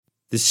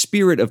The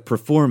spirit of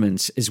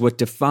performance is what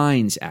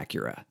defines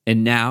Acura.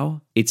 And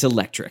now, it's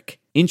electric.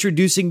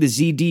 Introducing the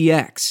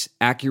ZDX,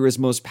 Acura's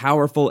most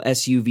powerful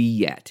SUV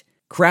yet.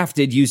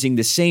 Crafted using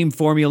the same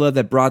formula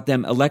that brought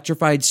them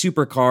electrified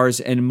supercars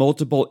and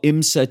multiple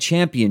IMSA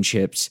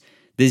championships,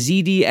 the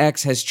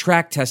ZDX has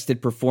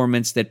track-tested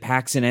performance that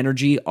packs an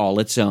energy all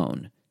its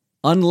own.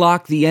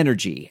 Unlock the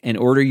energy and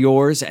order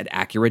yours at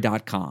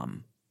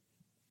Acura.com.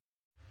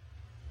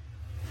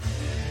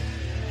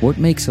 What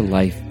makes a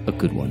life a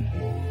good one?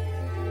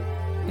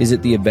 Is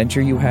it the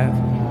adventure you have?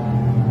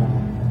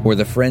 Or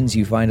the friends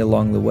you find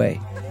along the way?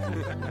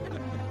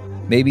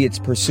 Maybe it's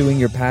pursuing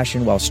your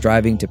passion while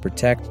striving to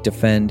protect,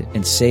 defend,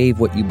 and save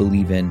what you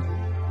believe in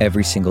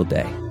every single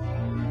day.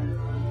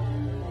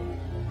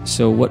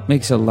 So what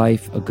makes a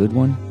life a good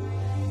one?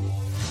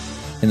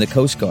 In the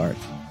Coast Guard,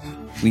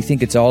 we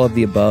think it's all of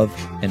the above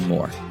and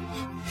more.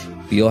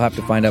 But you'll have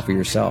to find out for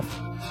yourself.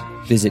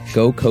 Visit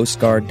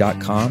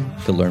gocoastguard.com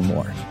to learn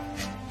more.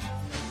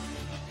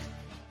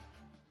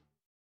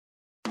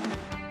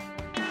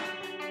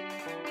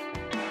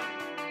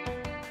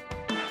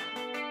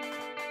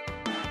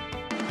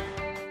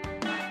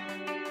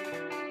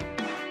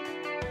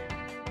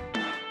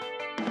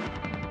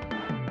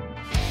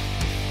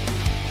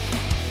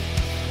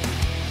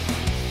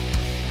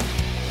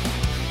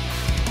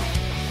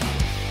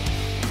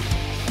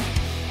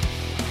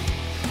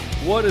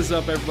 What is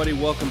up, everybody?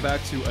 Welcome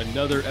back to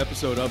another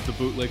episode of the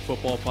Bootleg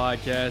Football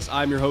Podcast.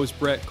 I'm your host,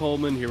 Brett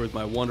Coleman, here with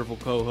my wonderful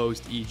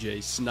co-host,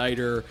 EJ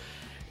Snyder.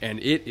 And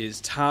it is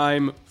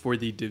time for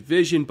the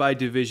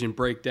division-by-division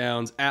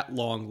breakdowns at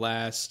long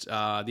last.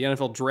 The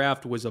NFL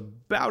Draft was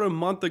about a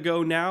month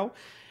ago now,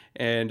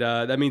 and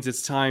that means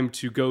it's time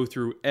to go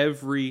through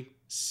every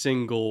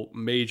single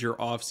major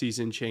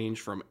offseason change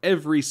from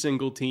every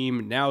single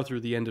team now through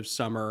the end of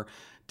summer.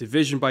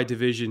 Division by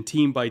division,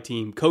 team by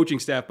team, coaching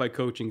staff by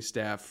coaching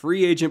staff,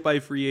 free agent by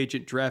free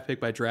agent, draft pick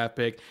by draft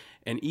pick,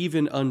 and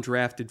even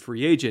undrafted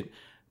free agent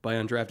by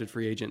undrafted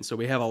free agent. So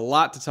we have a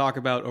lot to talk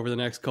about over the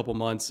next couple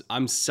months.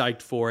 I'm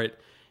psyched for it.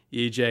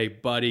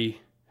 EJ,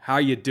 buddy, how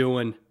you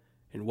doing,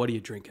 and what are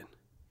you drinking?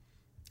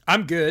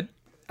 I'm good.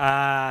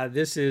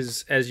 This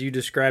is, as you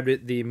described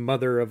it, the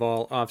mother of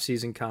all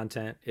off-season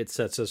content. It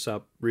sets us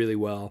up really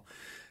well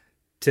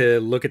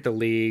to look at the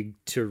league,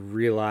 to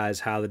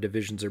realize how the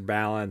divisions are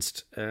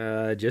balanced,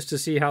 just to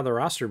see how the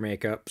roster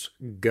makeups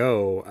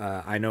go.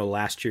 I know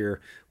last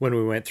year when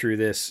we went through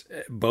this,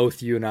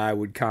 both you and I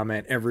would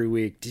comment every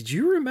week, did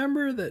you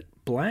remember that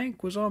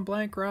blank was on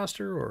blank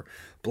roster or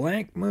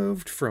blank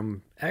moved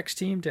from X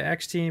team to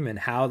X team, and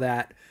how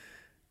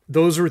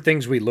those were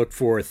things we looked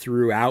for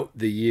throughout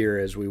the year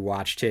as we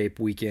watch tape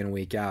week in,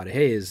 week out.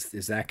 Hey, is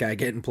that guy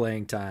getting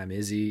playing time?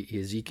 Is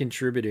he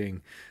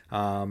contributing?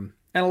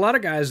 And a lot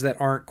of guys that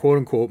aren't,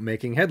 quote-unquote,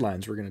 making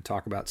headlines. We're going to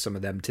talk about some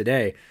of them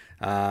today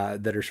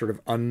that are sort of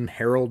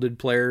unheralded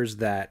players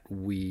that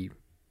we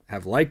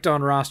have liked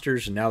on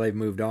rosters, and now they've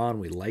moved on.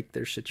 We like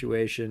their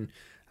situation.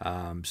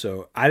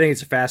 So I think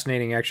it's a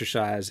fascinating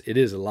exercise. It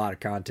is a lot of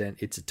content.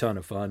 It's a ton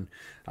of fun.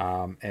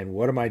 And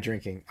what am I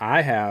drinking?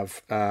 I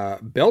have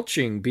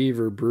Belching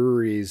Beaver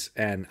Breweries,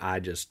 and I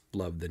just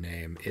love the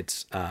name.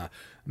 It's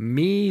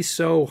Me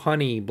So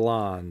Honey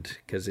Blonde,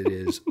 because it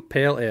is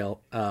pale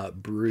ale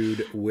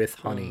brewed with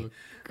honey.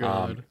 Oh,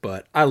 God.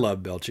 But I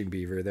love Belching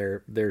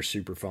Beaver. They're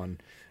super fun.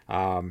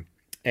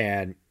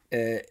 And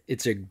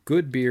it's a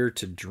good beer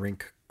to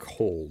drink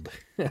cold.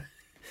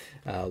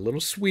 A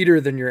little sweeter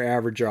than your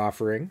average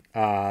offering.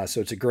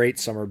 So it's a great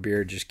summer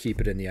beer. Just keep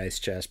it in the ice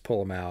chest, pull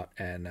them out.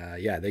 And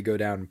they go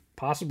down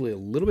possibly a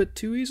little bit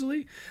too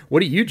easily.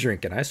 What are you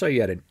drinking? I saw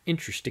you had an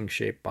interesting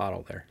shaped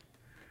bottle there.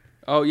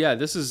 Oh, yeah,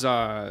 this is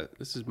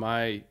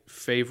my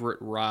favorite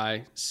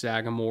rye,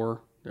 Sagamore.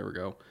 There we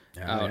go.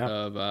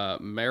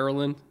 Of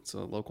Maryland. It's a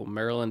local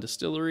Maryland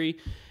distillery.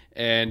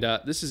 And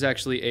this is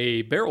actually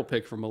a barrel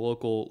pick from a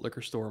local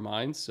liquor store of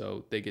mine.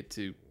 So they get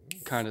to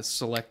kind of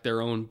select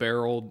their own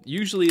barrel.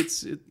 Usually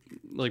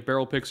like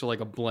barrel picks are like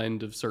a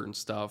blend of certain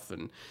stuff,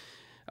 and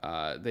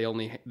they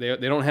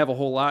don't have a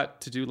whole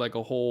lot to do like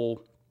a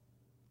whole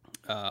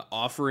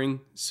offering,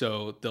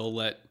 so they'll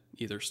let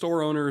either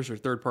store owners or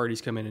third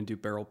parties come in and do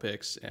barrel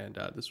picks, and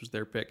this was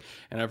their pick,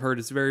 and I've heard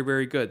it's very,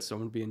 very good, so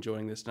I'm going to be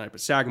enjoying this tonight.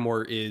 But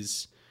Sagamore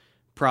is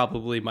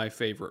probably my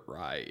favorite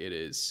rye. It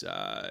is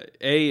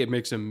it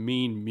makes a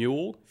mean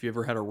mule. If you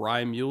ever had a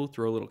rye mule,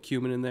 throw a little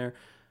cumin in there,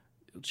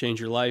 it'll change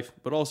your life.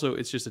 But also,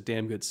 it's just a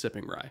damn good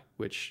sipping rye,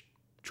 which,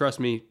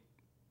 trust me,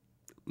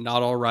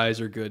 not all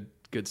ryes are good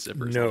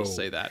sippers. No. I'll just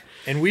say that.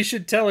 And we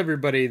should tell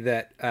everybody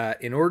that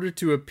in order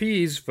to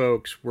appease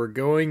folks, we're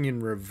going in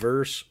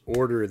reverse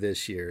order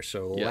this year.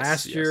 So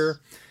last year,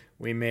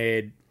 we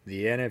made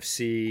the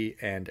NFC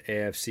and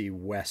AFC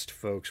West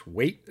folks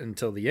wait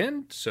until the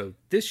end. So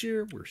this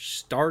year, we're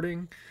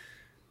starting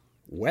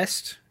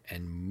west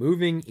and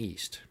moving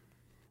east.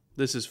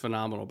 This is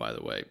phenomenal, by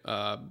the way.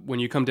 When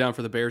you come down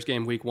for the Bears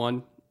game week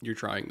 1, you're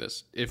trying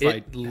this. If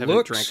I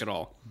haven't drank at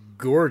all.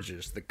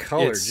 Gorgeous. The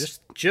color,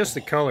 just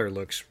the color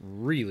looks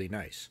really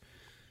nice.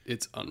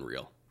 It's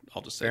unreal.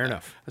 I'll just say Fair that.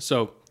 enough.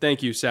 So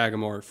thank you,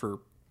 Sagamore, for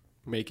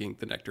making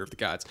the Nectar of the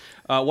Gods.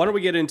 Why don't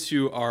we get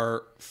into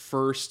our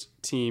first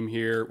team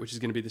here, which is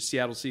going to be the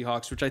Seattle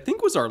Seahawks, which I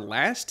think was our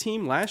last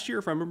team last year,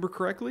 if I remember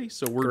correctly.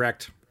 So we're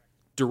Correct.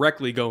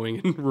 directly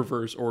going in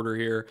reverse order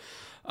here.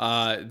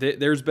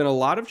 There's been a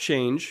lot of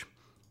change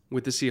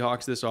with the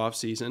Seahawks this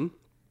offseason.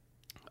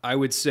 I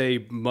would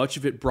say much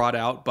of it brought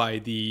out by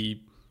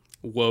the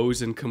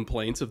woes and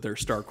complaints of their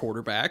star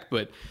quarterback,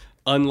 but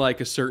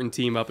unlike a certain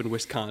team up in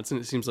Wisconsin,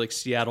 it seems like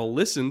Seattle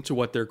listened to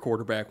what their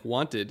quarterback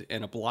wanted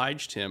and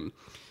obliged him.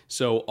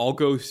 So I'll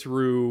go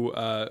through,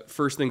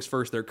 first things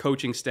first, their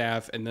coaching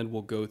staff, and then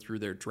we'll go through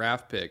their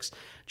draft picks.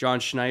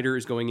 John Schneider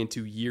is going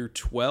into year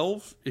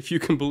 12, if you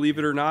can believe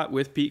it or not,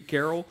 with Pete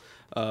Carroll.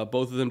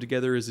 Both of them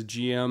together as a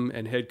GM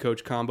and head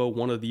coach combo,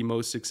 one of the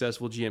most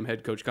successful GM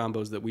head coach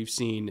combos that we've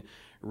seen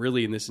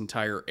really in this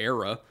entire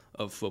era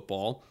of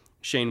football.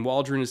 Shane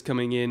Waldron is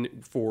coming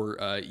in for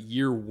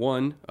year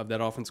 1 of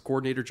that offense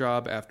coordinator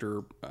job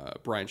after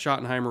Brian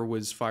Schottenheimer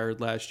was fired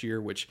last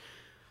year, which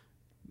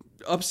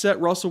upset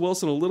Russell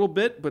Wilson a little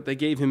bit, but they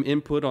gave him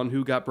input on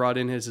who got brought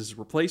in as his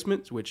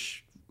replacement,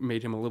 which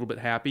made him a little bit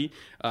happy.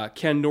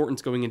 Ken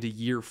Norton's going into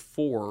year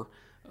 4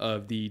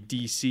 of the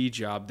DC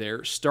job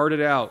there.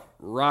 Started out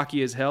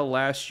rocky as hell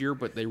last year,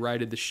 but they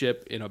righted the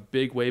ship in a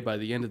big way by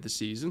the end of the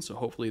season, so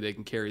hopefully they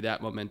can carry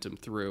that momentum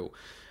through.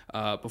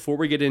 Before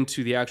we get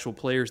into the actual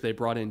players they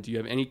brought in, do you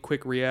have any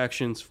quick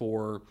reactions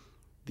for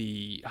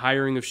the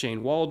hiring of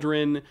Shane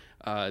Waldron,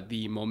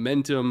 the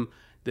momentum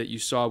that you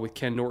saw with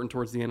Ken Norton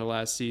towards the end of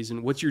last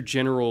season? What's your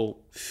general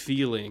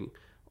feeling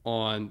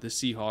on the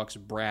Seahawks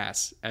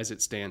brass as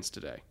it stands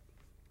today?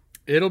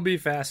 It'll be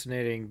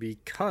fascinating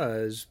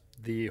because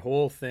the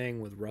whole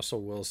thing with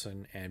Russell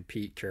Wilson and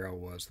Pete Carroll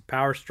was the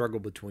power struggle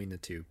between the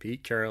two.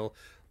 Pete Carroll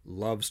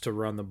loves to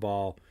run the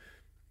ball.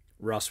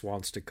 Russ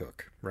wants to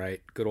cook,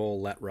 right? Good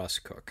old let Russ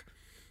cook.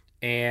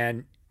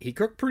 And he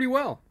cooked pretty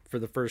well for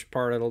the first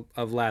part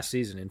of last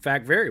season. In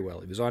fact, very well.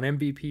 He was on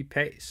MVP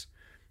pace.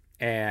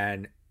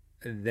 And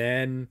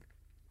then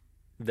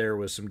there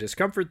was some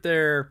discomfort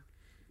there.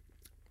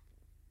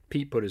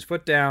 Pete put his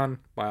foot down,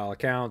 by all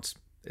accounts.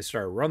 They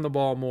started to run the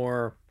ball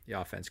more. The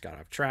offense got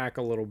off track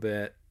a little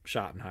bit.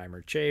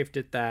 Schottenheimer chafed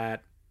at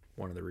that.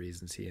 One of the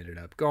reasons he ended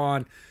up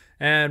gone.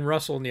 And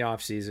Russell in the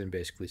offseason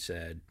basically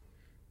said,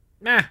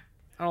 I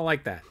don't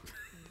like that.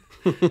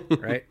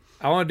 Right?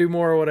 I want to do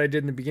more of what I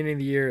did in the beginning of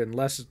the year and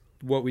less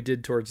what we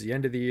did towards the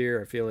end of the year.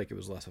 I feel like it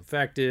was less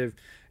effective.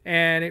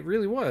 And it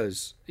really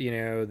was,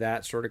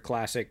 that sort of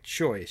classic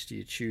choice. Do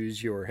you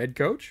choose your head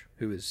coach,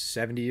 who is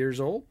 70 years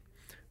old,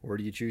 or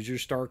do you choose your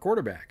star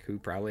quarterback, who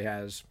probably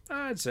has,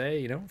 I'd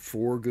say,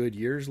 4 good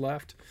years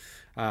left?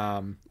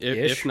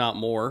 If not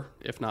more.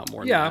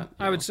 Than yeah, that,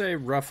 I would say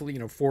roughly,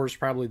 4 is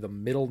probably the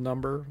middle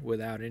number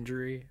without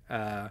injury.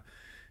 And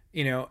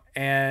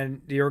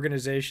the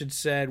organization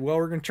said, well,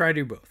 we're going to try to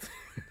do both,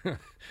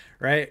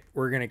 right?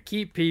 We're going to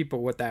keep Pete, but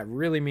what that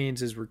really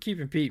means is we're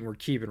keeping Pete and we're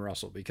keeping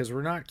Russell, because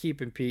we're not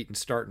keeping Pete and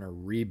starting a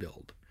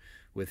rebuild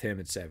with him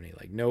at 70.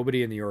 Like,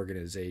 nobody in the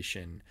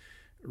organization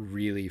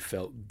really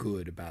felt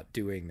good about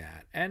doing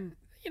that. And,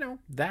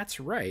 that's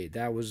right.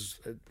 That was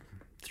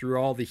through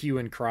all the hue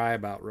and cry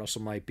about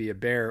Russell might be a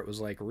Bear. It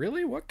was like,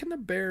 really? What can the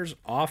Bears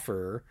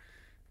offer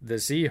the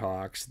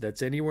Seahawks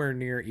that's anywhere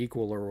near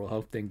equal or will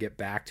help them get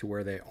back to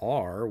where they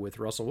are with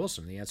Russell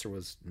Wilson? The answer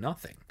was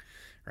nothing,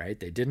 right?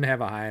 They didn't have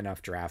a high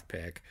enough draft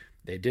pick.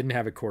 They didn't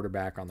have a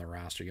quarterback on the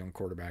roster, young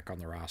quarterback on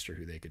the roster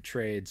who they could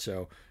trade.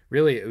 So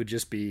really it would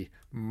just be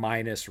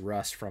minus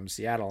Russ from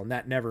Seattle, and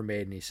that never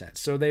made any sense.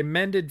 So they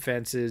mended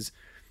fences.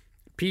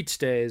 Pete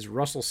stays,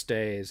 Russell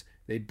stays.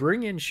 They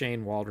bring in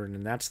Shane Waldron,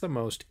 and that's the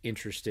most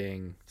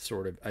interesting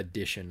sort of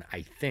addition,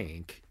 I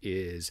think,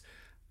 is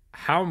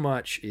how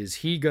much is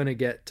he going to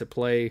get to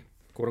play,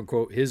 quote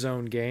unquote, his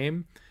own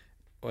game,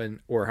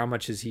 or how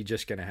much is he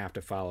just going to have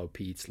to follow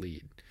Pete's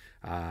lead?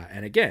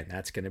 And again,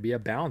 that's going to be a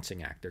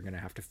balancing act. They're going to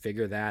have to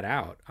figure that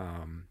out.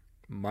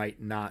 Might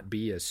not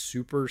be a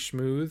super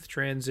smooth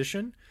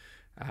transition.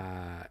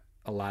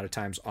 A lot of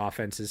times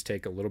offenses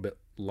take a little bit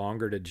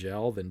longer to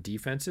gel than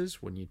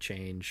defenses when you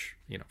change,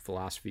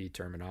 philosophy,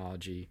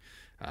 terminology,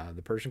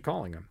 the person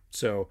calling them.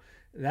 So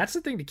that's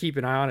the thing to keep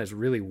an eye on, is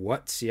really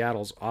what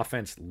Seattle's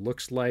offense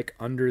looks like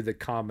under the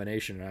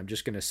combination, and I'm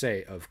just going to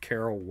say, of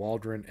Carroll,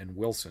 Waldron, and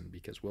Wilson,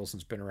 because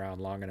Wilson's been around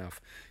long enough.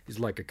 He's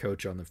like a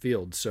coach on the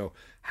field. So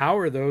how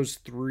are those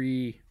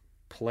 3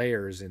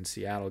 players in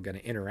Seattle going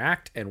to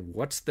interact, and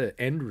what's the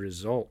end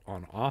result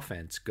on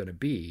offense going to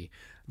be?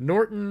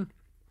 Norton,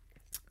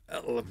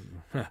 a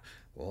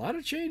lot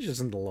of changes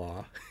in the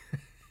law.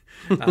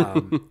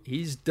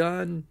 He's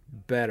done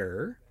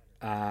better.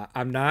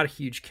 I'm not a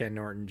huge Ken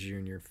Norton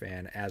Jr.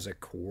 fan as a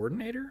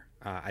coordinator.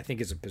 I think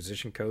as a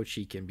position coach,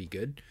 he can be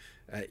good,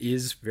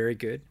 is very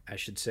good, I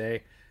should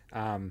say.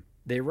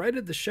 They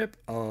righted the ship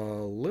a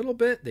little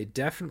bit. They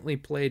definitely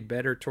played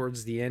better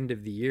towards the end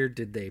of the year.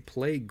 Did they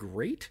play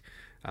great?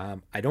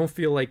 I don't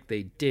feel like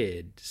they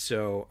did.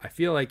 So I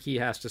feel like he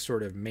has to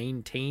sort of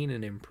maintain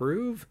and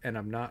improve. And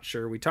I'm not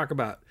sure. We talk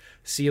about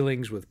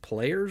ceilings with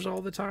players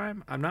all the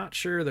time. I'm not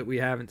sure that we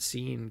haven't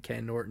seen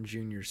Ken Norton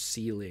Jr.'s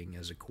ceiling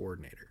as a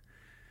coordinator,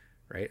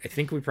 right? I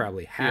think we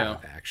probably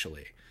have,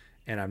 actually.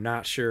 And I'm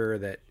not sure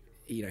that,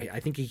 I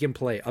think he can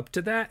play up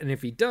to that. And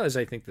if he does,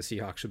 I think the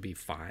Seahawks would be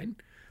fine.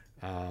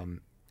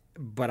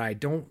 But I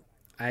don't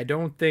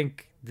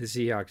think the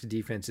Seahawks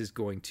defense is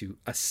going to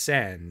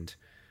ascend,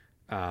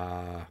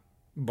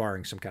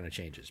 barring some kind of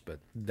changes. But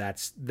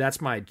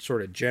that's my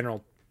sort of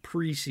general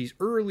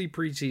early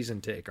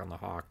preseason take on the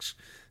Hawks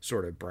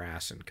sort of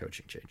brass and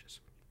coaching changes.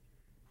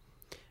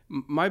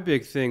 My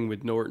big thing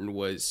with Norton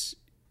was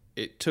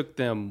it took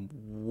them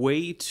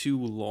way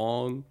too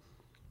long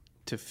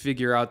to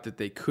figure out that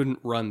they couldn't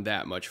run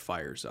that much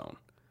fire zone,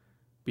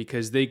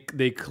 because they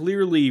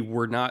clearly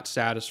were not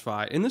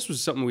satisfied. And this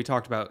was something we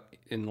talked about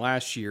in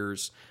last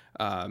year's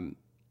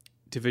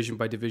division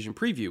by division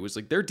preview. Was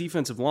like their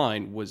defensive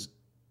line was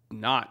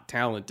not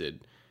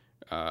talented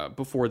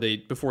before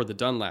the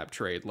Dunlap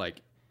trade.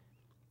 Like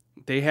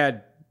they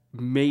had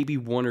maybe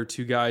one or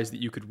two guys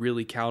that you could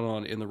really count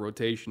on in the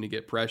rotation to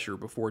get pressure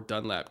before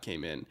Dunlap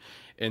came in.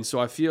 And so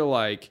I feel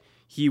like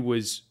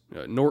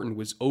Norton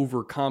was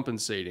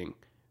overcompensating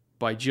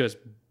by just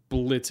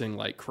blitzing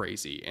like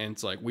crazy. And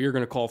it's like, we are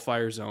going to call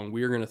fire zone.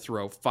 We are going to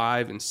throw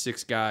 5 and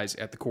 6 guys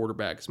at the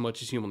quarterback as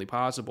much as humanly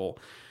possible,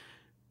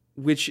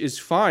 which is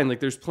fine. Like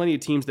there's plenty of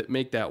teams that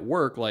make that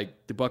work.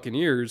 Like the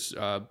Buccaneers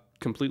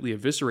completely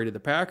eviscerated the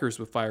Packers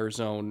with fire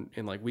zone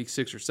in like week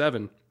 6 or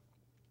 7.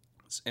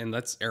 And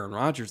that's Aaron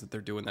Rodgers that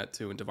they're doing that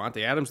to, and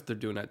Devontae Adams that they're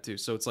doing that to.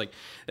 So it's like,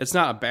 it's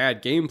not a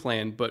bad game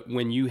plan, but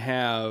when you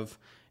have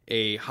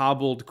a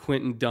hobbled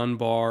Quentin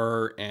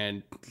Dunbar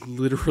and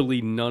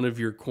literally none of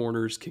your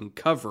corners can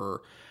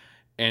cover,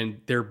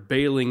 and they're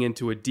bailing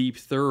into a deep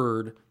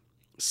third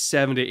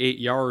 7 to 8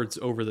 yards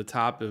over the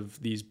top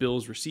of these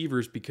Bills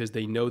receivers because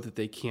they know that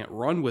they can't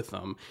run with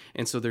them.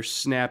 And so they're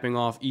snapping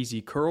off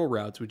easy curl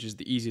routes, which is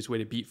the easiest way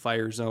to beat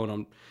fire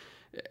zone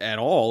at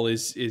all,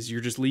 is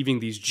you're just leaving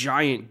these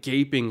giant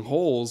gaping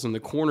holes and the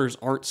corners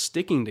aren't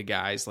sticking to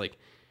guys. Like,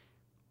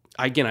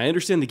 again, I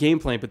understand the game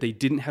plan, but they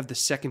didn't have the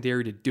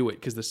secondary to do it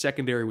because the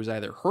secondary was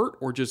either hurt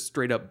or just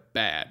straight up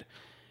bad.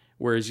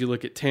 Whereas you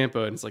look at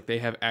Tampa and it's like they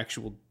have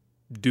actual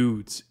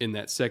dudes in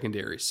that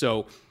secondary.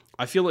 So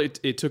I feel like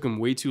it took them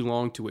way too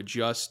long to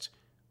adjust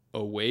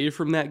away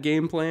from that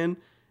game plan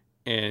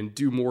and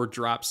do more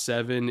drop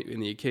 7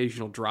 and the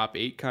occasional drop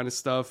 8 kind of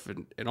stuff,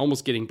 and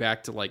almost getting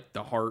back to like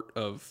the heart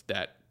of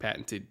that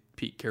patented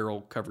Pete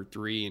Carroll cover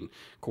 3 and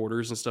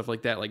quarters and stuff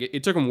like that. Like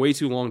it took them way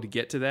too long to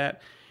get to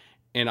that.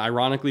 And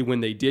ironically,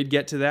 when they did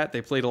get to that,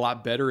 they played a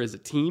lot better as a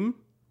team.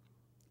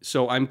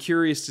 So I'm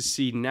curious to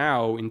see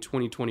now in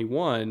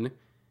 2021,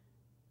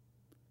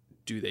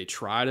 do they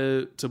try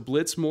to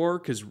blitz more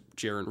because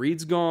Jaron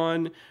Reed's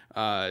gone?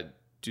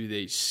 Do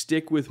they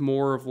stick with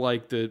more of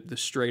like the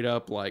straight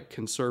up like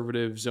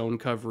conservative zone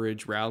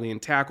coverage, rally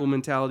and tackle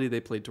mentality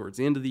they played towards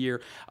the end of the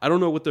year? I don't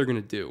know what they're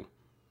going to do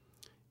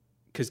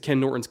because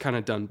Ken Norton's kind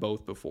of done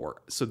both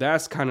before. So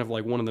that's kind of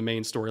like one of the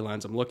main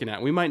storylines I'm looking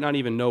at. We might not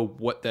even know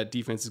what that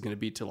defense is going to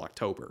be till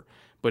October,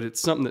 but it's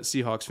something that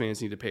Seahawks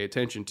fans need to pay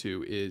attention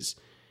to. Is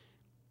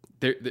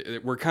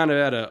we're kind of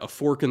at a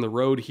fork in the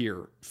road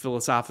here,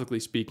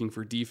 philosophically speaking,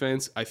 for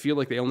defense. I feel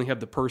like they only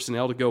have the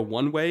personnel to go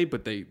one way,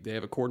 but they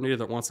have a coordinator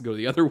that wants to go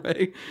the other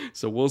way.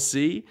 So we'll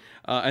see.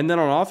 And then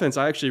on offense,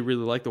 I actually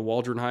really like the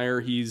Waldron hire.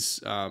 He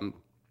was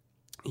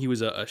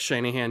a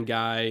Shanahan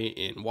guy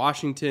in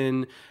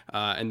Washington,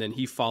 and then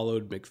he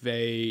followed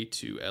McVay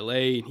to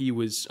LA, and he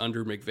was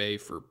under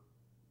McVay for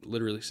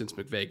literally since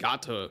McVay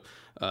got to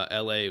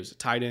LA. He was a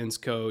tight ends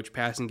coach,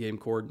 passing game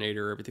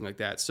coordinator, everything like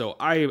that. So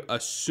I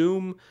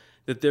assume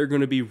that they're going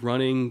to be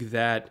running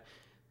that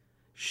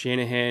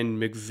Shanahan,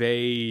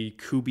 McVay,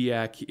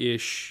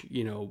 Kubiak-ish,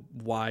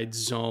 wide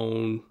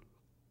zone,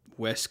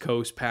 West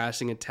Coast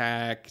passing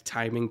attack,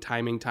 timing.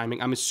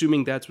 I'm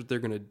assuming that's what they're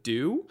going to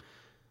do.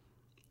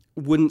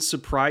 Wouldn't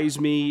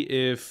surprise me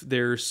if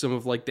there's some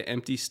of like the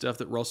empty stuff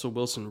that Russell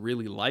Wilson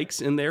really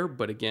likes in there.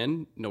 But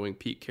again, knowing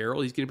Pete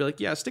Carroll, he's going to be like,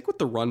 yeah, stick with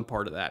the run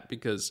part of that,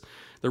 because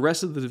the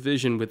rest of the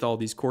division with all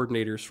these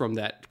coordinators from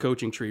that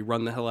coaching tree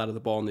run the hell out of the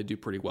ball and they do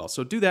pretty well.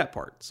 So do that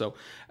part. So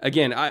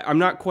again, I'm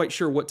not quite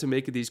sure what to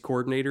make of these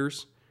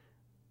coordinators.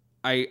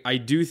 I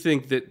do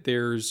think that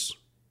there's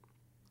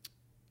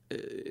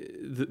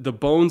the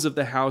bones of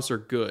the house are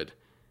good.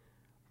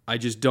 I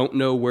just don't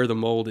know where the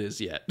mold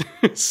is yet.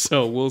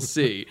 So we'll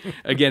see.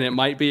 Again, it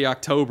might be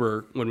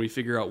October when we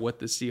figure out what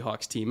the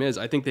Seahawks team is.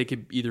 I think they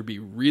could either be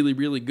really,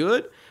 really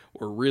good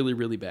or really,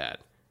 really bad.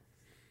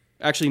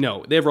 Actually,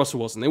 no, they have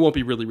Russell Wilson. They won't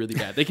be really, really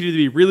bad. They could either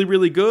be really,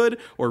 really good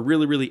or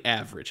really, really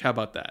average. How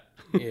about that?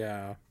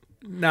 Yeah.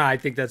 No, I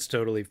think that's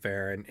totally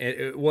fair. And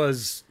it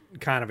was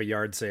kind of a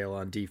yard sale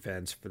on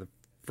defense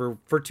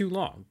for too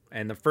long.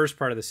 And the first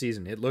part of the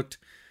season, it looked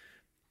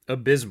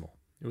abysmal.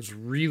 It was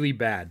really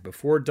bad.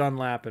 Before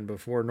Dunlap and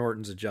before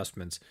Norton's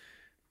adjustments,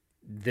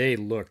 they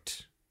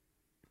looked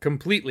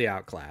completely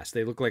outclassed.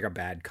 They look like a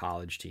bad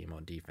college team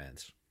on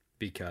defense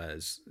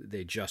because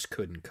they just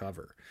couldn't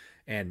cover.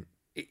 And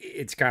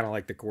it's kind of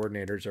like the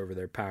coordinators over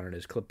there pounding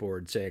his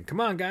clipboard saying, come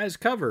on, guys,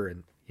 cover.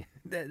 And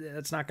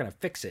that's not going to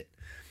fix it,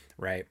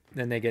 right?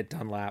 Then they get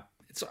Dunlap.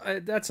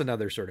 That's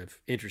another sort of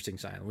interesting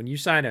sign. When you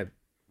sign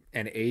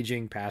an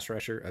aging pass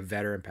rusher, a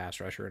veteran pass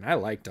rusher, and I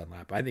like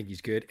Dunlap. I think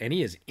he's good. And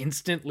he is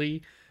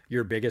instantly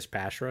your biggest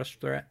pass rush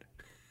threat.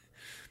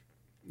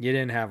 You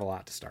didn't have a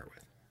lot to start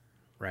with,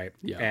 right?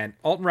 Yeah. And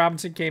Alton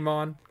Robinson came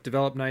on,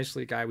 developed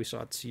nicely, a guy we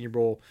saw at the Senior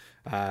Bowl.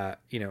 I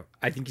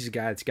think he's a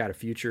guy that's got a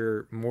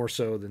future more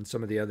so than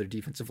some of the other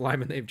defensive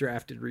linemen they've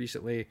drafted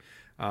recently.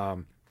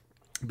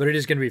 But it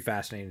is going to be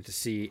fascinating to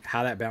see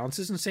how that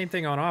balances. And same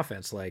thing on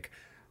offense. Like,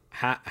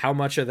 how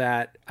much of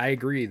that, I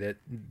agree that,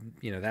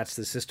 that's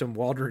the system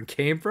Waldron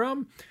came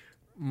from,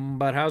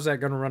 but how's that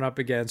going to run up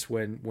against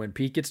when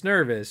Pete gets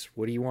nervous,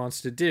 what he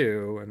wants to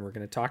do, and we're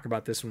going to talk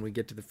about this when we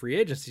get to the free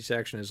agency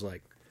section, is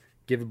like,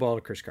 give the ball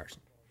to Chris Carson.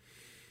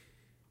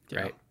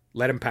 Right? Yeah.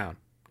 Let him pound.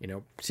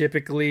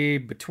 Typically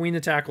between the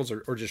tackles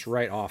or just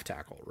right off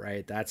tackle,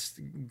 right?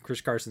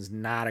 Chris Carson's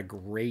not a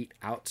great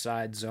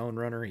outside zone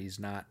runner.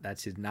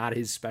 That's not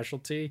his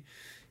specialty.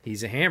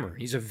 He's a hammer.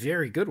 He's a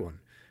very good one.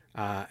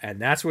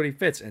 And that's what he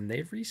fits. And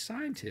they've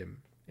re-signed him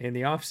in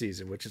the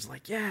offseason, which is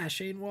like, yeah,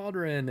 Shane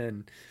Waldron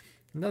and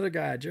another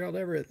guy, Gerald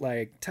Everett,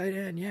 like tight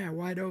end, yeah,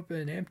 wide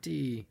open,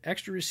 empty,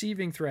 extra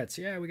receiving threats.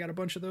 Yeah, we got a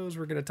bunch of those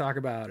we're going to talk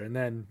about. And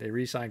then they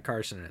re-signed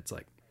Carson, and it's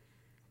like,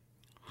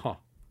 huh.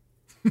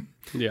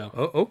 Yeah.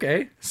 Oh,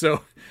 okay.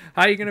 So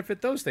how are you going to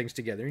fit those things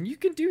together? And you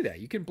can do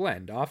that. You can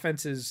blend.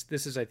 Offenses,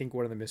 this is, I think,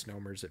 one of the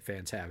misnomers that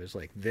fans have is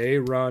like they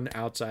run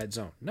outside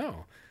zone.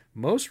 No.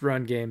 Most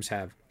run games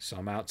have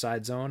some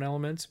outside zone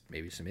elements,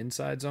 maybe some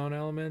inside zone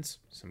elements,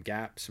 some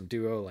gap, some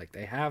duo. Like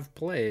they have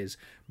plays,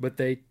 but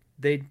they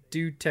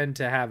do tend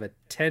to have a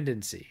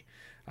tendency.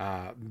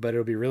 But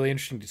it'll be really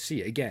interesting to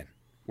see, again,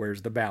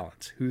 where's the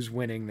balance? Who's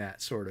winning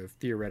that sort of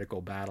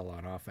theoretical battle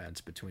on offense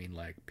between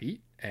like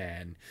Pete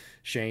and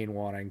Shane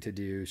wanting to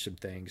do some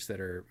things that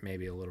are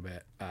maybe a little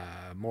bit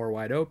more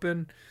wide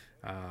open.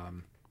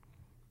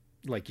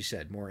 Like you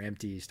said, more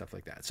empty, stuff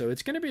like that. So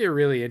it's going to be a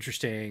really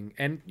interesting,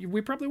 and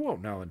we probably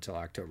won't know until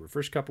October.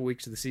 First couple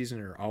weeks of the season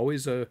are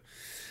always a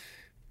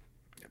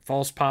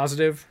false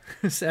positive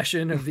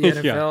session of the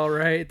NFL, yeah.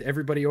 Right?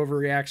 Everybody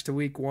overreacts to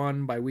week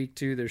one. By week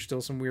two, there's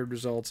still some weird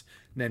results.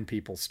 And then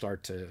people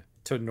start to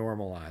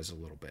normalize a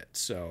little bit.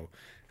 So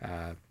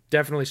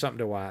definitely something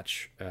to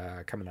watch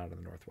coming out of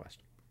the Northwest.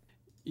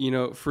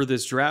 For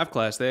this draft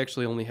class, they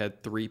actually only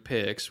had 3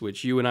 picks,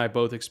 which you and I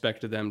both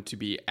expected them to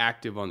be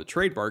active on the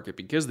trade market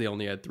because they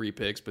only had 3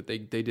 picks, but they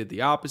did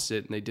the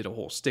opposite, and they did a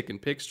whole stick and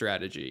pick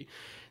strategy.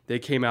 They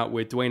came out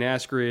with Dwayne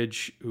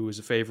Askridge, who was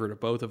a favorite of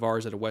both of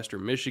ours out of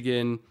Western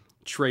Michigan,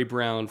 Trey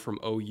Brown from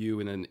OU,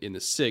 and then in the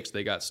 6th,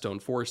 they got Stone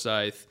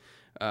Forsythe,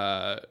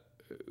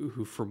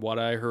 who, from what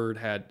I heard,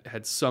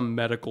 had some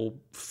medical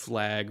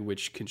flag,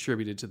 which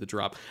contributed to the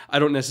drop. I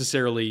don't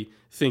necessarily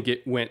think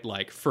it went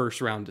like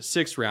 1st round to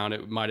 6th round.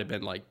 It might have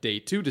been like day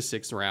 2 to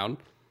 6th round.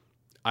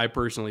 I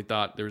personally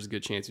thought there was a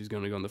good chance he was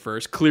going to go in the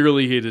 1st.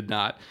 Clearly, he did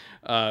not.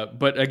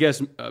 But I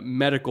guess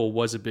medical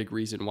was a big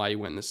reason why he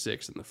went in the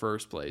 6th in the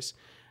first place.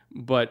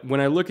 But when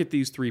I look at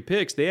these 3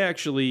 picks, they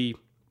actually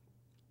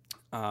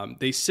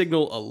they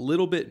signal a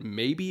little bit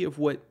maybe of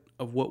what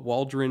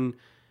Waldron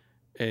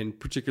and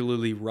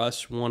particularly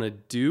Russ want to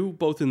do,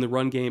 both in the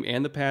run game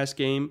and the pass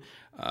game,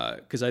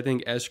 because I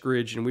think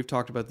Eskridge, and we've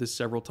talked about this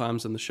several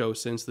times on the show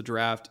since the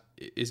draft,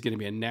 is going to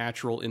be a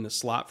natural in the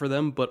slot for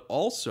them. But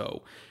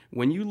also,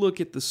 when you look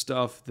at the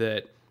stuff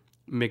that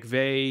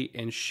McVay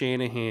and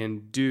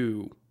Shanahan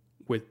do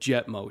with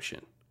jet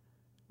motion,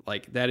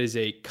 like that is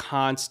a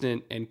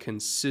constant and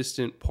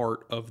consistent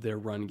part of their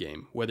run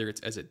game, whether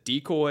it's as a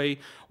decoy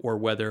or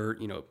whether,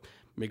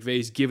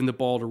 McVay's giving the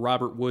ball to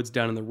Robert Woods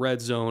down in the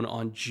red zone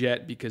on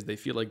jet because they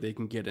feel like they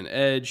can get an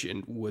edge,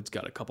 and Woods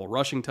got a couple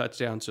rushing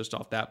touchdowns just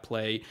off that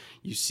play.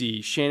 You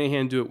see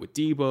Shanahan do it with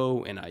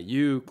Debo and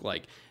Ayuk.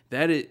 Like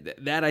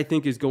that I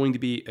think is going to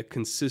be a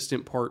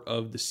consistent part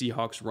of the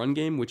Seahawks run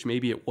game, which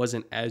maybe it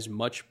wasn't as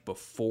much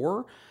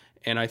before.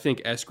 And I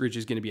think Eskridge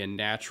is going to be a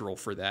natural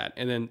for that.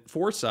 And then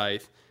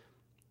Forsythe,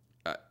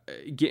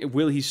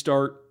 will he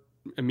start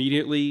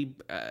immediately?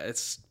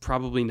 It's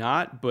probably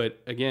not, but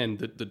again,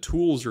 the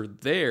tools are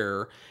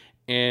there,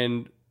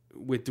 and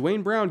with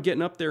Dwayne Brown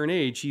getting up there in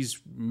age, he's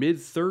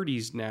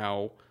mid-30s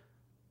now.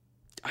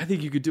 I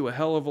think you could do a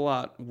hell of a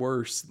lot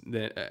worse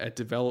than at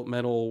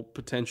developmental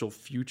potential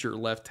future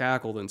left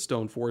tackle than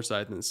Stone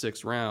Forsythe in the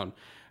 6th round.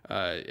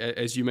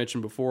 As you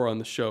mentioned before on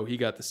the show, he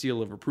got the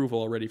seal of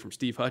approval already from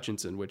Steve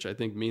Hutchinson, which I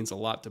think means a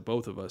lot to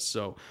both of us.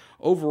 So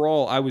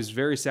overall, I was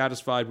very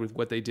satisfied with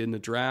what they did in the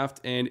draft,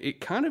 and it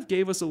kind of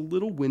gave us a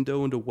little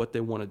window into what they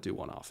want to do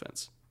on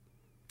offense.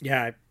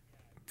 Yeah, I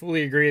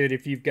fully agree that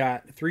if you've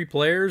got 3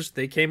 players,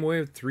 they came away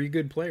with 3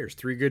 good players,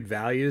 3 good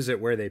values at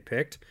where they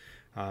picked,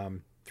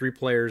 3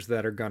 players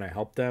that are going to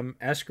help them.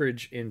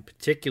 Eskridge in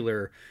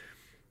particular,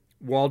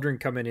 Waldron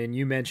coming in,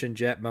 you mentioned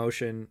jet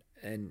motion,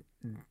 and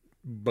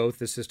both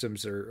the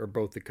systems or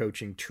both the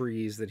coaching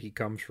trees that he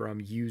comes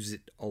from use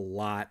it a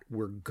lot.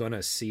 We're going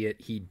to see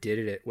it. He did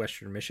it at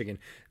Western Michigan.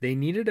 They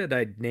needed a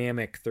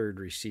dynamic third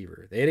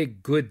receiver. They had a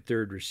good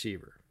third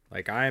receiver.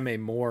 Like, I am a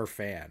Moore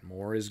fan.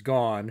 Moore is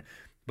gone,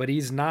 but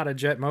he's not a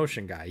jet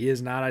motion guy. He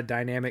is not a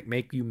dynamic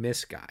make you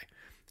miss guy.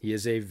 He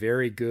is a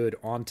very good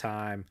on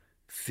time,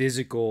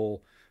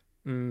 physical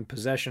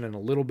possession and a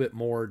little bit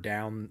more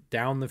down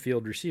the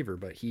field receiver,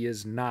 but he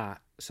is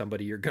not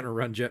somebody you're going to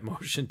run jet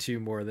motion to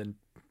more than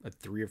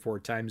 3 or 4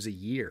 times a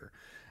year.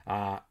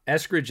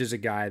 Eskridge is a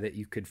guy that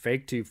you could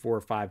fake to 4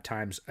 or 5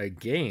 times a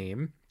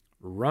game,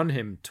 run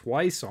him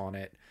twice on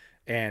it,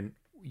 and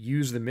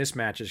use the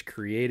mismatches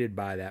created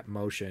by that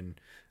motion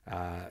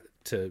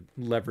to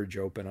leverage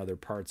open other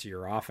parts of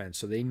your offense.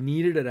 So they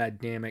needed a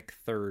dynamic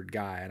third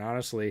guy. And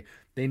honestly,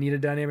 they need a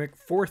dynamic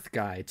fourth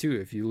guy too,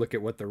 if you look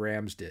at what the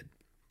Rams did.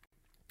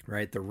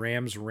 Right? The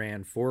Rams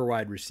ran 4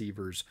 wide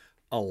receivers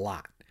a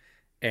lot.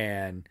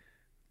 And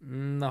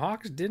the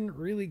Hawks didn't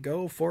really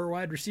go 4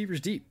 wide receivers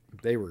deep.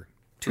 They were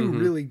 2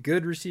 really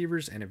good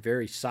receivers and a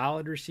very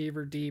solid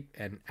receiver deep.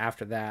 And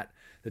after that,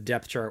 the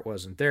depth chart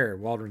wasn't there.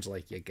 Waldron's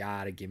like, you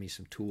got to give me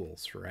some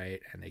tools,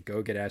 right? And they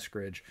go get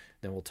Eskridge.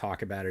 Then we'll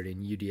talk about it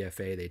in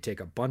UDFA. They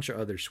take a bunch of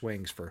other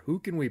swings for who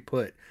can we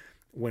put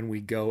when we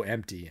go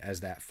empty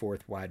as that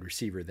 4th wide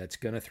receiver that's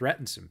going to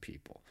threaten some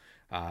people.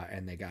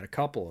 And they got a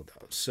couple of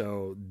those.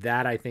 So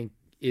that, I think,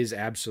 is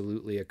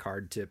absolutely a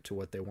card tip to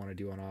what they want to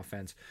do on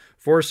offense.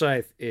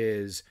 Forsythe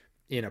is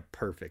in a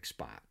perfect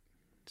spot.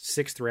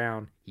 6th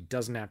round, he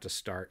doesn't have to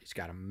start. He's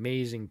got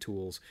amazing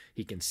tools.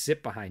 He can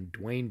sit behind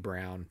Dwayne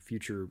Brown,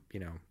 future,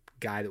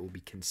 guy that will be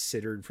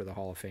considered for the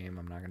Hall of Fame.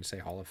 I'm not going to say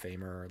Hall of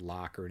Famer or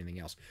lock or anything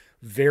else.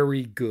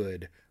 Very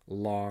good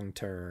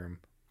long-term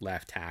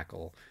left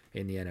tackle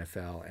in the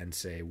NFL, and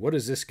say, what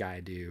does this guy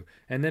do?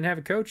 And then have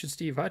a coach at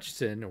Steve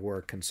Hutchinson or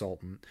a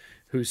consultant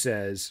who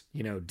says,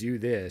 do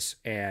this.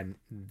 And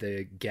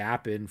the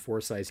gap in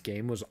Forsythe's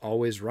game was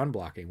always run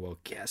blocking. Well,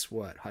 guess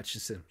what?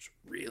 Hutchinson was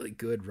really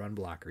good run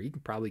blocker. You can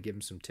probably give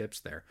him some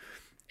tips there.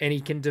 And he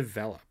can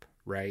develop,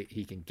 right?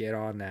 He can get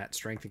on that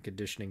strength and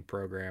conditioning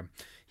program.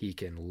 He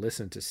can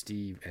listen to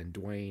Steve and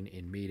Dwayne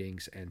in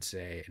meetings and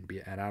say,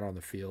 and out on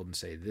the field and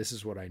say, this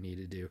is what I need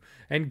to do,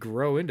 and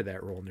grow into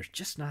that role. And there's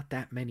just not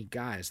that many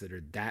guys that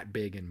are that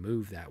big and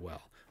move that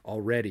well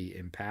already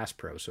in pass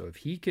pro. So if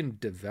he can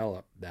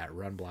develop that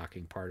run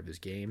blocking part of his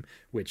game,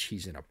 which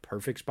he's in a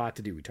perfect spot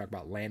to do. We talk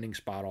about landing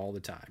spot all the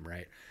time,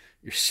 right?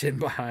 You're sitting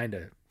behind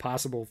a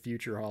possible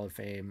future Hall of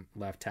Fame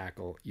left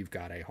tackle. You've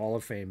got a Hall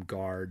of Fame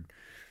guard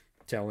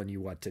telling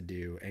you what to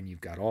do, and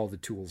you've got all the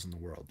tools in the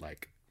world.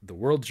 Like, the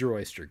world's your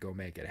oyster. Go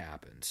make it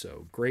happen.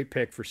 So great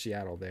pick for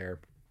Seattle there.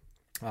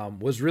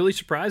 Was really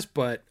surprised,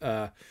 but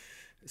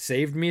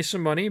saved me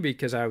some money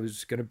because I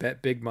was going to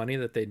bet big money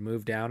that they'd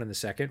move down in the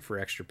 2nd for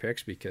extra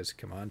picks because,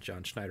 come on,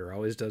 John Schneider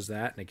always does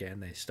that. And again,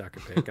 they stuck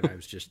a pick and I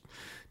was just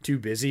too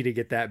busy to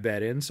get that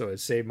bet in. So it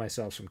saved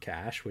myself some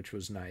cash, which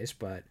was nice.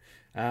 But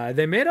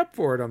they made up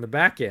for it on the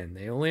back end.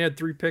 They only had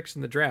 3 picks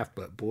in the draft,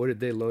 but boy, did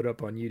they load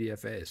up on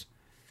UDFAs.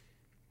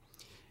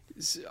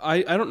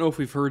 I don't know if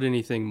we've heard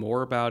anything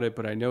more about it,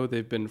 but I know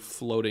they've been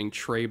floating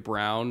Trey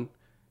Brown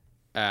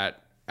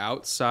at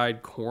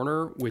outside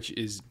corner, which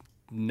is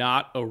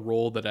not a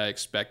role that I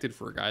expected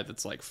for a guy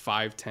that's like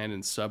 5'10"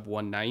 and sub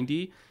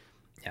 190.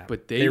 Yeah,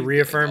 but they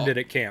reaffirmed it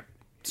at camp.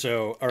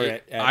 So, or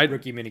at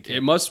rookie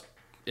minicamp.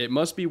 It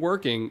must be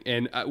working.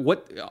 And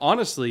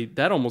honestly,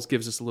 that almost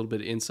gives us a little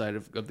bit of insight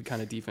of the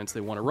kind of defense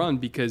they want to run,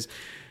 because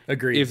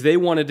agreed. If they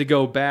wanted to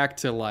go back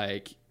to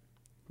like,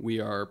 we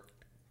are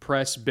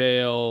press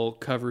bail,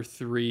 cover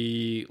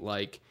 3,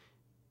 like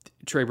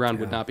Trey Brown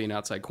would not be an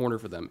outside corner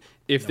for them.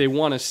 If they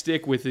want to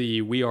stick with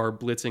we are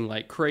blitzing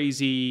like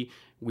crazy,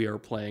 we are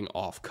playing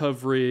off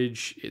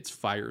coverage, it's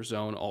fire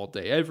zone all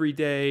day, every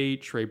day,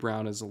 Trey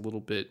Brown is a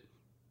little bit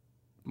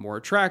more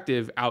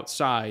attractive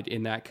outside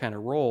in that kind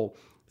of role.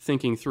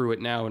 Thinking through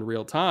it now in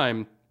real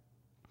time,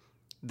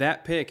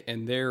 that pick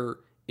and their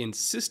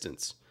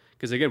insistence,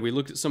 because again, we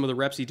looked at some of the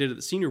reps he did at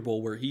the Senior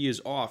Bowl where he is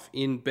off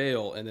in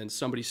bail and then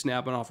somebody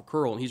snapping off a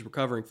curl and he's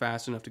recovering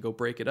fast enough to go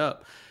break it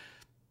up.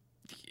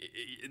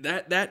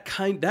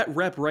 That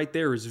rep right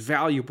there is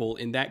valuable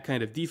in that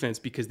kind of defense,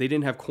 because they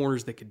didn't have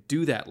corners that could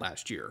do that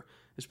last year,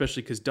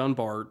 especially because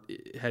Dunbar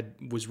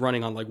was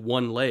running on like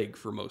one leg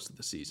for most of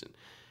the season.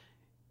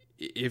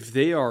 If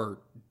they are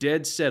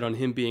dead set on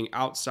him being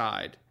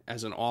outside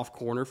as an off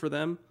corner for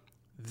them,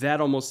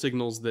 that almost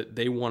signals that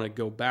they want to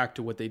go back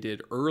to what they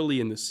did early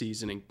in the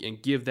season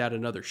and give that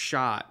another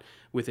shot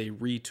with a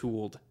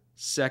retooled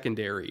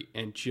secondary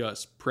and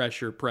just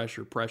pressure,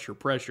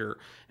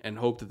 and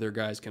hope that their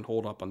guys can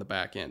hold up on the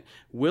back end.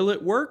 Will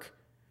it work?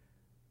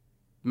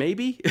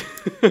 Maybe.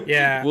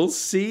 Yeah. We'll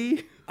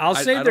see. I'll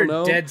say they're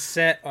dead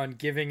set on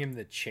giving him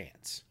the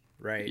chance.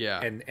 Right.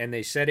 Yeah. And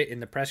they said it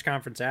in the press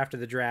conference after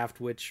the draft,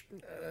 which,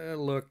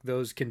 look,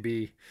 those can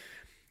be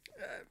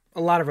a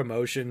lot of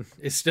emotion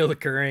is still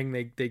occurring.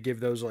 They give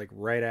those like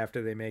right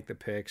after they make the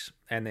picks.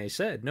 And they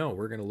said, no,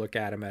 we're going to look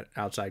at him at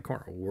outside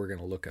corner. We're going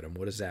to look at him.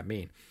 What does that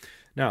mean?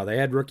 No, they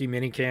had rookie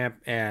minicamp,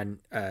 and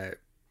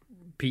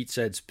Pete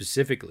said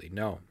specifically,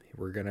 no,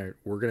 we're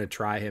gonna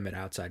try him at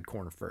outside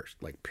corner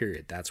first. Like,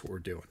 period. That's what we're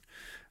doing.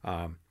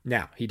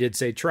 Now, he did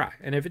say try,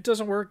 and if it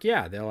doesn't work,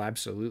 yeah, they'll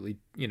absolutely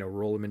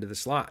roll him into the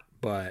slot.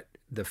 But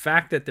the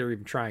fact that they're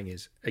even trying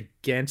is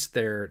against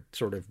their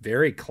sort of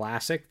very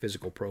classic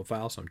physical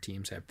profile. Some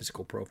teams have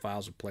physical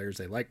profiles of players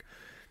they like.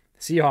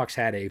 Seahawks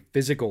had a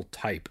physical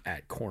type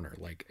at corner,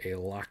 like a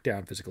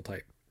lockdown physical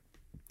type.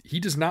 He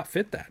does not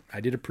fit that.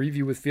 I did a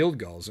preview with Field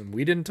Gulls, and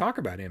we didn't talk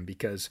about him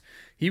because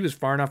he was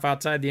far enough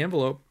outside the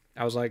envelope.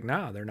 I was like,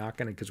 nah, they're not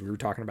going to, because we were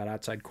talking about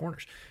outside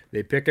corners.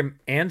 They pick him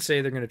and say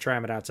they're going to try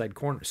him at outside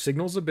corners.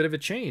 Signals a bit of a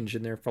change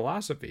in their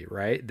philosophy,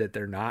 right? That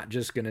they're not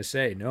just going to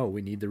say, no,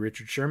 we need the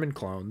Richard Sherman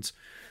clones.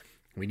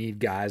 We need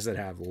guys that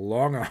have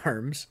long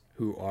arms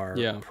who are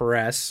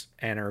press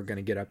and are going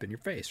to get up in your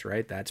face,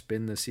 right? That's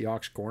been the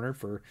Seahawks corner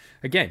for,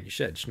 again, you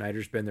said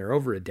Schneider's been there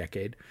over a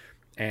decade.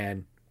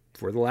 And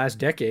for the last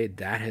decade,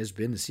 that has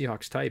been the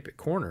Seahawks type at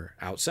corner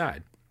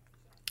outside.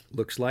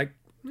 Looks like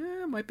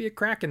might be a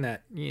crack in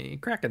that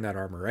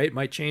armor, right? It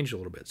might change a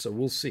little bit, so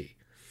we'll see.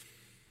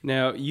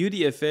 Now,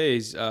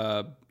 UDFA's,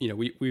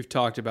 we've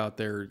talked about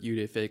their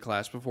UDFA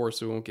class before,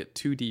 so we won't get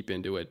too deep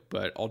into it,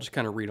 but I'll just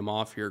kind of read them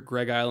off here.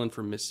 Greg Island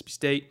from Mississippi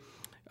State,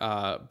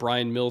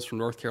 Brian Mills from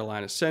North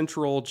Carolina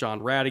Central, John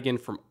Radigan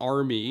from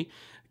Army,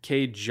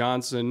 Cade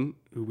Johnson,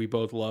 who we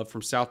both love,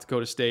 from South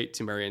Dakota State,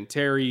 Tamarian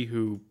Terry,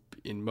 who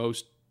in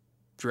most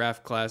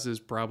draft classes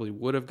probably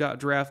would have got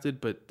drafted,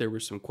 but there were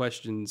some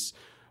questions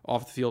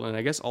off the field, and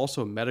I guess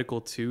also medical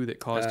too that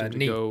caused him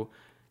to go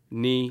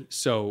knee.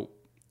 So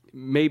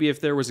maybe if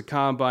there was a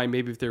combine,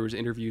 maybe if there was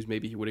interviews,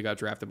 maybe he would have got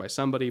drafted by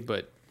somebody,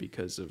 but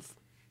because of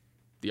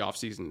the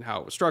offseason and how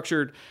it was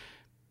structured,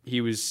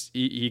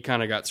 he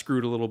kind of got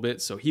screwed a little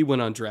bit, so he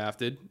went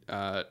undrafted.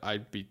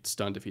 I'd be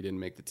stunned if he didn't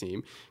make the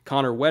team.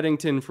 Connor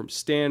Weddington from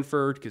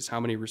Stanford, because how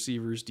many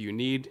receivers do you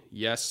need?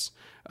 Yes.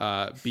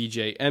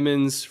 BJ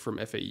Emmons from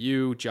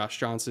FAU, Josh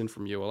Johnson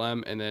from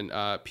ULM, and then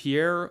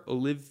Pierre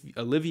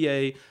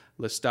Olivier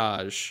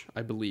Lestage,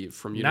 I believe,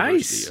 from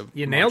University of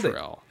Montreal. Nailed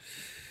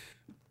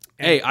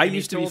it. Hey, I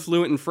used to be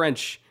fluent in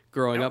French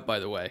growing up, by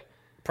the way.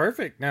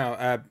 Perfect.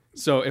 Now,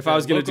 so if I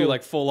was going to do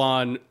like full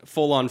on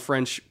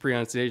French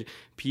pronunciation,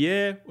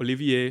 Pierre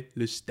Olivier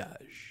Lestage.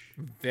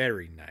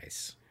 Very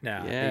nice.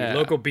 Now, the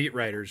local beat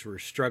writers were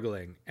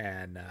struggling,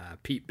 and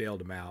Pete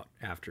bailed him out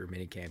after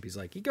minicamp. He's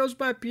like, he goes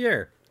by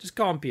Pierre. Just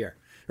call him Pierre.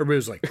 Everybody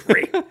was like,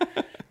 great.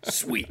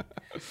 Sweet.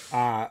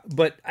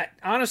 But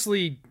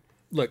honestly,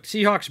 look,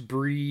 Seahawks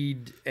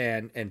breed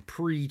and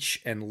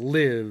preach and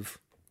live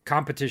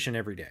competition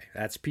every day.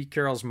 That's Pete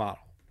Carroll's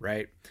model,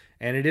 right?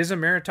 And it is a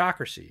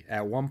meritocracy.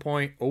 At one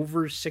point,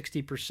 over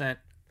 60%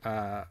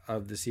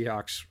 of the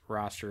Seahawks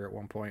roster at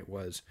one point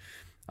was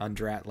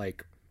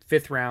undrafted,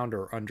 fifth round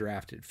or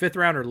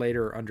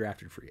later or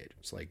undrafted free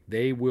agents. Like,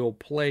 they will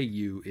play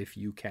you if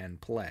you can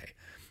play.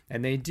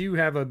 And they do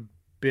have a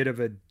bit of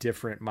a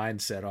different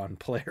mindset on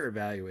player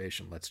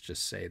evaluation. Let's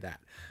just say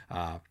that.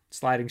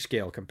 Sliding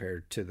scale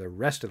compared to the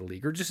rest of the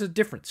league, or just a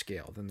different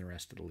scale than the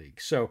rest of the league.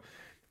 So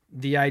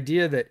the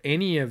idea that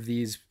any of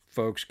these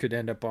folks could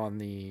end up on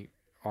the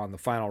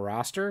final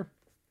roster,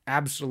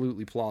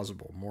 absolutely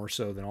plausible, more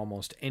so than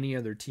almost any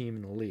other team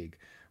in the league.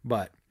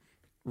 But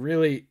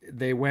really,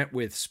 they went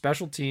with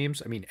special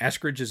teams. I mean,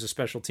 Eskridge is a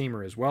special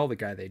teamer as well, the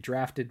guy they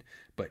drafted.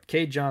 But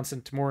Cade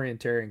Johnson, Tamarian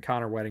Terry, and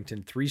Connor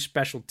Weddington, 3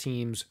 special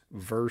teams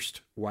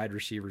versed wide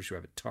receivers who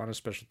have a ton of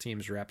special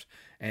teams reps,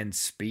 and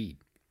speed,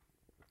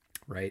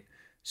 right?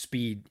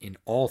 Speed in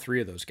all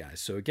 3 of those guys.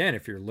 So again,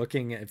 if you're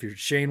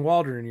Shane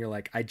Waldron and you're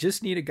like, I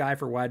just need a guy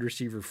for wide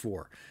receiver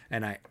 4,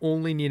 and I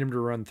only need him to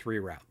run 3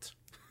 routes.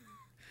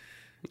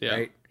 Yeah.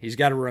 Right? He's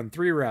got to run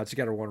 3 routes. He's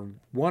got to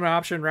run one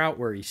option route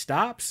where he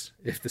stops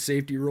if the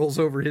safety rolls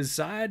over his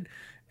side.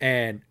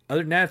 And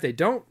other than that, if they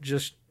don't,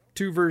 just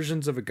 2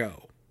 versions of a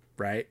go,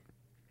 right?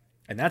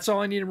 And that's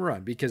all I need him to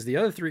run, because the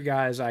other 3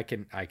 guys I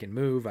can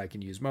move, I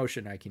can use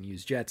motion, I can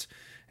use jets,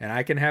 and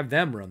I can have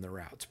them run the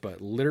routes.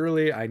 But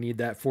literally, I need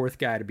that 4th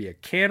guy to be a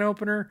can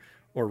opener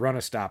or run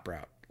a stop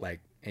route.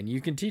 And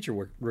you can teach a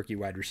rookie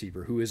wide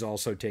receiver who is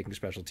also taking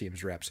special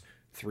teams reps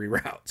 3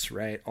 routes,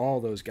 right? All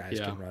those guys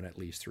can run at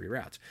least 3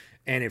 routes.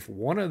 And if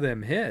one of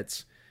them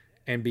hits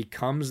and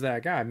becomes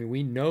that guy, I mean,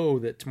 we know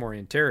that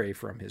Tamarian Terry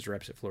from his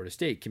reps at Florida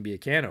State can be a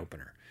can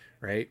opener,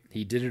 right?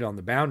 He did it on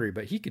the boundary,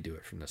 but he could do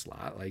it from the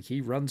slot. Like, he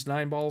runs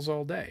 9 balls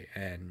all day,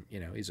 and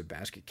he's a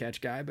basket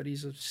catch guy, but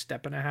he's a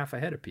step and a half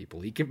ahead of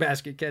people. He can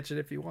basket catch it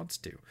if he wants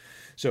to.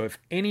 So if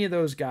any of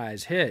those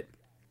guys hit,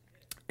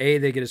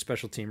 they get a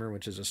special teamer,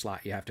 which is a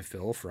slot you have to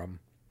fill from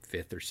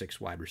 5th or 6th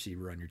wide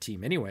receiver on your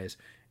team anyways.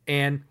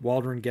 And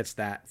Waldron gets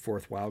that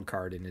 4th wild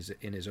card in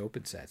his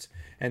open sets.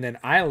 And then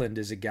Island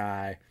is a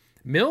guy.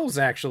 Mills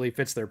actually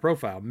fits their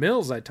profile.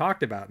 Mills, I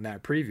talked about in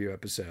that preview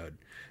episode,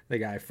 the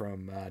guy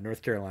from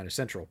North Carolina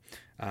Central.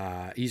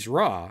 He's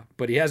raw,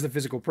 but he has the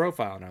physical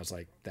profile. And I was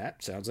like,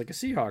 that sounds like a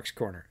Seahawks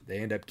corner. They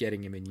end up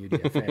getting him in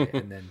UDFA.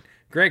 And then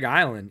Greg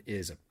Island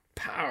is a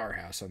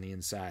powerhouse on the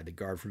inside, the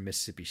guard from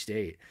Mississippi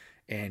State.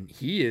 And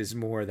he is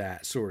more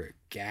that sort of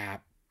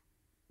gap,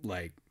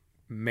 like,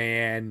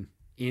 man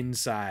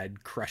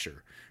inside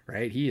crusher,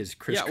 right? He is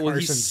Chris Carson.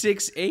 He's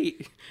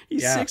 6'8".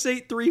 He's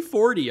 6'8",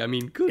 340. I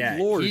mean, good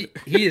Lord.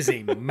 He is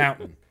a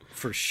mountain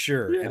for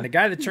sure. And the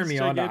guy that turned me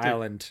on to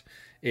Island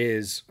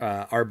is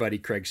our buddy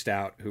Craig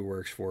Stout, who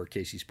works for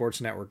KC Sports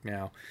Network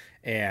now.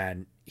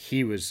 And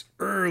he was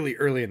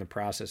early in the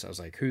process. I was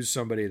like, who's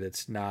somebody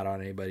that's not on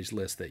anybody's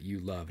list that you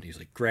love? And he's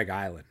like, Greg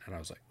Island. And I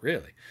was like,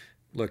 really?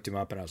 Looked him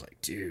up and I was like,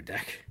 dude,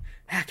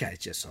 that guy's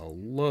just a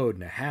load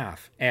and a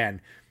half.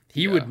 And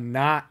he would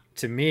not,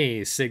 to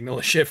me, signal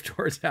a shift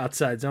towards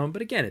outside zone.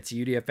 But again, it's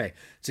UDFA.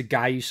 It's a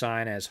guy you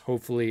sign as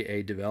hopefully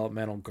a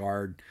developmental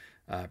guard,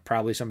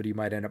 probably somebody you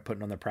might end up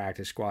putting on the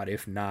practice squad.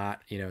 If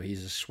not,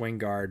 he's a swing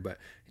guard, but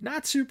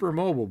not super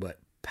mobile, but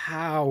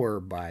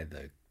power by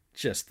the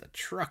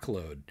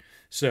truckload.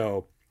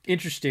 So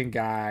interesting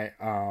guy,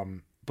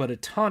 but a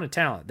ton of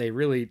talent.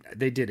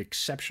 They did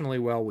exceptionally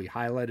well. We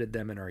highlighted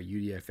them in our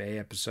UDFA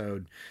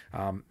episode.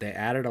 They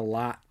added a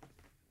lot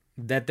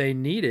that they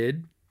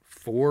needed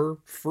for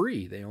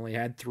free. They only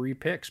had 3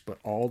 picks, but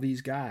all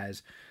these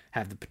guys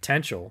have the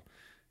potential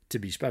to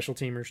be special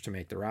teamers, to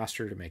make the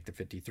roster, to make the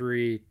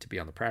 53, to be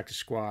on the practice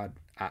squad.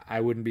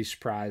 I wouldn't be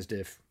surprised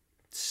if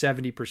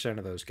 70%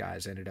 of those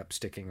guys ended up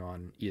sticking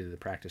on either the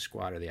practice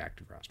squad or the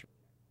active roster.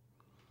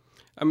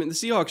 I mean, the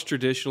Seahawks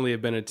traditionally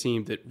have been a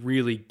team that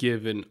really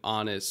give an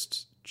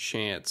honest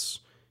chance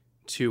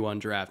to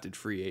undrafted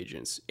free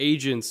agents.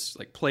 Agents,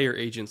 like player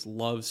agents,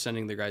 love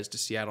sending their guys to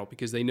Seattle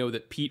because they know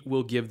that Pete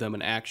will give them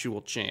an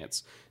actual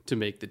chance to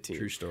make the team.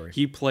 True story.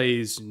 He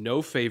plays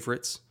no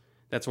favorites.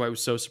 That's why it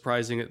was so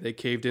surprising that they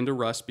caved into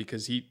Russ,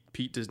 because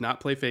Pete does not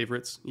play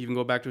favorites. Even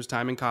go back to his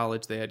time in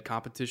college, they had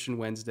competition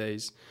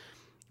Wednesdays,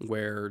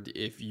 where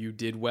if you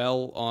did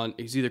well on,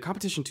 it was either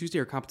competition Tuesday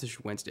or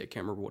competition Wednesday, I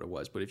can't remember what it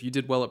was, but if you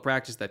did well at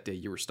practice that day,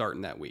 you were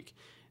starting that week.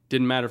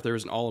 Didn't matter if there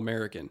was an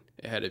All-American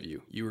ahead of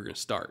you, you were going to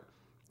start.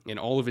 And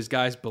all of his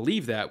guys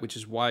believe that, which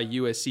is why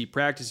USC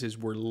practices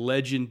were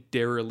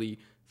legendarily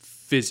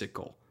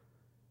physical.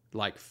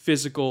 Like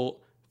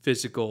physical,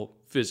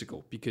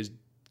 because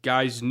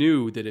guys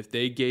knew that if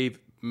they gave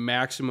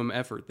maximum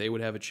effort, they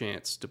would have a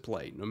chance to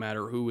play, no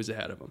matter who was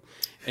ahead of them.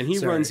 And he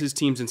runs his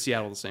teams in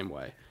Seattle the same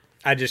way.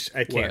 I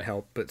can't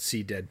help but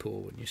see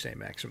Deadpool when you say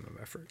maximum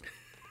effort.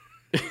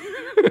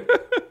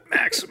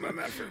 Maximum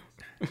effort.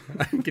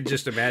 I can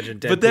just imagine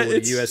Deadpool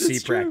at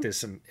USC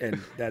practice,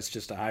 and that's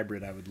just a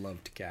hybrid I would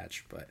love to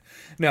catch. But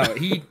no,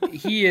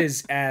 he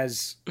is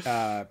as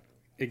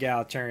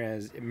egalitarian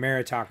as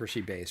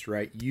meritocracy based,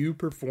 right? You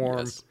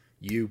perform,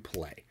 you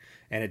play.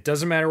 And it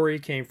doesn't matter where you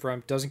came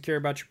from. Doesn't care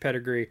about your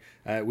pedigree.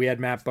 We had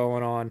Matt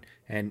Bowen on,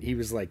 and he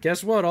was like,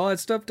 guess what? All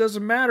that stuff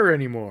doesn't matter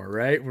anymore,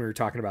 right? When we were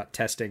talking about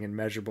testing and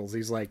measurables,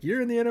 he's like,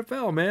 you're in the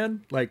NFL,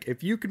 man. Like,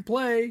 if you can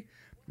play,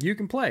 you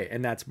can play.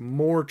 And that's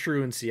more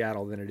true in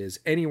Seattle than it is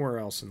anywhere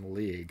else in the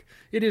league.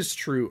 It is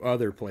true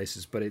other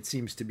places, but it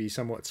seems to be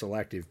somewhat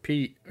selective.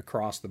 Pete,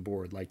 across the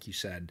board, like you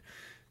said,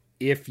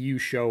 if you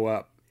show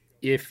up,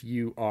 if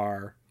you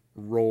are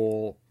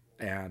role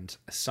and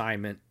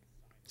assignment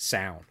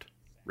sound,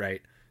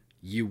 right,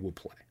 you will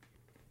play.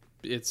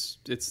 It's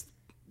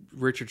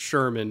Richard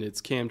Sherman,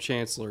 it's Cam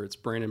Chancellor, it's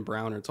Brandon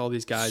Browner, it's all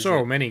these guys.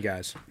 Many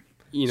guys.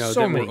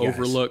 That were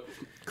overlooked.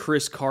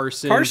 Chris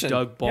Carson,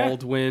 Doug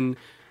Baldwin.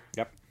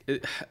 Yeah.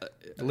 Yep.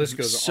 The list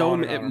goes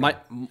on and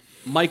on.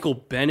 Michael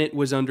Bennett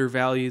was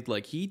undervalued.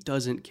 Like, he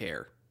doesn't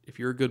care. If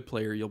you're a good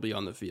player, you'll be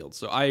on the field.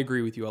 So I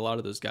agree with you. A lot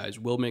of those guys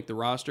will make the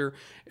roster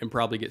and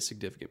probably get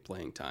significant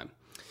playing time.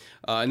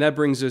 And that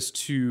brings us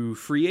to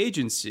free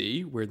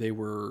agency, where they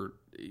were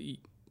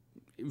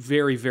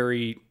very,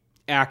 very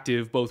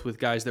active, both with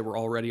guys that were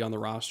already on the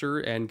roster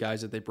and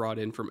guys that they brought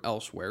in from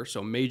elsewhere.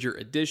 So major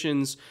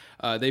additions.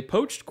 They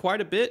poached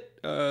quite a bit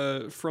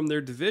from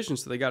their division.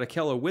 So they got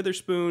Ahkello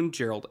Witherspoon,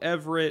 Gerald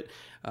Everett,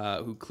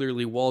 who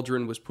clearly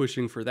Waldron was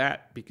pushing for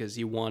that because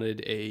he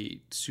wanted a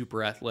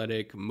super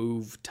athletic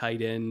move,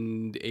 tight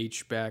end,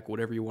 H-back,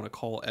 whatever you want to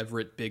call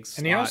Everett, big slot.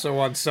 And he also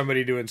wants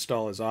somebody to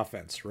install his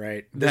offense,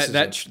 right?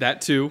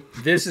 That too.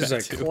 This is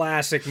a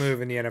classic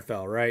move in the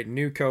NFL, right?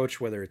 New coach,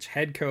 whether it's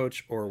head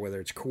coach or whether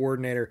it's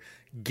coordinator,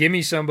 give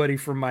me somebody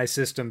from my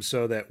system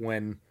so that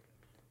when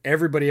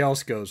everybody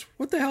else goes,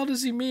 what the hell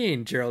does he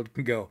mean? Gerald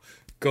can go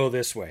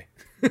this way.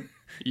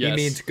 He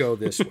means go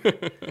this way.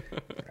 Right.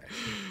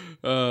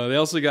 They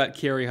also got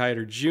Kerry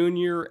Hyder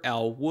Jr.,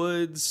 Al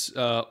Woods,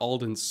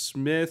 Aldon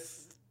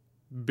Smith,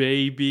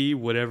 baby,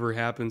 whatever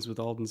happens with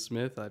Aldon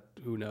Smith,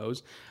 who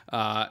knows.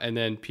 And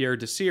then Pierre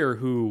Desir,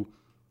 who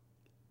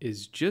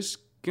is just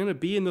going to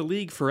be in the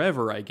league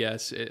forever, I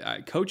guess.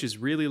 Coaches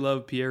really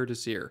love Pierre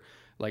Desir.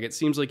 Like, it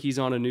seems like he's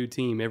on a new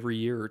team every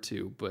year or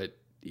two, but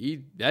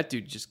that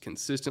dude just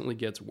consistently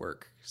gets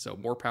work. So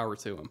more power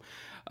to him.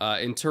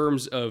 In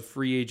terms of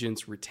free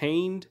agents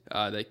retained,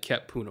 they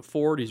kept Poona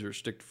Ford. He's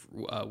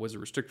was a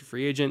restricted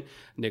free agent.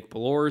 Nick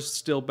Bellor's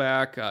still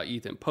back.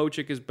 Ethan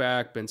Pochik is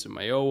back. Benson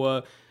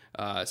Mayowa.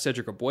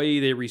 Cedric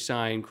Ogbuehi they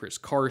re-signed. Chris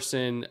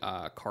Carson.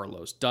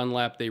 Carlos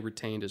Dunlap they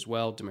retained as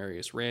well.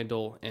 Demarius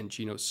Randall and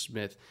Geno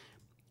Smith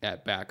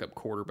at backup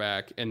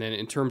quarterback. And then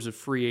in terms of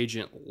free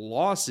agent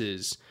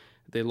losses,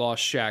 they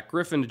lost Shaq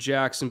Griffin to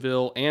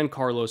Jacksonville and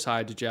Carlos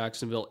Hyde to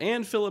Jacksonville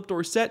and Philip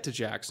Dorsett to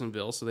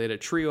Jacksonville. So they had a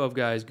trio of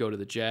guys go to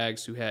the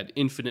Jags who had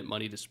infinite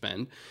money to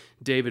spend.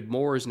 David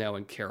Moore is now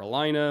in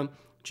Carolina.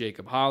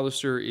 Jacob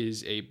Hollister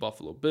is a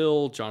Buffalo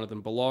Bill.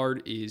 Jonathan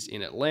Ballard is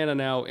in Atlanta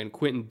now. And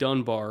Quentin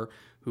Dunbar,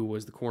 who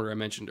was the corner I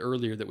mentioned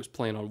earlier that was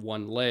playing on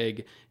one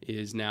leg,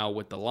 is now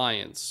with the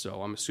Lions.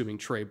 So I'm assuming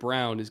Trey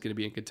Brown is going to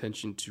be in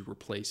contention to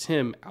replace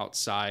him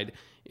outside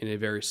in a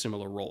very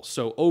similar role.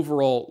 So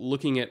overall,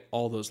 looking at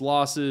all those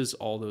losses,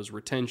 all those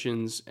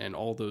retentions, and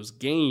all those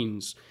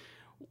gains,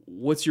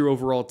 what's your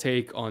overall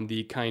take on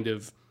the kind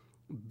of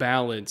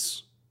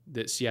balance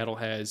that Seattle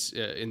has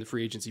in the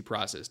free agency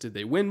process? Did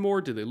they win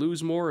more? Did they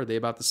lose more? Are they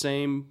about the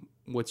same?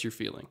 What's your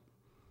feeling?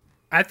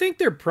 I think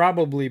they're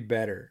probably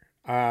better.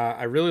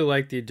 I really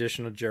like the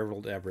addition of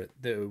Gerald Everett.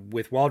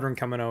 With Waldron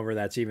coming over,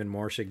 that's even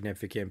more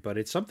significant, but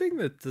it's something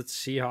that the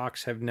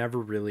Seahawks have never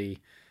really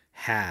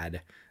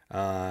had.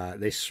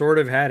 They sort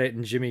of had it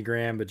in Jimmy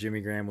Graham, but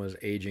Jimmy Graham was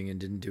aging and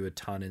didn't do a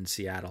ton in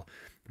Seattle.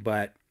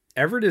 But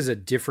Everett is a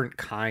different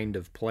kind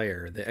of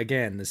player.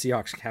 Again, the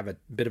Seahawks have a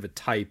bit of a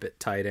type at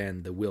tight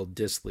end, the Will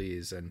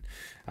Disleys and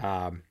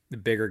the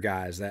bigger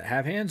guys that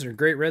have hands and are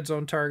great red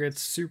zone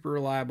targets, super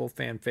reliable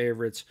fan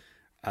favorites.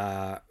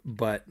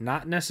 But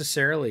not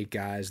necessarily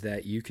guys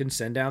that you can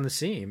send down the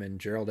seam. And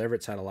Gerald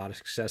Everett's had a lot of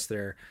success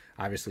there.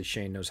 Obviously,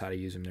 Shane knows how to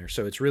use him there.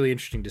 So it's really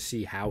interesting to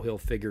see how he'll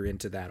figure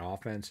into that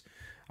offense.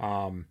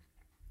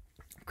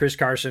 Chris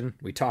Carson,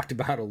 we talked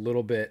about a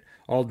little bit.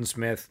 Aldon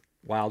Smith,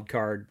 wild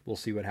card. We'll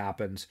see what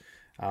happens.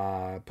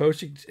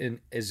 Poaching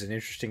is an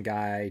interesting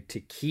guy to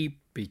keep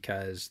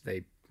because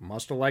they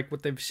must have liked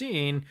what they've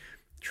seen.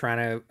 Trying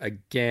to,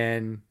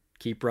 again,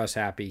 keep Russ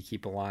happy,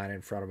 keep a line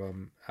in front of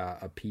him,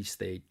 a piece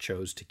they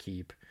chose to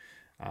keep.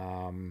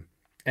 And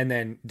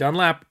then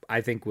Dunlap,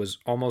 I think, was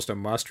almost a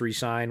must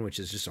resign, which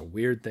is just a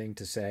weird thing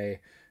to say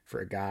for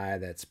a guy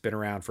that's been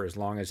around for as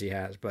long as he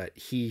has. But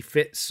he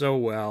fit so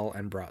well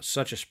and brought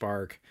such a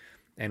spark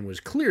and was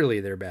clearly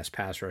their best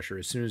pass rusher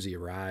as soon as he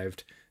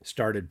arrived,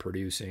 started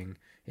producing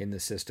in the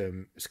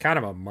system. It's kind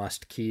of a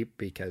must keep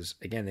because,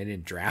 again, they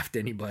didn't draft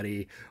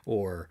anybody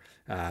or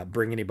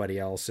bring anybody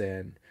else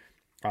in.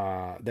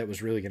 That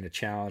was really going to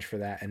challenge for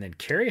that. And then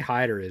Kerry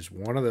Hyder is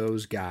one of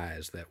those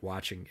guys that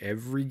watching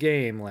every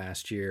game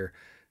last year,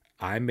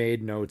 I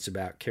made notes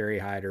about Kerry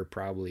Hyder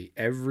probably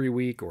every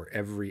week or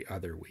every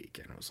other week.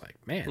 And I was like,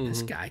 man,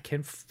 this guy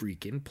can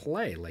freaking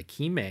play. Like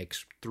he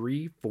makes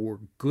 3-4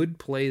 good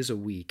plays a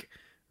week,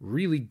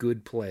 really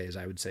good plays.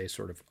 I would say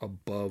sort of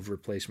above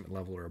replacement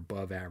level or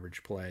above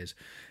average plays.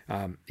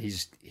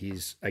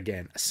 He's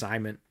again,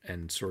 assignment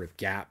and sort of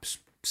gaps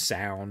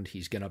sound.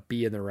 He's going to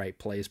be in the right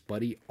place,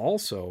 but he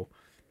also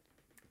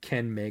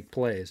can make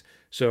plays.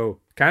 So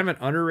kind of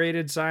an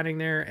underrated signing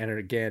there. And it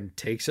again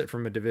takes it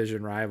from a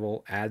division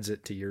rival, adds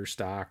it to your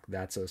stock.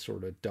 That's a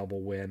sort of double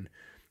win.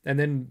 And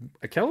then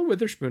Ahkello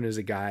Witherspoon is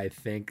a guy I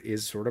think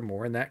is sort of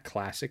more in that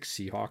classic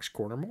Seahawks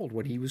corner mold.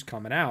 When he was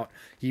coming out,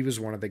 he was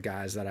one of the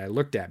guys that I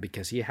looked at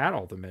because he had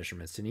all the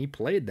measurements and he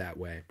played that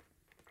way.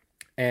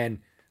 And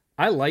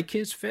I like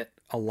his fit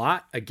a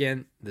lot.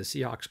 Again, the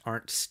Seahawks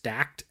aren't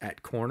stacked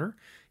at corner.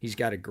 He's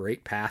got a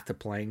great path to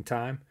playing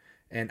time.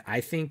 And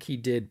I think he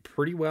did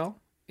pretty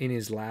well in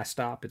his last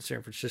stop in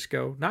San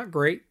Francisco. Not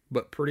great,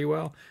 but pretty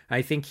well.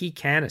 I think he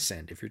can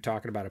ascend if you're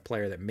talking about a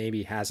player that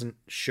maybe hasn't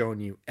shown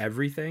you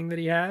everything that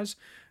he has.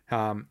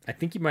 I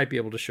think he might be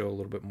able to show a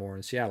little bit more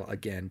in Seattle,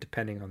 again,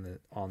 depending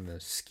on the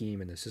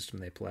scheme and the system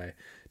they play.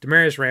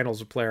 Demarius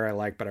Randall's a player I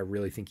like, but I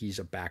really think he's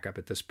a backup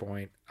at this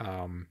point.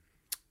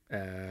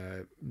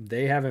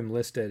 They have him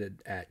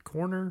listed at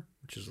corner,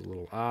 which is a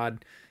little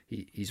odd.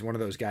 He's one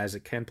of those guys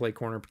that can play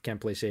corner, can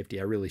play safety.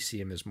 I really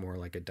see him as more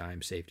like a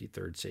dime safety,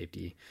 third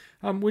safety,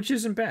 which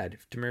isn't bad.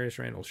 If Demarius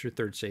Randall's your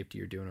third safety,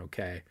 you're doing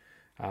okay.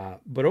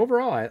 But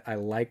overall, I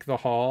like the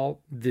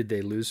haul. Did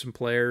they lose some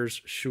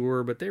players?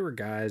 Sure, but they were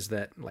guys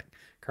that, like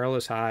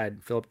Carlos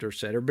Hyde, Philip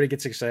Dorsett, everybody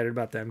gets excited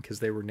about them because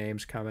they were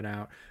names coming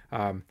out.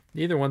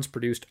 Neither one's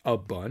produced a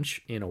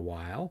bunch in a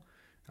while.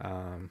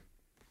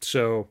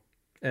 So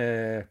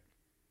I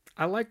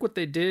like what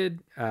they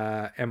did.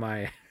 Am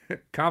I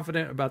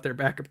confident about their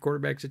backup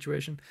quarterback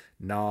situation?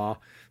 Nah,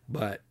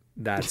 but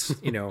that's,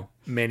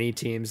 many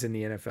teams in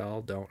the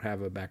NFL don't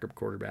have a backup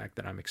quarterback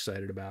that I'm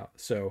excited about.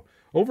 So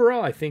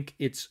overall, I think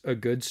it's a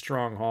good,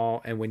 strong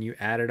haul. And when you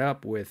add it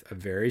up with a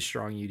very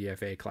strong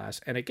UDFA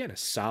class, and again, a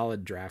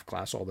solid draft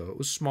class, although it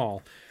was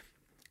small,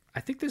 I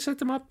think they set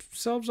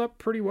themselves up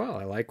pretty well.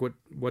 I like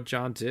what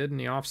John did in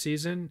the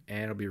offseason,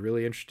 and it'll be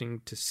really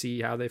interesting to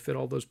see how they fit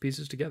all those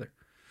pieces together.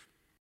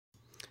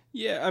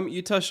 Yeah,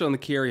 you touched on the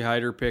Kerry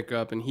Hyder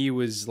pickup, and he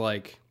was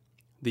like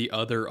the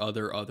other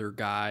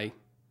guy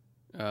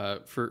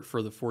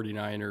for the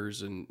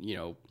 49ers. And,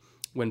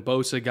 when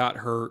Bosa got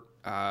hurt,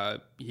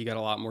 He got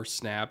a lot more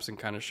snaps and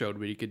kind of showed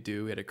what he could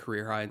do. He had a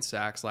career high in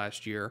sacks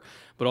last year,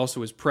 but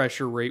also his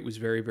pressure rate was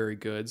very, very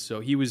good.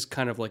 So he was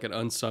kind of like an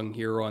unsung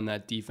hero on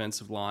that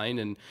defensive line,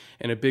 and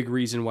a big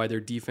reason why their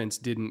defense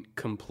didn't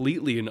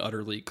completely and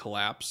utterly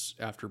collapse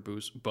after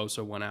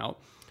Bosa went out.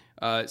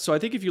 So I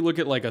think if you look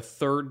at like a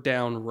third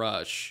down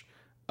rush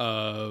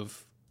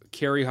of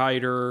Kerry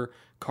Hyder,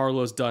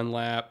 Carlos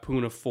Dunlap,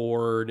 Poona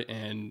Ford,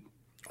 and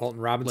Alton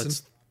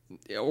Robinson,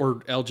 or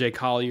LJ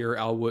Collier,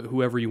 Elwood,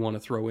 whoever you want to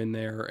throw in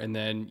there, and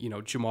then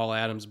Jamal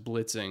Adams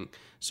blitzing,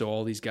 so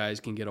all these guys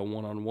can get a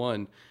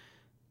one-on-one.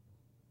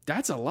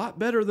 That's a lot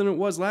better than it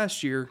was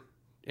last year.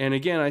 And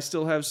again, I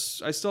still have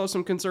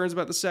some concerns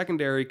about the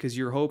secondary, because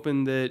you're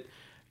hoping that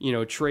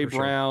Trey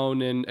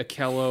Brown and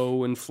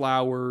Akello and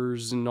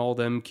Flowers and all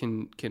them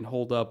can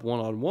hold up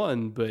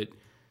one-on-one, but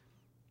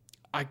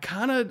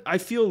I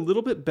feel a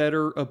little bit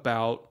better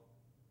about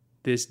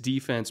this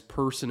defense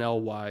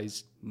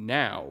personnel-wise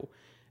now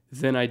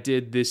than I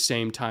did this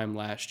same time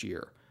last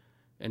year.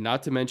 And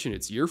not to mention,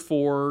 it's year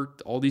 4.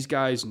 All these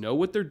guys know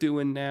what they're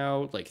doing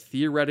now. Like,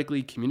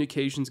 theoretically,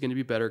 communication's going to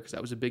be better, because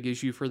that was a big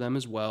issue for them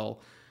as well.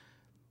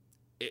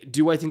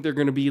 Do I think they're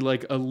going to be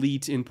like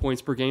elite in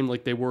points per game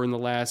like they were in the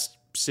last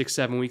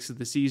 6-7 weeks of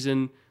the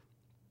season?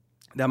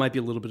 That might be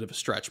a little bit of a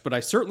stretch, but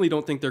I certainly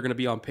don't think they're going to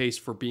be on pace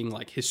for being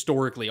like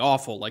historically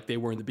awful like they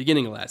were in the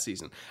beginning of last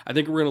season. I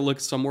think we're going to look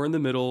somewhere in the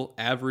middle,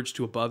 average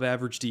to above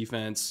average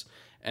defense,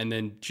 and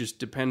then just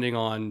depending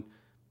on,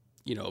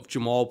 if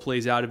Jamal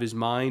plays out of his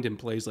mind and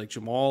plays like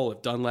Jamal,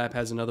 if Dunlap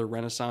has another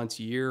renaissance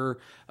year,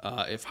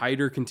 if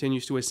Hyder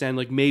continues to ascend,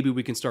 like maybe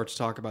we can start to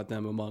talk about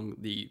them among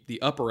the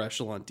upper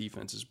echelon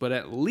defenses. But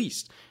at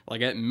least,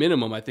 like at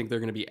minimum, I think they're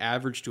going to be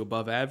average to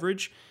above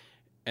average.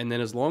 And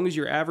then as long as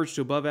you're average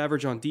to above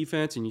average on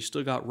defense and you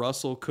still got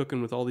Russell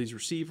cooking with all these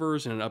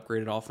receivers and an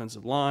upgraded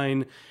offensive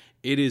line,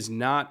 it is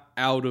not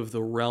out of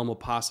the realm of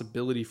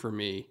possibility for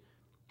me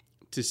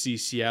to see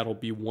Seattle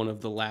be one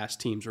of the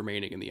last teams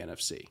remaining in the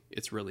NFC.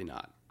 It's really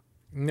not.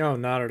 No,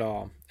 not at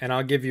all. And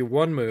I'll give you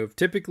one move.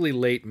 Typically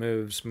late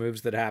moves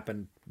that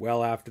happen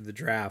well after the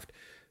draft,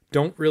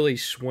 don't really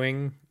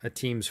swing a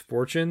team's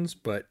fortunes,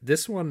 but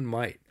this one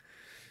might.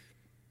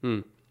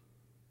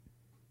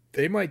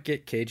 They might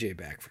get KJ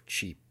back for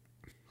cheap.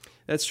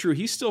 That's true.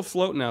 He's still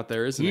floating out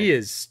there, isn't he? He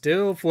is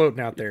still floating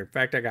out there. In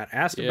fact, I got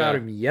asked about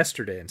him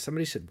yesterday, and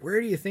somebody said,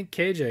 where do you think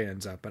KJ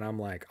ends up? And I'm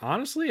like,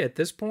 honestly, at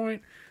this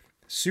point,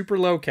 super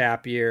low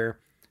cap year,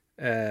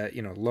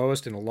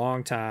 lowest in a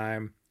long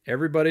time.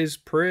 Everybody's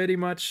pretty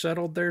much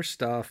settled their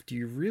stuff. Do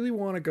you really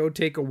want to go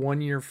take a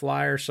 1-year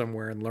flyer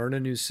somewhere and learn a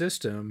new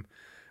system?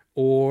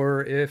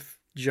 Or if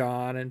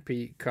John and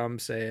Pete come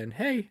saying,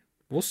 hey,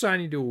 we'll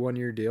sign you to a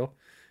 1-year deal.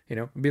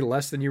 It'd be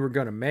less than you were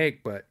going to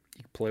make, but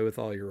you can play with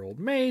all your old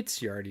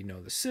mates. You already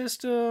know the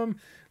system.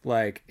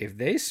 Like, if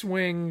they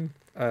swing,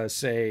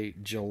 say,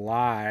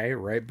 July,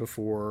 right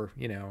before,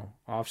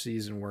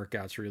 off-season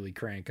workouts really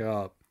crank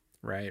up,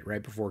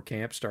 right before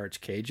camp starts,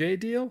 KJ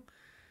deal,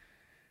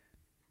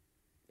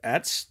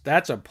 that's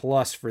a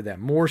plus for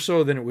them, more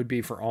so than it would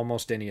be for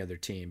almost any other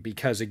team,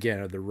 because, again,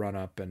 of the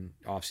run-up and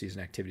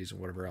off-season activities and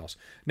whatever else.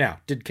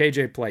 Now, did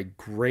KJ play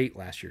great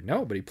last year?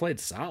 No, but he played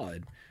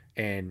solid,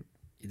 and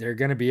they're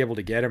going to be able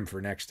to get him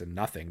for next to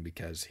nothing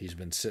because he's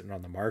been sitting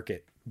on the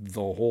market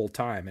the whole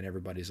time and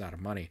everybody's out of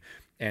money.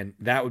 And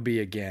that would be,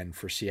 again,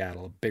 for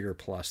Seattle, a bigger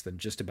plus than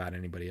just about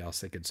anybody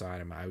else that could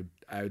sign him.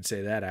 I would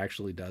say that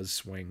actually does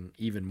swing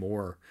even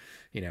more,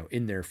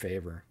 in their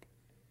favor.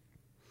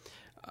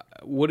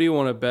 What do you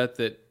want to bet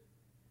that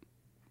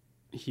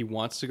he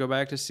wants to go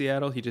back to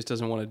Seattle? He just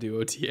doesn't want to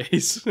do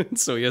OTAs,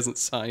 so he hasn't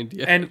signed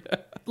yet. And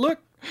look,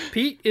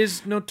 Pete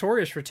is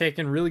notorious for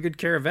taking really good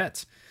care of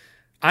vets.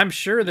 I'm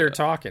sure they're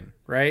talking,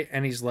 right?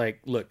 And he's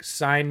like, look,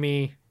 sign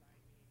me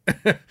on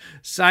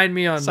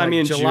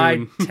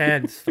July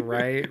 10th,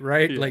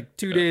 right? Yeah. Like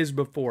 2 days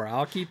before.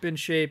 I'll keep in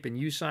shape and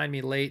you sign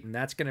me late, and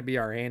that's going to be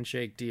our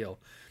handshake deal.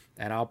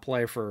 And I'll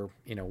play for,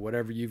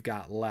 whatever you've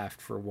got left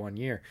for 1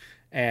 year.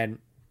 And,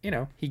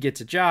 he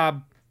gets a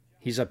job.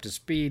 He's up to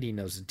speed. He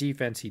knows the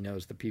defense. He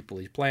knows the people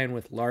he's playing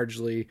with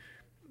largely.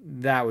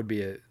 That would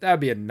be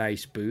a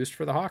nice boost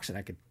for the Hawks, and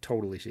I could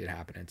totally see it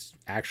happen. It's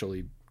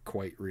actually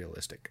quite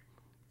realistic.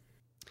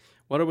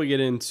 Why don't we get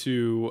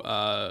into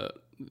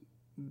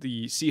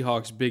the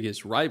Seahawks'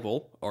 biggest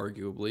rival,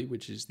 arguably,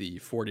 which is the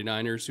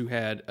 49ers, who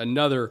had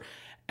another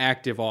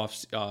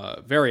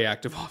very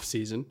active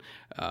offseason.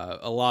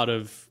 A lot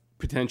of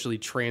potentially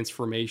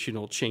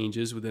transformational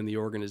changes within the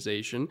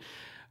organization.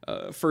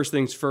 First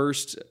things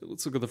first,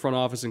 let's look at the front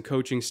office and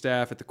coaching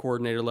staff at the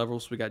coordinator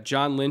levels. We got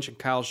John Lynch and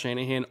Kyle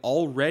Shanahan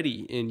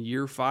already in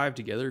year 5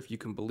 together, if you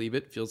can believe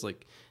it. Feels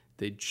like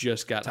they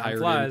just got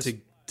hired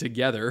in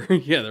together.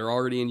 Yeah, they're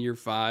already in year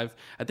 5.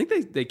 I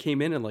think they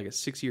came in like a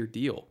 6-year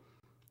deal,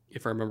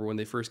 if I remember when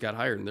they first got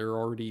hired, and they're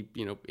already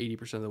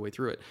 80% of the way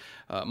through it.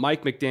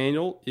 Mike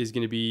McDaniel is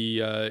going to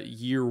be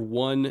year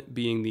 1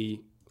 being the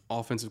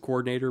offensive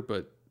coordinator,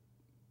 but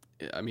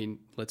I mean,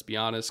 let's be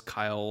honest,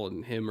 Kyle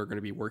and him are going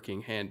to be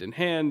working hand in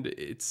hand.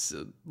 It's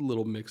a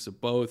little mix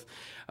of both.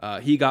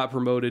 He got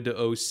promoted to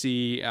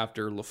OC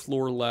after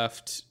LaFleur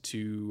left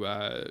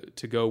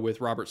to go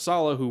with Robert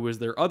Saleh, who was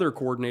their other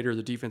coordinator,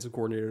 the defensive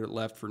coordinator that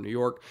left for New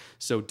York.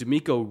 So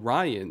DeMeco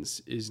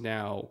Ryans is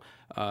now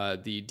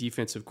the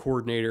defensive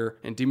coordinator,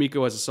 and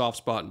DeMeco has a soft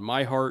spot in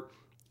my heart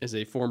as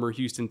a former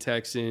Houston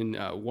Texan,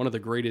 one of the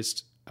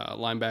greatest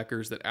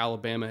linebackers that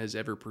Alabama has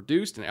ever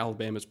produced, and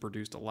Alabama's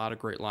produced a lot of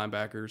great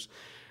linebackers.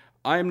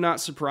 I'm not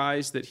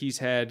surprised that he's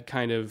had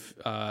kind of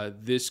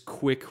this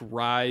quick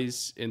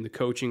rise in the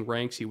coaching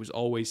ranks. He was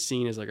always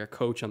seen as like a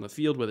coach on the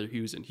field, whether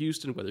he was in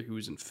Houston, whether he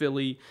was in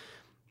Philly.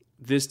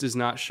 This does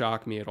not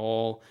shock me at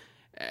all.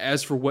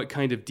 As for what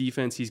kind of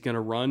defense he's going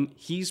to run,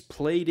 he's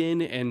played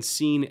in and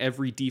seen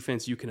every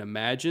defense you can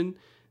imagine,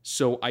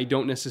 so I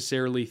don't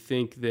necessarily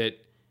think that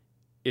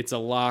it's a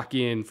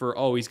lock-in for,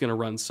 oh, he's going to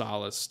run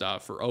Saleh's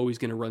stuff, or, oh, he's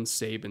going to run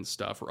Saban's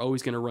stuff, or, oh,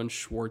 he's going to run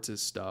Schwartz's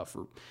stuff,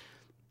 or,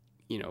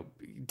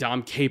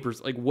 Dom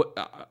Capers. Like, what?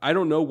 I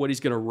don't know what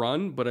he's going to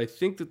run, but I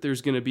think that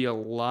there's going to be a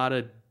lot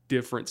of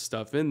different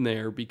stuff in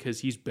there because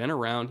he's been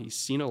around, he's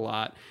seen a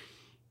lot.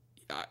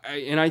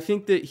 And I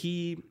think that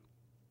he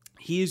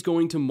is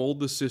going to mold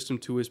the system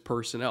to his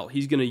personnel.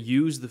 He's going to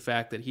use the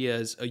fact that he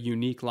has a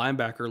unique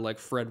linebacker like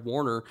Fred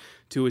Warner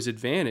to his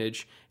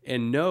advantage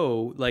and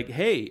know, like,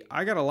 hey,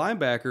 I got a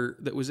linebacker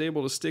that was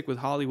able to stick with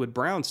Hollywood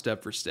Brown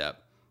step for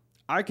step.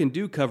 I can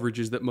do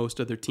coverages that most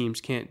other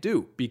teams can't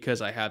do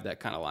because I have that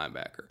kind of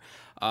linebacker.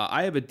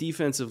 I have a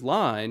defensive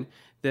line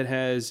that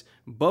has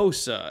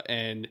Bosa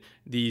and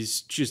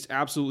these just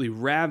absolutely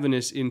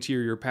ravenous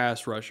interior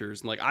pass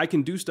rushers. And like, I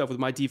can do stuff with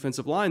my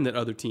defensive line that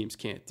other teams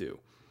can't do.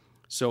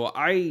 So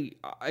I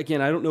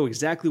don't know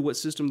exactly what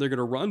system they're going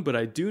to run, but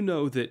I do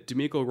know that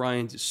DeMeco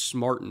Ryans is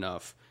smart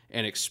enough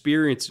and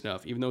experienced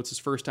enough, even though it's his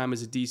first time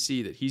as a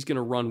DC, that he's going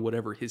to run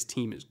whatever his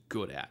team is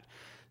good at.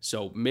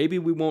 So maybe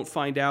we won't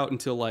find out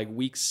until like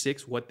week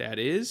 6 what that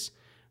is,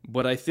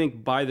 but I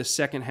think by the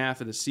second half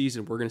of the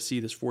season, we're going to see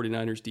this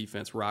 49ers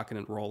defense rocking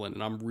and rolling,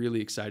 and I'm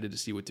really excited to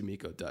see what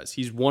DeMeco does.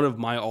 He's one of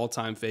my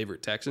all-time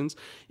favorite Texans,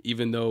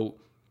 even though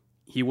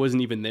he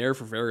wasn't even there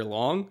for very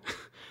long.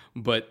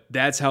 But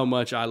that's how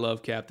much I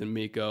love Captain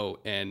Miko,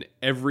 and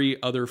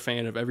every other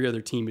fan of every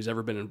other team he's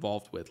ever been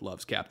involved with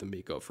loves Captain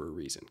Miko for a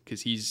reason,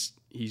 because he's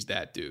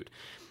that dude.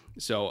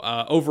 So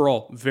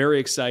overall, very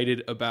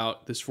excited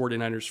about this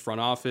 49ers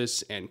front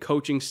office and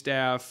coaching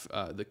staff.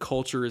 The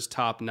culture is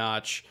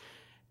top-notch.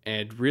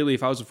 And really,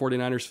 if I was a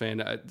 49ers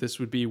fan, this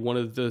would be one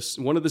of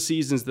the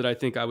seasons that I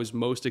think I was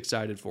most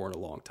excited for in a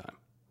long time.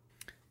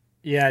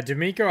 Yeah,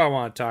 DeMeco I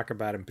want to talk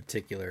about in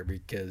particular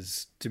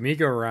because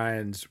DeMeco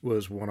Ryans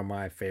was one of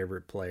my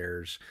favorite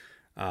players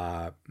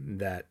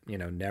that,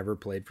 never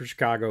played for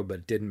Chicago, but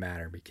it didn't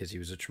matter because he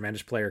was a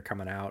tremendous player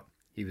coming out.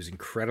 He was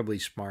incredibly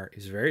smart.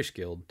 He's very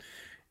skilled.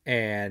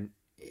 And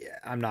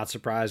I'm not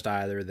surprised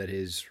either that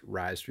his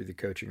rise through the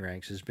coaching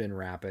ranks has been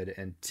rapid.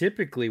 And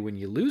typically when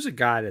you lose a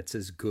guy that's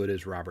as good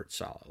as Robert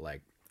Saleh,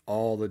 like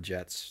all the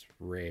Jets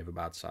rave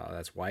about Saleh,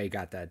 that's why he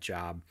got that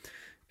job.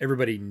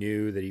 Everybody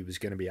knew that he was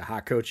going to be a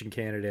hot coaching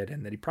candidate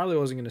and that he probably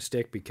wasn't going to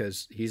stick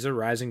because he's a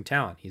rising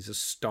talent. He's a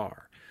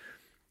star.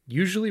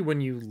 Usually when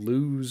you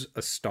lose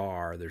a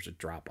star, there's a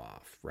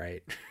drop-off,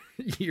 right?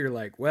 You're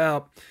like,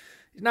 well,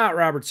 he's not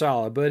Robert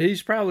Saleh, but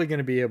he's probably going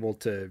to be able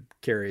to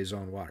carry his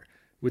own water.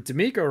 With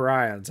DeMeco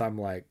Ryans, I'm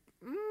like,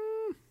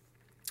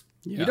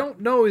 You don't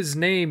know his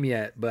name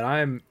yet, but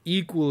I'm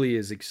equally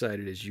as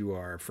excited as you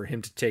are for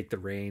him to take the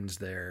reins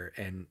there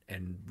and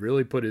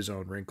really put his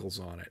own wrinkles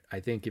on it. I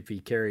think if he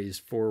carries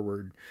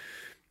forward,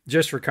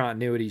 just for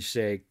continuity's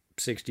sake,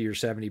 60 or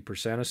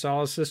 70% of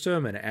Saleh's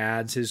system and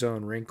adds his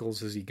own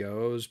wrinkles as he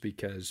goes,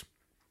 because,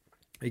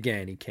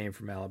 again, he came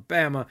from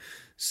Alabama.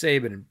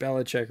 Saban and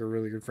Belichick are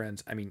really good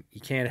friends. I mean, you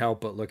can't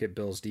help but look at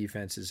Bill's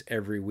defenses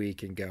every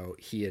week and go,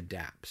 he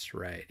adapts,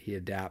 right? He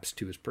adapts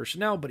to his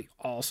personnel, but he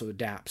also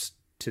adapts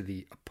to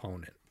the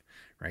opponent,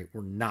 right?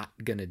 We're not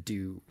going to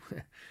do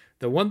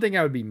the one thing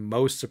I would be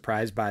most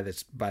surprised by the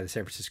San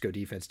Francisco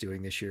defense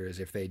doing this year is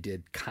if they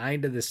did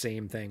kind of the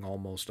same thing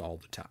almost all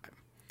the time.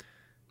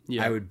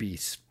 Yeah. I would be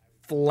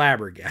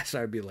flabbergasted.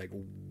 I would be like,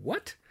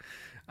 what?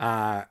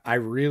 I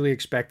really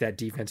expect that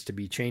defense to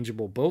be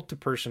changeable, both to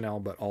personnel,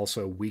 but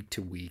also week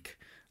to week.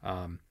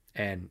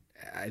 And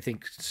I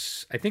think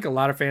a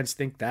lot of fans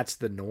think that's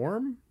the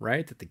norm,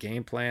 right? That the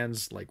game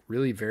plan's like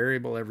really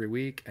variable every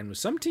week. And with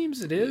some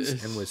teams it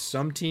is, and with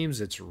some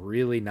teams it's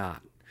really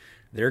not.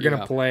 They're going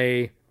to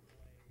play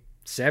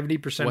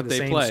 70% of the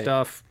same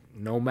stuff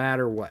no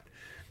matter what.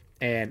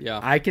 And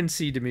I can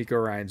see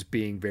DeMeco Ryans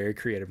being very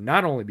creative,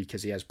 not only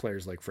because he has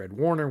players like Fred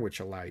Warner, which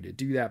allow you to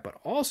do that, but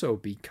also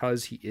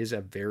because he is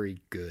a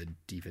very good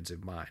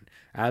defensive mind,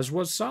 as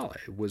was Saleh.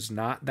 It was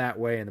not that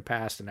way in the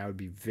past, and I would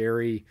be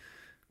very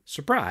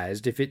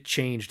surprised if it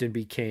changed and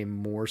became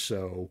more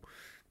so,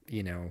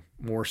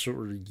 more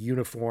sort of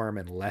uniform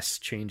and less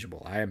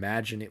changeable. I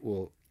imagine it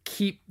will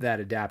keep that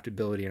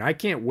adaptability, and I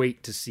can't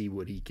wait to see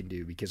what he can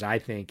do because I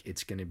think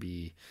it's going to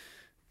be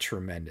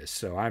tremendous.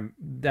 So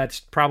that's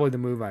probably the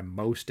move I'm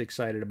most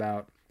excited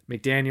about.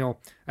 McDaniel,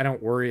 I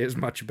don't worry as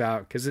much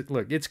about because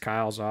it's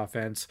Kyle's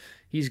offense.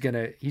 He's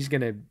gonna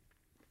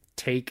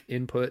take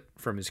input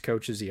from his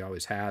coaches. He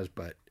always has,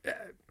 but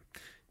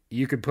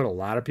you could put a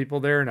lot of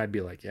people there, and I'd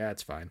be like, yeah,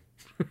 it's fine.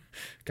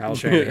 Kyle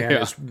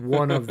Shanahan is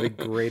one of the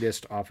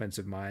greatest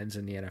offensive minds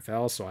in the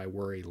NFL, so I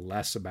worry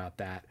less about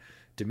that.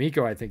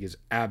 DeMeco, I think, is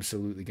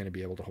absolutely going to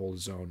be able to hold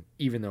his own,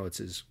 even though it's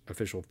his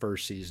official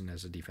first season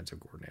as a defensive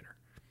coordinator.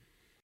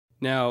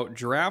 Now,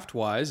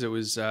 draft-wise, it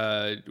was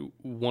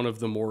one of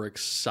the more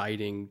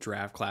exciting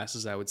draft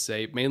classes, I would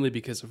say, mainly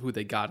because of who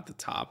they got at the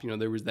top.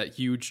 There was that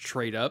huge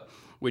trade-up,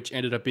 which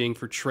ended up being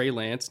for Trey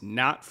Lance,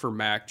 not for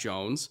Mac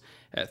Jones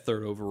at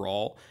 3rd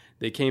overall.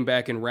 They came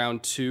back in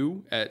round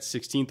 2 at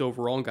 16th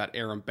overall and got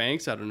Aaron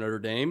Banks out of Notre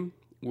Dame,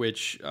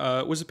 which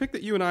was a pick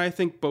that you and I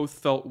think both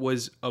felt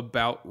was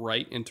about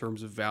right in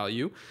terms of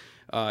value.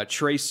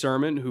 Trey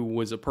Sermon, who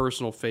was a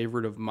personal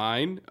favorite of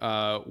mine,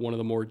 one of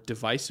the more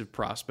divisive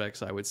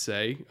prospects, I would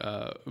say,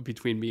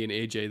 between me and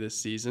AJ this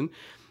season.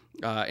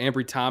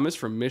 Ambry Thomas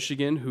from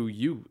Michigan, who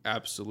you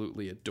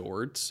absolutely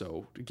adored.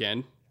 So,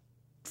 again,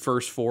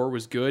 first 4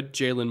 was good.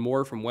 Jalen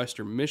Moore from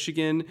Western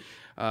Michigan.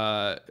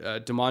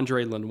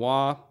 Demondre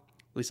Lenoir.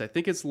 At least I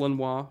think it's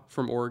Lenoir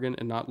from Oregon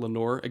and not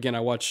Lenoir. Again, I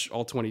watch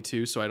all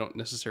 22, so I don't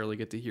necessarily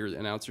get to hear the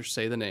announcer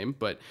say the name.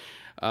 But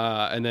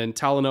and then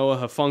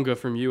Talanoa Hufanga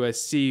from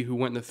USC, who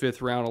went in the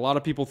 5th round. A lot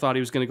of people thought he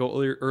was going to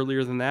go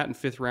earlier than that, and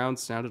 5th round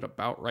sounded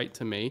about right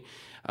to me.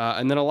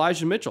 And then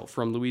Elijah Mitchell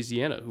from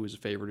Louisiana, who was a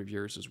favorite of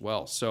yours as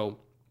well. So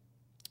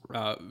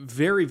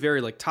very, very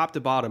like top to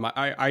bottom.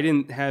 I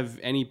didn't have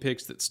any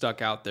picks that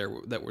stuck out there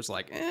that was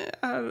like,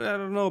 I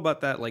don't know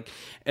about that. Like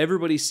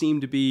everybody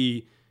seemed to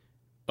be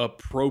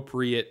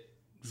appropriate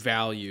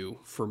value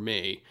for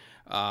me.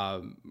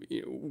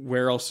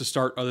 Where else to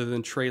start other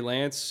than Trey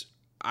Lance?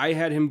 I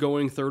had him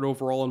going 3rd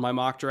overall in my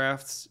mock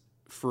drafts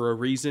for a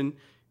reason.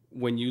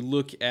 When you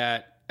look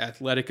at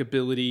athletic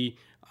ability,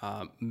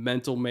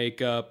 mental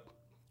makeup,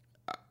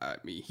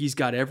 he's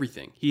got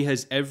everything. He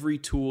has every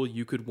tool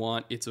you could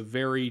want. It's a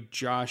very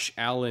Josh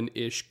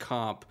Allen-ish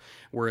comp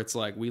where it's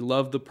like, we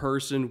love the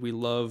person, we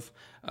love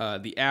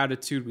the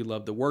attitude, we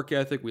love the work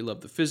ethic, we love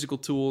the physical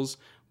tools.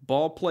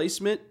 Ball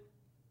placement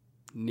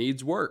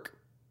needs work,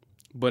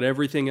 but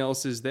everything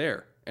else is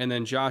there. And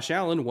then Josh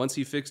Allen, once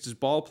he fixed his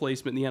ball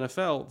placement in the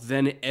NFL,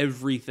 then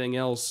everything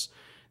else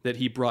that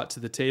he brought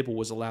to the table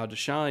was allowed to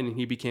shine, and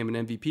he became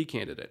an MVP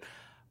candidate.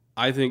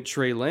 I think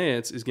Trey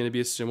Lance is going to be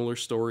a similar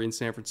story in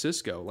San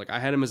Francisco. Like I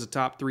had him as a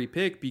top 3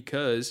 pick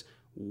because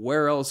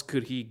where else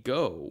could he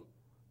go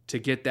to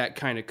get that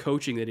kind of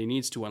coaching that he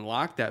needs to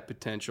unlock that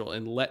potential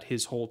and let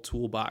his whole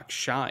toolbox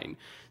shine?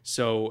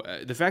 So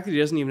the fact that he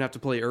doesn't even have to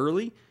play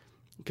early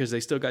because they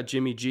still got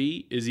Jimmy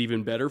G is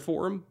even better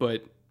for him.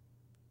 But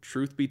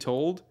truth be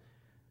told,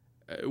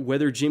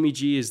 whether Jimmy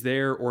G is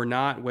there or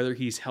not, whether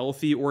he's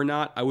healthy or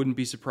not, I wouldn't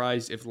be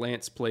surprised if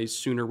Lance plays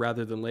sooner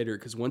rather than later,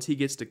 because once he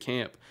gets to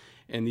camp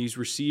and these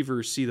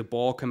receivers see the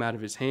ball come out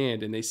of his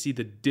hand and they see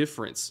the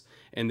difference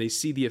and they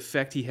see the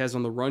effect he has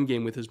on the run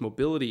game with his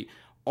mobility,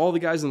 all the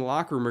guys in the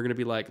locker room are going to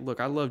be like, look,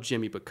 I love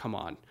Jimmy, but come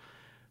on.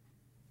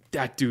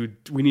 That dude,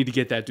 we need to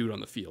get that dude on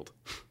the field.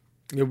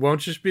 It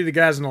won't just be the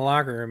guys in the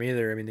locker room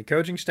either. I mean, the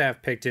coaching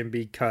staff picked him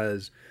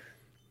because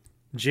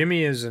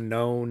Jimmy is a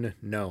known,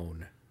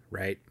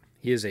 right?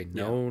 He is a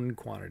known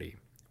quantity.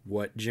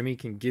 What Jimmy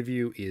can give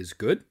you is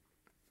good.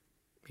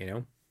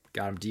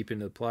 Got him deep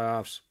into the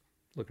playoffs,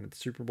 looking at the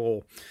Super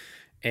Bowl.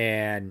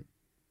 And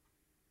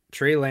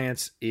Trey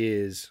Lance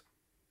is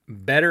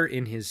better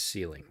in his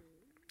ceiling.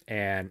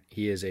 And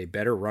he is a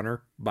better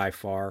runner by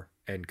far.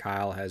 And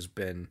Kyle has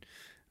been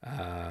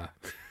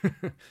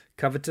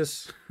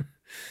covetous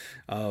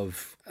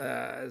of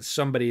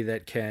somebody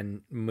that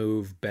can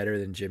move better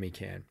than Jimmy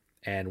can,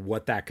 and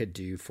what that could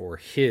do for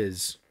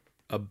his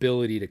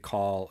ability to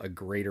call a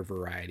greater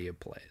variety of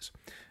plays.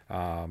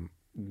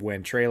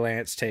 When Trey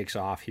Lance takes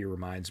off, he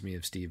reminds me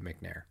of Steve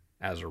McNair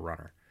as a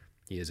runner.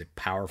 He is a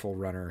powerful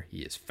runner.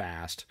 He is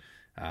fast.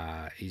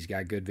 He's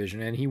got good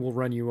vision, and he will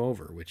run you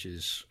over, which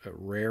is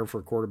rare for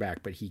a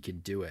quarterback, but he can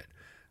do it.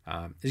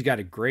 He's got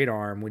a great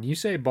arm. When you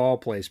say ball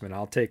placement,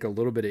 I'll take a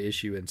little bit of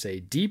issue and say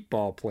deep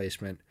ball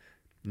placement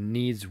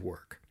needs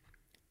work.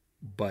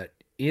 But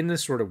in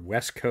this sort of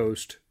West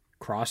Coast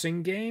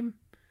crossing game,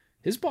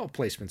 his ball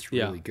placement's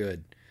really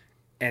good.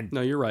 And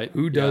no, you're right.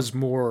 Who does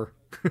more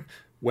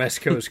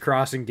West Coast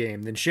crossing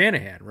game than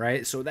Shanahan,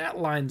 right? So that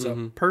lines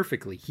up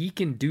perfectly. He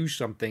can do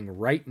something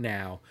right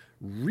now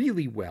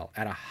really well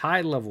at a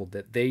high level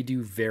that they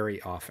do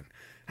very often.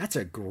 That's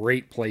a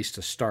great place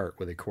to start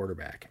with a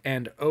quarterback.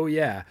 And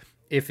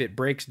if it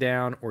breaks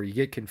down or you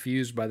get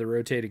confused by the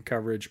rotating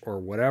coverage or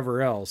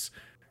whatever else,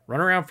 run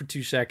around for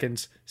 2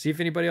 seconds, see if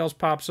anybody else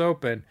pops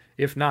open.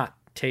 If not,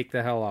 take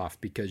the hell off,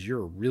 because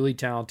you're a really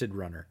talented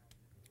runner,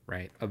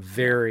 right? A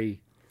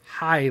very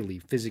highly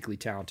physically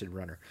talented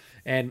runner.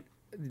 And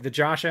the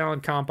Josh Allen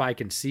comp I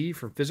can see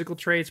from physical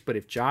traits, but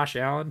if Josh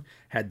Allen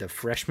had the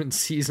freshman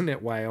season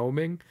at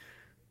Wyoming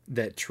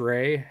that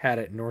Trey had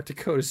at North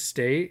Dakota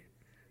State,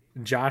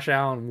 Josh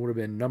Allen would have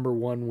been number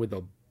one with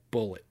a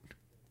bullet.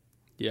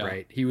 Yeah.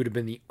 Right? He would have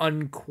been the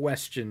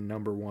unquestioned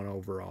number one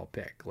overall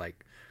pick.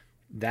 Like,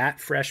 that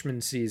freshman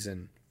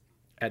season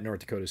at North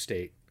Dakota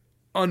State,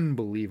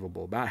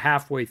 unbelievable. About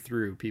halfway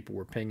through, people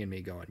were pinging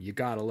me going, you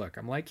got to look.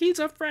 I'm like, he's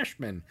a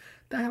freshman.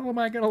 The hell am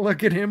I going to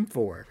look at him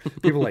for?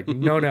 People are like,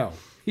 no.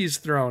 He's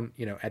thrown,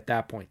 at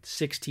that point,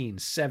 16,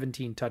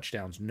 17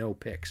 touchdowns, no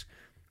picks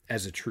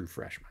as a true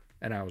freshman.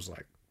 And I was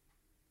like,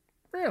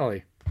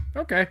 really?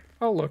 Okay,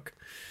 I'll look.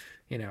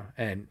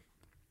 And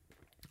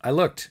I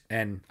looked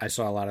and I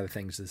saw a lot of the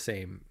things the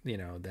same,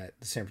 that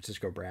the San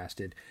Francisco Brass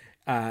did.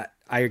 I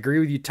agree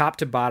with you top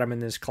to bottom in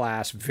this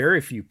class. Very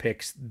few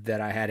picks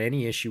that I had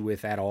any issue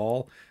with at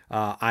all,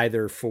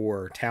 either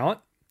for talent,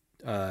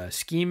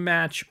 scheme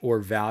match, or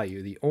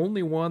value. The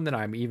only one that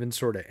I'm even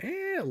sort of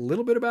a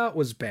little bit about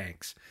was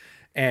Banks.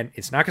 And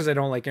it's not because I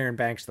don't like Aaron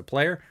Banks, the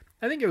player.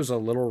 I think it was a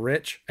little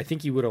rich. I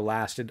think he would have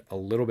lasted a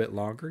little bit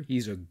longer.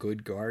 He's a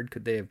good guard.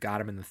 Could they have got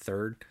him in the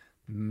third?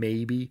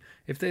 Maybe.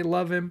 If they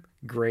love him,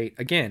 great.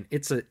 Again,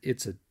 this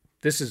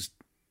is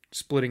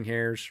splitting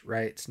hairs,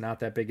 right? It's not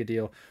that big a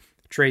deal.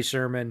 Trey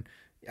Sermon,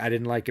 I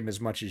didn't like him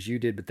as much as you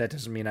did, but that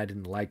doesn't mean I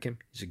didn't like him.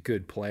 He's a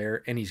good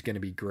player, and he's going to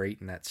be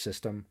great in that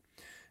system.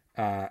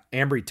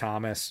 Ambry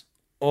Thomas,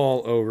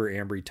 all over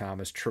Ambry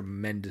Thomas.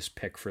 Tremendous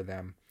pick for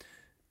them.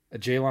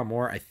 Jalen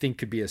Moore, I think,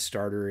 could be a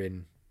starter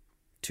in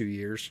 2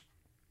 years.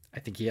 I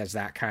think he has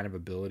that kind of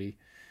ability.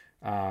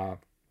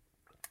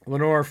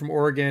 Lenore from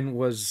Oregon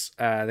was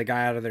the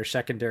guy out of their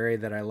secondary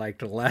that I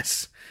liked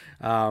less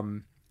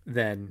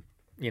than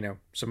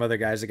some other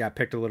guys that got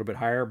picked a little bit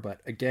higher. But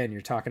again,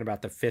 you're talking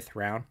about the 5th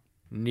round,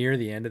 near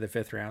the end of the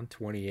 5th round,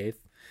 28th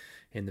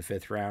in the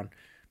 5th round.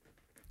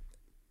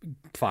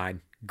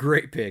 Fine.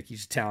 Great pick.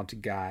 He's a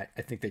talented guy.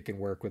 I think they can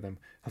work with him.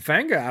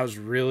 Hufanga, I was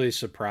really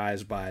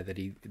surprised by that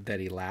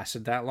he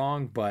lasted that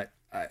long. But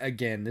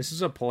again, this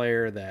is a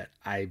player that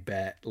I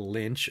bet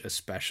Lynch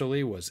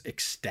especially was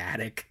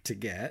ecstatic to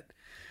get.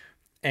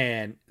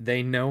 And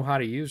they know how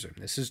to use him.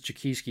 This is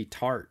Jaquiski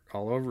Tart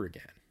all over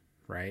again,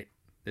 right?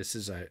 This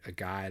is a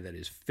guy that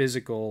is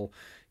physical.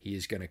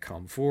 He's going to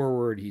come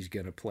forward. He's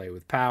going to play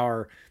with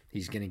power.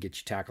 He's going to get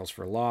you tackles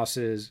for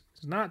losses.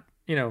 He's not,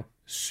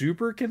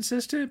 super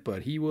consistent,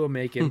 but he will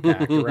make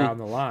impact around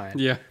the line.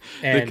 Yeah,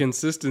 and the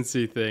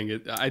consistency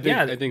thing. I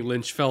think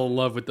Lynch fell in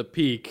love with the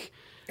peak.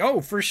 Oh,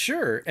 for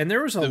sure. And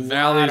there was a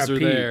lot of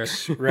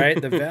peaks, right?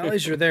 The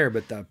valleys are there,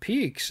 but the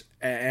peaks,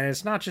 and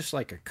it's not just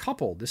like a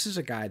couple. This is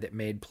a guy that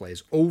made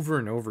plays over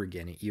and over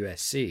again at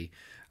USC.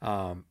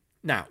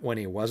 Now, when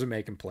he wasn't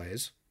making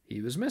plays,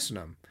 he was missing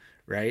them,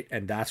 right?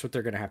 And that's what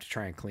they're going to have to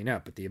try and clean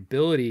up. But the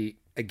ability,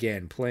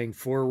 again, playing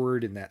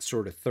forward in that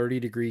sort of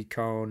 30-degree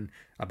cone,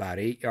 about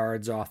 8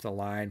 yards off the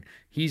line,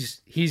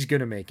 he's going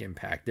to make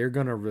impact. They're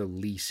going to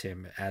release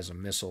him as a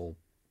missile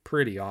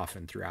pretty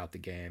often throughout the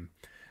game.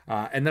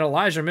 And then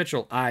Elijah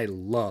Mitchell, I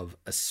love,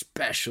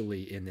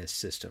 especially in this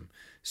system.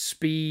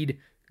 Speed,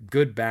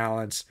 good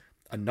balance,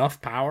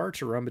 enough power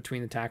to run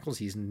between the tackles.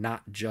 He's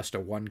not just a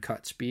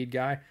one-cut speed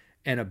guy,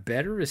 and a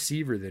better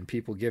receiver than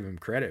people give him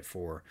credit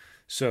for.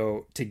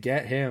 So to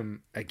get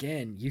him,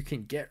 again, you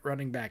can get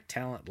running back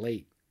talent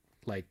late.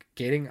 Like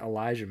getting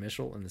Elijah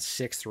Mitchell in the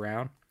 6th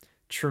round,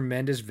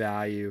 tremendous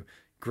value,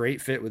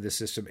 great fit with the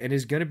system, and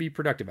is going to be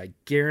productive. I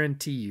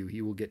guarantee you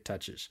he will get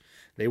touches.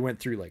 They went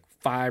through like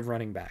 5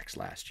 running backs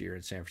last year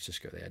in San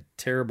Francisco. They had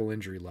terrible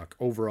injury luck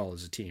overall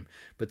as a team,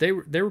 but they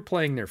were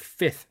playing their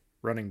 5th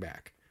running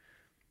back,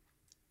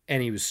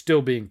 and he was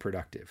still being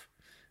productive.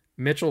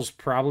 Mitchell's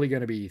probably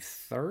going to be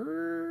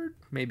 3rd,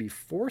 maybe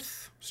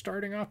 4th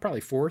starting off, probably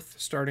 4th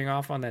starting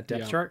off on that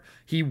depth chart.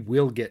 He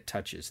will get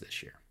touches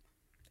this year,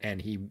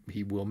 and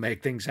he will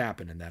make things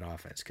happen in that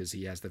offense because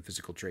he has the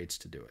physical traits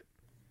to do it.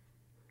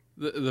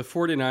 The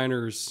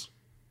 49ers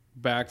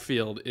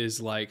backfield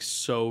is like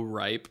so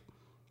ripe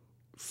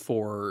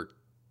for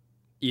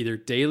either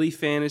daily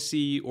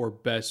fantasy or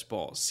best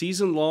ball.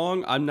 Season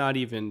long, I'm not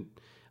even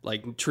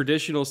like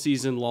traditional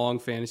season long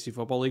fantasy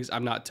football leagues.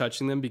 I'm not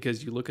touching them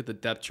because you look at the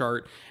depth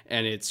chart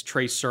and it's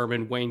Trey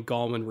Sermon, Wayne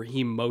Gallman,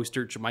 Raheem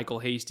Mostert,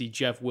 JaMychal Hasty,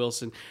 Jeff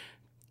Wilson.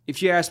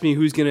 If you ask me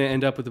who's going to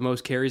end up with the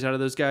most carries out of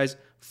those guys,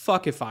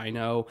 fuck if I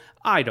know.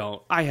 I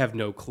don't. I have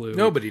no clue.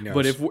 Nobody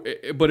knows.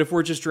 But if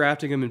we're just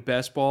drafting them in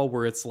best ball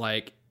where it's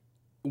like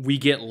we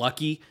get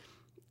lucky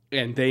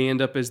and they end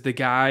up as the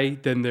guy,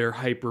 then they're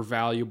hyper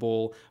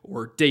valuable.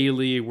 Or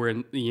daily where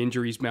the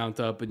injuries mount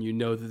up and you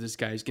know that this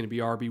guy's going to be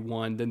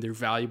RB1, then they're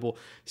valuable.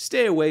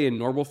 Stay away in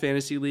normal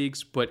fantasy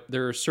leagues, but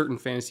there are certain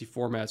fantasy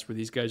formats where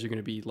these guys are going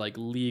to be like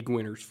league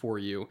winners for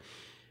you.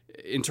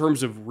 In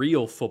terms of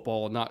real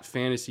football, not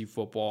fantasy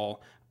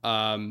football,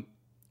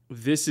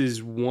 this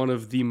is one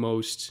of the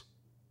most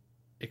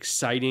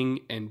exciting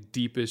and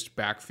deepest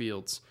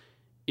backfields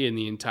in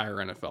the entire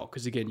NFL.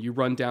 Because again, you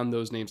run down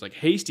those names, like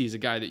Hasty is a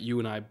guy that you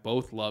and I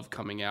both love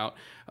coming out.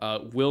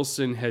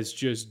 Wilson has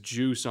just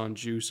juice on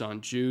juice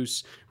on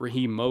juice.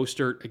 Raheem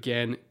Mostert,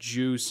 again,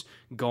 juice.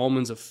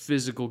 Gallman's a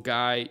physical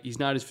guy. He's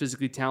not as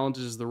physically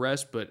talented as the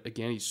rest, but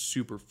again, he's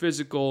super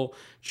physical.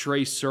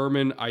 Trey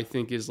Sermon, I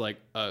think, is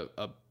like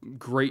a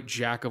great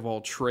jack of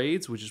all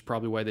trades, which is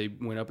probably why they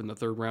went up in the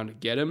third round to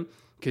get him.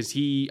 Because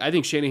I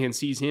think Shanahan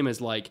sees him as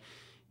like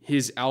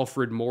his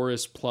Alfred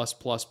Morris plus.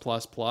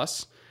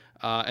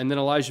 And then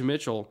Elijah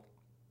Mitchell,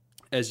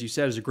 as you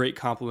said, is a great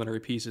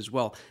complementary piece as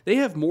well. They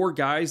have more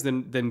guys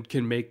than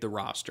can make the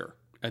roster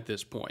at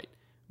this point.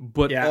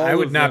 But yeah, I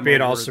would not be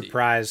at all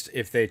surprised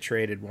if they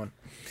traded one.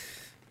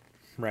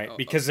 Right,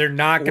 because they're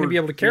not going to be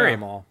able to carry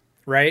them all.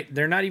 Right?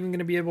 They're not even going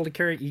to be able to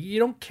carry. You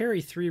don't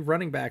carry 3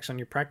 running backs on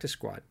your practice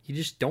squad. You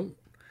just don't.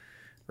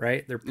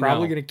 Right? They're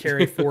probably going to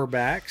carry 4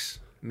 backs.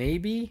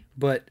 Maybe,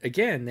 but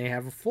again, they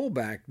have a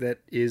fullback that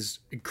is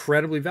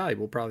incredibly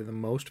valuable, probably the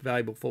most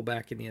valuable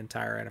fullback in the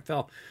entire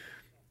NFL.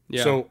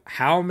 Yeah. So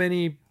how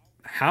many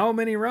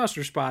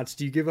roster spots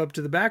do you give up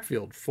to the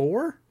backfield?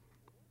 4?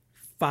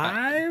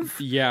 5?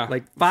 Yeah.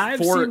 Like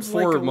 5 seems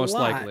four like a most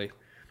lot. likely.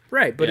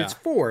 Right, but it's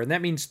 4, and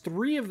that means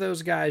 3 of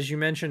those guys you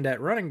mentioned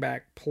at running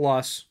back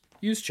plus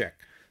Juszczyk.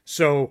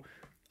 So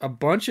a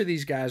bunch of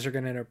these guys are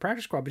going to enter a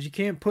practice squad, but you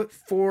can't put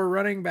 4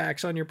 running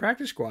backs on your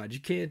practice squad. You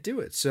can't do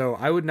it. So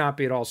I would not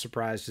be at all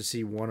surprised to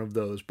see one of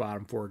those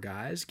bottom 4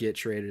 guys get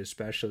traded,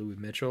 especially with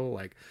Mitchell.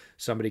 Like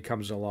somebody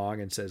comes along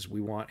and says,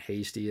 we want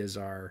Hasty as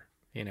our,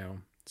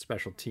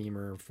 special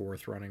teamer,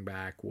 4th running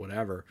back,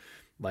 whatever.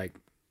 Like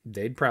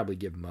they'd probably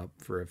give him up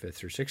for a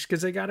 5th or 6th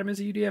because they got him as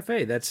a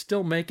UDFA. That's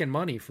still making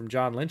money from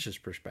John Lynch's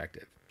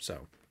perspective.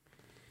 So.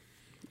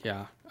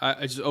 Yeah,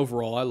 I just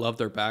overall, I love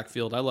their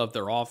backfield. I love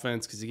their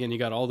offense because, again, you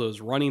got all those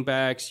running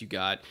backs. You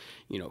got,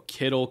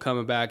 Kittle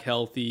coming back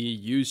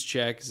healthy.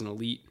 Juszczyk is an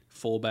elite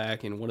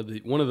fullback and one of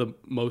the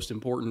most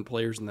important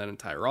players in that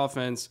entire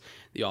offense.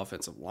 The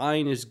offensive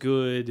line is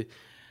good.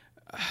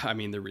 I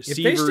mean, the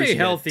receivers, if they stay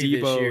healthy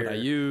Debo, this year,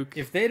 Ayuk.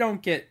 If they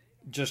don't get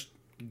just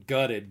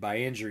gutted by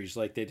injuries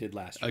like they did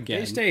last year,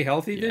 again, if they stay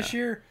healthy this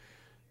year,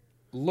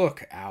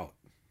 look out.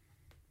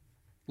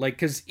 Like,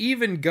 because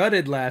even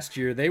gutted last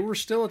year, they were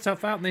still a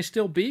tough out, and they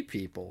still beat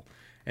people.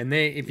 And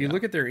if you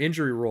look at their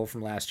injury roll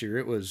from last year,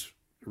 it was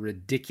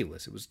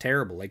ridiculous. It was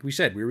terrible. Like we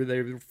said, we were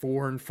there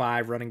 4 and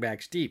 5 running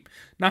backs deep.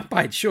 Not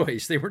by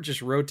choice. They were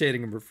just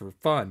rotating them for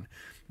fun.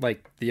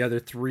 Like, the other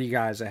 3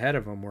 guys ahead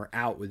of them were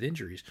out with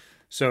injuries.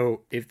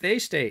 So, if they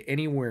stay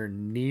anywhere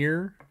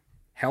near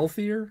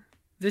healthier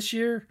this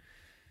year,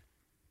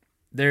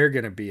 they're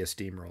going to be a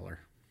steamroller.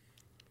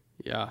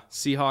 Yeah.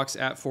 Seahawks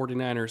at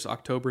 49ers,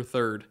 October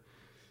 3rd.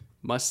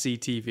 Must-see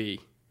TV.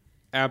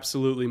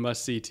 Absolutely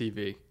must-see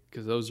TV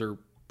because those are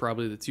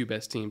probably the 2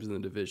 best teams in the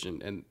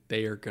division, and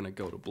they are going to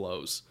go to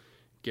blows.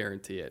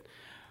 Guarantee it.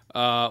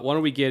 Why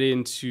don't we get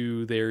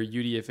into their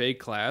UDFA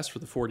class for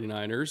the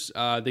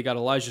 49ers? They got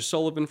Elijah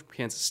Sullivan from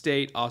Kansas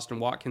State, Austin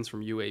Watkins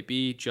from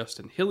UAB,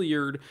 Justin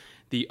Hilliard,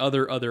 the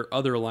other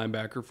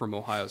linebacker from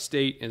Ohio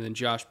State, and then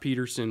Josh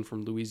Peterson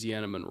from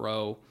Louisiana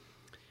Monroe.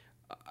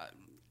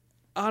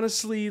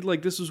 Honestly,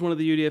 like this was one of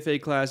the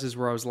UDFA classes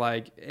where I was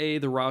like, the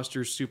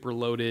roster's super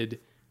loaded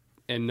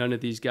and none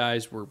of these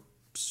guys were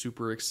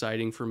super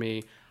exciting for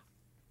me.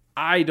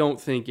 I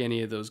don't think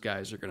any of those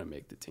guys are going to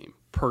make the team,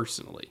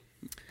 personally.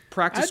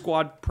 Practice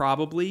squad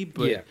probably,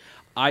 but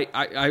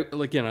I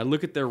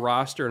look at their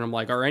roster and I'm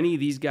like, are any of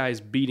these guys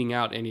beating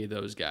out any of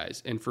those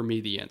guys? And for me,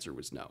 the answer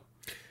was no.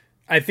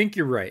 I think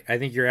you're right. I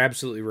think you're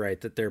absolutely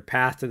right that their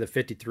path to the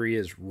 53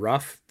 is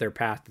rough. Their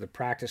path to the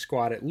practice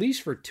squad, at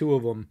least for 2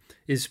 of them,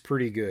 is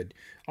pretty good.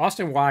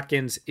 Austin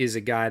Watkins is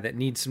a guy that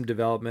needs some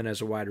development as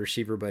a wide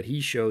receiver, but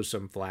he shows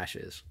some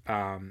flashes.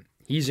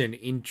 He's an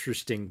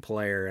interesting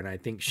player, and I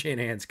think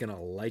Shanahan's going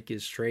to like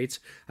his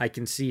traits. I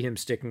can see him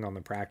sticking on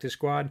the practice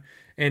squad.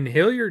 And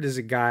Hilliard is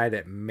a guy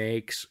that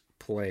makes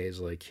plays.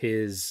 Like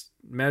his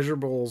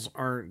measurables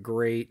aren't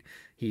great.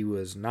 He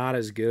was not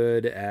as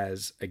good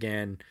as,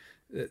 again,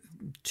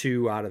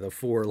 2 out of the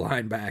 4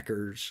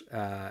 linebackers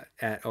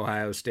at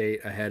Ohio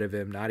State ahead of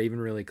him. Not even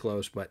really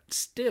close, but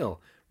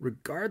still,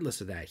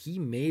 regardless of that, he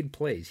made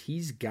plays.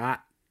 He's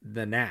got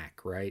the knack,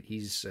 right?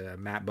 He's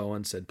Matt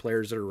Bowen said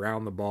players that are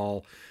around the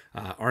ball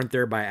aren't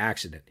there by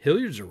accident.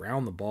 Hilliard's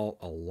around the ball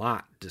a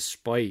lot,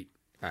 despite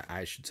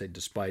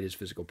his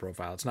physical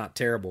profile. It's not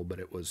terrible, but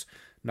it was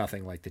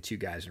nothing like the 2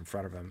 guys in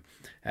front of him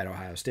at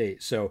Ohio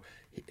State. So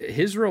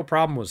his real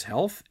problem was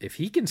health. If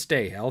he can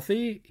stay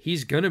healthy,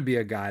 he's going to be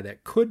a guy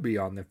that could be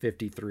on the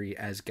 53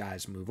 as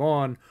guys move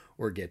on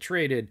or get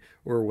traded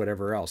or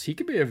whatever else. He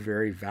could be a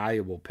very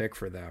valuable pick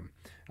for them.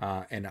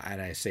 And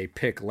I say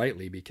pick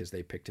lightly because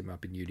they picked him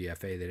up in UDFA.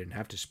 They didn't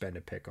have to spend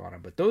a pick on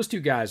him. But those 2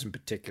 guys in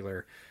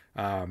particular,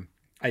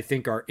 I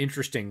think are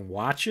interesting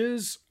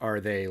watches. Are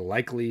they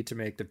likely to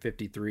make the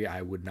 53?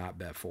 I would not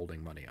bet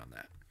folding money on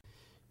that.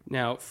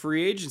 Now,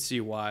 free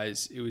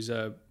agency-wise, it was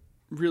a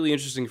really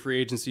interesting free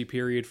agency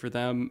period for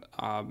them,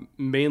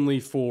 mainly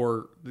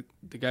for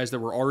the guys that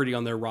were already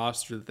on their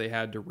roster that they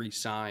had to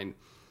re-sign.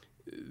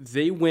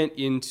 they went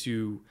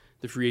into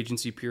the free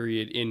agency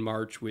period in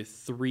March with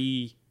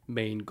three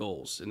main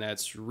goals, and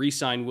that's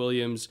re-sign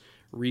Williams,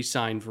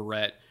 re-sign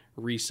Verrett,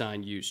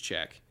 re-sign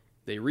Juszczyk.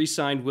 They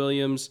re-signed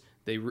Williams,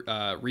 they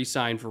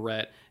re-signed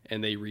Verrett,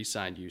 and they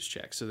re-signed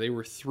Juszczyk. So they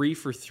were 3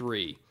 for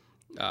 3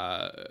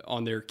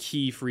 on their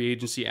key free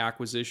agency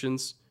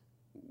acquisitions,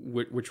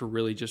 which were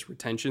really just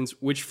retentions,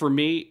 which for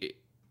me,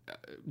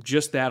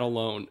 just that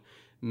alone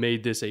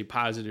made this a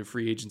positive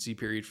free agency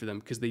period for them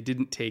because they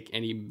didn't take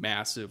any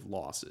massive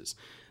losses.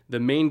 The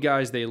main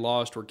guys they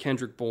lost were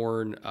Kendrick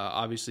Bourne,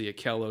 obviously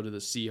Akello to the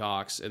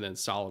Seahawks, and then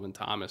Solomon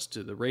Thomas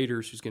to the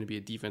Raiders, who's going to be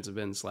a defensive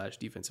end /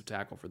 defensive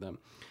tackle for them.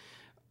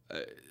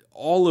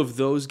 All of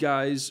those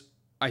guys,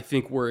 I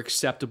think, were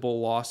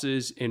acceptable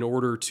losses in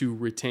order to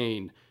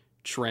retain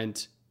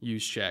Trent,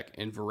 Juszczyk,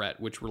 and Verrett,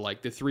 which were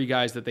like the three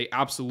guys that they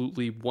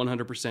absolutely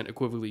 100%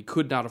 equivocally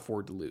could not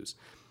afford to lose.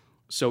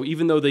 So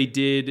even though they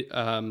did,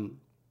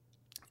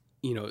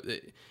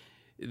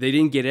 they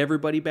didn't get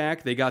everybody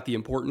back. They got the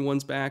important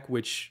ones back,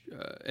 which,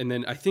 and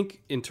then I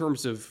think in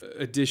terms of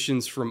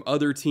additions from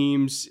other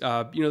teams,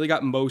 they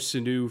got Mo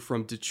Sanu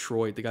from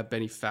Detroit. They got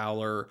Benny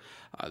Fowler.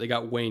 They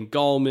got Wayne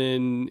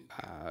Gallman.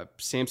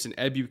 Samson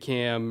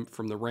Ebukam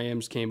from the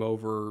Rams came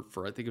over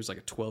for, I think it was like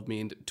a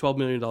 $12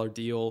 million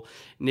deal.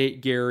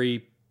 Nate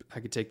Gary,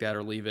 I could take that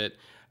or leave it.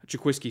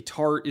 Jaquiski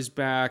Tart is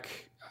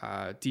back.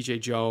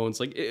 DJ Jones.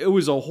 Like, it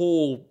was a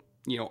whole,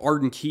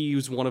 Arden Key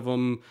was one of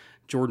them.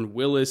 Jordan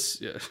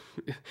Willis.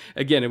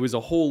 Again, it was a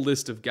whole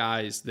list of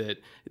guys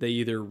that they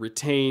either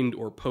retained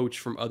or poached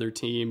from other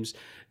teams.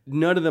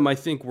 None of them, I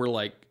think, were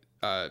like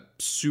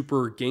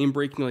super game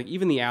breaking. Like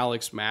even the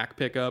Alex Mack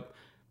pickup,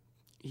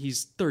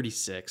 he's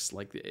 36.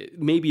 Like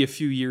maybe a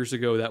few years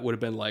ago, that would have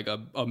been like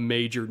a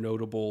major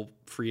notable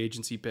free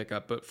agency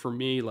pickup. But for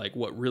me, like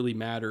what really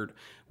mattered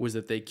was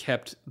that they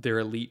kept their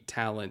elite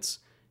talents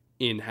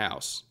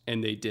in-house,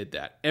 and they did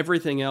that.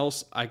 Everything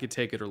else, I could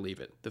take it or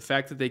leave it. The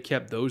fact that they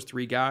kept those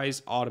three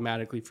guys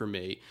automatically for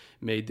me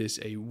made this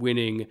a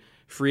winning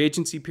free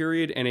agency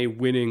period and a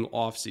winning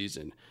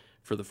offseason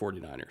for the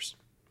 49ers.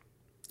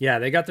 Yeah,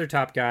 they got their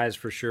top guys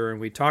for sure, and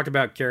we talked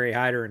about Kerry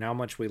Hyder and how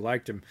much we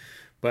liked him,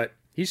 but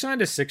he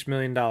signed a $6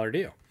 million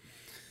deal,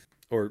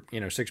 or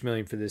 $6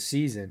 million for this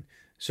season.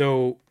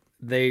 So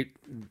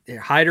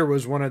Hyder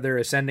was one of their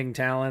ascending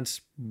talents,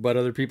 but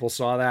other people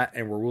saw that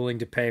and were willing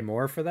to pay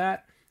more for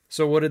that.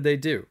 So what did they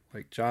do?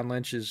 Like, John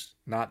Lynch is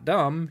not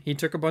dumb. He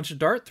took a bunch of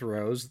dart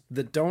throws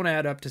that don't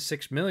add up to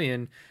 $6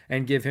 million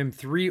and give him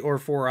 3 or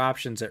 4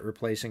 options at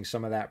replacing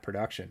some of that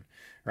production,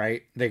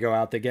 right? They go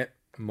out, they get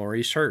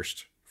Maurice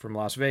Hurst from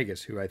Las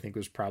Vegas, who I think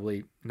was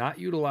probably not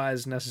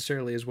utilized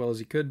necessarily as well as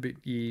he could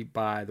be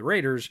by the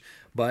Raiders,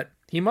 but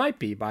he might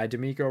be by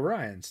D'Amico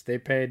Ryans. They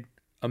paid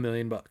 $1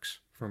 million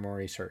for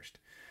Maurice Hurst.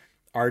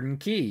 Arden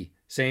Key,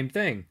 same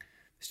thing.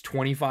 This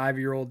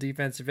 25-year-old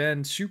defensive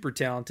end, super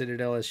talented at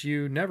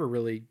LSU, never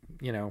really,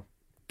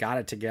 got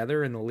it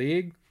together in the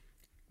league.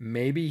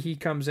 Maybe he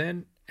comes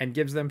in and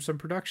gives them some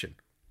production.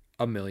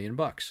 $1 million.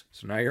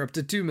 So now you're up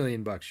to $2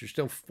 million. You're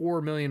still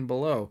 $4 million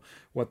below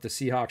what the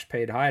Seahawks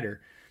paid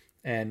Hyder.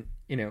 And,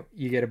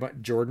 you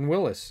get Jordan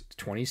Willis,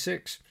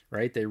 26,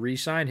 right? They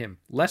re-sign him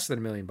less than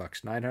 $1 million,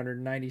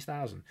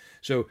 $990,000.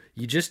 So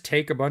you just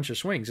take a bunch of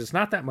swings. It's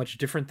not that much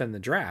different than the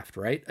draft,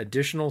 right?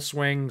 Additional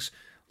swings,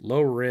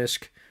 low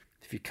risk.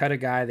 If you cut a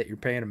guy that you're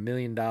paying $1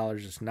 million,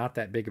 it's not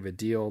that big of a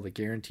deal. The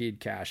guaranteed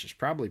cash is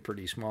probably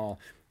pretty small.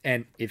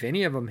 And if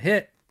any of them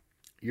hit,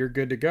 you're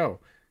good to go.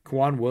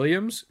 Kwan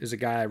Williams is a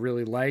guy I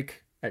really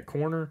like at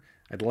corner.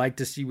 I'd like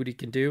to see what he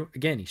can do.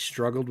 Again, he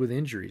struggled with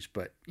injuries,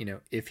 but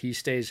if he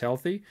stays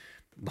healthy,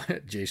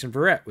 Jason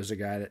Verrett was a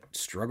guy that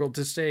struggled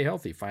to stay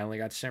healthy. Finally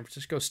got to San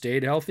Francisco,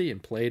 stayed healthy,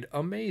 and played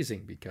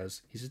amazing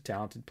because he's a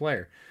talented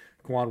player.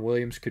 Kwan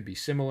Williams could be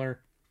similar.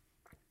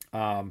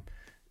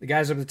 The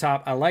guys up the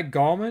top, I like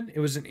Gallman. It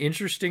was an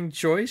interesting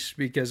choice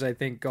because I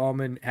think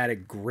Gallman had a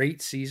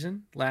great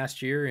season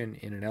last year in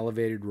an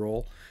elevated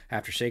role.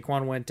 After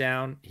Saquon went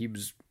down, he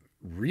was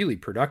really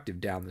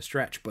productive down the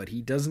stretch, but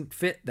he doesn't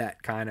fit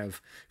that kind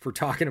of, if we're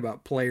talking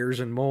about players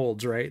and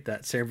molds, right?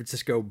 That San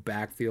Francisco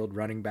backfield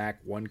running back,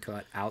 one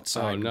cut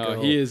outside. Oh,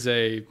 no, he is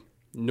a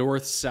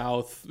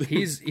north-south.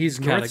 He's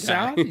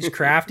north-south. He's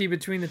crafty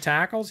between the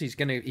tackles. He's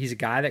a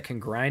guy that can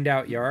grind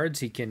out yards.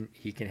 He can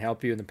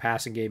help you in the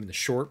passing game, in the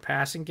short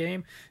passing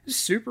game. He's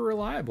super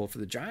reliable for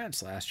the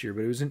Giants last year,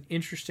 but it was an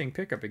interesting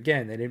pickup.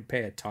 Again, they didn't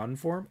pay a ton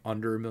for him,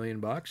 under $1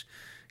 million.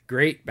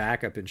 Great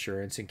backup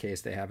insurance in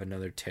case they have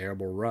another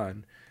terrible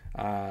run.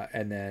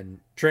 And then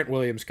Trent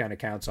Williams kind of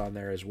counts on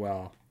there as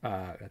well.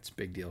 That's a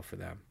big deal for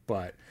them.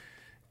 But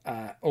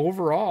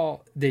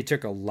overall, they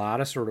took a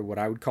lot of sort of what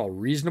I would call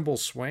reasonable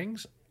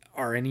swings.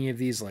 Are any of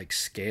these like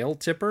scale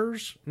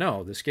tippers?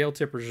 No, the scale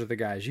tippers are the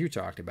guys you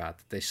talked about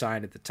that they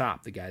signed at the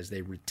top, the guys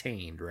they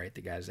retained, right?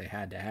 The guys they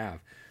had to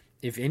have.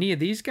 If any of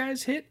these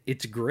guys hit,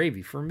 it's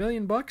gravy. For $1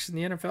 million in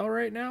the NFL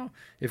right now,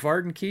 if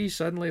Arden Key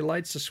suddenly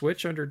lights a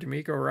switch under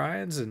D'Amico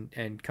Ryans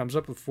and comes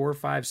up with 4 or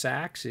 5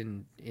 sacks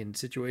in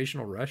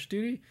situational rush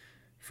duty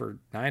for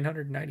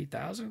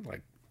 $990,000,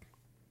 like,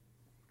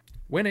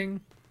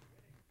 winning.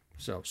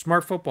 So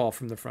smart football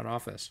from the front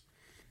office.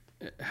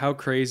 How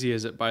crazy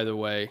is it, by the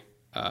way,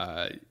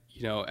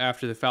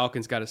 after the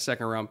Falcons got a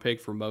second-round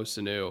pick for Mo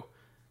Sanu,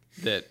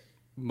 that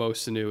Mo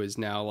Sanu is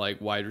now like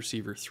wide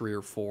receiver 3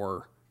 or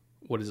 4,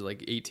 what is it,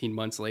 like 18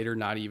 months later,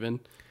 not even,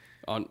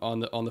 on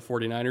the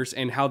 49ers,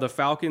 and how the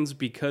Falcons,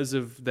 because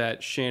of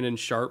that Shannon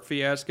Sharp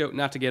fiasco,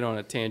 not to get on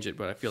a tangent,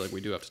 but I feel like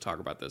we do have to talk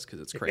about this because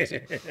it's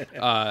crazy.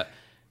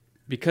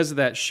 Because of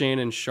that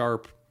Shannon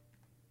Sharp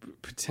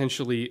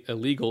potentially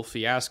illegal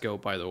fiasco,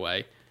 by the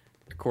way,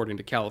 according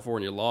to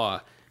California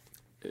law,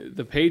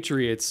 the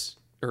Patriots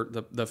or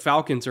the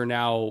Falcons are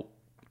now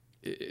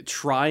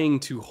trying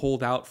to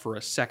hold out for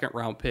a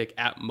second-round pick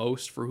at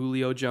most for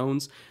Julio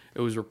Jones.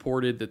 It was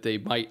reported that they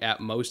might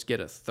at most get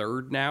a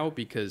third now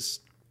because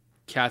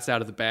cat's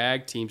out of the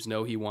bag. Teams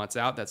know he wants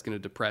out. That's going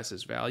to depress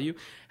his value.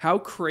 How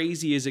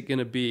crazy is it going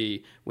to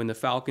be when the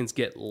Falcons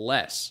get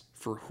less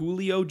for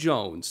Julio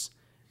Jones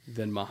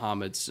than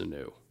Mohamed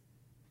Sanu?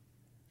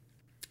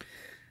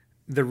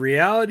 The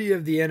reality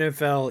of the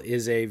NFL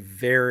is a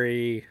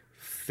very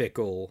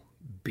fickle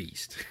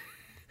beast.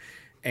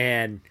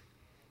 And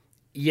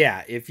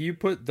yeah, if you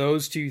put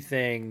those two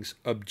things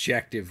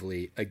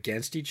objectively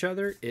against each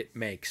other, it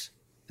makes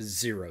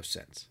zero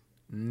sense.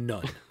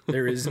 None.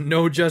 There is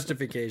no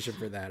justification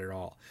for that at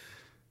all.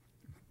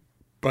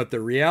 But the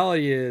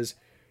reality is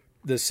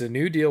the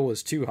Sanu deal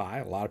was too high.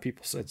 A lot of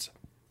people said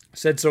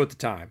so at the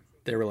time.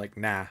 They were like,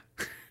 nah.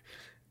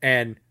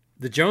 And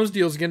the Jones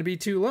deal is going to be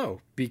too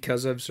low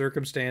because of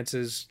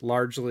circumstances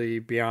largely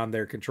beyond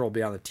their control,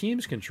 beyond the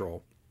team's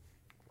control.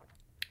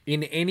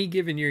 In any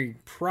given year, you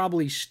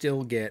probably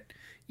still get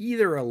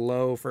either a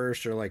low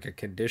first or like a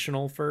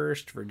conditional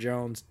first for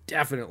Jones.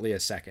 Definitely a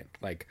second.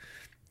 Like,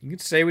 you can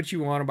say what you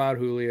want about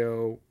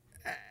Julio.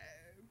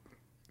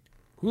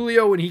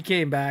 Julio, when he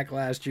came back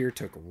last year,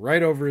 took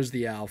right over as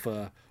the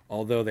alpha,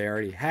 although they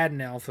already had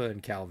an alpha in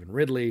Calvin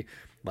Ridley.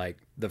 Like,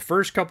 the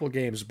first couple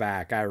games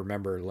back, I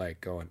remember like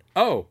going,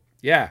 oh,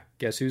 yeah,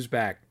 guess who's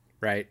back,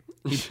 right?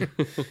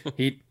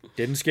 He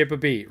didn't skip a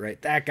beat,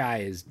 right? That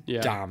guy is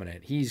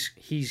dominant.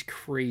 He's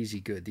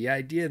crazy good. The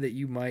idea that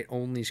you might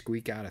only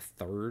squeak out a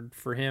third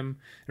for him,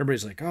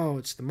 everybody's like, oh,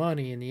 it's the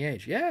money and the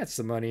age. Yeah, it's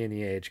the money and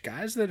the age.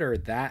 Guys that are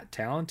that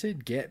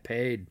talented get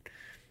paid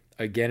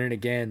again and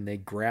again. They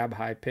grab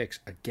high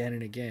picks again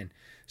and again.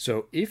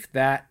 So if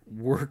that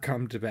were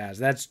come to pass,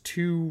 that's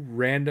two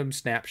random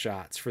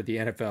snapshots for the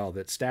NFL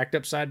that stacked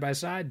up side by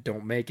side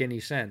don't make any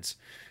sense.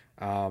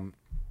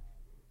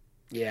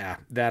 Yeah,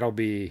 that'll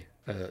be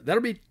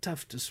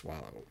tough to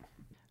swallow.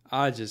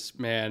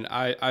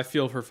 I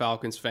feel for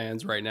Falcons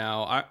fans right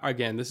now.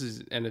 Again, this is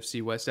an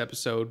NFC West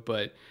episode,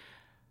 but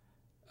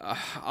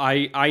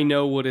I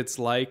know what it's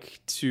like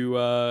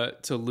to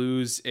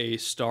lose a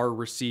star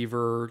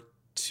receiver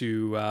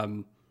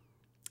to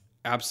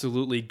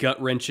absolutely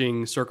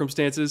gut-wrenching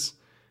circumstances.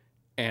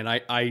 And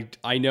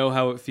I know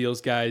how it feels,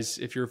 guys.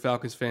 If you're a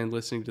Falcons fan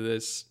listening to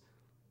this,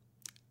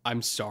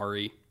 I'm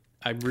sorry.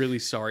 I'm really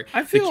sorry.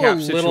 I feel the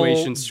cap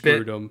situation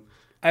screwed them.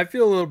 I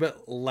feel a little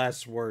bit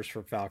less worse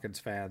for Falcons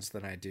fans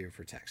than I do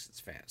for Texans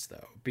fans,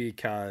 though,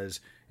 because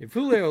if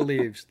Julio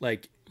leaves,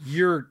 like,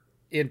 you're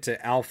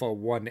into Alpha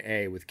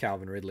 1A with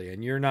Calvin Ridley,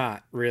 and you're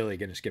not really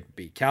going to skip a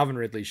beat. Calvin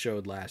Ridley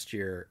showed last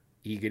year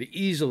he could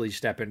easily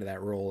step into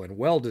that role and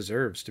well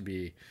deserves to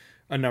be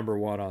a number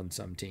one on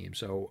some team.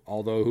 So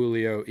although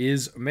Julio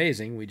is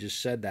amazing, we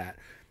just said that,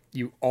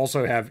 you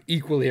also have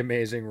equally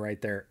amazing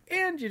right there,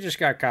 and you just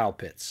got Kyle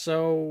Pitts.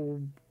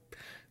 So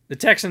the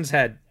Texans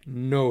had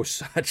no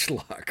such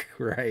luck,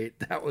 right?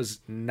 That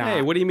was not.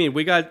 Hey, what do you mean?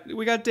 We got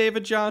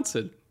David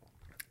Johnson.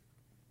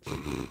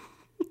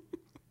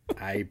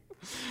 I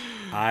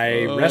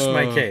rest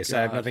my case. God.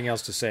 I have nothing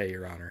else to say,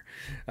 Your Honor.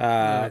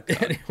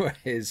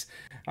 Anyways,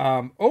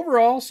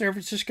 overall, San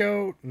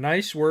Francisco,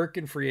 nice work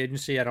in free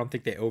agency. I don't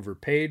think they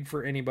overpaid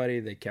for anybody.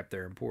 They kept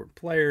their important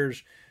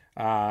players.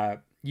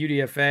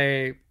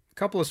 UDFA, a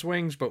couple of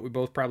swings, but we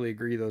both probably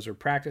agree those are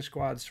practice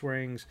squad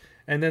swings.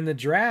 And then the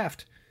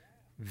draft,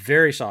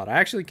 very solid. I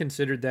actually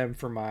considered them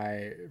for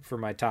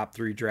my top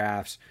 3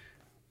 drafts.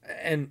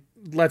 And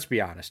let's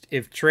be honest,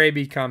 if Trey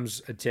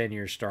becomes a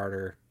 10-year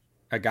starter,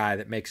 a guy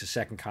that makes a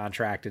second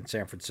contract in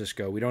San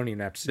Francisco, we don't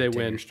even have to say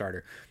 10-year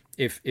starter.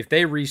 If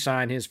they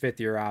re-sign his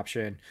 5th-year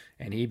option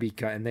and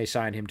they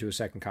sign him to a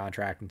second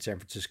contract in San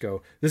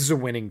Francisco, this is a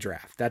winning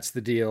draft. That's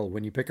the deal.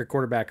 When you pick a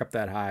quarterback up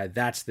that high,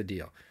 that's the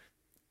deal.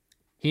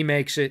 He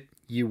makes it,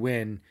 you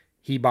win.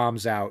 He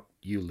bombs out,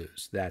 you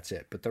lose. That's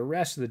it. But the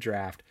rest of the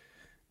draft,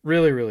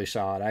 really, really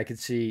solid. I could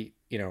see,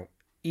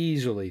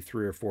 easily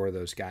 3 or 4 of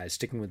those guys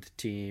sticking with the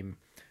team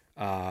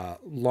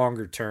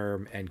longer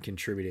term and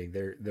contributing.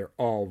 They're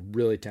all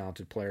really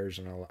talented players,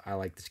 and I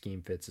like the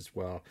scheme fits as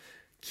well.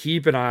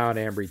 Keep an eye on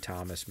Ambry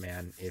Thomas,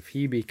 man. If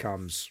he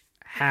becomes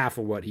half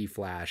of what he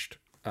flashed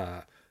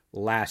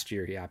last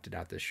year, he opted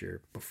out this year,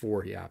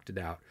 before he opted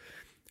out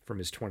from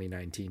his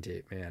 2019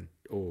 tape, man.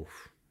 Oh,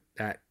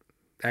 that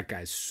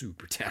guy's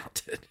super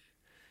talented.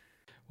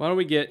 Why don't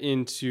we get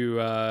into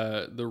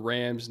the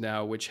Rams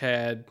now, which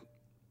had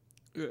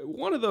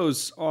one of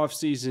those off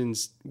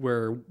seasons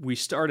where we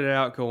started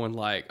out going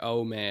like,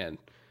 oh man,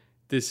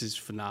 this is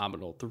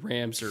phenomenal. The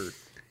Rams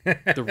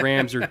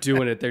are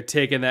doing it. They're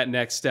taking that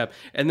next step.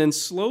 And then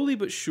slowly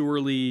but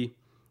surely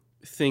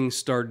things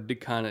started to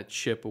kind of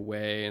chip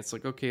away. It's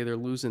like, okay, they're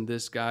losing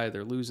this guy,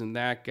 they're losing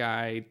that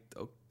guy.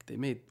 Oh, they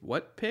made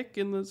what pick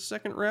in the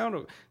second round?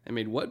 Oh, they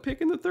made what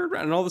pick in the third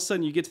round? And all of a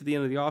sudden you get to the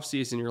end of the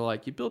offseason, you're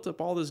like, you built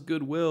up all this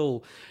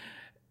goodwill,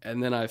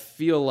 and then I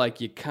feel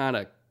like you kind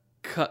of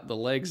cut the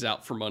legs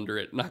out from under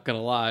it. Not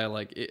gonna lie,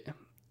 like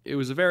it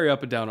was a very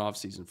up and down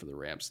offseason for the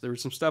Rams. There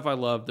was some stuff I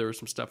loved, there was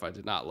some stuff I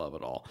did not love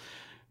at all.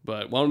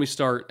 But why don't we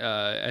start,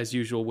 as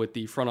usual, with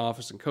the front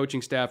office and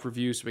coaching staff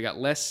review. So we got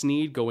Les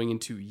Snead going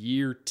into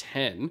year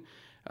 10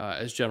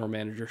 as general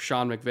manager.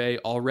 Sean McVay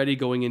already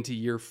going into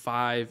year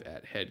 5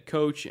 at head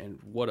coach, and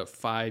what a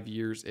 5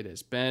 years it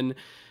has been.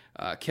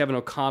 Kevin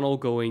O'Connell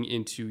going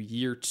into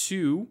year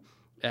 2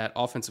 at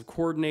offensive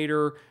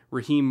coordinator.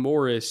 Raheem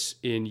Morris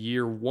in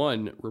year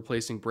 1,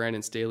 replacing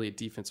Brandon Staley at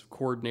defensive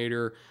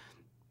coordinator.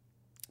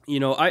 You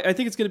know, I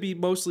think it's going to be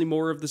mostly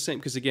more of the same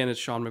because, again, it's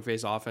Sean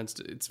McVay's offense.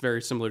 It's very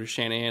similar to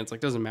Shanahan. It's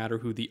like, doesn't matter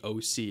who the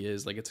OC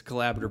is. Like, it's a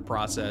collaborative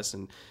process.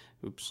 And,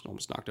 oops,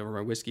 almost knocked over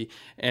my whiskey.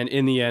 And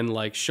in the end,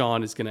 like,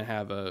 Sean is going to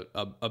have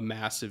a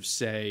massive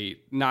say,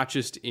 not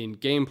just in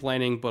game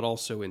planning, but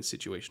also in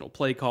situational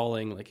play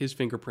calling. Like, his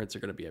fingerprints are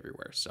going to be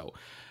everywhere. So,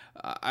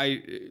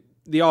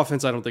 the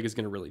offense, I don't think is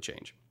going to really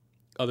change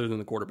other than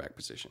the quarterback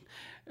position.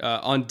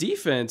 On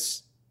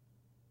defense,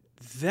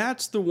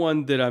 that's the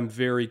one that I'm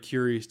very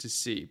curious to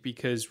see,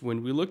 because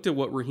when we looked at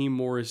what Raheem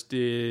Morris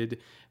did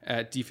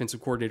at defensive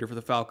coordinator for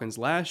the Falcons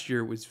last year,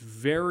 it was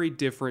very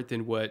different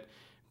than what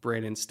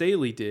Brandon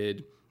Staley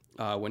did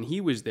when he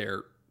was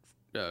there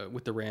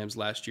with the Rams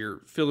last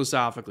year,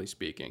 philosophically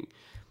speaking.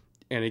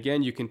 And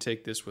again, you can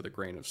take this with a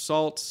grain of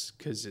salt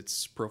because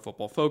it's Pro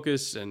Football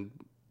Focus, and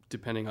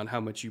depending on how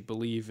much you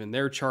believe in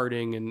their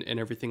charting and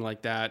everything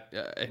like that,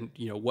 and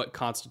you know what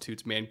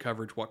constitutes man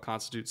coverage, what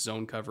constitutes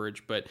zone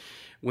coverage. But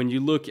when you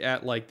look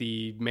at like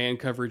the man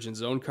coverage and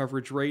zone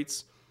coverage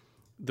rates,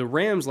 the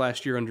Rams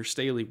last year under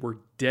Staley were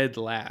dead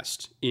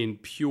last in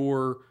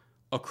pure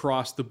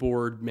across the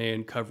board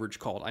man coverage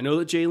called. I know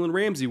that Jalen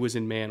Ramsey was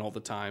in man all the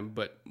time,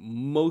 but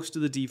most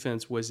of the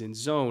defense was in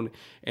zone.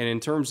 And in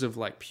terms of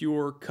like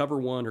pure cover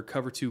 1 or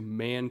cover 2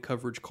 man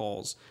coverage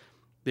calls,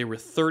 they were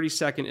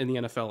 32nd in the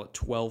NFL at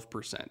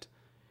 12%.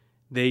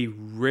 They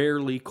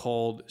rarely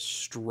called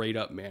straight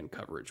up man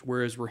coverage,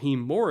 whereas Raheem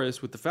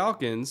Morris with the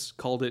Falcons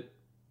called it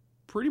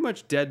pretty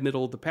much dead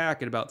middle of the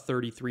pack at about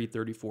 33,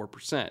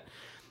 34%.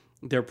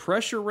 Their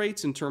pressure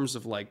rates in terms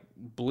of like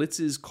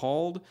blitzes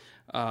called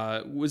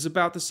was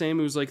about the same.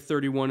 It was like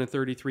 31 and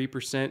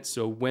 33%.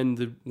 So when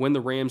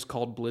the Rams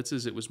called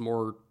blitzes, it was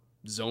more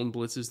zone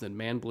blitzes than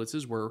man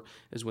blitzes,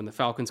 whereas when the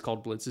Falcons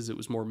called blitzes, it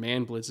was more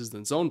man blitzes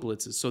than zone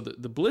blitzes. So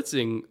the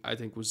blitzing, I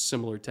think, was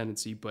similar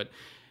tendency, but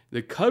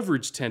the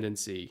coverage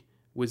tendency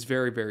was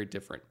very, very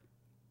different,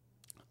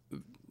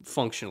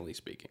 functionally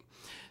speaking.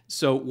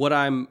 So what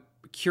I'm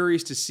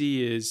curious to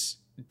see is,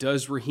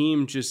 does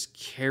Raheem just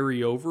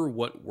carry over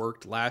what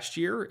worked last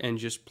year and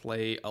just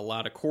play a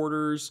lot of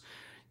quarters,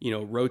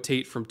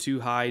 rotate from 2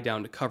 high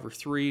down to cover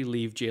 3,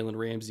 leave Jalen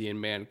Ramsey in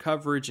man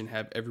coverage and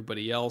have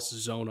everybody else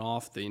zone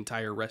off the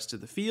entire rest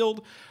of the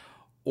field?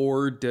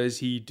 Or does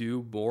he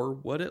do more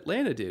what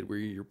Atlanta did, where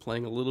you're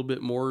playing a little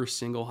bit more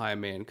single high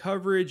man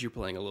coverage, you're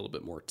playing a little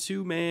bit more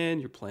 2-man,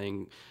 you're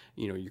playing,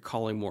 you're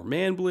calling more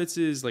man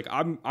blitzes? Like,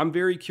 I'm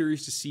very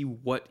curious to see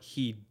what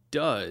he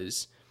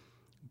does,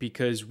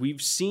 because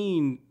we've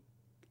seen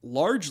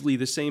largely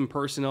the same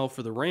personnel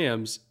for the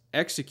Rams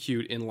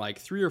execute in like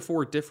 3 or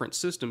 4 different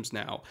systems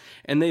now.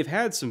 And they've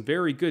had some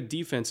very good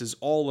defenses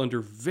all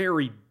under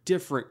very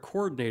different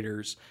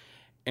coordinators.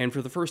 And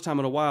for the first time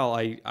in a while,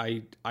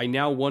 I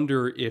now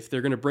wonder if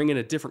they're going to bring in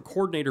a different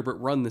coordinator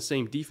but run the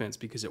same defense,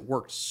 because it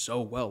worked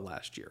so well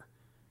last year.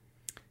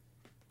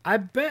 I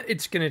bet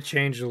it's going to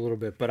change a little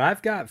bit, but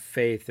I've got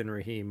faith in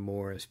Raheem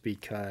Morris,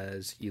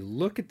 because you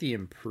look at the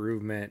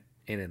improvement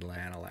in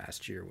Atlanta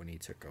last year when he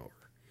took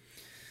over,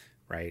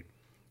 right?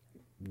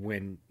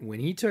 When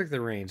he took the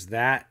reins,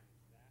 that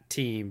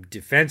team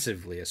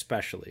defensively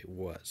especially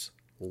was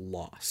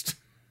lost,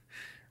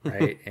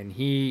 right? And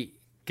he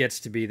gets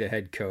to be the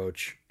head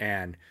coach,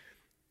 and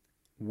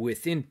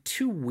within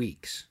 2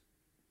 weeks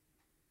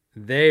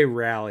they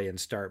rally and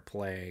start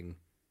playing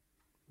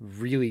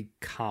really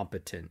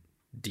competent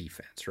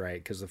defense,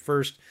 right? Because the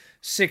first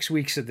 6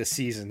 weeks of the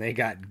season they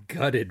got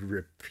gutted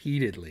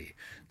repeatedly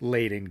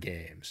late in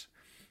games,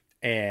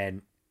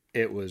 and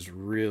it was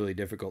really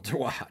difficult to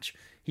watch.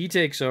 He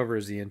takes over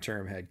as the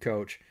interim head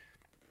coach.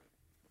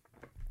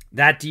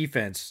 That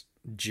defense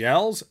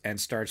gels and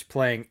starts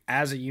playing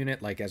as a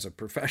unit, like as a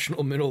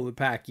professional middle of the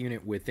pack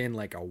unit, within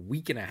like a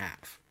week and a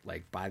half.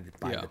 Like by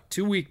the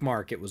 2 week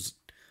mark, it was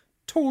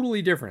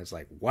totally different. It's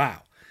like,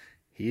 wow,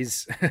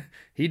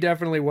 he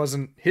definitely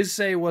wasn't, his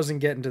say wasn't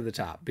getting to the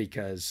top,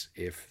 because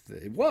if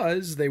it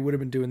was, they would have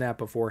been doing that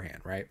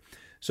beforehand, right?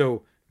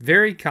 So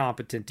very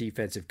competent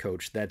defensive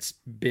coach that's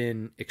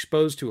been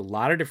exposed to a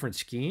lot of different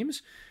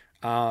schemes,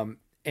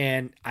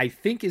 and I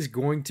think is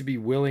going to be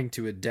very willing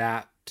to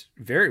adapt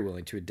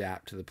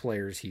to the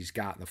players he's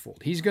got in the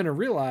fold. He's going to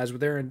realize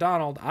with Aaron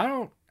Donald, I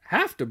don't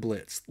have to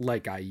blitz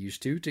like I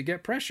used to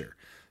get pressure.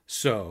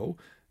 So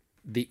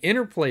the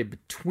interplay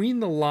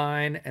between the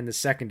line and the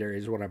secondary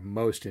is what I'm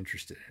most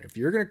interested in. If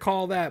you're going to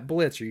call that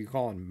blitz, are you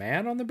calling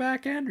man on the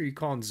back end, or are you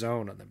calling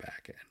zone on the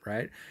back end,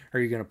 right?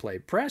 Are you going to play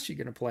press? Are you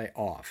going to play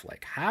off?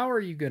 Like, how are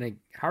you going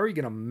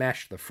to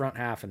mesh the front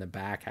half and the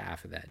back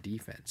half of that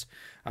defense?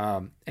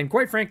 And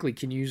quite frankly,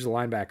 can you use the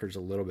linebackers a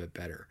little bit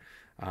better?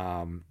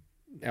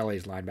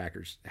 LA's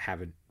linebackers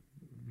haven't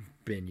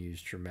been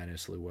used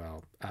tremendously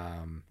well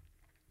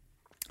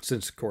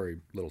since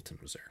Corey Littleton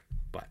was there.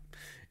 But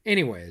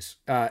anyways,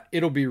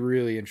 it'll be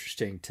really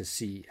interesting to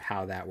see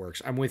how that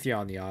works. I'm with you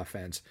on the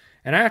offense.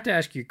 And I have to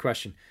ask you a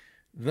question.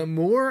 The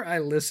more I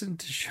listen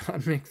to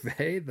Sean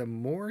McVay, the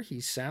more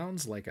he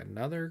sounds like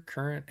another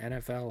current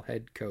NFL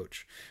head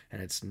coach.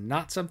 And it's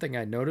not something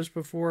I noticed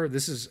before.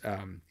 This is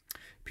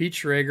Pete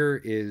Schrager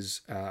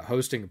is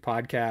hosting a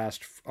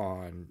podcast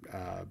on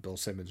Bill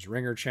Simmons'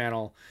 Ringer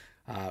channel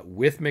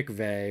with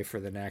McVay for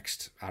the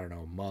next,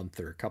 month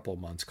or a couple of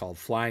months, called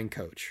Flying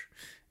Coach.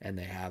 And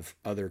they have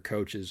other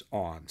coaches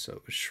on. So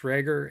it was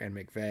Schrager and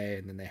McVay,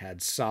 and then they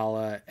had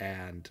Saleh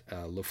and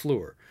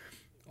LaFleur.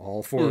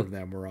 All four of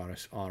them were on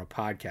a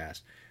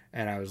podcast.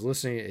 And I was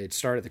listening.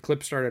 The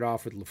clip started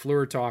off with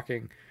LaFleur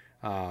talking,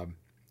 and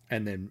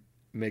then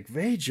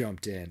McVay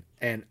jumped in,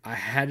 and I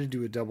had to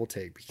do a double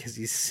take because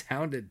he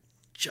sounded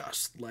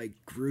just like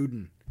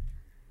Gruden.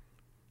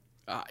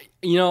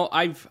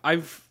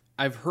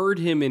 I've heard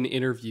him in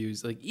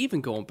interviews, like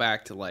even going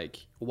back to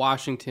like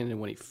Washington and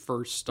when he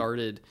first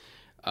started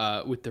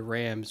with the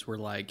Rams, where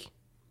like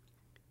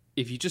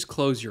if you just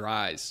close your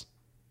eyes,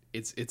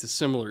 it's a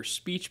similar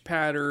speech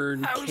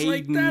pattern. I was cadence,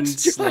 like,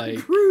 that's John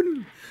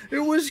Gruden. It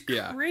was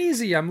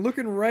crazy. I'm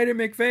looking right at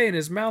McVay and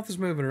his mouth is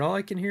moving, and all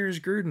I can hear is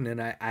Gruden.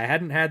 And I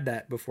hadn't had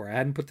that before. I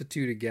hadn't put the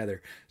two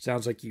together.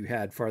 Sounds like you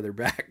had farther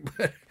back.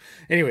 But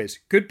anyways,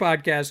 good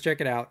podcast.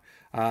 Check it out.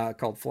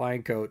 Called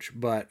Flying Coach.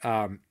 But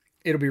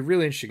it'll be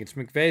really interesting. It's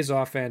McVay's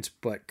offense,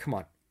 but come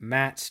on.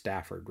 Matt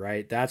Stafford,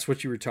 right? That's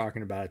what you were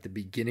talking about at the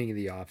beginning of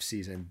the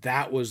offseason.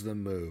 That was the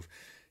move.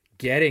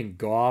 Getting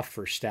Goff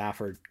for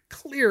Stafford,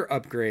 clear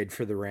upgrade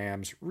for the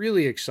Rams.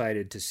 Really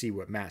excited to see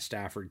what Matt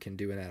Stafford can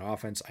do in that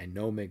offense. I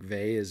know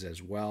McVay is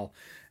as well.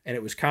 And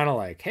it was kind of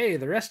like, hey,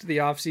 the rest of the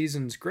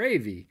offseason's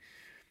gravy.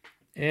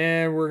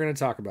 And we're going to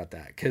talk about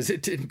that because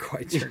it didn't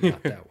quite turn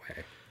out that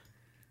way.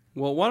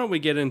 Well, why don't we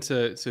get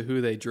into who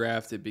they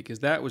drafted, because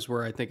that was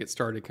where I think it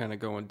started kind of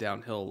going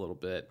downhill a little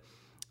bit.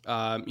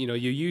 You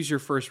use your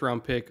first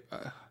round pick.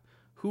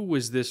 Who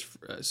was this?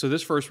 So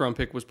this first round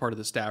pick was part of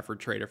the Stafford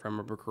trade, if I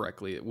remember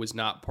correctly. It was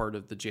not part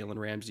of the Jalen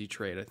Ramsey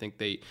trade. I think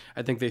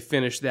they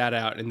finished that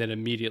out and then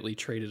immediately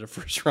traded a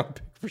first round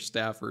pick for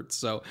Stafford.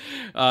 So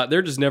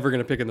they're just never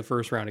going to pick in the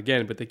first round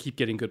again, but they keep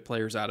getting good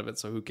players out of it.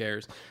 So who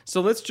cares?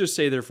 So let's just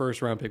say their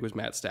first round pick was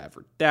Matt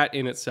Stafford. That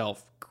in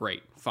itself,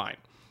 great, fine.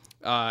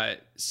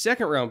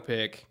 Second round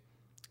pick,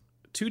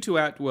 Tutu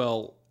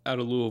Atwell out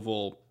of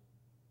Louisville,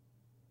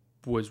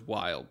 was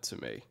wild to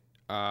me.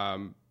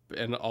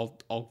 And I'll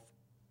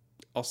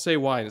say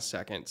why in a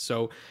second.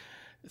 So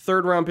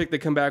third round pick, they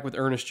come back with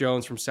Ernest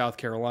Jones from South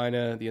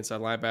Carolina, the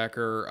inside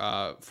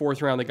linebacker.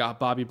 Fourth round, they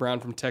got Bobby Brown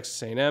from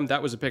Texas A&M.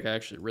 That was a pick I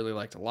actually really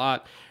liked a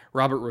lot.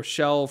 Robert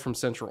Rochelle from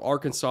Central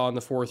Arkansas in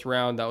the fourth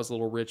round. That was a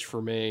little rich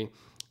for me.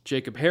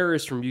 Jacob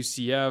Harris from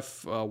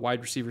UCF,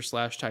 wide receiver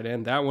 / tight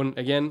end. That one,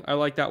 again, I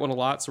like that one a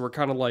lot. So we're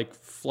kind of like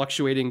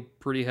fluctuating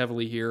pretty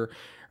heavily here.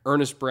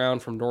 Ernest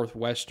Brown from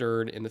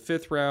Northwestern in the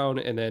fifth round.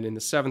 And then in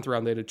the seventh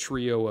round, they had a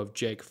trio of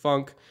Jake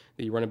Funk,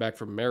 the running back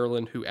from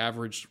Maryland, who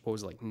averaged,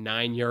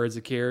 9 yards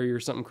a carry or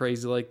something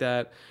crazy like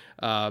that.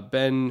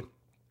 Ben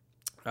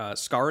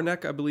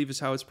Skowronek, I believe is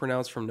how it's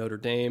pronounced, from Notre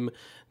Dame,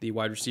 the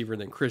wide receiver.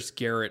 And then Chris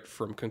Garrett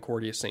from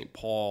Concordia St.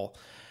 Paul.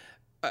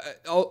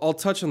 I'll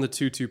touch on the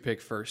 2-2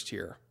 pick first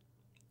here.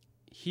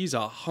 He's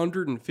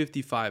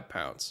 155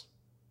 pounds.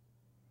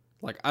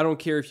 Like, I don't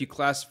care if you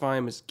classify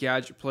him as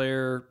gadget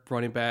player,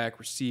 running back,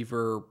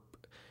 receiver.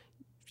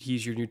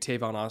 He's your new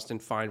Tavon Austin,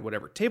 fine,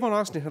 whatever. Tavon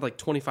Austin had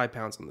 25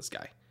 pounds on this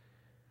guy.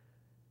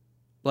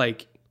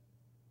 Like,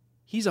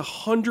 he's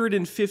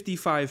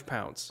 155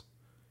 pounds.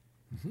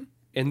 Mm-hmm.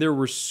 And there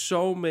were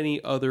so many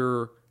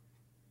other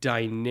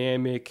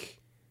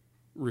dynamic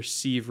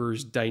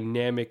receivers,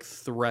 dynamic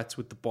threats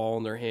with the ball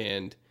in their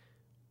hand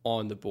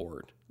on the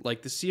board.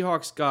 Like, the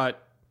Seahawks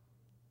got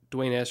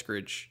Dwayne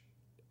Eskridge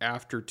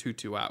after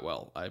Tutu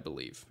Atwell, I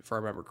believe, if I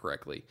remember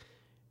correctly.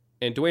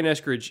 And Dwayne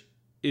Eskridge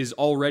is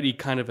already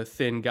kind of a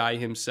thin guy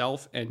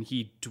himself, and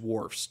he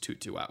dwarfs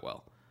Tutu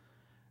Atwell.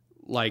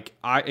 Like,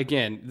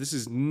 this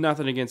is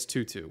nothing against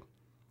Tutu.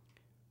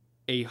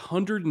 A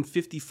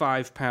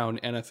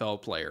 155-pound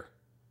NFL player,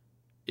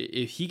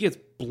 if he gets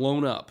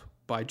blown up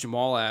by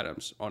Jamal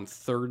Adams on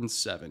 3rd and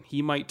 7,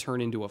 he might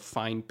turn into a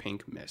fine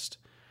pink mist.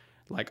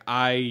 Like,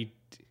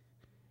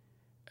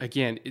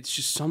 again, it's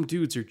just some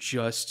dudes are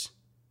just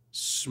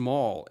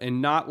small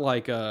and not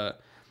like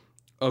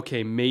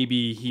okay,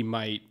 maybe he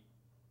might,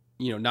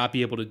 not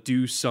be able to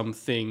do some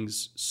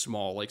things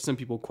small. Like some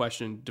people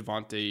question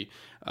Devontae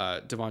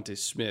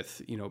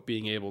Smith,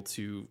 being able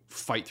to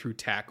fight through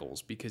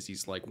tackles because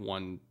he's like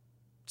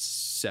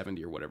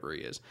 170 or whatever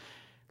he is.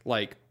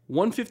 Like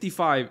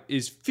 155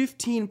 is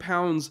 15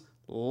 pounds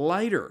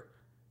lighter,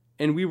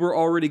 and we were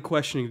already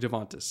questioning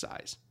Devonta's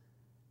size.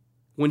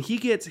 When he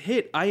gets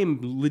hit, I am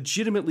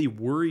legitimately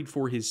worried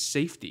for his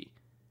safety.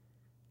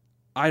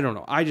 I don't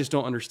know. I just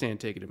don't understand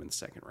taking him in the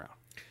second round.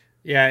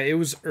 Yeah, it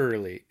was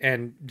early.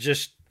 And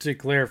just to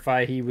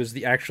clarify, he was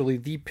actually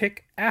the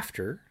pick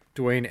after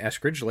Dwayne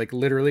Eskridge, like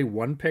literally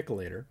one pick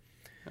later.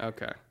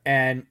 Okay.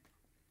 And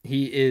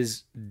he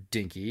is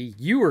dinky.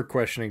 You were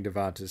questioning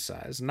Devonta's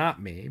size,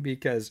 not me,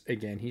 because,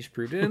 again, he's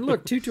proved it. And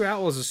look, Tutu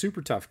Atwell is a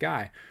super tough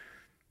guy.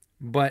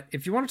 But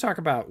if you want to talk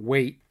about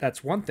weight,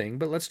 that's one thing.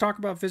 But let's talk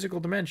about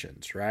physical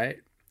dimensions, right?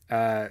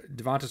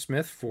 Devonta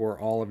Smith, for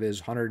all of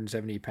his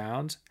 170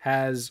 pounds,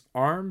 has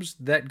arms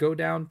that go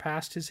down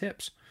past his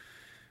hips,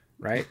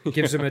 right?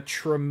 Gives him a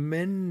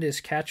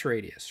tremendous catch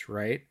radius,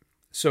 right?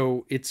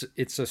 So it's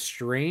a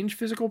strange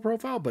physical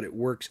profile, but it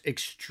works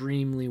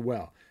extremely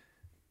well.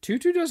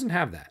 Tutu doesn't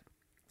have that,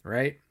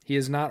 right? He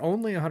is not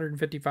only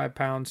 155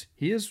 pounds,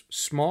 he is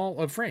small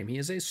of frame. He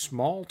is a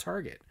small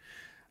target.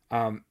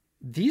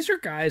 These are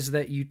guys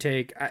that you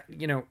take,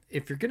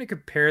 if you're going to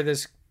compare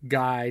this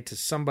guy to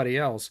somebody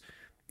else,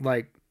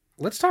 like,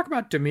 let's talk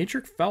about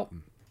Demetric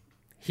Felton.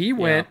 He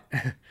went,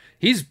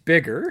 he's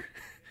bigger,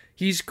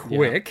 he's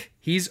quick,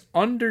 he's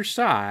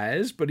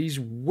undersized, but he's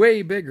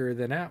way bigger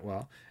than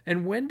Atwell.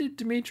 And when did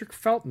Demetric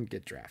Felton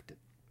get drafted?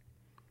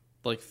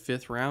 Like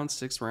 5th round,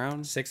 6th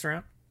round? 6th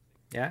round?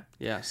 Yeah.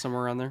 Yeah,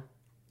 somewhere around there.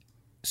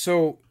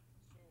 So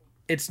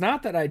it's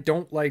not that I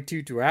don't like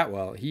Tutu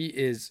Atwell. He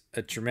is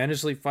a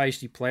tremendously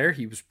feisty player.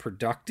 He was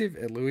productive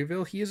at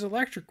Louisville. He is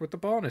electric with the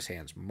ball in his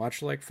hands,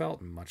 much like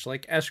Felton, much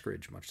like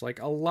Eskridge, much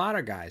like a lot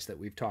of guys that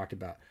we've talked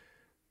about.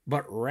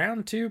 But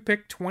round 2,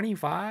 pick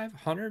 25,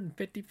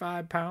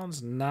 155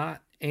 pounds,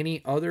 not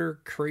any other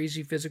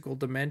crazy physical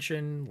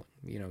dimension,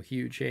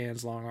 huge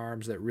hands, long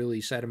arms that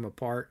really set him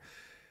apart.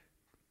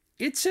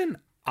 It's an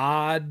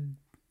odd,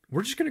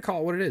 we're just going to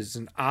call it what it is. It's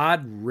an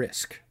odd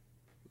risk,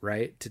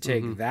 right? To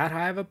take that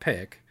high of a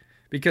pick,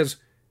 because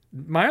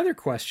my other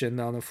question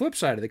on the flip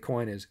side of the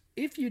coin is,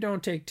 if you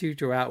don't take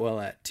Tutu Atwell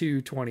at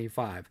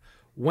 225,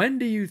 when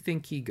do you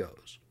think he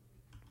goes?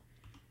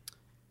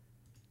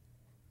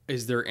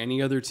 Is there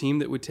any other team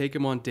that would take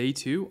him on day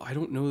 2? I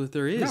don't know that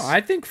there is. No,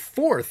 I think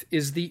 4th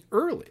is the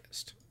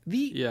earliest.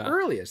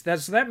 Earliest.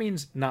 That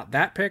means not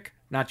that pick,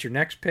 not your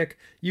next pick.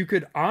 You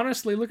could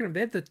honestly look at him.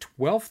 They had the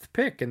 12th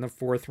pick in the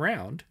 4th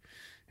round.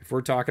 If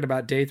we're talking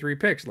about day 3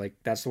 picks, like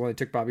that's the one they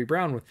took Bobby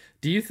Brown with.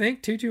 Do you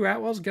think Tutu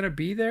Atwell's going to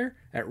be there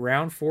at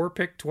round 4,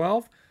 pick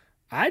 12?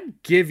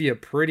 I'd give you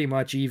pretty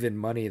much even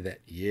money that,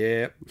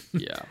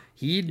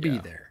 he'd be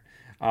there.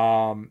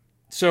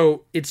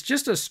 So it's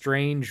just a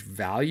strange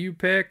value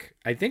pick.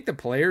 I think the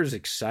player is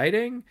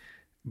exciting,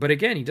 but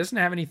again, he doesn't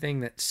have anything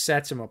that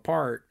sets him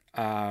apart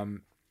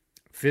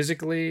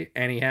physically,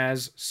 and he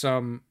has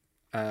some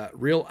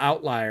real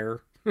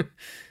outlier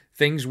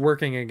things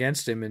working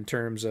against him in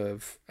terms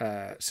of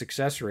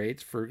success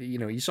rates. For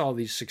you saw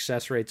these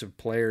success rates of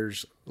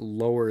players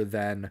lower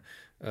than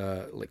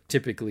like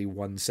typically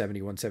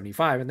 170,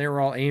 175, and they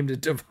were all aimed at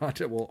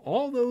Devonta. Well,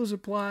 all those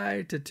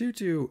apply to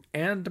Tutu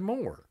and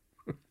more.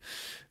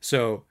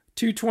 So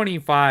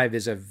 225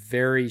 is a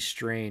very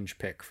strange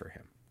pick for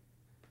him.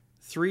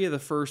 3 of the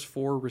first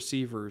 4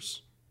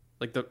 receivers,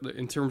 like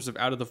in terms of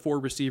out of the 4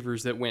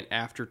 receivers that went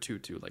after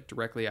Tutu, like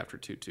directly after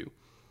Tutu,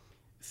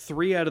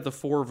 3 out of the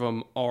 4 of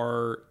them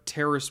are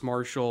Terrace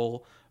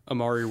Marshall,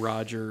 Amari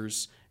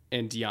Rodgers,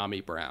 and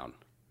De'Ami Brown.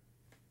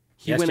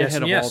 He went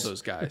ahead of all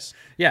those guys.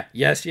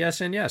 Yes,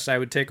 and yes. I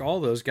would take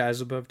all those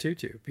guys above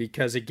Tutu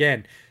because,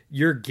 again,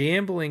 you're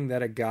gambling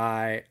that a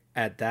guy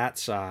at that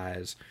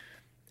size,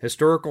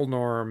 historical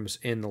norms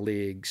in the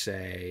league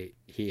say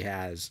he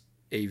has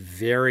a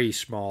very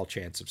small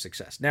chance of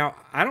success. Now,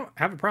 I don't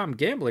have a problem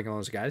gambling on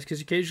those guys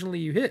because occasionally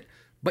you hit,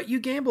 but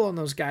you gamble on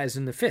those guys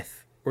in the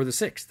 5th or the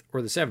 6th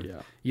or the 7th.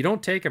 Yeah. You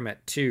don't take them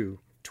at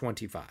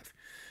 225.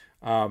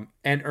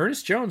 And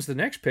Ernest Jones, the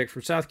next pick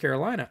from South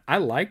Carolina, I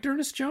liked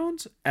Ernest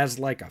Jones as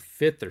like a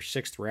 5th or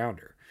 6th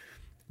rounder.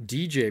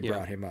 DJ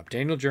brought him up.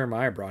 Daniel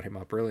Jeremiah brought him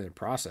up early in the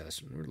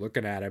process. We were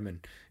looking at him,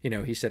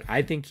 and he said,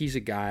 "I think he's a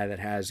guy that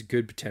has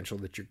good potential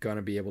that you're going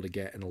to be able to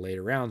get in the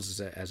later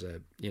rounds as a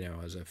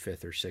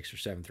 5th or 6th or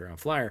 7th round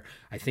flyer.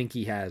 I think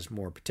he has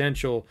more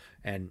potential,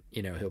 and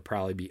he'll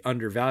probably be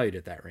undervalued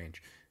at that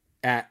range.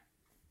 At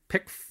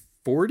pick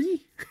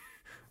 40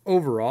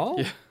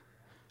 overall." Yeah.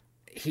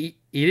 He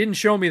didn't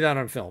show me that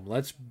on film.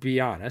 Let's be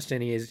honest,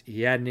 and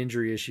he had an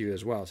injury issue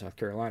as well, South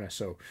Carolina.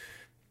 So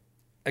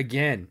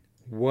again,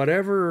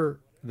 whatever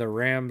the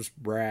Rams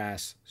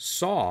brass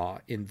saw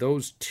in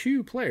those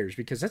 2 players,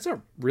 because that's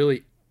a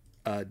really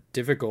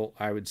difficult,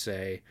 I would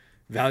say,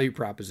 value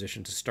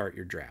proposition to start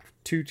your draft.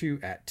 Tutu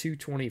at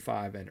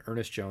 225 and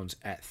Ernest Jones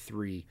at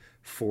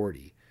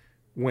 340.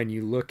 When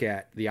you look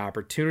at the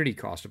opportunity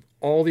cost of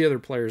all the other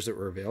players that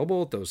were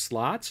available at those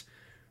slots,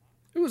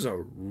 it was a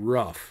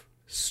rough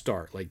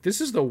start. Like,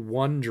 this is the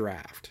one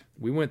draft.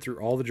 We went through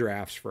all the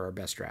drafts for our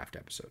best draft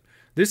episode.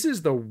 This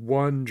is the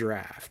one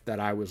draft that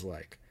I was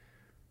like,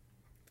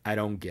 I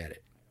don't get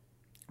it.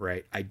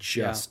 Right? I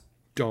just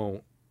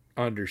don't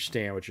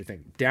understand what you're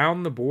thinking.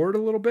 Down the board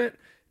a little bit,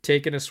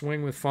 taking a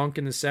swing with Funk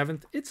in the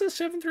 7th. It's a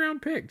 7th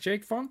round pick.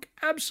 Jake Funk,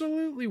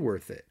 absolutely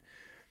worth it.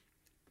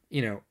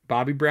 You know,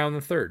 Bobby Brown the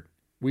 3rd.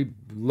 We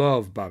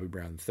love Bobby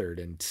Brown the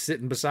 3rd. And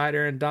sitting beside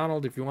Aaron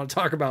Donald, if you want to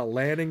talk about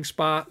landing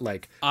spot,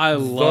 like, I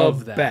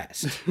love that.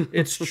 Best.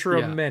 It's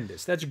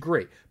tremendous. That's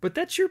great. But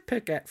that's your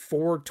pick at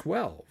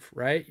 412,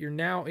 right? You're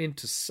now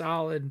into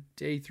solid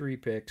day 3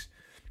 picks.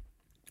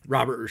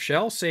 Robert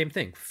Rochelle, same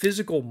thing.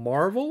 Physical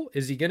marvel.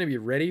 Is he going to be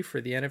ready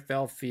for the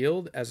NFL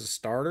field as a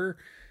starter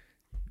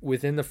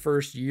within the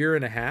first year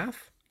and a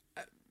half?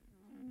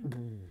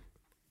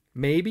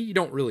 Maybe. You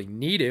don't really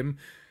need him.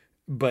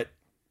 But,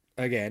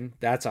 again,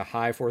 that's a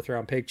high 4th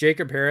round pick.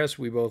 Jacob Harris,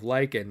 we both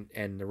like,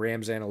 and the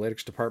Rams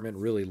analytics department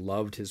really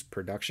loved his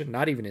production.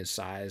 Not even his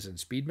size and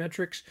speed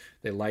metrics.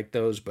 They liked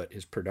those, but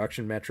his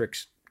production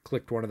metrics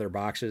clicked one of their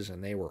boxes,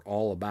 and they were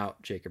all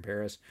about Jacob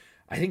Harris.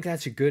 I think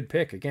that's a good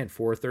pick. Again,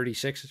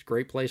 436 is a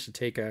great place to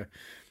take a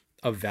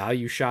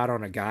value shot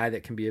on a guy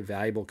that can be a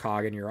valuable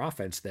cog in your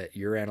offense that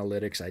your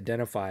analytics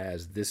identify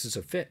as this is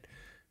a fit.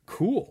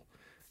 Cool.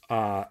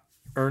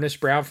 Ernest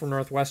Brown from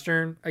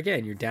Northwestern.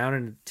 Again, you're down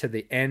into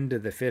the end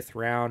of the 5th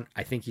round.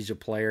 I think he's a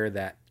player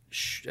that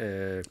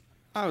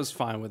I was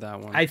fine with that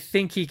one. I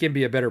think he can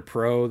be a better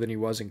pro than he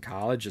was in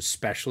college,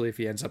 especially if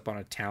he ends up on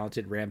a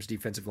talented Rams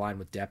defensive line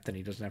with depth and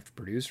he doesn't have to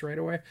produce right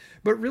away.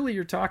 But really,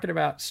 you're talking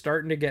about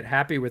starting to get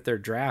happy with their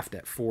draft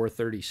at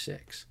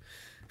 436.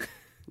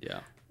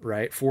 Yeah.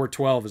 Right?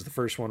 412 is the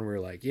first one where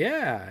we're like,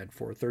 yeah, at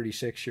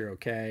 436, you're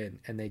okay.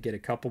 And they get a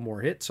couple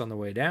more hits on the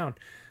way down.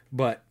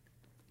 But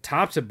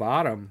top to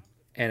bottom,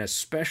 and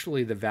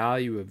especially the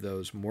value of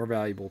those more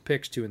valuable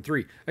picks, 2 and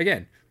 3.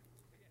 Again,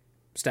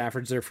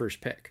 Stafford's their first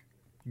pick.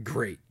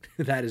 Great.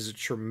 That is a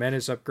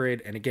tremendous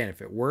upgrade. And again,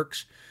 if it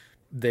works,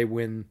 they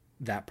win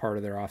that part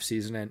of their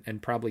offseason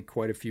and probably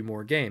quite a few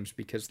more games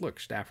because, look,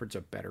 Stafford's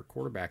a better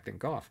quarterback than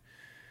Goff.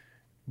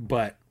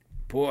 But,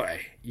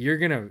 boy, you're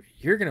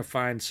gonna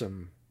find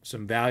some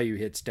value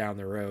hits down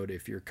the road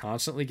if you're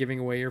constantly giving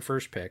away your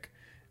first pick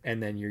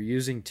and then you're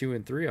using 2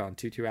 and 3 on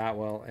Tutu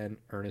Atwell and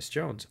Ernest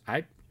Jones.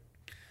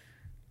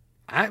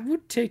 I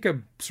would take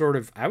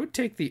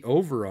the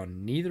over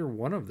on neither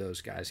one of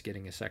those guys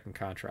getting a second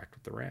contract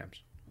with the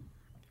Rams.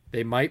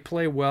 They might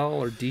play well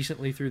or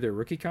decently through their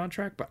rookie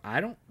contract, but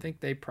I don't think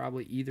they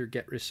probably either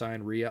get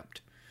re-signed,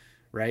 re-upped,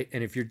 right?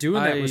 And if you're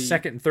doing that with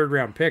 2nd and 3rd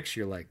round picks,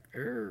 you're like,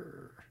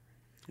 where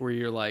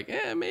you're like,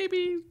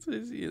 maybe.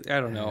 I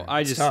don't know.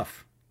 It's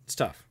tough. It's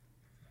tough.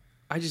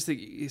 I just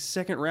think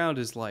second round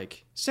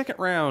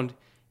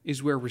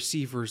is where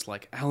receivers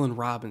like Allen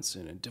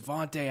Robinson and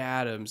Devontae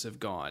Adams have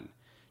gone.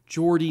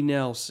 Jordy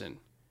Nelson.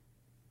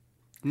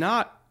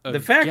 Not a the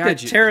fact that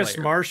Terrace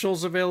player.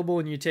 Marshall's available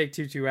and you take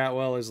Tutu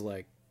Atwell is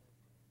like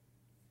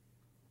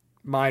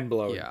mind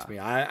blowing to me.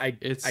 I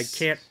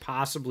can't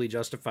possibly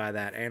justify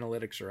that,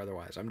 analytics or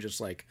otherwise. I'm just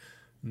like,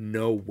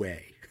 no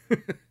way.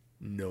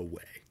 No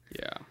way.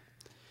 Yeah.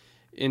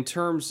 In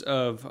terms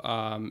of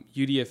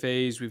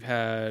UDFAs, we've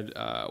had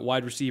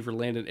wide receiver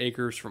Landon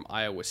Akers from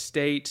Iowa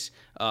State.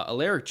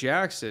 Alaric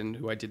Jackson,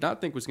 who I did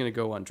not think was going to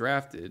go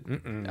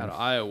undrafted out of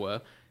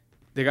Iowa.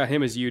 They got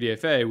him as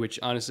UDFA, which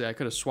honestly I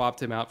could have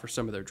swapped him out for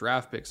some of their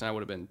draft picks, and I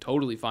would have been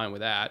totally fine with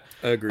that.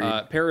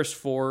 Agreed. Paris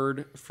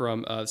Ford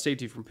from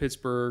safety from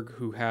Pittsburgh,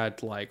 who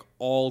had like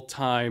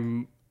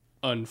all-time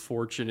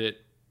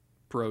unfortunate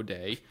pro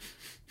day,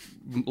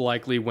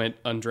 likely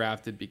went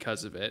undrafted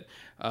because of it.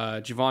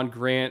 Javon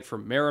Grant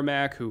from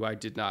Merrimack, who I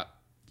did not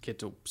get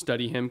to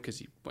study him because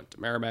he went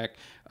to Merrimack.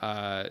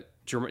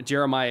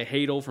 Jeremiah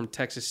Hadel from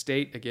Texas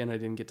State. Again, I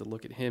didn't get to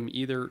look at him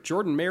either.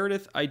 Jordan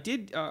Meredith, I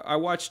did. I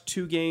watched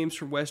 2 games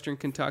from Western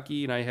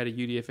Kentucky, and I had a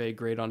UDFA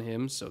grade on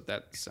him, so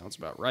that sounds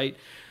about right.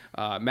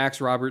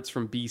 Max Roberts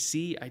from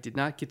BC, I did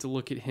not get to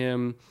look at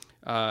him.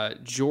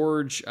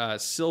 George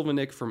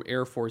Silvanik from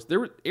Air Force.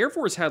 Air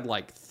Force had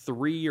like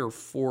 3 or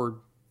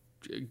 4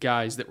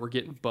 guys that were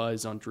getting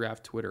buzz on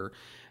draft Twitter,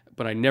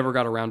 but I never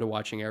got around to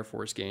watching Air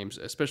Force games,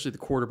 especially the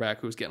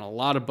quarterback who was getting a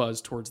lot of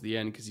buzz towards the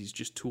end because he's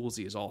just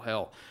toolsy as all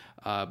hell.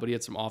 But he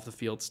had some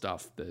off-the-field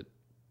stuff that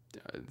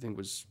I think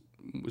was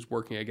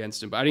working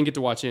against him. But I didn't get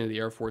to watch any of the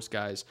Air Force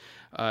guys.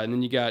 And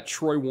then you got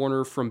Troy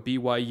Warner from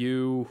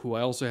BYU, who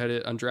I also had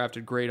an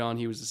undrafted grade on.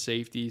 He was a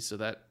safety, so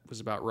that was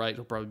about right.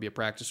 He'll probably be a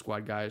practice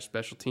squad guy, a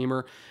special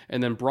teamer.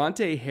 And then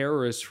Bronte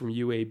Harris from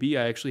UAB,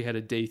 I actually had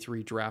a day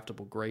 3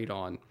 draftable grade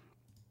on.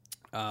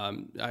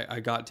 I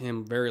got to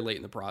him very late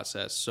in the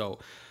process. So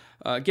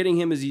getting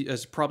him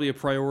as probably a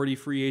priority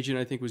free agent,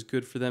 I think was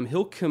good for them.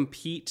 He'll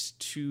compete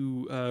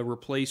to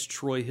replace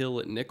Troy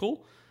Hill at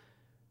nickel.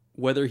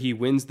 Whether he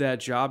wins that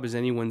job is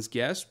anyone's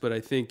guess, but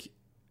I think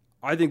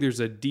I think there's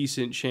a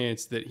decent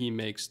chance that he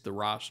makes the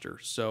roster.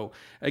 So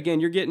again,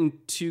 you're getting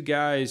two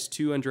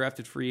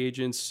undrafted free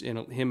agents, in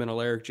him and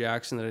Alaric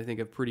Jackson, that I think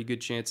have pretty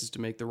good chances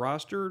to make the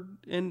roster.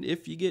 And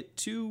if you get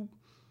two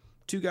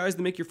guys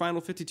that make your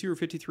final 52 or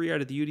 53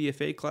 out of the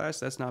UDFA class,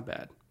 that's not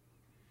bad.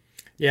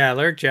 Yeah,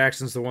 Alaric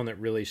Jackson's the one that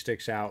really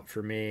sticks out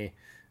for me.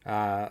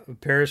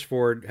 Paris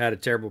Ford had a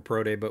terrible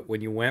pro day, but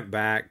when you went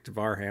back,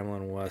 Damar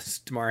Hamlin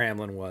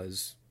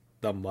was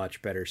the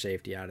much better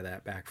safety out of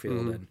that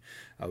backfield, and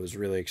I was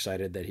really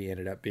excited that he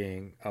ended up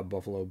being a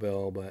Buffalo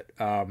Bill. But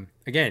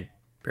again,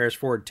 Paris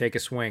Ford, take a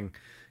swing.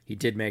 He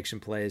did make some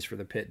plays for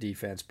the Pitt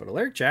defense, but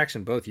Alaric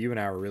Jackson, both you and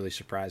I were really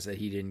surprised that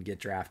he didn't get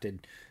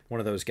drafted. One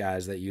of those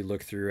guys that you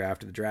look through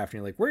after the draft and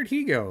you're like, where'd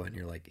he go? And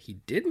you're like, he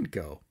didn't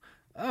go.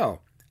 Oh,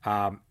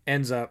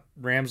 ends up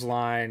Rams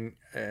line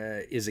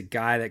is a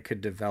guy that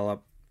could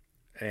develop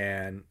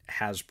and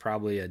has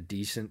probably a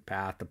decent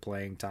path to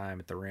playing time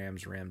at the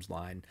Rams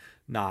line,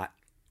 not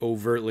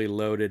overtly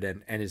loaded,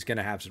 and is going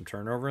to have some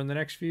turnover in the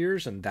next few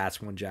years, and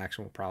that's when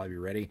Jackson will probably be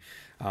ready.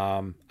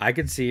 I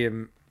could see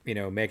him,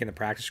 making the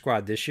practice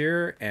squad this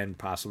year and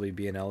possibly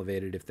being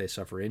elevated if they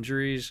suffer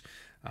injuries.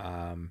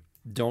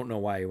 Don't know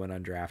why he went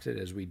undrafted,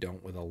 as we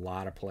don't with a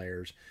lot of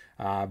players.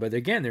 But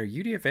again, their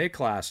UDFA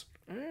class,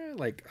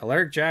 like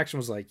Alaric Jackson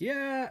was like,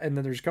 yeah, and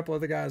then there's a couple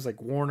other guys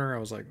like Warner. I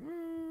was like,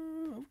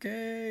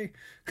 okay.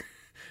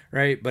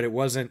 Right, but it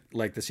wasn't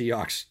like the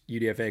Seahawks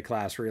UDFA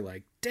class where you're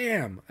like,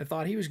 damn, I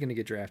thought he was going to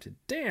get drafted.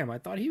 Damn, I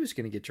thought he was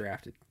going to get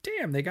drafted.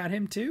 Damn, they got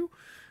him too.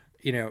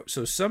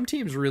 So some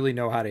teams really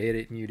know how to hit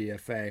it in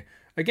UDFA.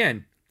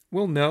 Again,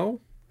 we'll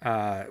know.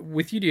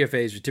 With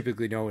UDFAs, you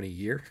typically know in a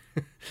year,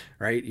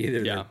 right?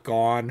 Either they're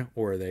gone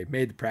or they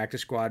made the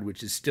practice squad,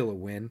 which is still a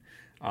win.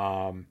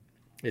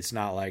 It's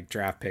not like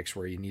draft picks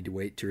where you need to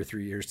wait 2 or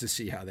 3 years to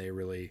see how they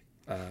really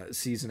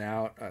season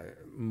out.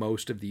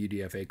 Most of the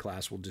UDFA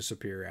class will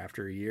disappear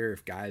after a year.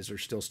 If guys are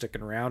still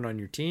sticking around on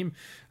your team,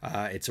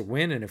 it's a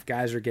win. And if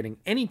guys are getting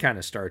any kind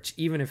of starts,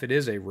 even if it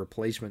is a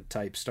replacement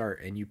type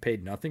start and you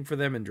paid nothing for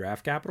them in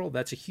draft capital,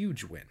 that's a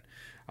huge win.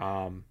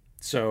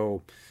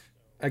 So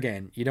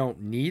again, you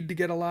don't need to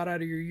get a lot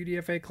out of your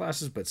UDFA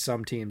classes, but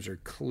some teams are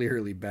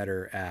clearly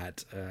better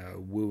at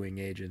wooing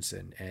agents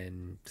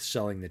and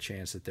selling the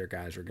chance that their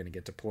guys are going to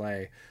get to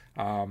play.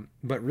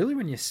 But really,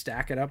 when you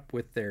stack it up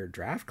with their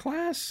draft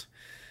class,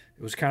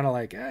 it was kind of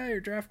like, your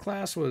draft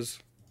class was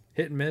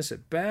hit and miss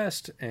at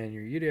best, and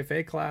your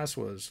UDFA class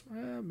was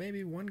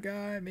maybe one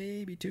guy,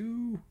 maybe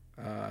two.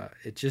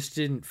 It just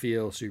didn't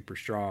feel super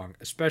strong,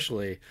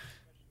 especially.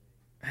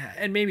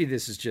 And maybe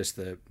this is just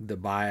the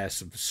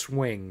bias of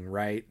swing,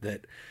 right?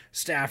 That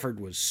Stafford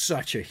was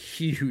such a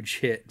huge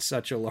hit,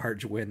 such a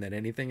large win that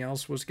anything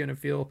else was going to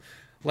feel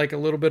like a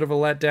little bit of a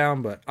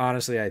letdown. But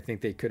honestly, I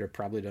think they could have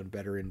probably done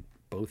better in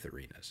both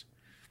arenas.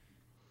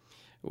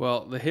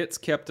 Well, the hits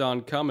kept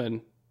on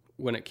coming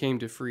when it came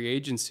to free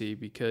agency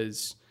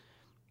because,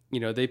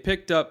 they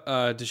picked up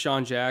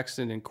Deshaun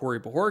Jackson and Corey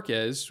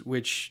Bojorquez,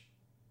 which,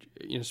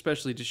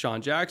 especially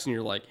Deshaun Jackson,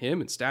 you're like, him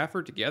and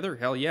Stafford together?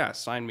 Hell yeah,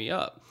 sign me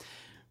up.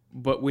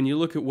 But when you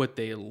look at what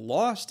they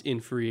lost in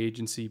free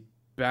agency,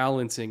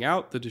 balancing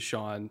out the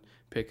Deshaun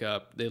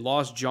pickup, they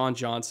lost John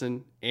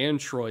Johnson and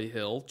Troy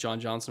Hill. John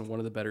Johnson,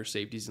 one of the better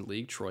safeties in the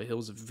league. Troy Hill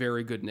is a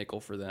very good nickel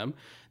for them.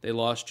 They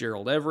lost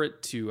Gerald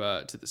Everett to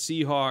the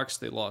Seahawks.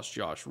 They lost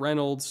Josh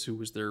Reynolds, who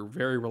was their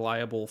very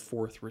reliable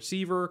fourth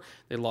receiver.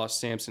 They lost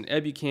Samson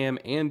Ebukam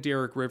and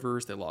Derek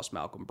Rivers. They lost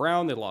Malcolm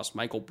Brown. They lost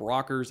Michael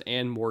Brockers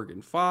and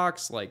Morgan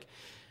Fox.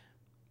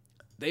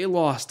 They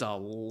lost a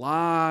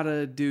lot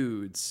of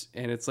dudes,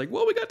 and it's like,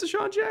 well, we got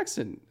Deshaun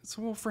Jackson.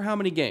 So, well, for how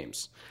many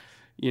games?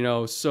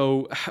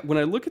 So when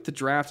I look at the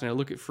draft and I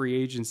look at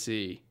free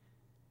agency,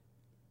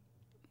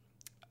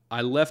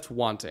 I left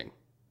wanting.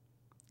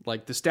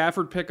 Like, the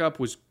Stafford pickup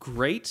was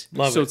great.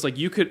 It's like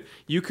you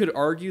could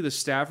argue the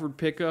Stafford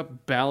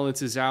pickup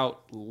balances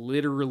out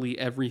literally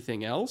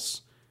everything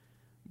else,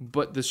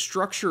 but the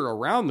structure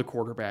around the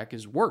quarterback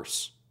is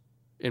worse,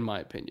 in my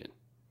opinion.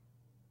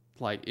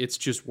 Like, it's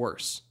just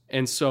worse.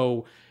 And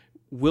so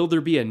will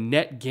there be a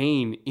net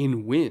gain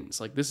in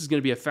wins? Like, this is going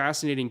to be a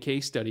fascinating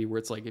case study where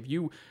it's like, if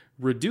you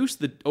reduce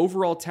the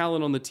overall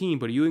talent on the team,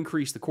 but you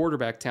increase the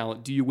quarterback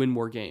talent, do you win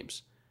more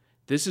games?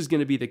 This is going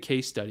to be the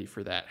case study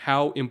for that.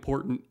 How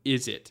important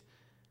is it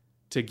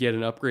to get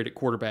an upgraded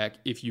quarterback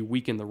if you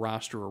weaken the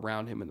roster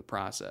around him in the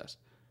process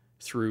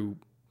through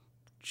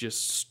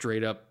just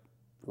straight up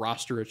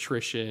roster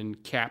attrition,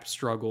 cap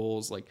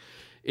struggles? Like,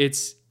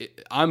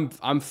 I'm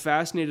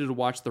fascinated to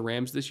watch the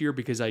Rams this year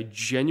because I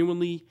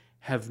genuinely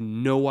have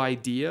no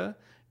idea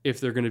if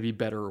they're going to be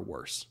better or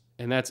worse.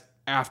 And that's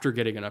after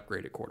getting an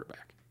upgraded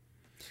quarterback.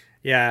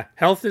 Yeah,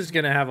 health is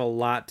going to have a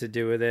lot to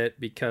do with it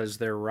because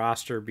their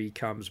roster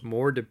becomes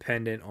more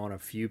dependent on a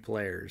few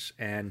players.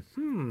 And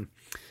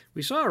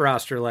we saw a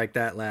roster like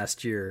that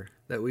last year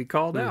that we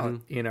called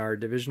out in our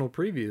divisional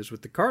previews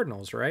with the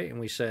Cardinals, right? And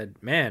we said,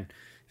 man,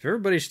 if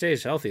everybody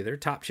stays healthy, their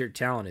top-tier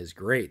talent is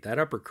great. That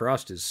upper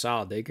crust is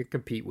solid. They could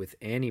compete with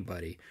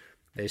anybody.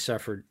 They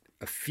suffered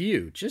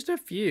just a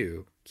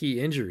few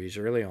key injuries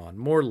early on,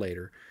 more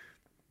later.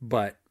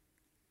 but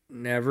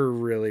never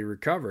really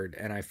recovered.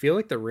 And I feel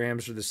like the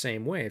Rams are the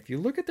same way. If you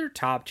look at their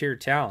top tier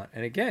talent,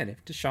 and again,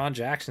 if Deshaun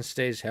Jackson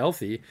stays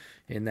healthy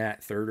in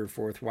that third or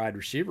fourth wide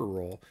receiver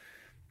role,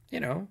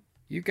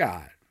 you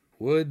got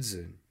Woods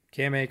and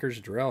Cam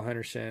Akers, Darrell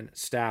Henderson,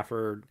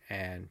 Stafford,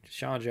 and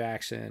Deshaun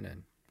Jackson,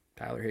 and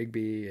Tyler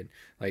Higbee. And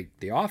like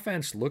the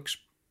offense looks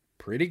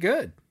pretty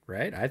good,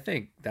 right? I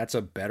think that's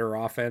a better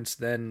offense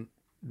than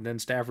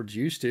Stafford's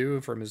used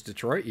to from his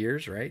Detroit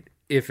years, right?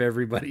 If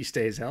everybody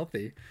stays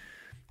healthy.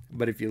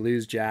 But if you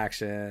lose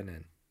Jackson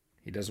and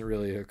he doesn't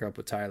really hook up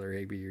with Tyler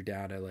Higbee, you're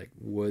down to like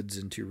Woods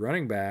and 2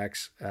 running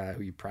backs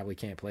who you probably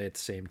can't play at the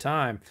same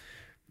time.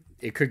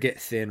 It could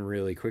get thin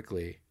really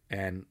quickly,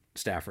 and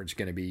Stafford's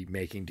going to be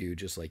making do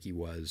just like he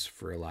was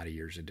for a lot of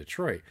years in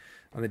Detroit.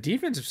 On the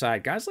defensive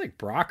side, guys like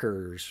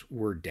Brockers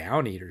were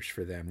down eaters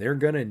for them. They're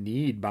going to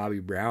need Bobby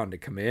Brown to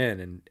come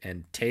in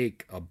and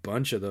take a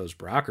bunch of those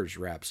Brockers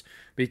reps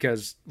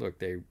because, look,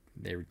 they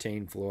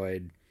retain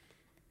Floyd.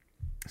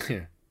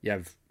 You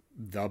have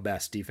the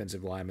best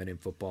defensive lineman in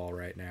football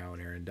right now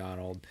in Aaron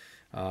Donald.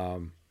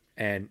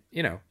 And,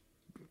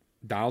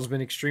 Donald's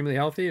been extremely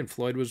healthy, and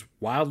Floyd was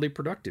wildly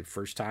productive.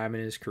 First time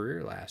in his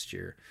career last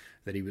year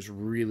that he was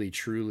really,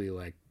 truly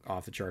like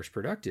off the charts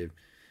productive.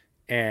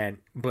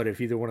 But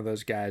if either one of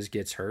those guys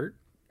gets hurt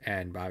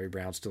and Bobby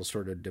Brown's still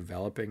sort of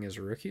developing as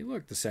a rookie,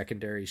 look, the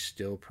secondary's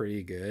still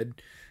pretty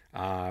good.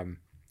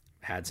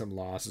 Had some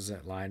losses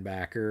at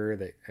linebacker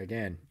that,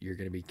 again, you're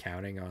going to be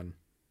counting on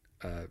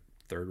a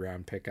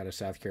third-round pick out of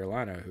South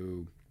Carolina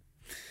who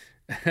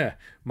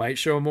might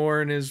show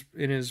more in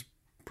his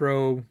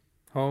pro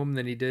home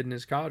than he did in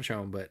his college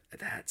home, but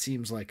that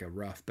seems like a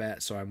rough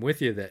bet. So I'm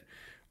with you that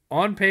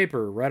on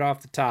paper, right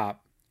off the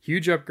top,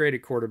 huge upgrade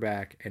at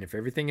quarterback, and if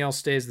everything else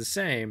stays the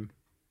same,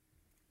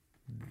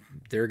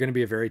 they're going to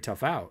be a very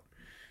tough out.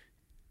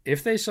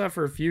 If they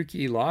suffer a few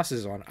key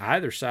losses on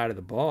either side of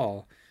the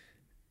ball,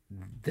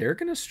 they're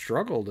going to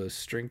struggle to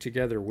string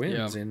together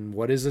wins in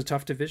what is a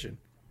tough division.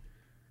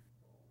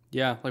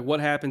 Yeah, like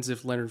what happens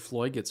if Leonard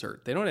Floyd gets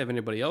hurt? They don't have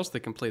anybody else that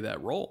can play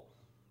that role.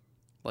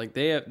 Like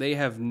they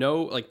have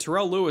no, like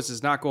Terrell Lewis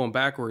is not going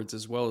backwards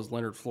as well as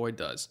Leonard Floyd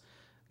does.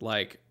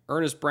 Like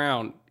Ernest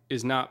Brown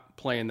is not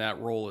playing that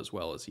role as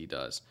well as he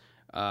does.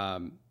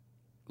 They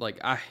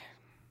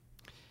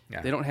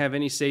don't have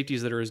any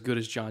safeties that are as good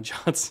as John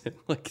Johnson.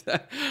 Like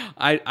that,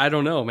 I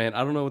don't know, man.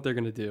 I don't know what they're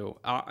gonna do.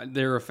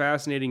 They're a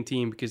fascinating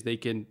team because they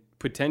can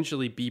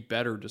potentially be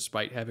better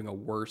despite having a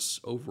worse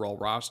overall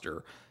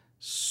roster,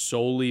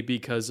 solely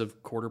because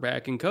of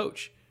quarterback and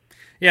coach.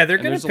 Yeah, they're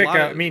going to pick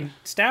up. I mean,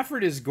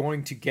 Stafford is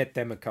going to get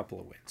them a couple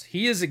of wins.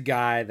 He is a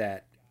guy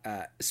that,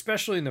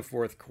 especially in the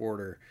fourth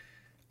quarter,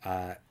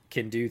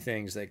 can do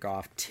things that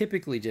Goff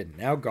typically didn't.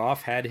 Now,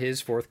 Goff had his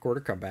fourth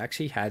quarter comebacks.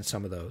 He had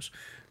some of those.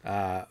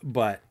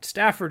 But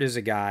Stafford is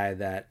a guy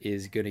that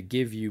is going to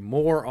give you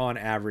more on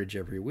average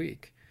every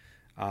week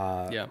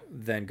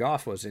than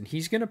Goff was. And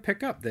he's going to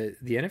pick up. The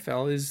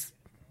NFL is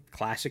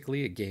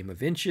classically a game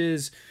of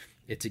inches.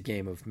 It's a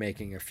game of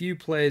making a few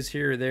plays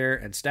here or there,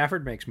 and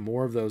Stafford makes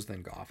more of those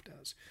than Goff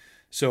does.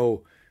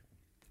 So,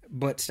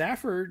 but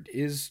Stafford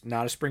is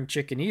not a spring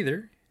chicken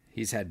either.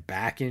 He's had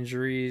back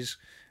injuries.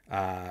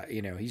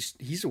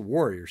 He's a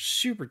warrior,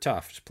 super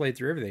tough. He's played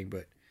through everything,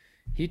 but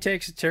he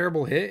takes a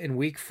terrible hit in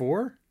week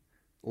 4.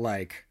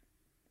 Like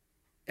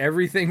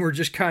everything we're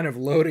just kind of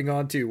loading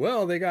onto.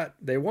 Well,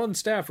 they won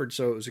Stafford,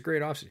 so it was a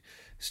great offseason.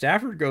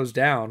 Stafford goes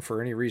down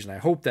for any reason. I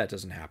hope that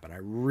doesn't happen. I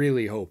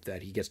really hope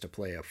that he gets to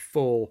play a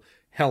full,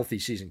 healthy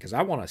season because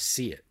I want to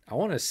see it. I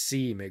want to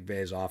see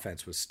McVay's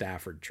offense with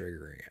Stafford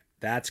triggering it.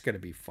 That's going to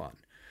be fun.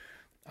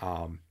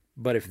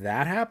 But if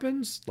that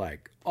happens,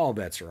 like all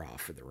bets are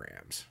off for the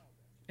Rams.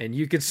 And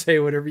you can say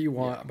whatever you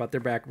want about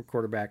their backup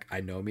quarterback. I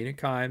know Mina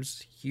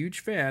Kimes, huge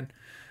fan,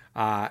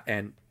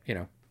 and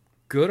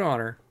good on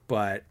her.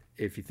 But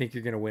if you think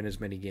you're going to win as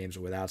many games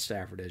without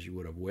Stafford as you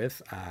would have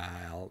with,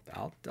 I'll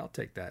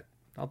take that.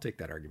 I'll take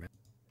that argument.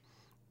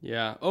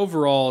 Yeah,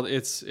 overall,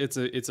 it's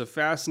a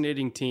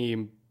fascinating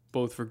team,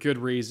 both for good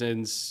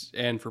reasons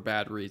and for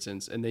bad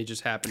reasons, and they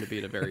just happen to be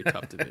in a very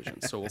tough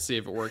division. So we'll see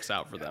if it works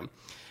out for them.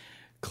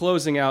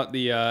 Closing out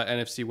the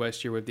NFC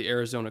West here with the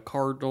Arizona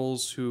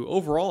Cardinals, who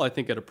overall I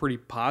think had a pretty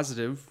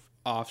positive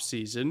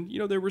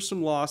offseason. There were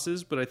some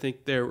losses, but I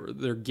think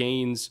their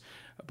gains,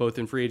 both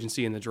in free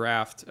agency and the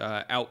draft,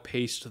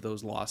 outpaced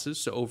those losses.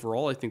 So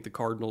overall, I think the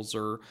Cardinals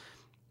are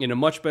in a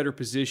much better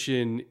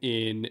position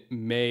in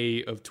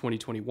May of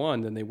 2021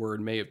 than they were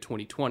in May of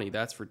 2020.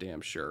 That's for damn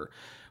sure.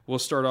 We'll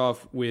start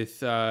off with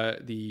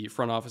the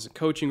front office and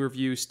coaching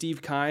review.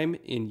 Steve Keim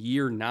in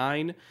year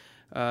 9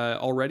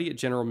 already at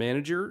general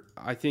manager.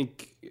 I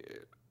think,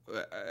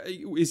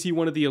 is he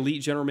one of the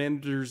elite general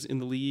managers in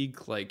the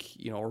league? Like,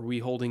 are we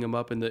holding him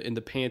up in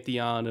the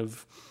pantheon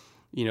of,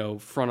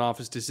 front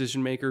office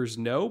decision makers?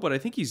 No, but I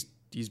think he's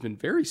been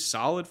very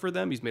solid for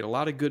them. He's made a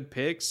lot of good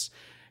picks.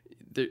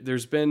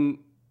 There's been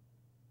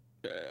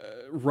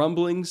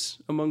rumblings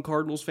among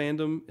Cardinals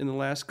fandom in the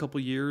last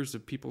couple years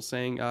of people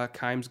saying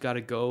Keim's got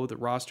to go. The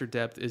roster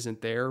depth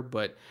isn't there,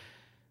 but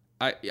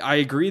I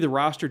agree the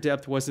roster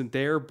depth wasn't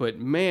there, but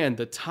man,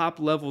 the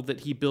top level that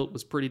he built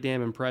was pretty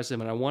damn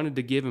impressive, and I wanted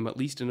to give him at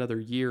least another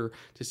year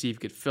to see if he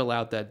could fill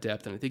out that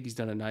depth, and I think he's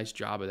done a nice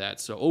job of that.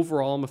 So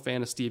overall, I'm a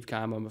fan of Steve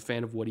Keim. I'm a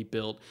fan of what he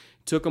built.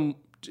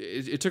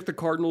 It took the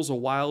Cardinals a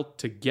while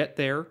to get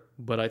there,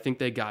 but I think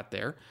they got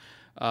there.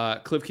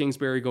 Cliff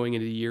Kingsbury going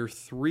into year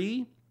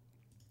 3.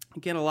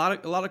 Again, a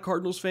lot of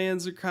Cardinals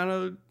fans are kind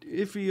of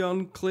iffy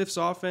on Cliff's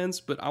offense,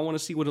 but I want to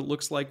see what it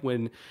looks like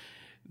when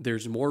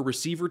there's more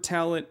receiver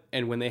talent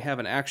and when they have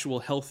an actual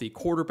healthy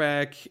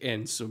quarterback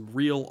and some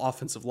real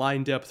offensive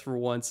line depth for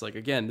once. Like,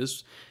 again,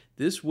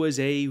 this was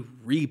a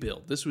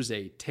rebuild. This was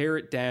a tear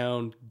it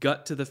down,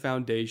 gut to the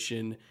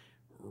foundation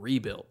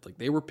rebuild. Like,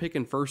 they were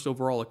picking first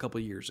overall a couple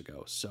years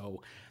ago.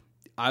 So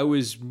I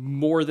was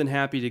more than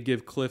happy to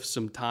give Cliff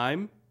some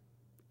time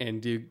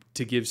and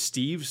to give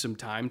Steve some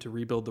time to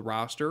rebuild the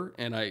roster.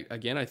 And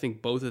I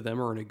think both of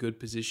them are in a good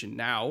position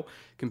now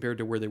compared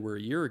to where they were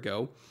a year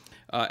ago.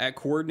 At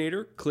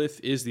coordinator, Cliff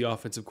is the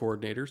offensive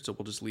coordinator, so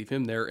we'll just leave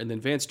him there. And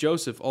then Vance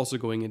Joseph also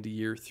going into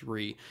year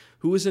 3,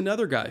 who is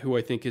another guy who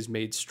I think has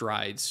made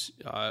strides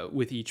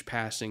with each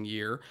passing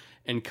year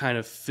and kind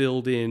of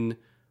filled in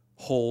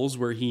holes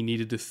where he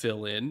needed to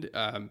fill in.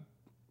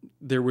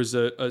 There was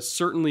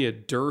certainly a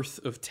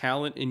dearth of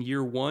talent in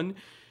year 1.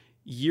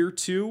 Year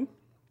 2,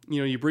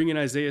 you bring in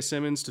Isaiah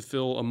Simmons to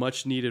fill a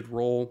much-needed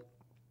role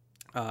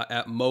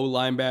at Mo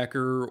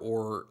linebacker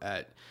or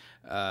at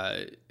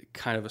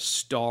kind of a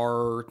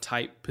star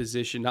type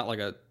position, not like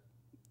a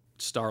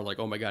star like,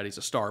 oh my God, he's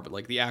a star, but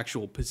like the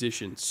actual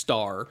position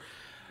star.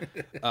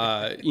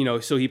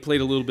 So he played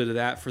a little bit of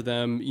that for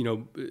them.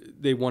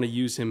 They want to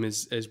use him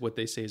as what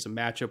they say is a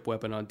matchup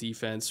weapon on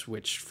defense,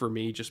 which for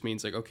me just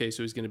means like, okay,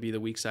 so he's going to be the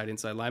weak side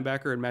inside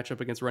linebacker and match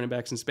up against running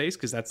backs in space,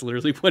 because that's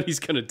literally what he's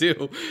going to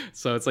do.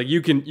 So it's like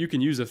you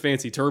can use a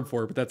fancy term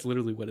for it, but that's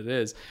literally what it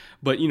is.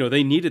 But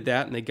they needed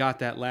that, and they got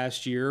that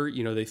last year.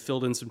 They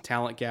filled in some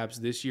talent gaps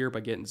this year by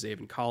getting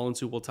Zaven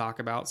Collins, who we'll talk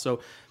about. So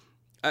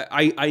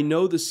I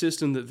know the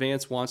system that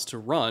Vance wants to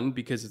run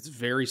because it's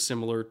very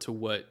similar to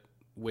what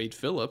Wade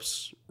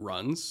Phillips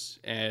runs,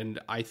 and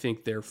I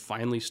think they're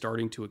finally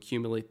starting to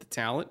accumulate the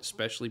talent,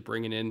 especially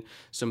bringing in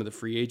some of the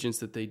free agents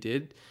that they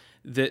did,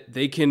 that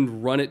they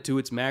can run it to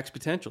its max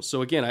potential.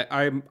 So again,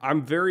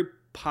 I'm very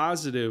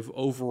positive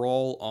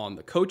overall on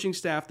the coaching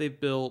staff they've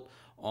built,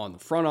 on the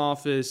front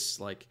office,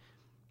 like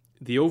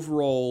the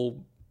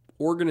overall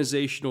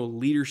organizational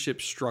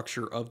leadership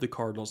structure of the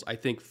Cardinals. I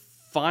think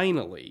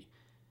finally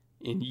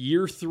in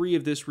year 3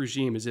 of this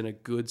regime is in a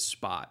good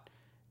spot,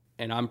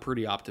 and I'm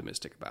pretty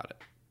optimistic about it.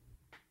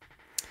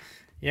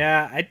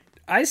 Yeah,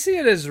 I see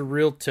it as a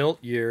real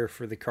tilt year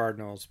for the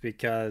Cardinals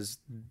because,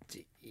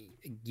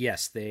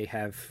 yes, they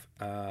have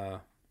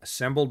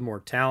assembled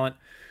more talent.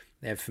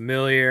 They have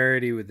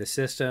familiarity with the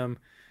system,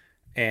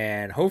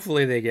 and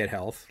hopefully they get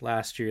health.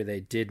 Last year,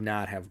 they did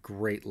not have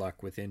great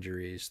luck with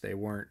injuries. They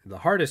weren't the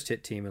hardest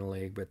hit team in the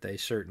league, but they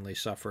certainly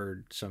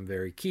suffered some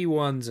very key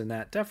ones, and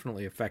that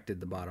definitely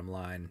affected the bottom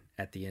line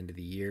at the end of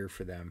the year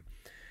for them.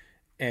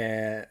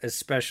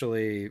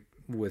 Especially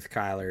with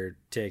Kyler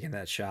taking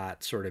that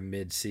shot sort of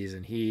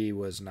mid-season. He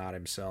was not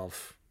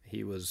himself.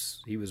 He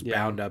was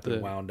bound up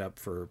and wound up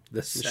for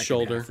the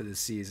second half of the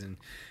season.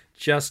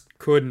 Just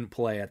couldn't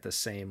play at the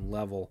same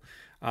level.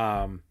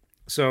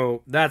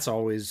 So that's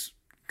always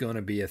going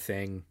to be a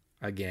thing.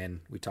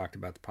 Again, we talked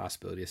about the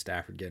possibility of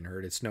Stafford getting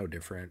hurt. It's no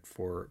different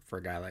for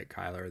a guy like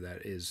Kyler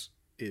that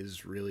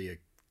is really a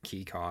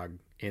key cog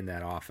in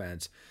that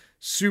offense.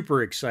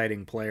 Super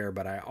exciting player,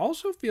 but I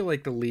also feel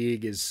like the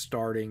league is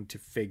starting to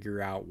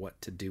figure out what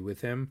to do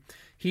with him.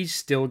 He's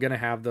still going to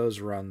have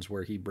those runs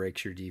where he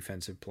breaks your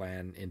defensive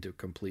plan into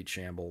complete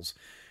shambles.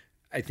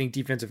 I think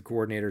defensive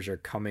coordinators are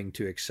coming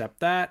to accept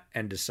that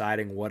and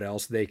deciding what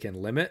else they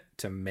can limit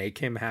to make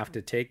him have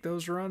to take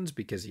those runs,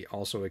 because he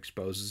also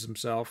exposes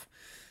himself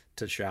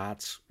to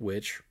shots,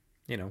 which,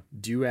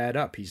 do add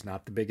up. He's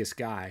not the biggest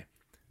guy.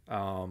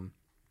 And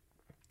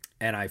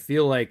I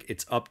feel like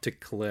it's up to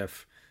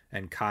Cliff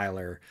and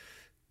Kyler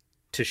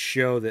to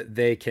show that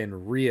they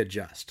can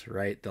readjust,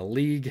 right? The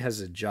league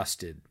has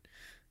adjusted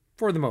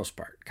for the most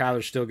part.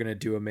 Kyler's still going to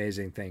do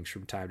amazing things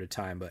from time to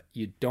time, but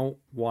you don't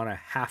want to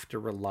have to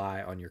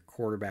rely on your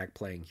quarterback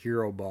playing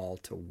hero ball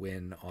to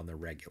win on the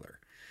regular.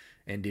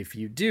 And if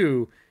you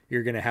do,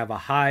 you're going to have a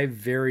high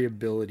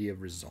variability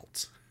of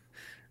results,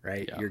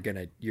 right? Yeah.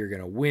 You're going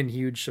to win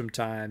huge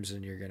sometimes,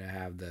 and you're going to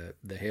have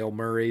the Hail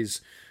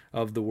Murrays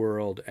of the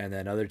world, and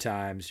then other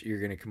times you're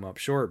going to come up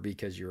short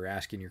because you were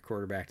asking your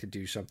quarterback to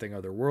do something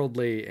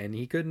otherworldly and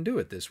he couldn't do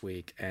it this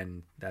week.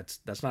 And that's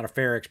not a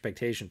fair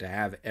expectation to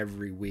have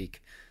every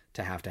week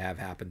to have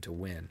happen to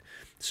win.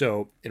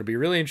 So it'll be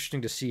really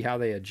interesting to see how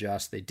they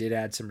adjust. They did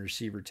add some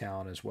receiver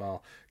talent as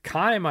well.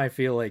 Keim, I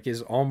feel like,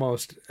 is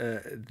almost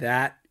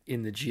that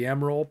in the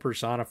GM role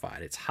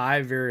personified. It's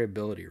high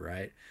variability,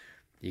 right?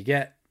 You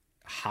get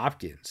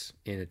Hopkins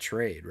in a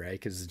trade, right?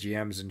 Because the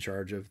GM's in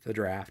charge of the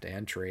draft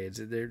and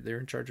trades. They're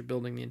in charge of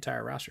building the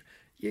entire roster.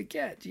 You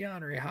get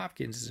DeAndre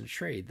Hopkins in a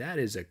trade. That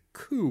is a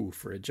coup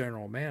for a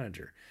general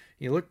manager.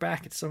 You look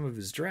back at some of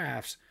his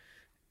drafts,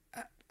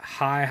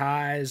 high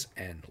highs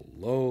and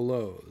low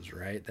lows,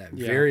 right? That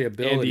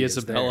variability. Andy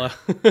Isabella.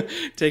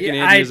 Taking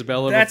Yeah, Andy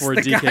Isabella before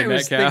DK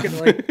Metcalf. Thinking,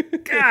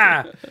 like,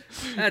 God,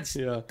 that's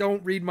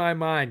don't read my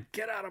mind.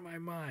 Get out of my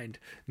mind.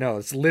 No,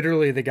 it's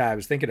literally the guy I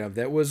was thinking of.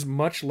 That was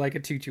much like a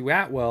Tutu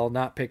Atwell,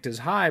 not picked as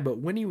high, but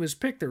when he was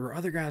picked, there were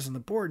other guys on the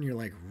board, and you're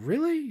like,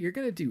 really? You're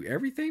going to do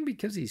everything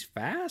because he's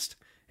fast?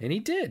 And he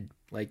did.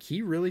 Like,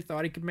 he really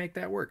thought he could make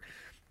that work.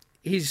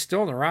 He's still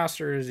on the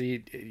roster. Is he,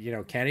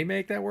 can he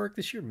make that work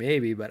this year?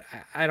 Maybe, but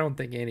I don't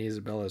think Andy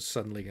Isabella is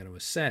suddenly going to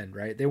ascend,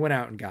 right? They went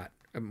out and got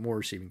more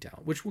receiving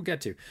talent, which we'll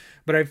get to.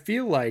 But I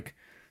feel like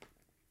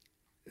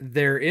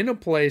they're in a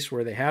place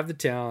where they have the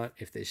talent.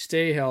 If they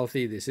stay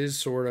healthy, this is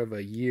sort of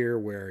a year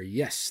where,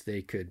 yes,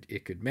 it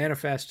could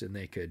manifest and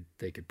they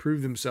could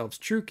prove themselves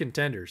true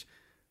contenders.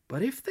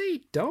 But if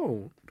they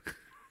don't,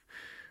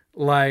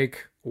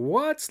 like,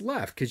 what's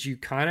left? Because you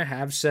kind of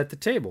have set the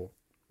table.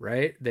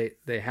 Right?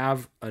 They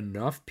have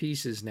enough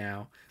pieces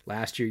now.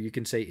 Last year, you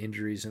can say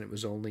injuries, and it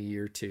was only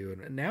year 2.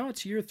 And now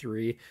it's year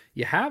 3.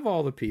 You have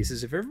all the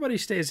pieces. If everybody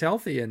stays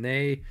healthy and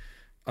they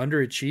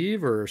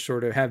underachieve or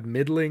sort of have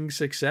middling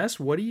success,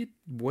 what do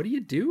you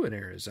do in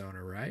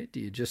Arizona, right? Do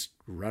you just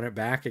run it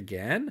back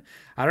again?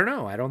 I don't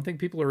know. I don't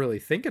think people are really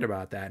thinking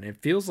about that. And it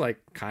feels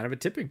like kind of a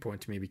tipping point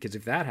to me, because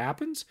if that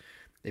happens,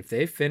 if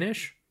they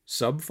finish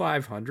sub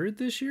 500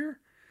 this year,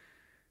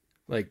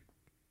 like,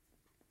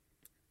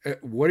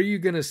 what are you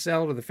going to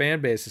sell to the fan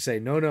base to say,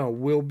 no,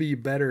 we'll be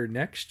better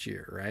next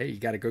year, right? You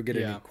got to go get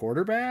a new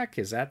quarterback.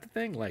 Is that the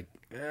thing? Like,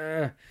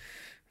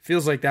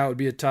 feels like that would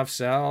be a tough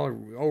sell.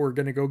 Oh, we're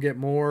going to go get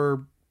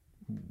more.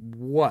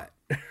 What?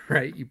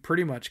 Right? You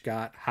pretty much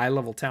got high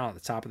level talent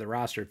at the top of the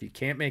roster. If you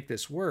can't make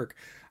this work,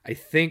 I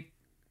think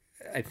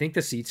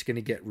the seat's going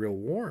to get real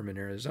warm in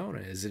Arizona.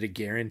 Is it a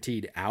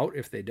guaranteed out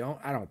if they don't?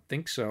 I don't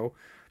think so.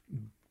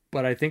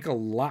 But I think a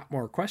lot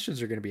more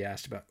questions are going to be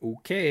asked about,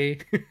 okay,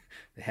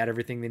 they had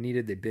everything they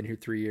needed. They've been here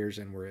 3 years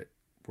and we're at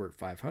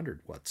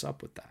 500. What's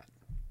up with that?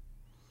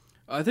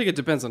 I think it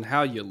depends on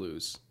how you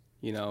lose.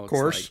 Of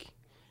course.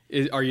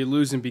 Are you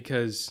losing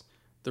because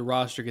the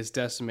roster gets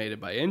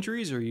decimated by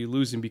injuries, or are you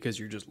losing because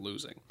you're just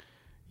losing?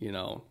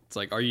 It's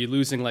like, are you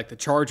losing like the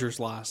Chargers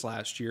lost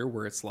last year,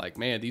 where it's like,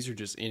 man, these are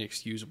just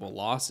inexcusable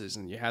losses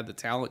and you had the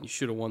talent, you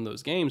should have won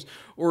those games?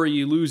 Or are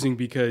you losing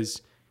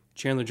because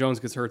Chandler Jones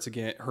gets hurt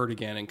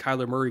again, and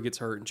Kyler Murray gets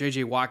hurt, and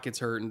J.J. Watt gets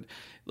hurt, and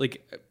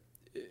like,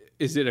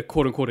 is it a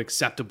quote-unquote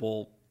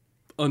acceptable,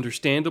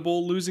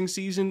 understandable losing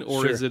season,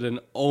 or is it an,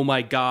 oh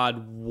my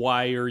God,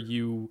 why are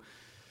you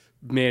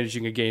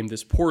managing a game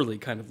this poorly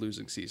kind of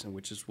losing season,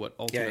 which is what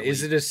ultimately... Yeah,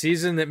 is it a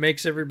season that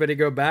makes everybody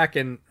go back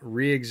and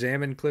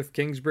re-examine Cliff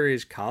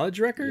Kingsbury's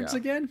college records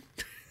again?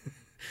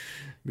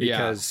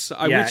 Because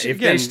if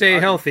they stay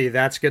healthy,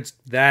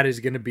 that is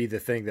going to be the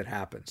thing that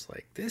happens.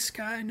 Like, this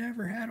guy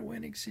never had a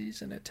winning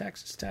season at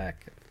Texas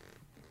Tech.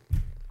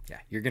 Yeah,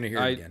 you're going to hear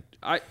it again.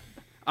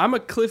 I'm a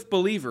Cliff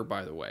believer,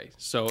 by the way.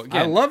 So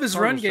again, I love his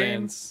run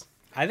game. Fans.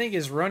 I think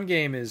his run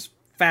game is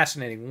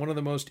fascinating. One of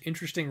the most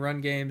interesting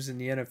run games in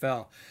the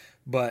NFL.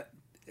 But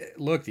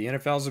look, the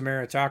NFL is a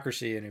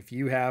meritocracy, and if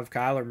you have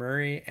Kyler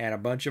Murray and a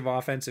bunch of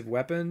offensive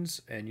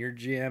weapons, and your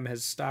GM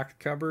has stocked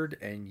the cupboard,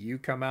 and you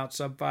come out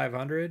sub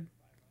 500.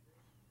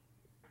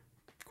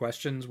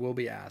 Questions will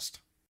be asked.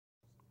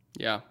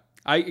 Yeah.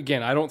 I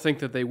don't think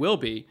that they will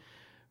be,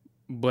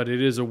 but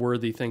it is a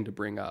worthy thing to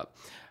bring up.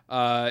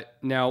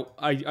 Now,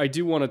 I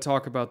do want to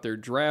talk about their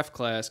draft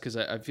class, because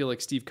I feel like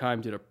Steve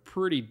Keim did a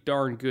pretty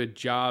darn good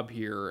job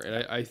here.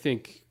 And I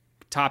think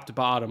top to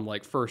bottom,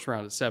 like first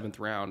round to seventh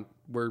round,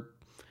 we're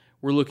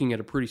looking at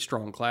a pretty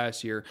strong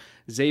class here.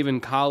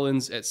 Zaven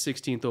Collins at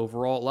 16th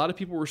overall. A lot of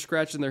people were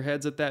scratching their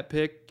heads at that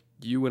pick.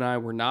 You and I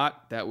were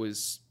not. That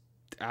was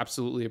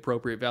absolutely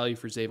appropriate value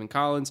for Zaven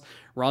Collins.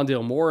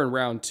 Rondale Moore in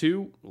round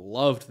 2,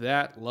 loved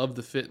that. Loved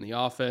the fit in the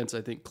offense.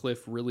 I think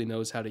Cliff really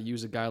knows how to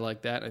use a guy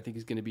like that. I think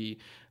he's going to be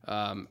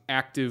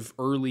active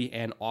early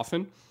and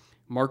often.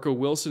 Marco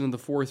Wilson in the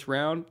 4th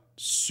round,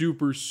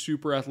 super,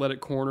 super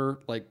athletic corner,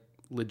 like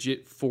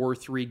legit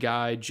 4'3"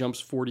 guy, jumps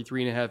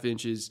 43 and a half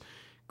inches,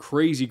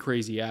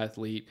 crazy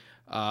athlete.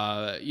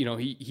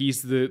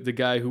 He's the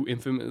guy who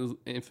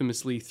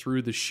infamously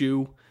threw the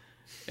shoe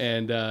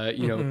and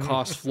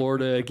cost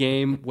Florida a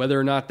game. Whether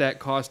or not that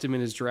cost him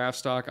in his draft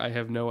stock, I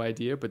have no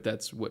idea, but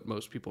that's what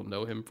most people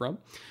know him from.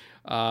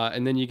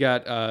 And then you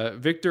got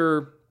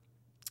Victor,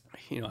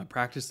 I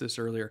practiced this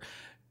earlier,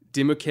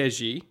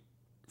 Dimukeje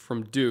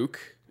from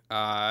Duke,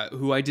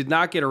 who I did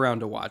not get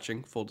around to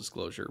watching, full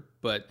disclosure,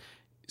 but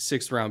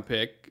 6th round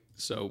pick,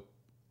 so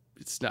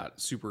it's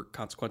not super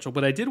consequential.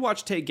 But I did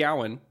watch Tate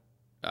Gowan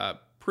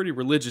pretty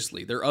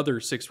religiously, their other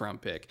 6th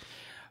round pick,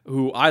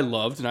 who I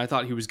loved, and I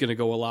thought he was going to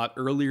go a lot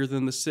earlier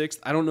than the 6th.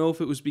 I don't know if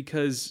it was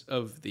because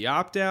of the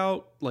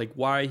opt-out, like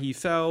why he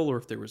fell, or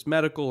if there was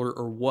medical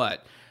or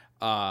what.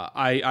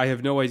 I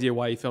have no idea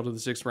why he fell to the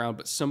 6th round,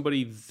 but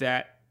somebody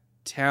that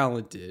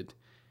talented,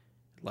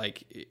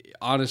 like,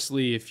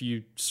 honestly, if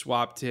you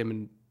swapped him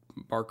and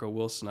Marco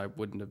Wilson, I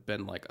wouldn't have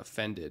been like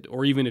offended.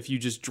 Or even if you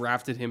just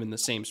drafted him in the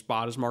same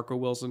spot as Marco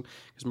Wilson,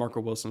 because Marco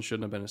Wilson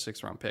shouldn't have been a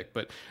 6th-round pick.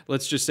 But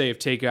let's just say if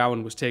Tay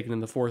Gowan was taken in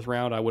the 4th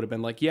round, I would have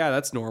been like, yeah,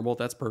 that's normal.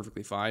 That's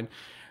perfectly fine.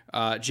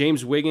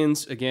 James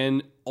Wiggins,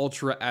 again,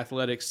 ultra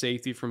athletic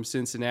safety from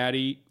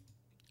Cincinnati.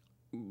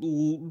 A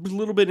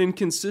little bit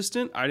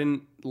inconsistent. I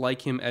didn't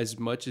like him as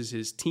much as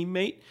his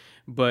teammate,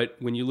 but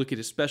when you look at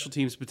his special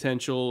teams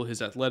potential, his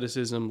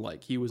athleticism,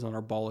 like he was on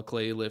our Ball of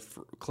Clay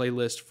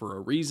list for a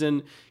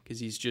reason,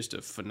 because he's just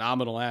a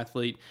phenomenal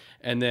athlete.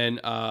 And then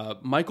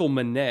Michael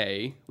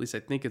Manet, at least I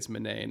think it's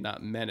Manet and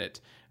not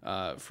Menet,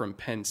 from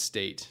Penn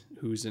State,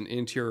 who's an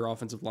interior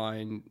offensive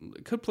line,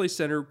 could play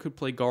center, could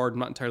play guard. I'm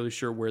not entirely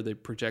sure where they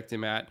project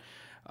him at,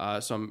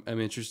 so I'm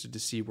interested to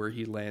see where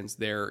he lands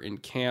there in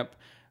camp.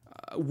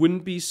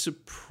 Wouldn't be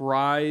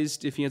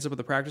surprised if he ends up with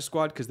the practice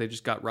squad, because they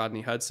just got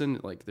Rodney Hudson.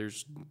 Like,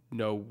 there's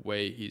no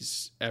way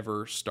he's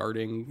ever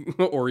starting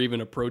or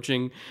even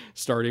approaching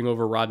starting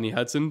over Rodney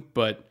Hudson.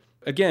 But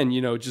again,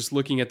 just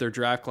looking at their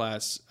draft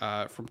class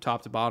from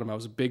top to bottom, I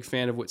was a big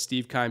fan of what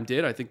Steve Keim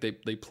did. I think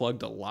they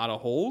plugged a lot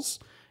of holes,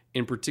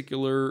 in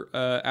particular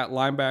at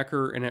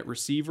linebacker and at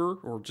receiver,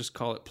 or just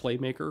call it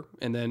playmaker.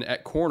 And then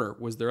at corner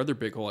was their other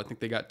big hole. I think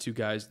they got 2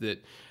 guys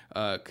that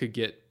could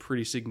get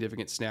pretty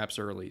significant snaps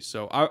early.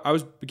 So I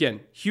was,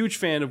 again, huge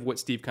fan of what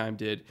Steve Keim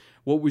did.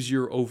 What was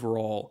your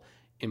overall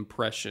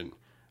impression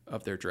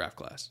of their draft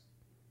class?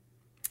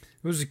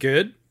 It was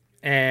good.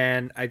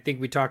 And I think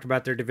we talked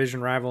about their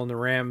division rival in the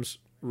Rams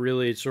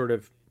really sort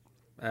of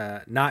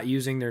not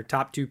using their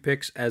top 2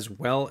 picks as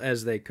well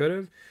as they could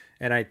have.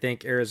 And I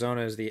think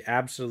Arizona is the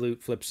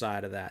absolute flip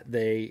side of that.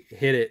 They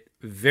hit it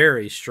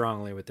very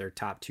strongly with their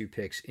top 2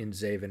 picks in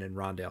Zaven and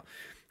Rondale.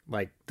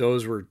 Like,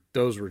 those were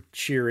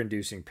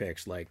cheer-inducing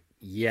picks. Like,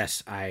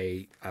 yes,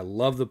 I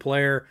love the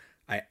player.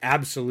 I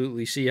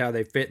absolutely see how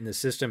they fit in the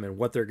system and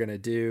what they're going to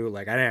do.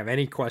 Like, I didn't have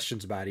any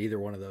questions about either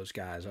one of those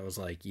guys. I was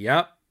like,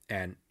 yep,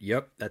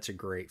 that's a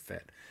great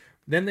fit.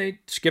 Then they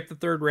skip the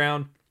 3rd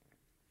round.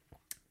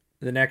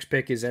 The next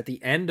pick is at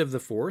the end of the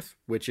 4th,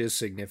 which is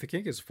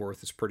significant because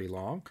 4th is pretty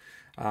long.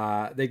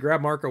 They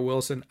grab Marco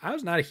Wilson. I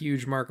was not a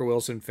huge Marco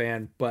Wilson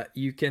fan, but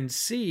you can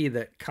see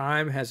that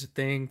Keim has a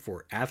thing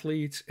for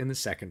athletes in the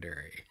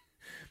secondary,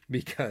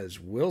 because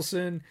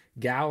Wilson,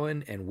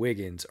 Gowan, and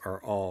Wiggins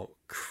are all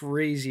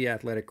crazy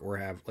athletic, or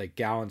have, like,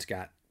 Gowan's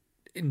got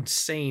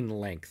insane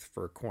length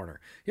for a corner.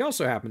 He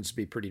also happens to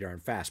be pretty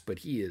darn fast, but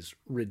he is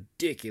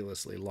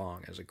ridiculously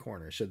long as a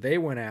corner. So they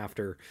went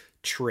after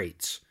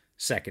traits,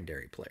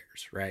 secondary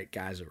players, right?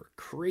 Guys that were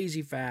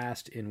crazy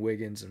fast in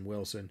Wiggins and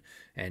Wilson,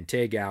 and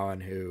Tay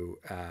Gowan, who,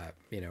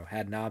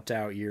 had an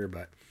opt-out year,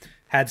 but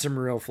had some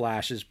real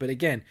flashes. But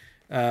again,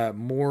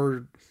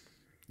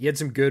 he had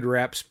some good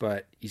reps,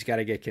 but he's got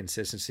to get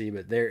consistency.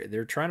 But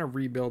they're trying to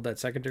rebuild that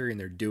secondary, and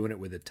they're doing it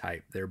with a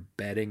type. They're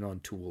betting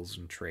on tools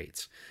and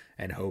traits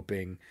and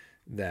hoping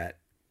that,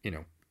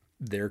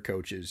 their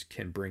coaches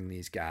can bring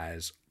these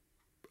guys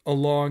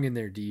along in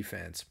their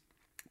defense.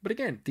 But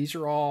again, these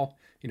are all,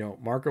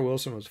 Marco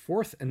Wilson was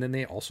 4th, and then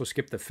they also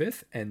skip the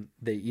 5th, and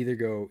they either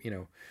go,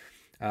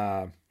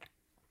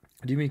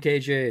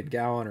 KJ and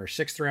Gowan are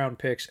 6th-round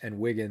picks, and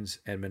Wiggins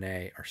and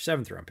Manet are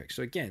 7th-round picks.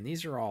 So again,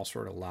 these are all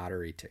sort of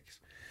lottery ticks.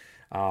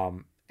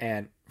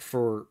 And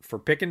for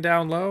picking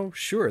down low,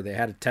 sure, they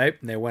had a type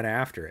and they went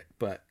after it,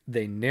 but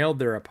they nailed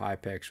their up high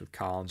picks with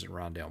Collins and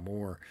Rondale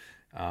Moore.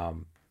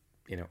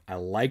 I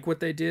like what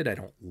they did. I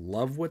don't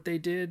love what they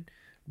did,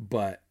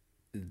 but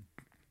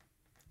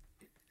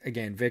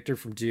again, Victor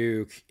from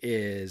Duke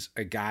is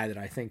a guy that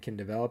I think can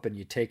develop, and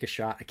you take a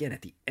shot again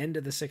at the end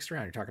of the 6th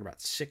round. You're talking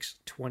about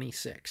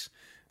 626,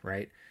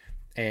 right?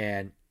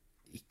 And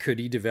could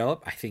he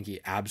develop? I think he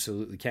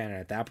absolutely can. And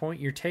at that point,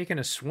 you're taking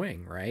a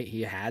swing, right?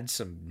 He had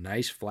some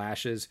nice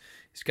flashes.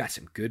 He's got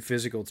some good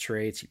physical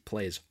traits. He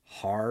plays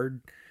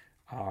hard.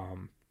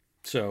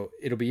 So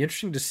it'll be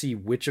interesting to see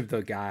which of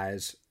the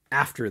guys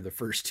after the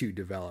first 2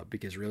 develop,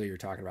 because really you're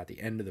talking about the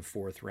end of the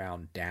 4th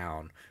round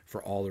down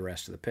for all the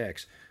rest of the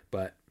picks.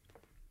 But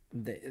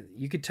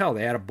you could tell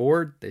they had a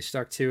board. They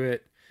stuck to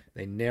it.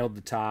 They nailed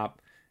the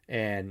top.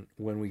 And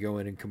when we go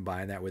in and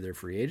combine that with their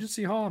free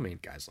agency haul, I mean,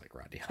 guys like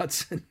Rodney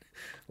Hudson,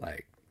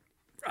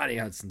 Rodney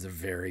Hudson's a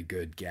very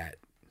good get,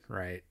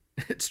 right?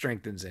 It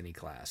strengthens any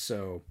class.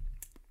 So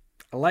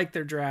I like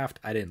their draft.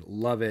 I didn't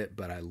love it,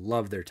 but I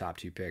love their top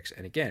 2 picks.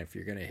 And again, if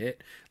you're going to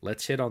hit,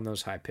 let's hit on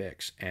those high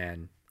picks,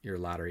 and your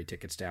lottery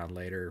tickets down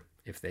later.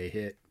 If they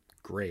hit,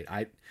 great.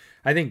 I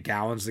think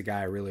Gowan's the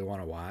guy I really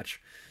want to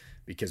watch,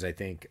 because I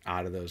think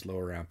out of those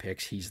lower round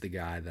picks, he's the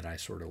guy that I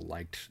sort of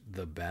liked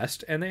the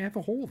best. And they have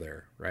a hole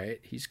there, right?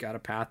 He's got a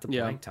path to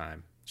playing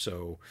time.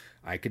 So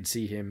I could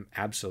see him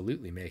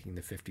absolutely making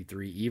the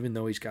 53, even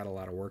though he's got a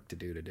lot of work to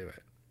do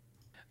it.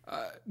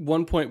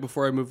 One point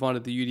before I move on to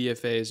the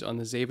UDFAs on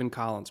the Zaven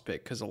Collins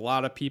pick, because a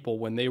lot of people,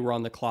 when they were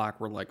on the clock,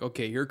 were like,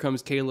 okay, here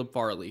comes Caleb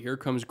Farley, here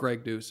comes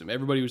Greg Newsome.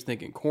 Everybody was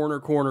thinking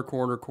corner.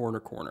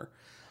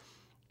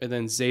 And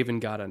then Zaven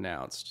got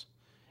announced.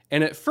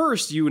 And at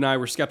first, you and I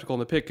were skeptical in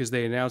the pick because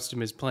they announced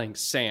him as playing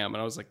Sam,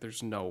 and I was like,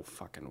 "There's no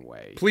fucking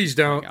way." Please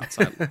don't.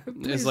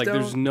 It's like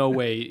there's no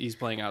way he's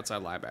playing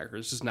outside linebacker.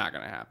 It's just not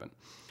going to happen.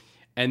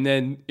 And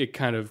then it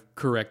kind of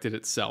corrected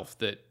itself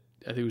that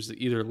I think it was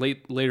either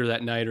later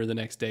that night or the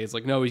next day. It's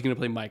like, no, he's going to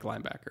play Mike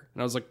linebacker,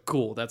 and I was like,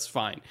 cool, that's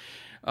fine.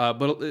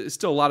 But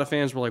still, a lot of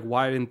fans were like,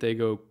 why didn't they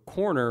go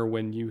corner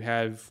when you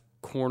have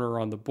corner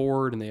on the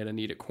board and they had a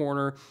need at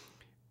corner?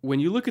 When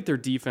you look at their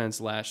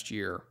defense last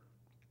year,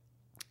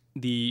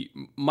 the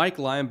Mike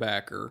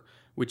linebacker,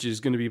 which is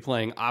going to be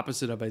playing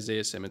opposite of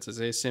Isaiah Simmons.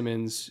 Isaiah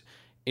Simmons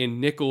in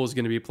nickel is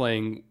going to be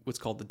playing what's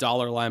called the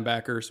dollar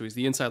linebacker. So he's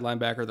the inside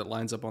linebacker that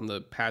lines up on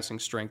the passing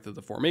strength of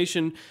the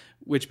formation,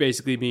 which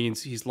basically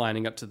means he's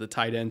lining up to the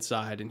tight end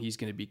side and he's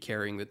going to be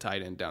carrying the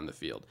tight end down the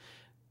field.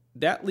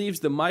 That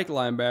leaves the Mike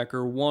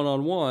linebacker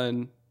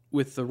one-on-one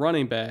with the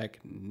running back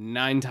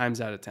 9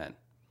 times out of 10.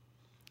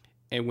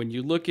 And when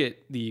you look at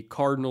the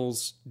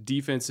Cardinals'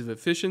 defensive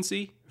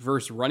efficiency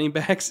versus running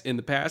backs in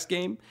the pass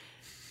game,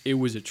 it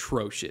was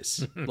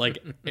atrocious. Like,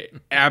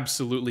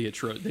 absolutely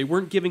atrocious. They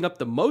weren't giving up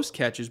the most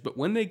catches, but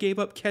when they gave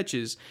up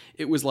catches,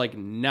 it was like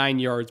 9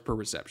 yards per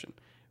reception,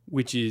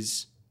 which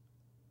is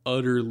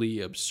utterly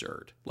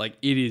absurd. Like,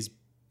 it is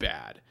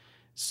bad.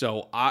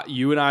 So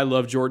you and I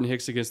love Jordan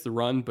Hicks against the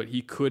run, but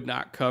he could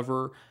not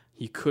cover.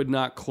 He could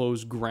not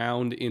close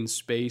ground in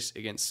space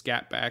against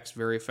scat backs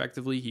very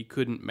effectively. He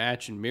couldn't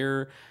match and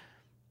mirror.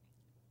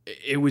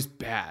 It was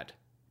bad.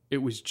 It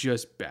was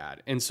just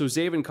bad. And so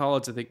Zaven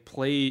Collins, I think,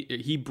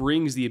 he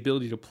brings the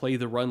ability to play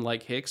the run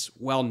like Hicks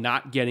while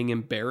not getting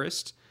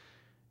embarrassed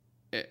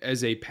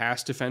as a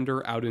pass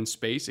defender out in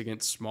space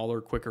against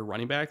smaller, quicker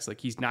running backs. Like,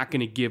 he's not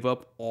going to give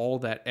up all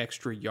that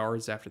extra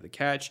yards after the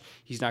catch.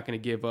 He's not going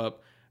to give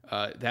up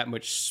that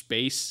much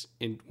space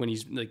when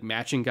he's like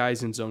matching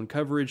guys in zone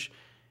coverage.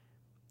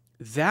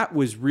 That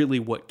was really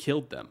what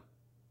killed them.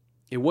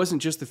 It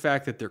wasn't just the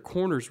fact that their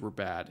corners were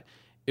bad.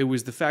 It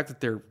was the fact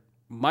that their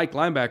Mike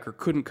linebacker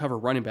couldn't cover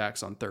running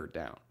backs on third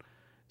down.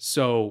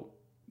 So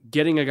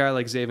getting a guy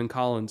like Zaven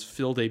Collins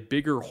filled a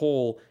bigger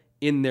hole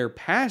in their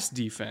pass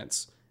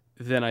defense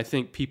than I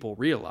think people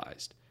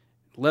realized,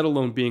 let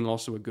alone being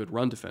also a good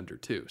run defender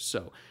too.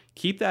 So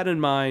keep that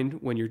in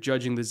mind when you're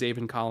judging the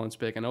Zaven Collins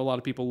pick. I know a lot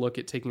of people look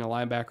at taking a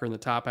linebacker in the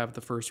top half of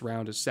the first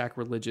round as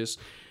sacrilegious.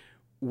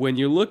 When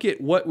you look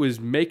at what was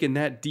making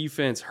that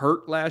defense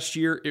hurt last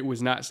year, it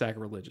was not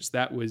sacrilegious.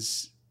 That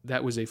was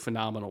a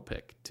phenomenal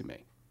pick to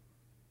me.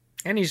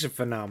 And he's a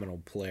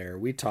phenomenal player.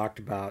 We talked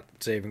about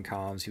Zaven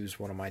Collins. He was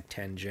one of my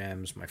 10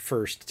 gems, my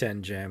first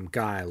 10 gem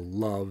guy I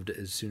loved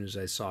as soon as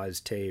I saw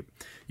his tape.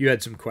 You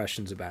had some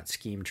questions about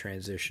scheme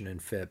transition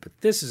and fit, but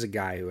this is a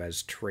guy who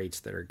has traits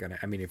that are going to,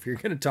 I mean, if you're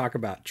going to talk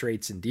about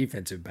traits in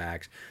defensive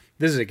backs,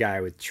 this is a guy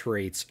with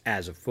traits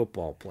as a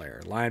football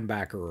player,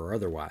 linebacker or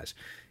otherwise.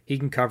 He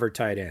can cover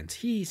tight ends.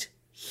 He's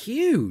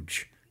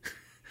huge,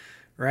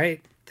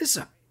 right? This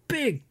is a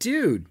big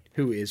dude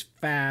who is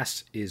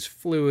fast, is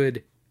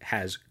fluid,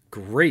 has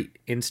great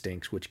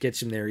instincts, which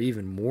gets him there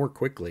even more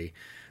quickly.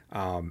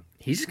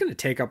 He's just going to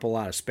take up a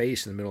lot of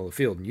space in the middle of the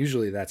field, and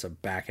usually that's a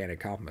backhanded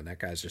compliment. That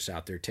guy's just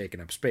out there taking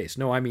up space.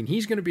 No, I mean,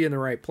 he's going to be in the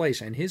right place,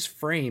 and his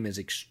frame is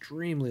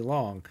extremely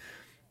long.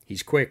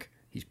 He's quick.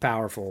 He's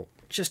powerful.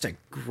 Just a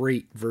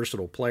great,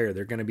 versatile player.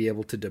 They're going to be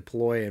able to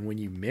deploy, and when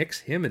you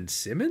mix him and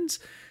Simmons,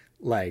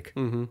 like,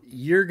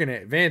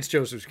 Vance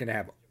Joseph's going to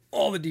have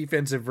all the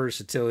defensive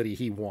versatility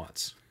he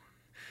wants.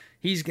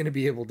 He's going to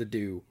be able to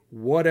do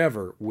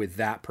whatever with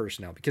that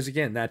personnel. Because,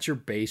 again, that's your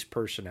base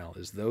personnel,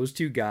 is those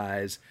two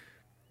guys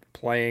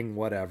playing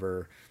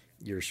whatever,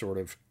 your sort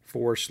of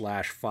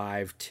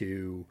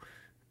 4/5-2,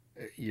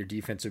 your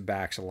defensive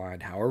backs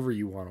aligned, however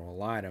you want to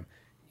align them.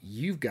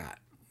 You've got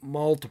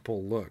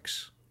multiple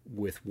looks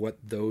with what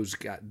those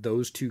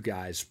two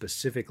guys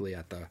specifically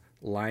at the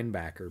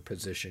linebacker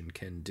position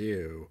can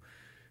do.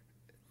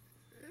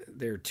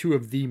 They're two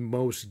of the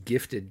most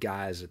gifted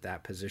guys at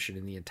that position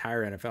in the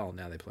entire NFL, and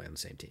now they play on the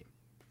same team.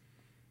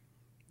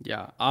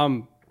 Yeah,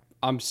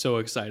 I'm so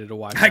excited to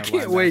watch. I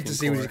can't wait to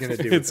see what he's going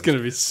to do. It's going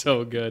to be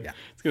so good. Yeah.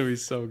 It's going to be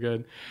so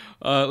good.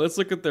 Let's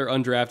look at their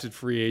undrafted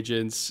free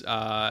agents.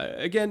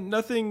 Again,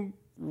 nothing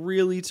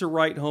really to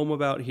write home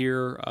about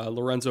here.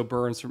 Lorenzo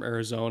Burns from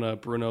Arizona,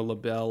 Bruno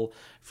Labelle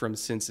from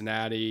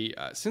Cincinnati.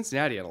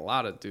 Cincinnati had a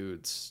lot of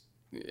dudes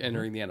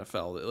entering the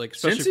NFL, like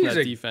especially from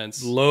that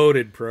defense.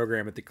 Loaded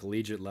program at the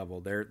collegiate level.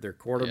 Their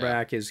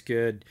quarterback is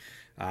good.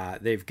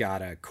 They've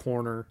got a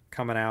corner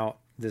coming out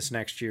this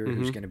next year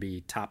who's going to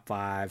be top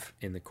 5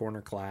 in the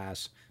corner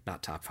class.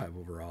 Not top 5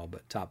 overall,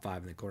 but top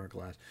 5 in the corner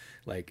class.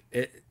 Like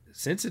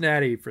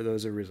Cincinnati, for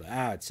those of you,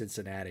 it's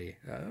Cincinnati.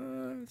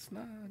 It's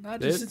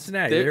not just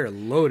Cincinnati. They're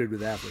loaded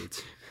with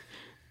athletes.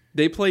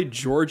 They played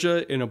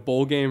Georgia in a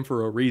bowl game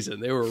for a reason.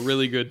 They were a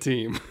really good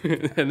team,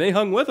 and they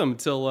hung with them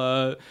till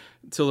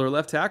their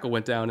left tackle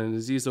went down and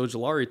Azeez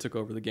Ojulari took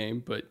over the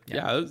game. But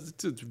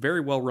it's a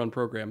very well-run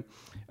program.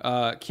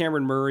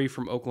 Cameron Murray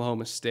from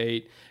Oklahoma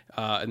State,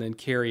 and then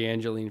Kerry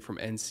Angeline from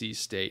NC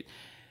State.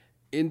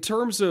 In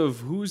terms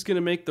of who's going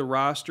to make the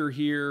roster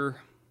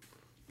here,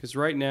 because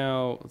right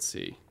now, let's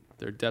see,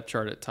 Their depth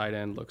chart at tight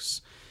end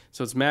looks...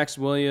 So it's Max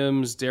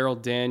Williams, Darrell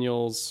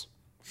Daniels,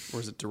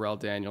 or is it Darrell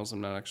Daniels? I'm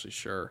not actually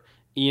sure.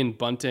 Ian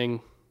Bunting,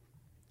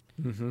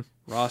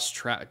 Ross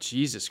Trout.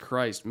 Jesus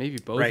Christ, maybe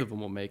both of them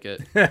will make it.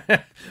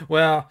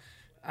 Well,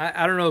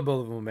 I don't know if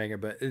both of them will make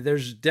it, but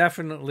there's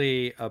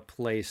definitely a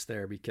place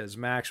there because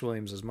Max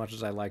Williams, as much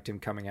as I liked him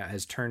coming out,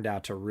 has turned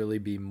out to really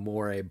be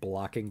more a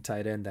blocking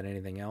tight end than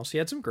anything else. He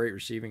had some great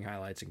receiving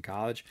highlights in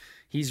college.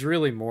 He's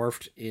really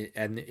morphed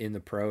in the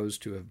pros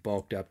to have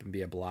bulked up and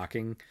be a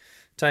blocking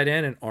tight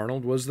end, and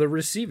Arnold was the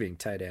receiving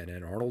tight end,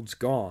 and Arnold's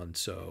gone,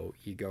 so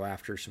you go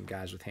after some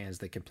guys with hands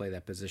that can play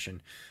that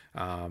position.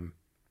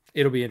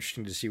 It'll be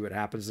interesting to see what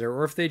happens there,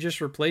 or if they just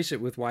replace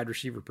it with wide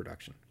receiver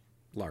production,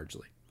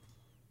 largely.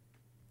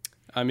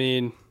 I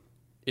mean,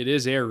 it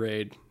is air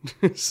raid,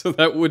 so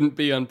that wouldn't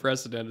be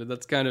unprecedented.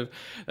 That's kind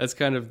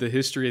of the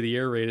history of the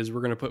air raid. Is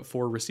we're going to put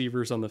 4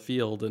 receivers on the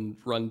field and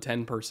run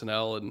 10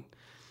 personnel and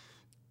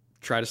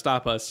try to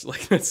stop us.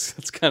 Like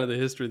that's kind of the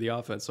history of the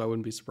offense. So I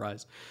wouldn't be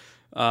surprised.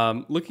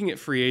 Looking at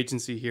free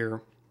agency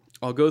here,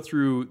 I'll go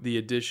through the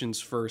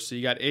additions first. So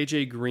you got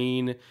AJ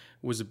Green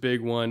was a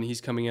big one. He's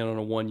coming in on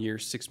a 1-year,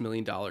 $6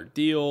 million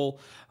deal.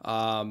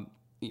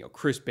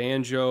 Chris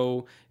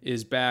Banjo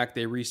is back.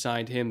 They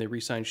re-signed him. They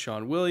re-signed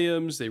Sean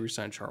Williams. They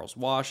re-signed Charles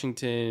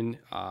Washington.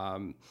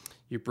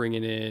 You're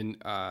bringing in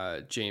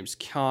James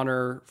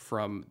Conner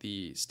from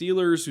the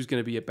Steelers, who's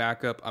going to be a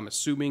backup, I'm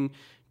assuming,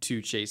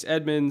 to Chase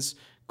Edmonds.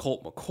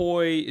 Colt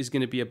McCoy is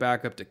going to be a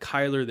backup to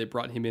Kyler. They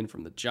brought him in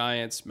from the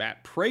Giants.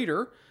 Matt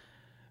Prater,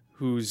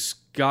 who's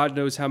God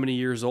knows how many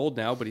years old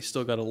now, but he's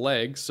still got a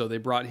leg. So they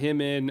brought him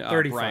in.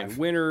 35. Brian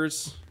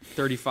Winters,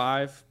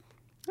 35.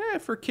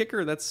 For a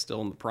kicker, that's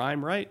still in the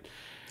prime, right?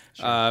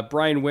 Sure.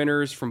 Brian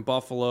Winters from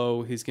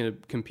Buffalo. He's going to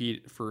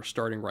compete for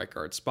starting right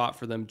guard spot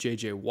for them.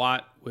 J.J.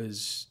 Watt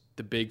was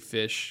the big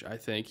fish. I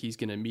think he's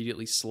going to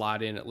immediately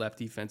slot in at left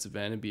defensive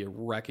end and be a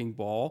wrecking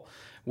ball.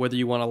 Whether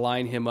you want to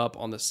line him up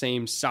on the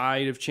same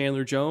side of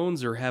Chandler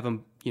Jones or have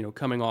him,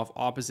 coming off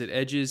opposite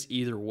edges,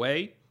 either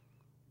way,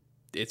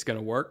 it's going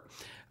to work.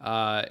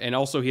 And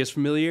also he has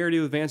familiarity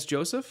with Vance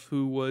Joseph,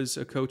 who was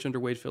a coach under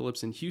Wade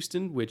Phillips in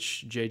Houston,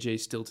 which JJ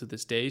still to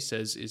this day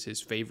says is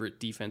his favorite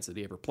defense that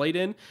he ever played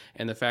in.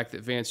 And the fact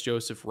that Vance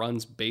Joseph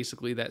runs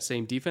basically that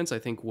same defense, I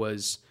think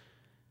was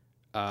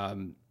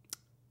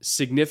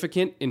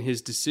significant in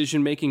his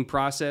decision-making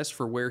process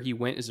for where he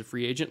went as a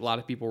free agent. A lot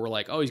of people were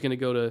like, oh, he's going to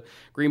go to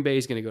Green Bay,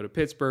 he's going to go to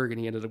Pittsburgh,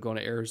 and he ended up going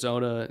to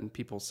Arizona. And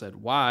people said,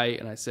 why?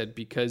 And I said,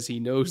 because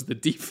he knows the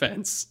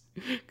defense,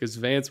 because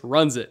Vance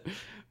runs it.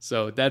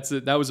 So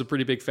that was a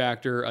pretty big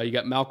factor. You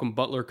got Malcolm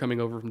Butler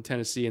coming over from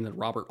Tennessee, and then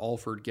Robert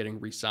Alford getting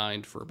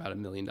re-signed for about $1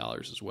 million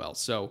as well.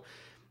 So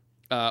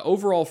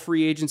overall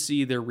free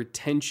agency, their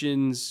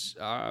retentions,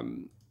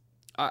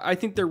 I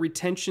think their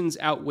retentions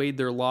outweighed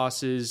their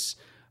losses.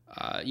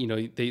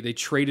 They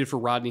traded for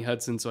Rodney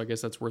Hudson, so I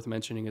guess that's worth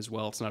mentioning as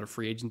well. It's not a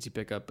free agency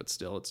pickup, but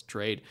still, it's a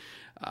trade.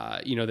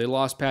 They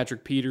lost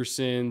Patrick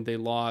Peterson. They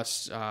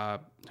lost,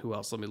 who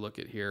else? Let me look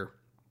at here.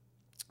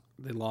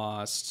 They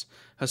lost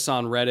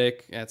Hassan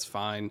Reddick. That's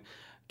fine.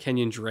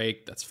 Kenyon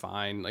Drake. That's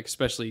fine. Like,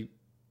 especially,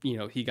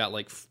 he got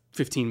like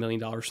 $15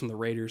 million from the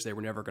Raiders. They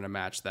were never going to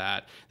match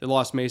that. They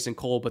lost Mason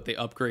Cole, but they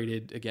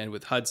upgraded again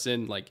with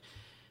Hudson. Like,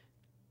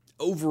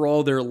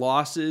 overall, their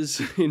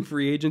losses in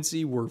free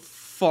agency were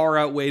far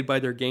outweighed by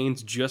their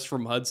gains just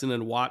from Hudson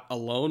and Watt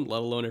alone, let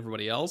alone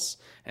everybody else,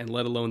 and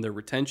let alone their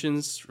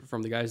retentions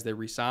from the guys they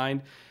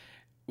re-signed.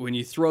 When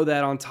you throw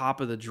that on top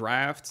of the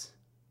draft,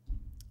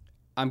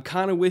 I'm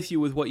kind of with you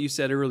with what you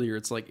said earlier.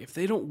 It's like, if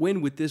they don't win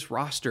with this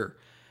roster,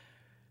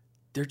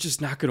 they're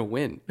just not going to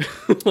win.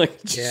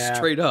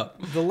 Straight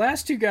up. The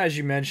last two guys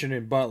you mentioned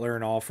in Butler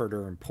and Alford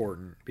are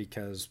important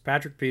because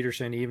Patrick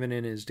Peterson, even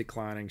in his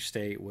declining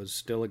state, was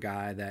still a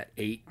guy that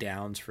ate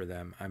downs for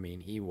them. I mean,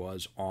 he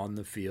was on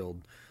the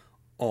field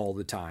all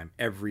the time.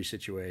 Every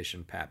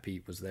situation, Pat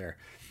Pete was there.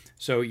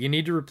 So you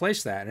need to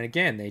replace that. And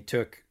again, they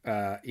took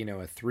a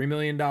 $3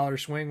 million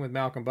swing with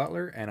Malcolm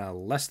Butler and a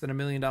less than $1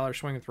 million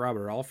swing with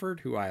Robert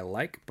Alford, who I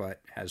like, but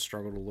has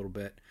struggled a little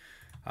bit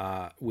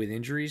with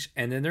injuries.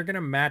 And then they're going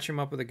to match him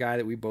up with a guy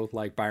that we both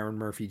like, Byron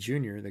Murphy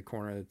Jr., the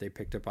corner that they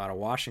picked up out of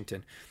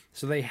Washington.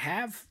 So they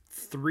have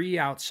 3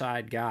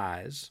 outside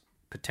guys,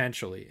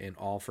 potentially, in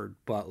Alford,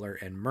 Butler,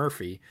 and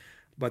Murphy,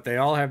 but they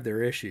all have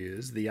their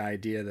issues. The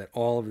idea that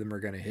all of them are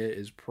going to hit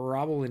is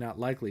probably not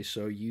likely.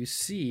 So you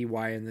see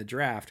why in the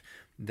draft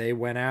they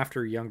went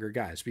after younger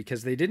guys,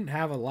 because they didn't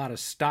have a lot of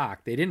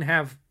stock. They didn't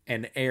have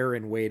an heir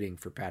in waiting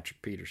for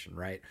Patrick Peterson,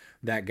 right?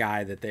 That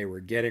guy that they were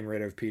getting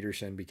rid of,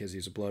 Peterson, because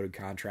he's a bloated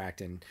contract,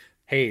 and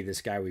hey,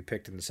 this guy we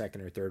picked in the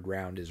 2nd or 3rd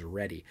round is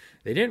ready.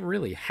 They didn't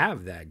really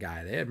have that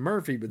guy. They had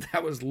Murphy, but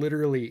that was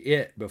literally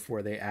it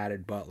before they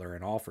added Butler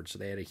and Alford. So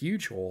they had a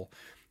huge hole.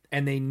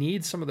 And they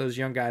need some of those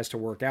young guys to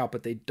work out,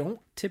 but they don't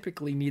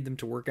typically need them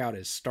to work out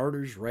as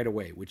starters right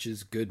away, which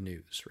is good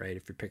news, right?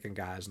 If you're picking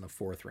guys in the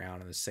 4th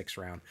round and the 6th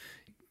round,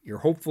 you're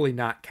hopefully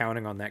not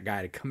counting on that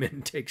guy to come in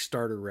and take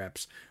starter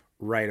reps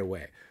right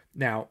away.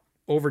 Now,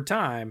 over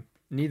time,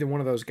 neither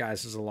one of those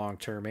guys is a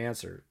long-term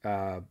answer.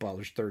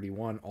 Butler's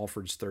 31,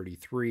 Alford's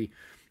 33.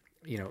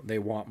 They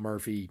want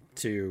Murphy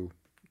to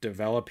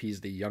develop.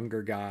 He's the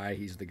younger guy.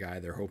 He's the guy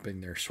they're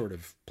hoping they're sort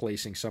of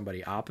placing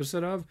somebody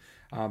opposite of.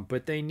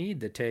 But they need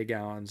the Tay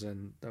Gowans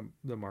and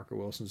the Marco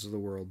Wilsons of the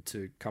world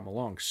to come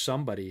along.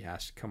 Somebody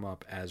has to come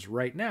up, as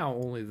right now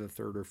only the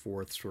third or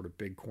fourth sort of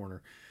big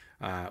corner,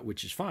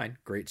 which is fine.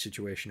 Great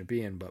situation to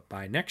be in. But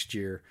by next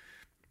year,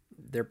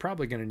 they're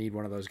probably going to need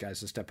one of those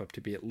guys to step up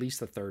to be at least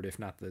the third, if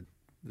not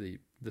the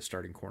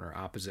starting corner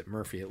opposite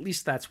Murphy. At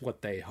least that's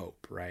what they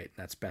hope, right?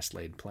 That's best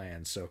laid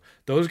plans. So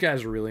those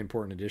guys are really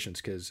important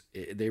additions because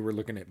they were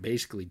looking at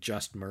basically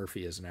just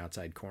Murphy as an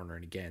outside corner.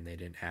 And again, they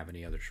didn't have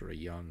any other sort of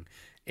young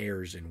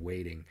heirs in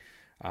waiting.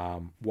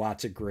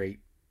 Watt's a great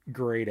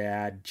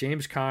add.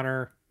 James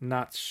Conner,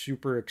 not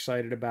super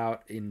excited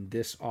about in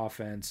this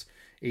offense.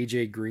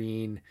 AJ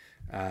Green,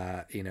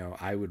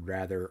 I would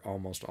rather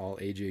almost all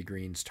AJ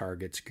Green's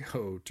targets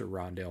go to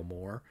Rondale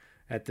Moore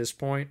at this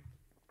point.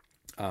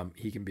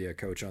 He can be a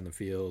coach on the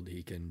field.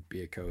 He can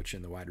be a coach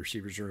in the wide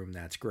receivers room.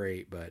 That's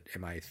great. But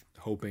am I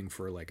hoping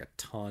for like a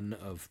ton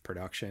of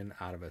production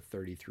out of a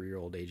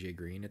 33-year-old AJ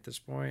Green at this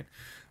point?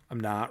 I'm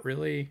not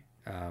really.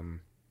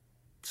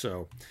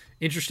 So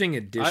interesting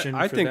addition.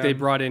 I think them. they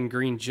brought in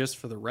Green just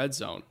for the red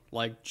zone.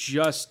 Like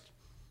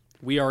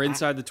we are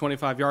inside the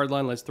 25-yard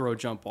line. Let's throw a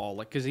jump ball.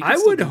 Like, because I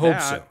would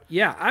hope so.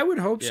 Yeah, I would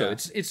hope so.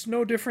 It's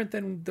no different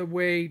than the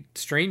way,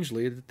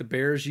 strangely, that the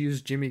Bears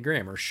used Jimmy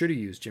Graham, or should have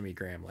used Jimmy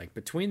Graham. Like,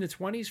 between the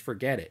 20s,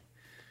 forget it.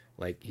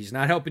 Like, he's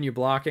not helping you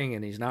blocking,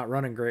 and he's not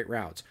running great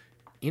routes.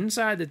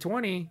 Inside the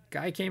 20,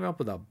 guy came up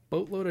with a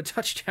boatload of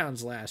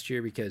touchdowns last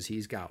year because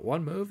he's got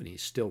one move and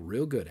he's still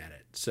real good at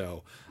it.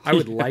 So I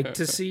would like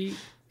to see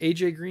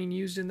AJ Green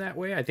used in that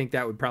way. I think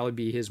that would probably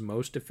be his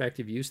most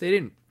effective use. They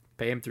didn't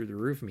pay him through the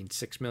roof. I mean,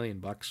 $6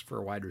 million for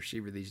a wide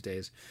receiver these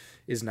days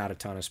is not a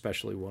ton,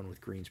 especially one with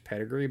Green's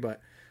pedigree.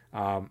 But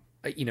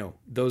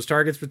those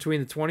targets between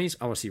the 20s,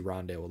 I want to see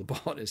Rondale with the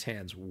ball in his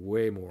hands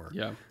way more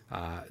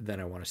than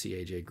I want to see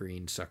AJ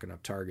Green sucking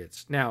up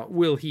targets. Now,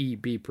 will he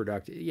be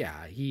productive?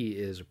 Yeah, he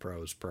is a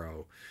pro's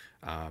pro.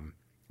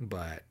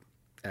 But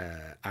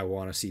I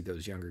want to see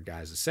those younger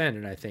guys ascend,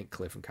 and I think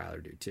Cliff and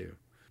Kyler do too.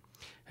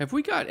 Have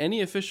we got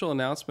any official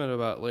announcement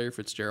about Larry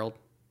Fitzgerald?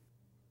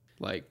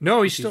 Like,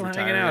 no, he's still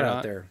hanging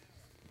out there.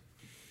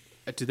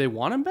 Do they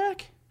want him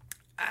back?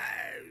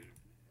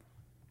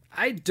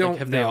 I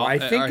don't know. I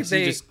think is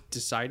he just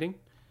deciding?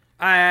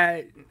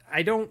 I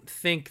don't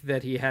think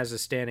that he has a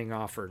standing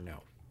offer.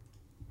 No.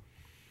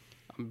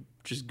 I'm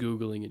just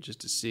Googling it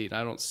just to see it.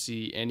 I don't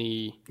see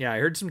any. Yeah, I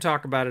heard some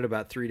talk about it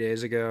about 3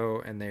 days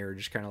ago, and they were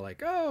just kind of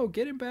like, "Oh,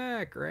 get him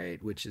back,"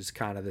 right? Which is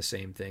kind of the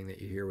same thing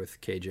that you hear with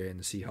KJ and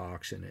the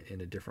Seahawks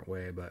in a different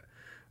way. But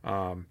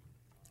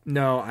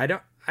no, I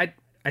don't.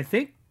 I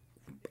think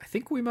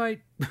we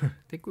might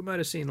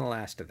have seen the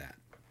last of that,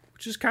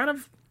 which is kind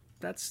of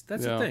that's the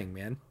thing,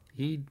 man.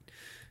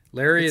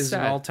 Larry is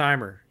sad. An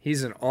all-timer.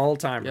 He's an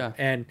all-timer,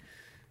 and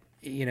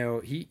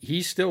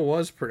he still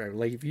was productive.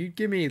 Like, if you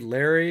give me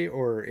Larry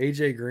or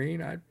AJ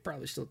Green, I'd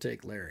probably still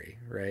take Larry.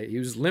 Right? He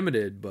was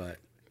limited, but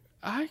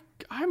I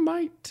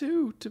might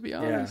too, to be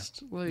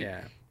honest.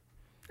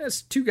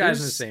 That's two guys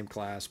in the same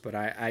class, but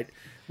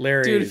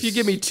Larry. Dude, if you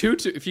give me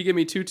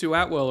Tutu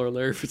Atwell or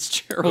Larry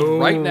Fitzgerald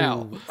right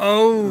now.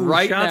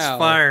 Right shots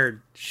now.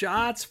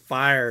 Shots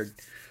fired.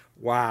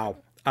 Wow.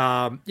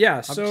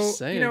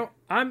 So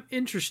I'm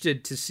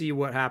interested to see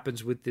what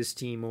happens with this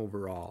team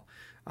overall.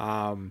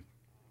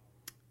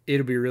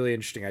 It'll be really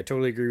interesting. I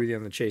totally agree with you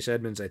on the Chase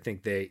Edmonds. I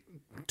think they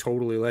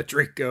totally let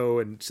Drake go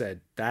and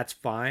said, that's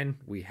fine.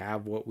 We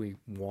have what we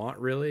want,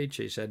 really.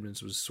 Chase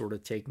Edmonds was sort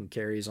of taking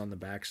carries on the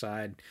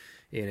backside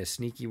in a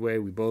sneaky way.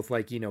 We both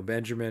like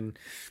Benjamin.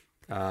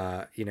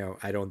 I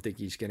don't think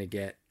he's going to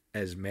get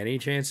as many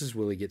chances.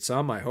 Will he get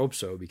some? I hope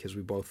so, because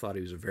we both thought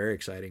he was a very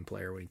exciting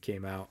player when he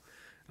came out.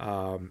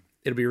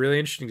 It'll be really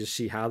interesting to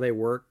see how they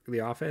work the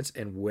offense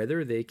and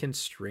whether they can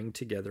string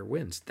together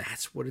wins.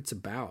 That's what it's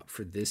about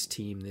for this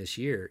team this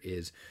year.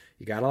 Is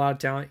you got a lot of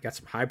talent, you got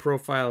some high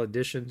profile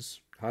additions,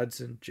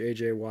 Hudson,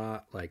 JJ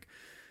Watt. Like,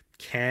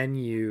 can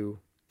you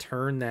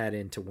turn that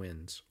into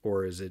wins,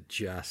 or is it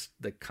just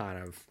the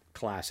kind of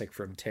classic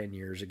from 10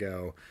 years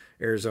ago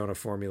Arizona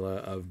formula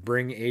of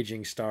bring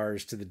aging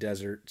stars to the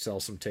desert,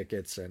 sell some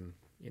tickets, and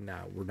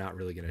we're not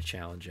really going to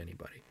challenge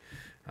anybody.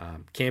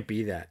 Can't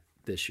be that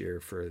this year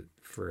for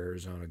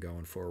Arizona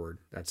going forward.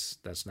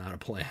 That's not a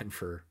plan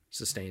for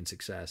sustained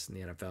success in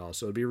the NFL.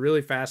 So it'd be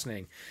really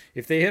fascinating.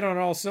 If they hit on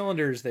all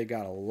cylinders, they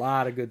got a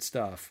lot of good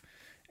stuff.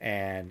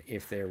 And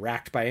if they're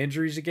racked by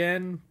injuries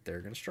again,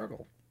 they're going to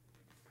struggle.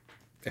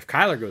 If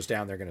Kyler goes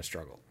down, they're going to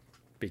struggle.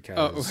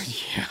 Because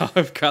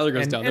if Kyler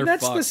goes down, they're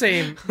that's fucked. The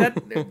same.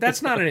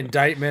 That's not an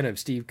indictment of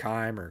Steve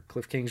Keim or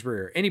Cliff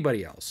Kingsbury or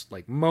anybody else.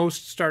 Like,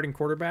 most starting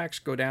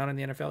quarterbacks go down in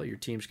the NFL, your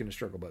team's going to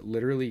struggle. But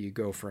literally, you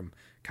go from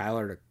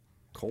Kyler to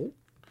Colt.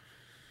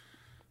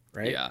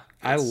 right? Yeah,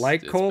 I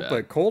like Colt, bad.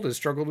 but Colt has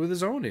struggled with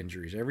his own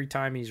injuries. Every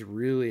time he's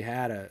really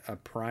had a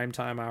prime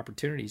time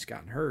opportunity, he's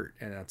gotten hurt,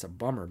 and that's a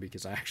bummer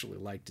because I actually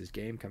liked his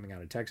game coming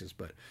out of Texas.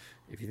 But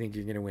if you think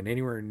you're going to win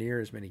anywhere near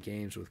as many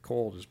games with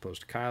Colt as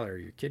opposed to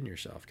Kyler, you're kidding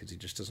yourself because he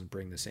just doesn't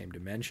bring the same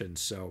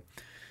dimensions. So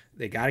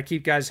they got to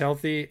keep guys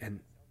healthy, and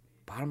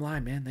bottom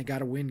line, man, they got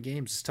to win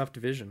games. It's a tough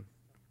division.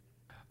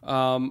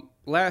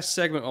 Last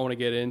segment I want to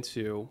get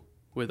into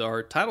with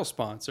our title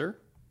sponsor,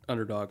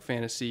 Underdog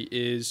Fantasy,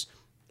 is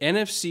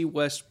NFC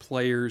West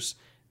players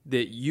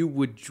that you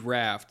would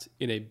draft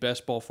in a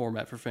best ball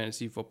format for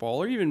fantasy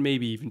football, or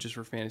maybe even just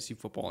for fantasy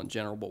football in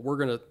general. But we're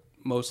going to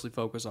mostly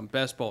focus on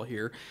best ball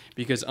here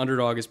because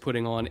Underdog is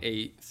putting on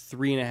a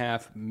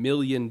 $3.5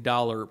 million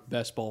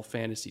best ball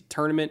fantasy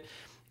tournament.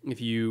 If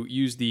you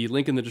use the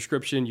link in the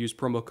description, use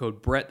promo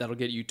code Brett, that'll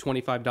get you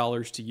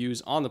 $25 to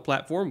use on the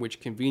platform, which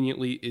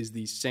conveniently is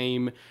the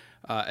same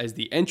as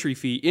the entry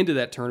fee into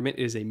that tournament.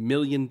 It is $1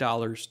 million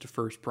to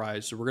first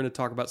prize. So we're going to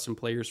talk about some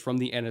players from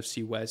the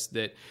NFC West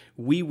that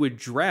we would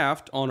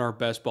draft on our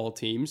best ball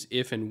teams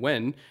if and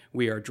when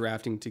we are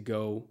drafting to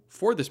go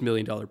for this $1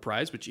 million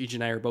prize, which EJ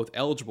and I are both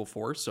eligible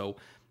for. So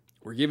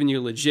we're giving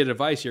you legit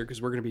advice here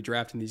because we're going to be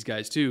drafting these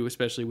guys too,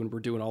 especially when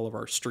we're doing all of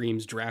our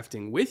streams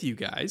drafting with you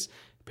guys.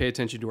 Pay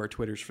attention to our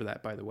Twitters for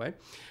that, by the way.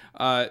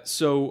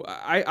 So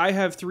I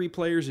have 3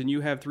 players and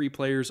you have 3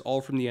 players, all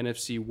from the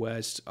NFC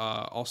West.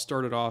 I'll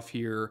start it off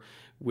here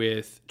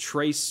with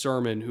Trey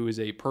Sermon, who is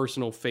a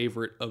personal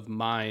favorite of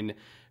mine.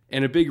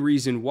 And a big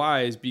reason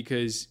why is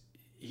because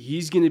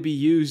he's going to be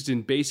used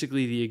in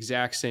basically the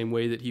exact same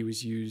way that he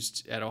was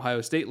used at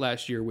Ohio State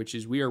last year, which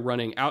is we are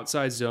running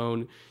outside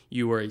zone.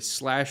 You are a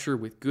slasher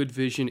with good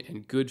vision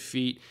and good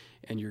feet,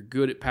 and you're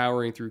good at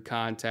powering through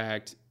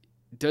contact.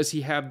 Does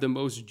he have the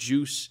most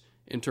juice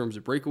in terms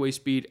of breakaway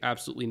speed?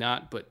 Absolutely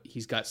not, but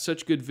he's got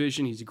such good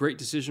vision. He's a great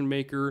decision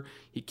maker.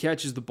 He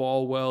catches the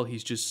ball well.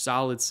 He's just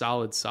solid.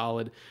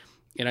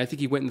 And I think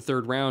he went in the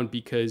 3rd round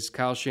because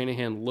Kyle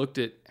Shanahan looked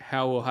at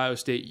how Ohio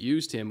State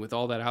used him with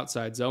all that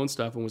outside zone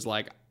stuff and was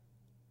like,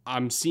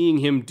 I'm seeing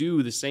him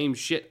do the same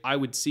shit I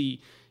would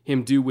see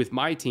him do with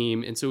my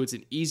team. And so it's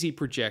an easy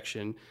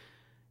projection.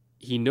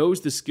 He knows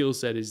the skill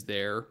set is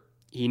there.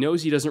 He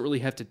knows he doesn't really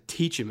have to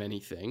teach him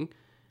anything.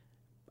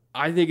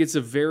 I think it's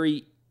a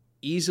very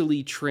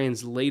easily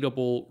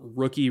translatable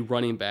rookie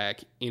running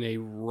back in a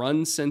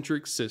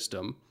run-centric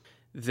system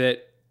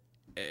that,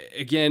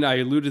 again, I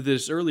alluded to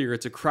this earlier,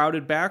 it's a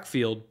crowded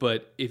backfield,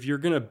 but if you're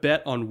going to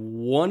bet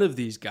on one of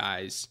these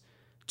guys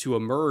to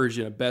emerge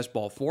in a best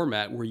ball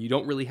format where you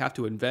don't really have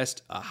to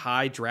invest a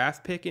high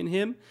draft pick in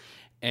him,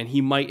 and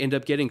he might end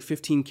up getting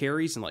 15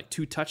 carries and like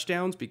 2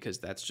 touchdowns because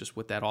that's just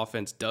what that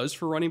offense does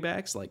for running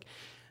backs, like,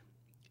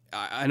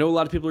 I know a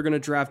lot of people are going to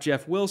draft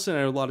Jeff Wilson.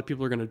 I know a lot of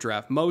people are going to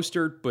draft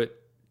Mostert,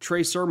 but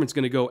Trey Sermon's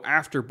going to go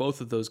after both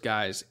of those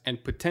guys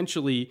and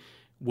potentially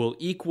will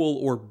equal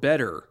or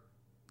better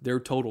their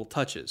total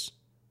touches.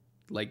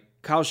 Like,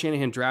 Kyle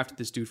Shanahan drafted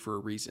this dude for a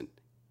reason.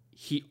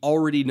 He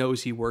already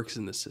knows he works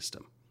in the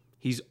system.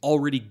 He's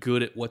already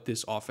good at what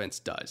this offense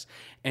does.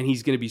 And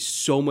he's going to be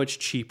so much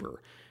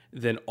cheaper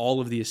than all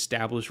of the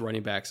established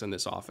running backs on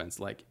this offense.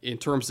 Like, in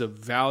terms of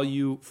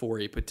value for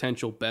a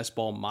potential best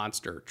ball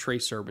monster, Trey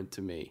Sermon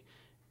to me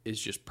is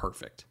just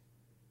perfect.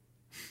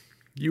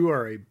 You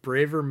are a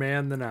braver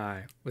man than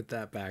I with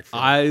that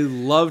backfield. I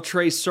love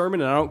Trey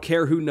Sermon, and I don't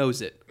care who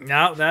knows it.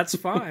 No, that's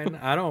fine.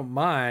 I don't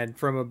mind.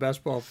 From a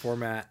best ball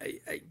format,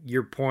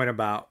 your point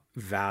about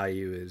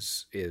value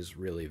is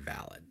really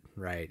valid,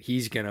 right?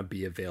 He's going to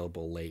be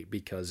available late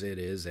because it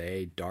is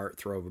a dart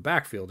throw of a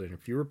backfield. And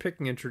if you were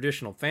picking in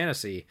traditional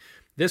fantasy,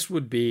 this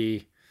would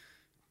be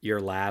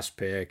your last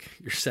pick,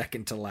 your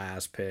second to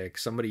last pick,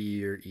 somebody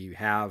you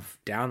have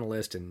down the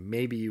list, and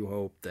maybe you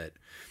hope that,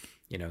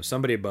 you know,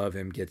 somebody above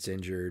him gets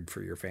injured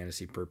for your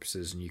fantasy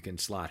purposes and you can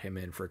slot him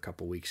in for a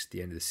couple weeks at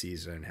the end of the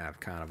season and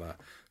have kind of a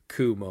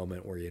coup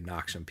moment where you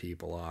knock some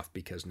people off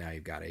because now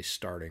you've got a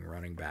starting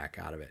running back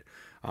out of it.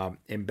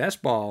 In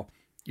best ball,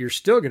 you're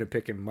still going to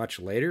pick him much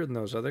later than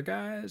those other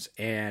guys.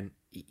 And,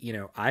 you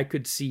know, I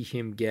could see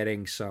him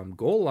getting some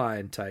goal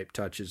line type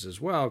touches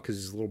as well because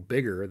he's a little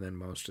bigger than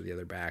most of the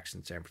other backs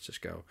in San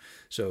Francisco.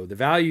 So the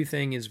value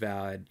thing is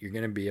valid. You're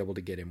going to be able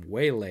to get him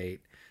way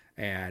late.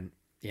 And,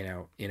 you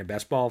know, in a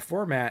best ball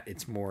format,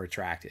 it's more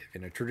attractive.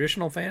 In a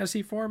traditional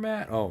fantasy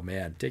format, oh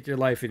man, take your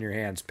life in your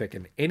hands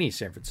picking any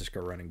San Francisco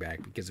running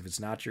back because if it's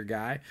not your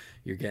guy,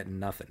 you're getting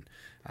nothing.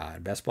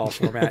 In best ball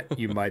format,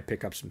 you might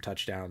pick up some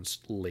touchdowns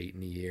late in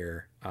the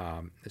year,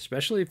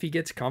 especially if he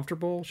gets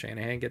comfortable.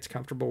 Shanahan gets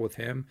comfortable with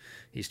him.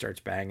 He starts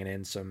banging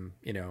in some,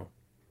 you know,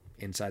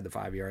 inside the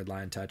 5-yard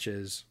line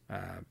touches,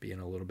 being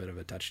a little bit of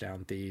a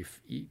touchdown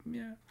thief.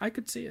 Yeah, I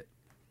could see it.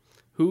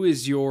 Who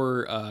is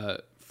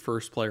your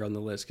first player on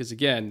the list? Because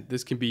again,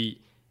 this can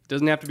be,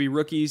 doesn't have to be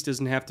rookies,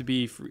 doesn't have to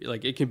be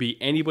like, it can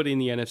be anybody in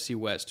the NFC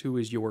West. Who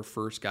is your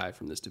first guy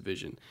from this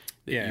division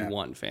that you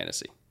want in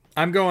fantasy?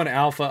 I'm going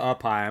alpha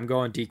up high. I'm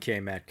going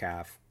DK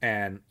Metcalf.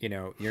 And,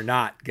 you're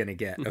not going to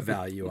get a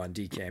value on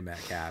DK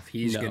Metcalf.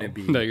 He's going to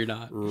be you're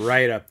not.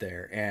 Right up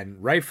there.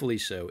 And rightfully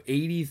so.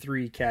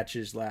 83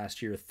 catches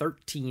last year,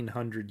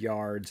 1,300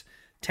 yards,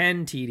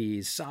 10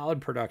 TDs,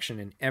 solid production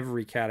in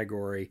every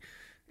category.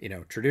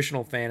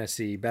 Traditional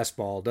fantasy, best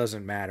ball,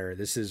 doesn't matter.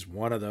 This is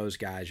one of those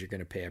guys you're going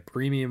to pay a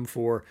premium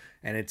for,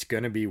 and it's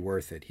going to be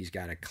worth it. He's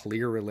got a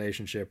clear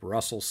relationship.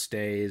 Russell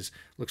stays.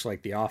 Looks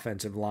like the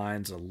offensive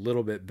line's a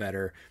little bit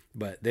better,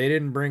 but they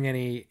didn't bring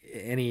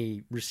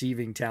any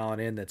receiving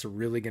talent in that's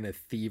really going to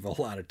thieve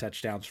a lot of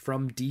touchdowns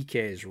from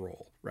DK's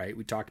role, right?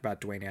 We talked about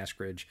Dwayne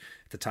Eskridge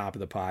at the top of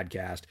the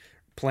podcast,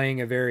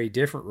 playing a very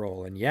different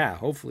role. And yeah,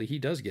 hopefully he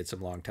does get some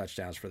long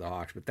touchdowns for the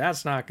Hawks, but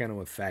that's not going to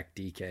affect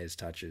DK's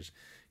touches.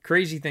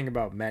 Crazy thing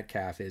about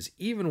Metcalf is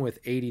even with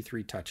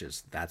 83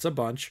 touches, that's a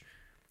bunch,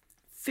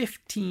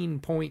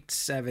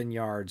 15.7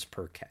 yards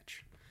per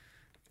catch.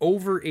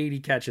 Over 80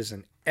 catches,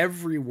 and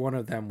every one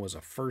of them was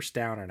a first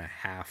down and a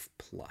half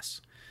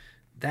plus.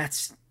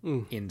 That's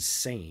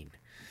insane.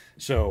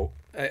 So,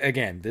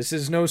 again, this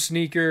is no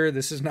sneaker.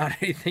 This is not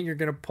anything you're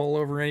going to pull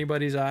over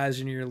anybody's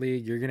eyes in your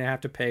league. You're going to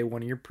have to pay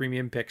one of your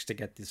premium picks to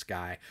get this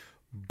guy.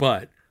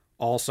 But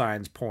all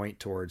signs point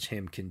towards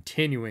him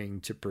continuing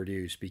to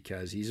produce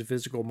because he's a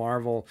physical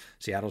marvel.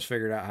 Seattle's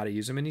figured out how to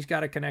use him, and he's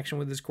got a connection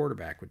with his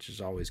quarterback, which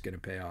is always going to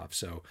pay off.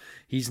 So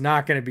he's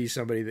not going to be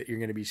somebody that you're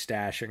going to be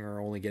stashing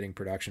or only getting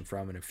production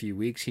from in a few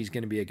weeks. He's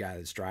going to be a guy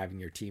that's driving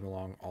your team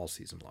along all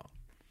season long.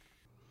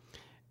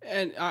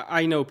 And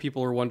I know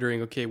people are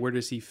wondering, okay, where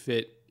does he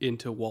fit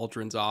into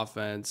Waldron's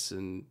offense,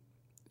 and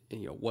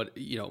what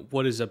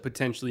does a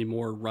potentially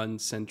more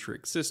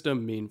run-centric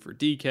system mean for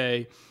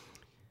DK?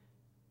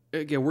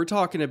 Again, we're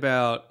talking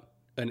about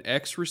an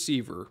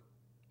ex-receiver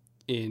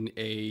in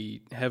a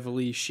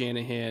heavily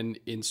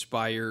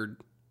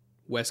Shanahan-inspired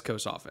West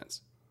Coast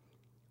offense,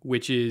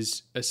 which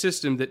is a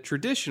system that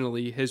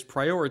traditionally has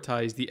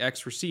prioritized the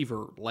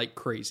ex-receiver like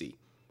crazy.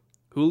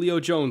 Julio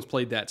Jones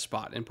played that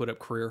spot and put up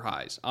career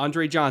highs.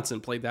 Andre Johnson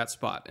played that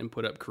spot and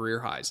put up career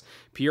highs.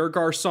 Pierre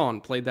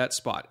Garçon played that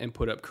spot and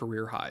put up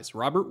career highs.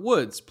 Robert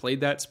Woods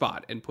played that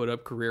spot and put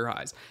up career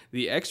highs.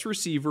 The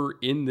ex-receiver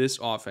in this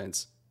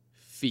offense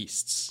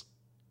feasts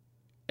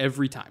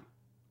every time.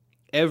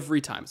 Every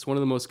time. It's one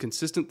of the most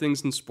consistent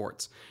things in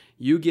sports.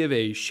 You give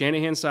a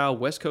Shanahan-style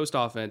West Coast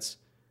offense,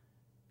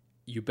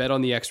 you bet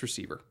on the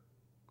ex-receiver.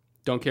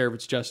 Don't care if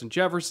it's Justin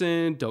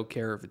Jefferson. Don't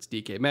care if it's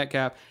DK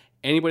Metcalf.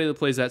 Anybody that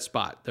plays that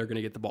spot, they're going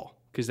to get the ball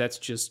because that's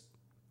just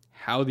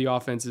how the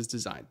offense is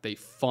designed. They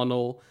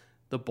funnel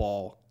the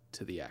ball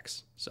to the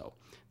X. So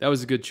that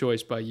was a good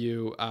choice by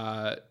you.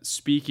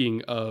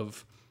 Speaking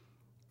of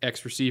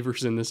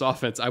ex-receivers in this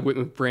offense, I went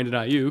with Brandon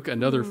Ayuk,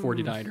 another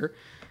 49er.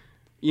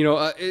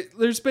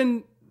 There's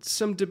been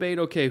some debate.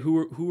 Okay,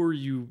 who do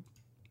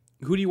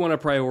you want to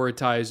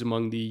prioritize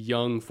among the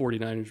young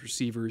 49ers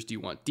receivers? Do you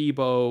want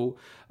Debo?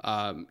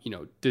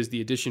 Does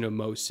the addition of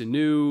Mo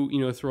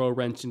Sanu, throw a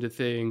wrench into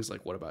things?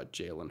 Like, what about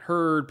Jalen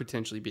Hurd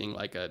potentially being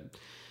like a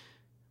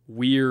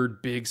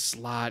weird big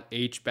slot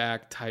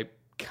H-back type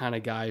kind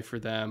of guy for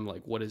them?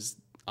 Like, what does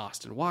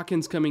Austin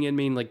Watkins coming in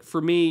mean? Like, for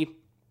me,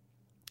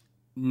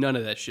 none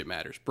of that shit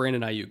matters.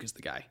 Brandon Ayuk is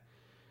the guy.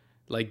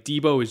 Like,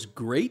 Debo is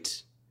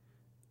great.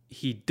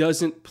 He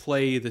doesn't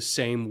play the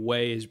same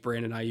way as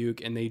Brandon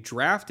Ayuk, and they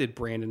drafted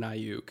Brandon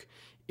Ayuk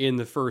in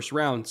the first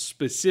round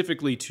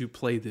specifically to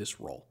play this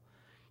role.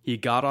 He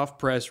got off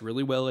press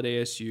really well at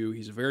ASU.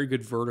 He's a very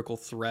good vertical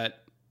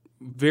threat,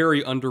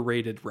 very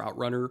underrated route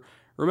runner.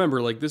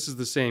 Remember, like, this is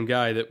the same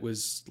guy that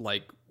was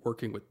like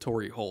working with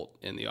Torrey Holt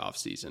in the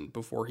offseason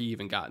before he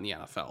even got in the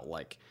NFL.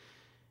 Like,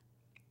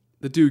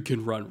 the dude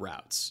can run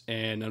routes.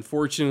 And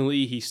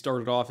unfortunately, he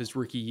started off his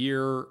rookie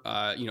year,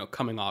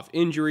 coming off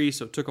injury.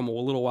 So it took him a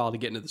little while to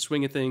get into the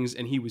swing of things.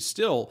 And he was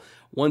still,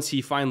 once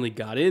he finally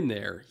got in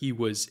there, he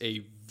was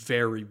a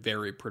very,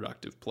 very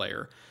productive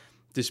player.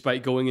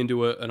 Despite going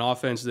into an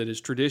offense that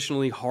is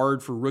traditionally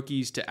hard for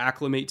rookies to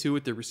acclimate to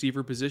at the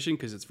receiver position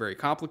because it's very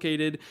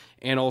complicated,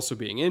 and also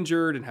being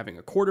injured and having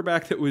a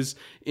quarterback that was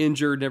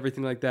injured and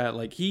everything like that.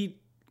 Like, he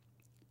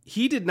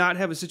did not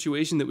have a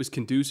situation that was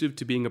conducive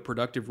to being a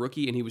productive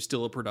rookie, and he was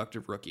still a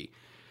productive rookie.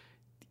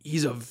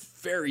 He's a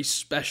very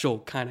special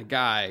kind of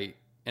guy.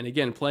 And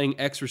again, playing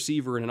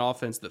X-receiver in an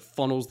offense that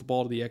funnels the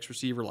ball to the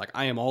X-receiver, like,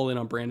 I am all in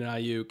on Brandon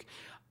Ayuk.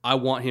 I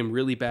want him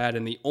really bad,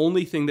 and the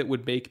only thing that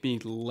would make me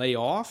lay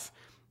off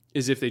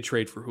is if they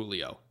trade for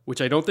Julio,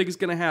 which I don't think is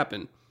going to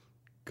happen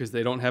because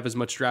they don't have as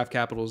much draft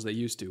capital as they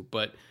used to.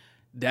 But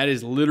that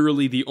is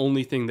literally the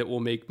only thing that will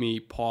make me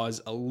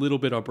pause a little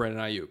bit on Brandon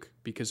Ayuk,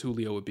 because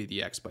Julio would be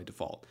the X by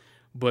default.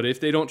 But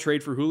if they don't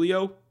trade for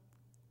Julio,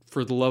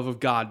 for the love of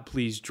God,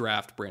 please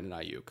draft Brandon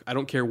Ayuk. I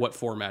don't care what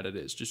format it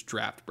is. Just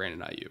draft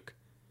Brandon Ayuk.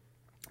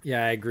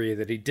 Yeah, I agree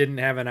that he didn't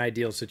have an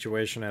ideal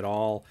situation at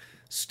all.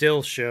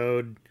 Still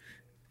showed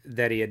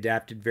that he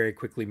adapted very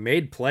quickly,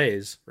 made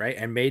plays, right?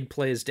 And made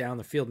plays down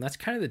the field. And that's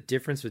kind of the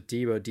difference with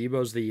Debo.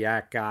 Debo's the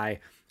yak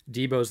guy.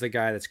 Debo's the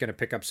guy that's going to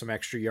pick up some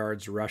extra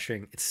yards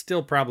rushing. It's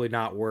still probably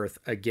not worth,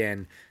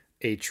 again,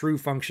 a true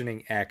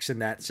functioning X in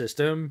that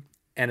system,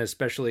 and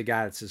especially a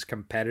guy that's as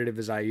competitive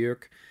as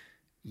Aiyuk.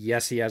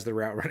 Yes, he has the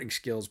route running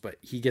skills, but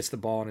he gets the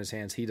ball in his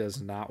hands. He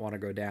does not want to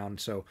go down.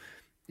 So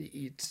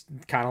it's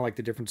kind of like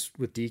the difference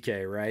with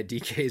DK, right?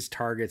 DK's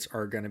targets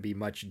are going to be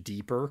much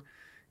deeper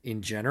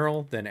in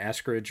general than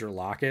Eskridge or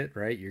Lockett,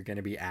 right? You're going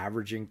to be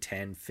averaging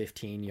 10,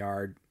 15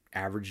 yard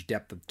average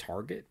depth of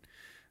target.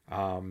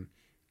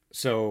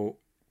 So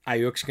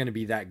Ayuk's going to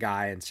be that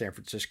guy in San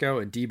Francisco,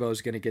 and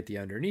Debo's going to get the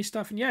underneath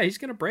stuff. And yeah, he's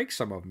going to break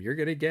some of them. You're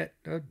going to get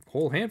a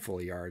whole handful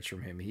of yards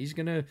from him. He's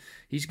going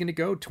to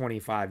go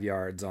 25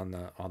 yards on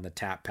the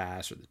tap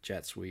pass or the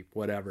jet sweep,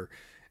 whatever.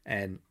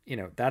 And,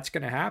 that's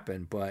going to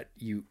happen, but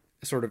you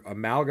sort of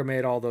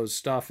amalgamate all those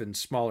stuff in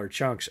smaller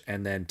chunks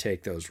and then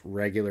take those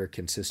regular,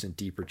 consistent,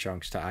 deeper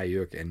chunks to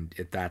Aiyuk, and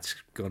that's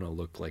going to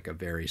look like a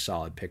very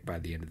solid pick by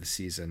the end of the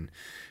season,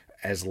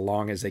 as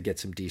long as they get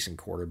some decent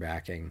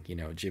quarterbacking.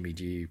 Jimmy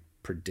G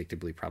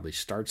predictably probably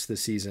starts the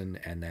season,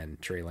 and then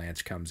Trey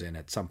Lance comes in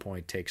at some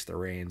point, takes the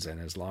reins, and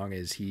as long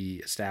as he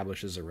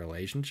establishes a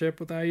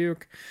relationship with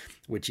Aiyuk,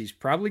 which he's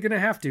probably going to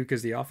have to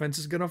because the offense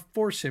is going to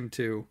force him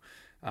to,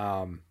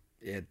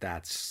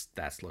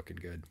 that's looking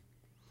good.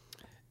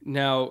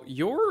 Now,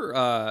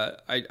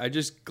 I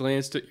just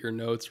glanced at your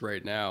notes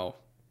right now.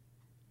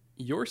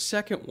 Your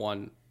second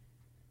one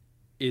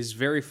is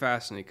very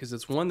fascinating because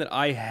it's one that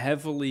I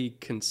heavily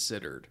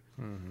considered.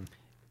 Mm-hmm.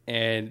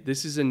 And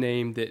this is a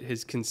name that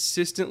has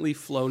consistently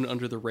flown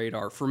under the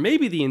radar for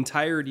maybe the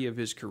entirety of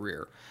his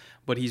career.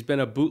 But he's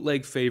been a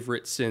bootleg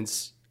favorite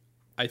since,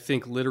 I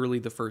think, literally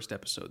the first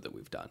episode that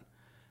we've done.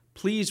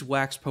 Please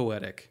wax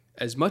poetic,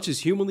 as much as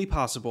humanly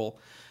possible,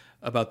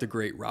 about the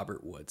great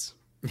Robert Woods.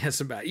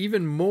 Yes, about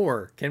even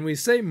more. Can we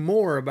say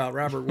more about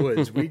Robert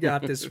Woods? We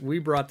got this. We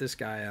brought this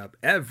guy up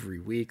every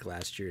week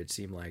last year. It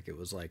seemed like it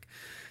was like,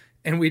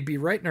 and we'd be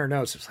writing our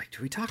notes. It was like,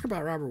 do we talk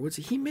about Robert Woods?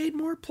 He made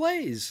more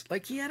plays.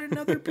 Like, he had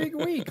another big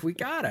week. We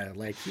gotta.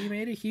 Like, he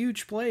made a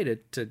huge play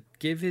to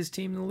give his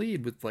team the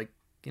lead with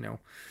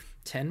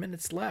 10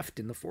 minutes left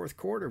in the fourth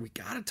quarter. We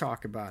got to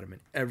talk about him.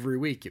 And every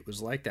week it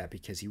was like that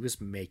because he was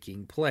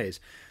making plays.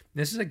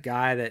 This is a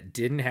guy that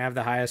didn't have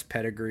the highest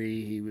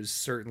pedigree. He was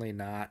certainly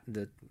not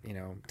the,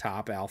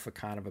 top alpha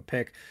kind of a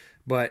pick,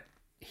 but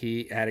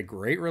he had a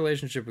great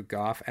relationship with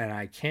Goff. And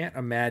I can't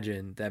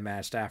imagine that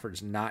Matt Stafford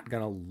is not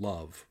going to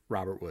love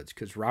Robert Woods,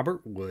 because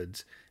Robert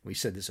Woods, we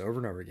said this over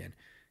and over again,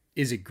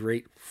 is a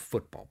great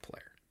football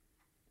player.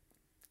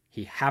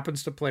 He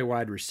happens to play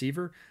wide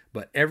receiver,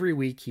 but every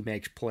week he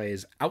makes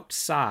plays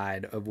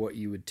outside of what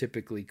you would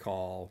typically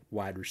call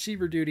wide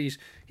receiver duties.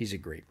 He's a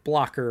great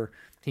blocker.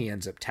 He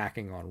ends up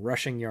tacking on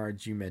rushing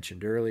yards. You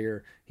mentioned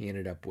earlier, he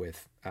ended up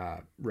with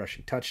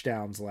rushing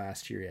touchdowns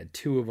last year. He had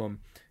 2 of them,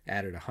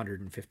 added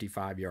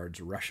 155 yards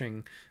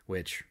rushing,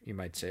 which you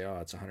might say, oh,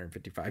 it's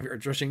 155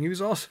 yards rushing. He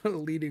was also the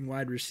leading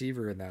wide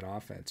receiver in that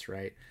offense,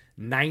 right?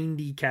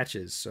 90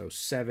 catches, so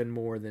 7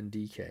 more than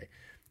DK.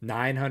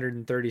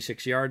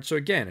 936 yards. So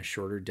again, a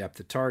shorter depth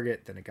of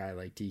target than a guy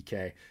like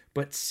DK,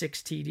 but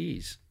 6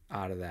 TDs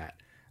out of that.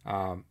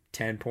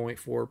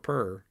 10.4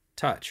 per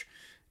touch.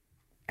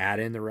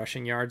 Add in the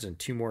rushing yards and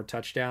 2 more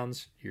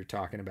touchdowns. You're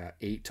talking about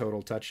 8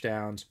 total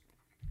touchdowns,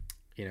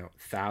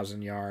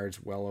 1,000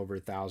 yards, well over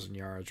 1,000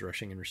 yards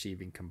rushing and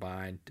receiving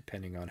combined,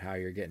 depending on how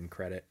you're getting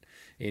credit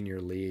in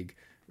your league.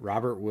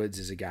 Robert Woods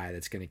is a guy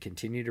that's going to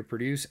continue to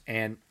produce,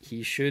 and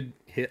he should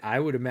hit. I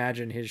would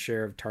imagine his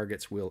share of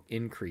targets will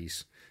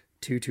increase.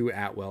 Tutu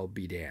Atwell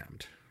be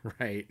damned,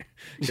 right?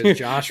 Because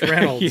Josh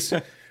Reynolds,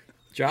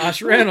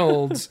 Josh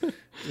Reynolds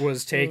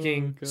was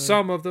taking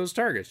some of those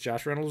targets.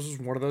 Josh Reynolds was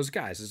one of those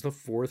guys. As the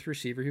 4th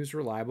receiver, he was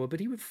reliable,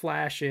 but he would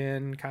flash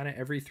in kind of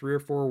every 3 or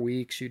 4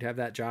 weeks. You'd have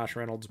that Josh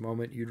Reynolds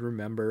moment you'd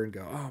remember and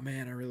go, "Oh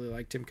man, I really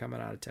liked him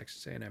coming out of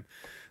Texas A&M."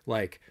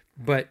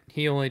 But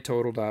he only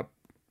totaled up,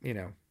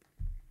 a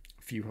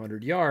few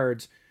hundred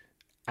yards.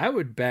 I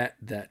would bet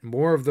that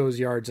more of those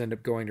yards end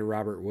up going to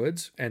Robert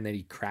Woods, and that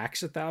he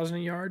cracks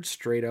 1,000 yards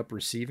straight up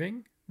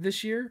receiving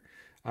this year.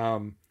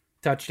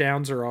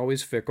 Touchdowns are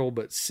always fickle,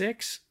 but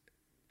 6,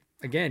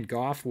 again,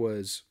 Goff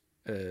was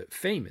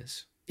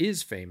famous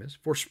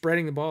for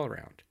spreading the ball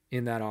around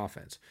in that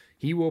offense.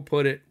 He will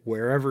put it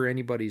wherever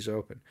anybody's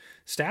open.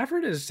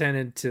 Stafford has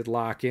tended to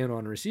lock in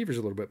on receivers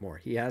a little bit more.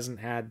 He hasn't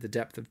had the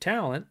depth of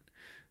talent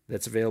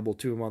that's available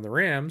to him on the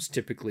Rams.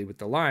 Typically with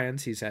the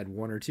Lions, he's had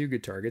 1 or 2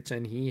 good targets,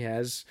 and he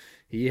has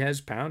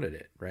pounded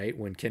it, right?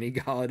 When Kenny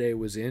Golladay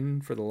was in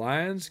for the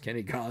Lions,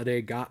 Kenny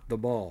Golladay got the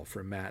ball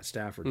from Matt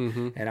Stafford.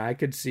 Mm-hmm. And I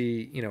could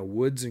see,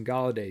 Woods and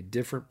Golladay,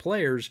 different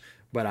players,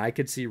 but I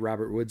could see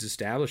Robert Woods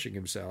establishing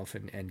himself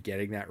and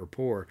getting that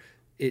rapport.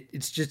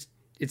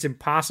 It's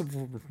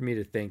impossible for me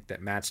to think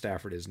that Matt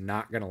Stafford is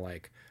not going to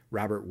like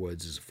Robert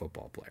Woods as a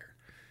football player.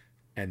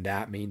 And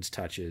that means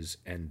touches,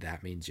 and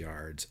that means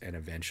yards, and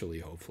eventually,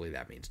 hopefully,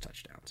 that means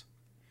touchdowns.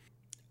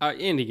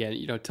 And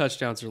again,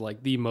 touchdowns are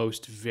like the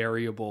most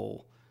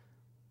variable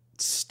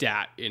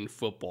stat in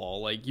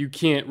football. Like, you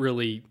can't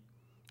really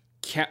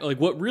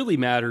what really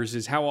matters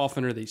is how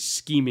often are they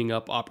scheming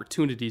up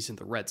opportunities in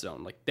the red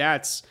zone. Like,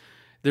 that's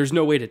there's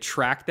no way to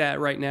track that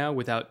right now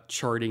without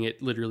charting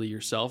it literally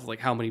yourself. Like,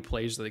 how many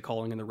plays are they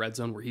calling in the red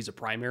zone where he's a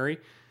primary?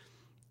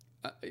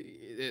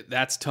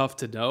 That's tough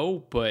to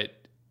know, but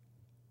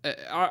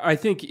I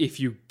think if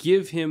you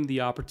give him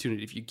the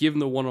opportunity, if you give him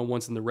the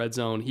one-on-ones in the red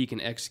zone, he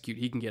can execute,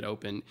 he can get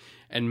open,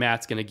 and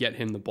Matt's going to get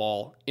him the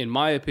ball, in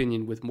my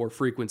opinion, with more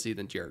frequency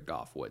than Jared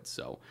Goff would.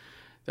 So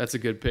that's a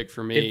good pick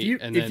for me.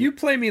 If you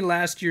play me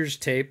last year's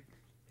tape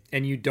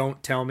and you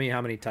don't tell me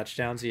how many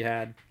touchdowns he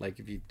had, like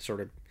if you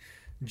sort of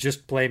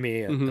just play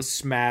me a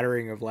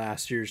smattering of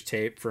last year's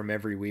tape from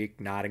every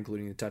week, not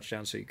including the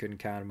touchdowns, so you couldn't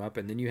count them up,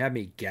 and then you have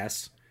me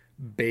guess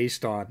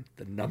based on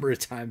the number of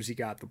times he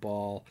got the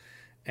ball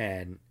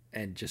and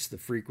just the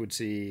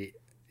frequency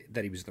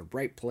that he was in the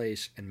right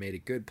place and made a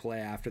good play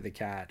after the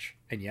catch,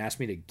 and you asked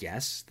me to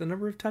guess the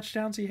number of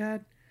touchdowns he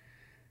had,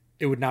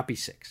 it would not be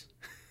 6.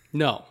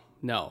 No.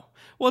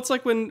 Well, it's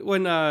like when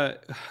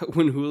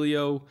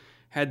Julio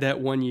had that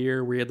one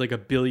year where he had like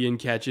 1 billion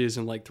catches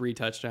and like 3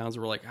 touchdowns.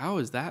 We're like, how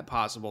is that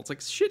possible? It's like,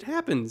 shit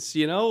happens,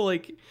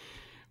 like,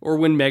 or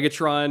when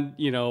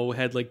Megatron,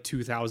 had like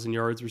 2,000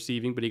 yards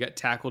receiving, but he got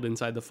tackled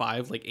inside the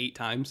 5 like 8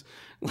 times.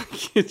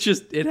 Like,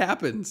 it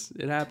happens.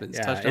 It happens.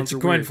 Yeah, Touchdowns it's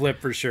a coin flip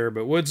for sure,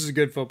 but Woods is a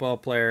good football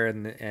player,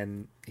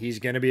 and he's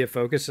going to be a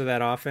focus of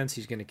that offense.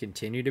 He's going to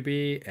continue to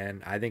be,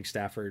 and I think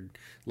Stafford,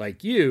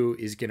 like you,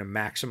 is going to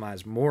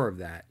maximize more of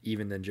that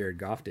even than Jared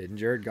Goff did, and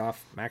Jared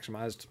Goff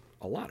maximized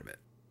a lot of it.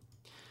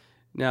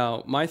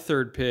 Now, my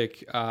third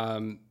pick,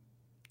 I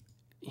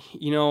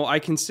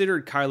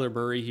considered Kyler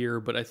Murray here,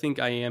 but I think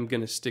I am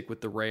going to stick with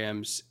the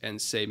Rams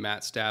and say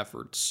Matt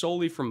Stafford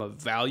solely from a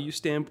value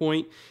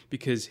standpoint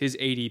because his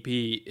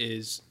ADP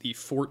is the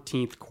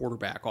 14th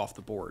quarterback off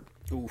the board.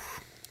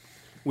 Oof.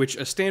 Which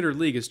a standard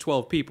league is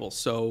 12 people.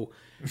 So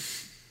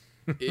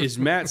is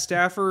Matt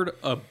Stafford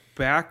a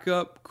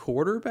backup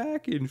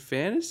quarterback in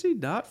fantasy?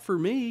 Not for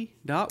me.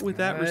 Not with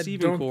that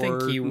receiving core. I don't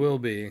think he will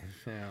be.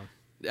 Yeah.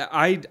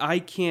 I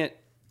can't,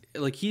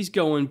 like, he's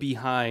going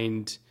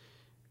behind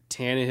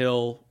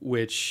Tannehill,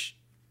 which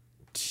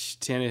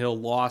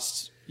Tannehill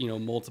lost,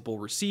 multiple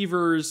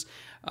receivers.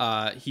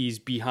 He's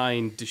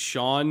behind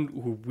Deshaun,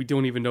 who we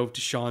don't even know if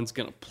Deshaun's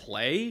going to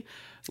play.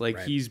 Like,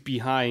 right. He's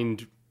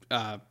behind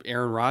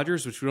Aaron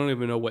Rodgers, which we don't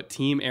even know what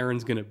team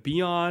Aaron's going to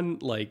be on.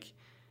 Like,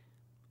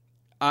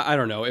 I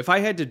don't know. If I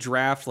had to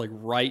draft, like,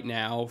 right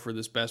now for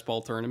this best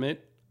ball tournament,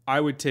 I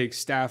would take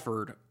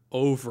Stafford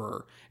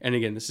over, and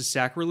again, this is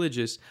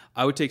sacrilegious,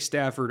 I would take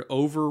Stafford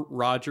over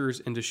Rodgers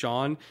and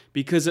Deshaun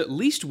because at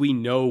least we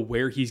know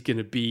where he's going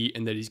to be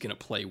and that he's going to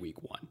play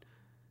week 1.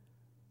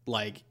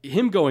 Like,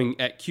 him going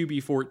at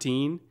QB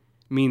 14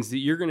 means that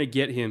you're going to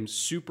get him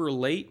super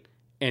late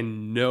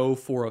and know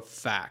for a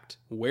fact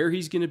where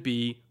he's going to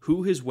be,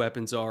 who his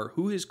weapons are,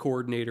 who his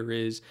coordinator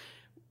is,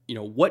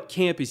 what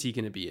camp is he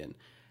going to be in.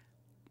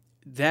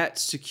 That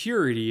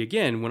security,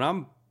 again, when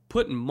I'm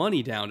putting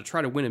money down to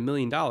try to win $1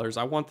 million,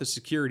 I want the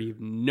security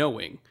of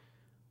knowing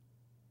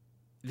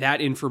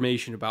that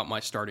information about my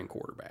starting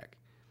quarterback.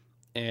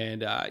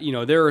 And,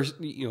 there are,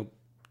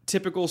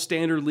 typical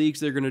standard leagues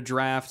they're going to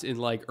draft in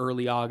like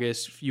early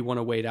August. If you want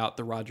to wait out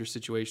the Rodgers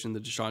situation, the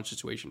Deshaun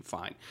situation,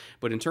 fine.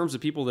 But in terms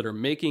of people that are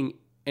making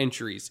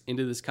entries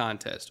into this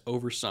contest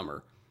over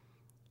summer,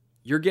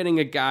 you're getting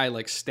a guy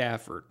like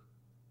Stafford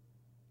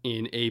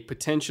in a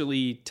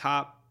potentially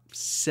top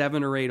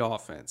 7 or 8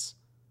 offense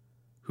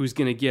who's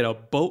going to get a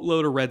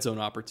boatload of red zone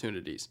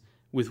opportunities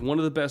with one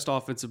of the best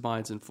offensive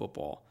minds in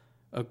football,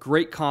 a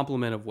great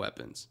complement of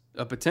weapons,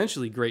 a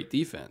potentially great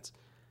defense,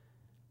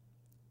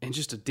 and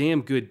just a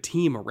damn good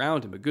team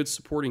around him, a good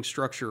supporting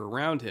structure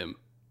around him.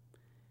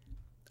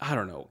 I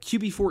don't know.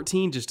 QB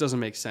 14 just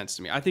doesn't make sense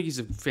to me. I think he's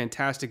a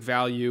fantastic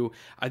value.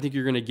 I think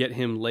you're going to get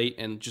him late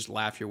and just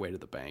laugh your way to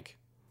the bank.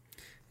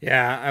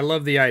 Yeah, I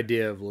love the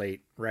idea of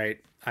late, right?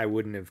 I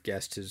wouldn't have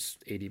guessed his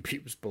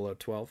ADP was below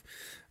 12.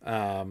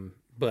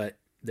 But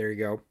there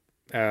you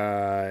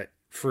go.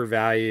 For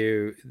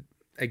value,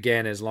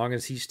 again, as long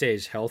as he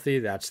stays healthy,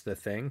 that's the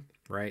thing,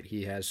 right?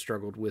 He has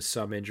struggled with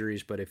some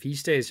injuries, but if he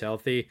stays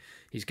healthy,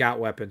 he's got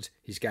weapons.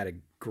 He's got a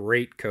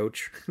great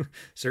coach,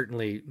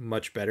 certainly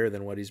much better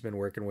than what he's been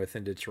working with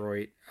in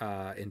Detroit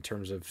in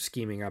terms of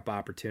scheming up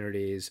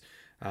opportunities.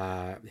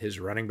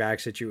 His running back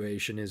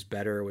situation is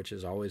better, which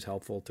is always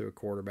helpful to a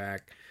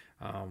quarterback.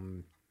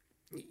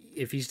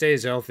 If he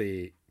stays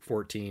healthy,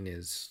 14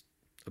 is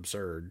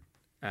absurd.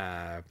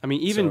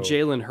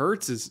 Jalen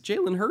Hurts is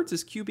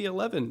QB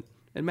 11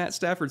 and Matt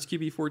Stafford's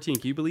QB 14.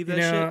 Can you believe that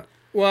shit?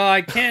 Well,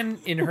 I can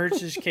in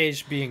Hurts'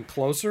 case being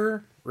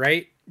closer,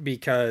 right?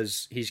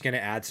 Because he's going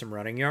to add some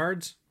running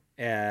yards,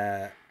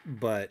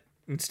 but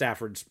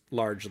Stafford's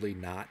largely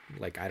not.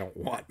 Like, I don't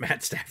want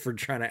Matt Stafford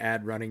trying to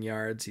add running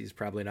yards. He's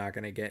probably not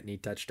going to get any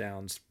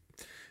touchdowns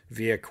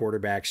via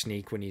quarterback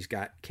sneak when he's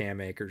got Cam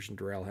Akers and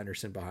Darrell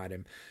Henderson behind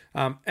him.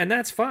 And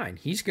that's fine.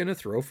 He's going to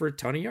throw for a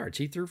ton of yards.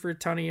 He threw for a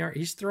ton of yards.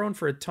 He's thrown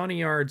for a ton of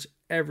yards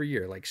every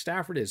year. Like,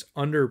 Stafford is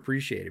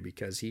underappreciated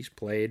because he's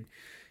played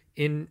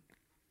in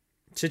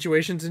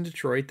situations in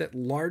Detroit that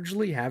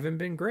largely haven't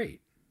been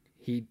great.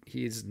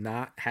 He's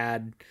not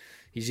had,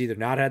 he's either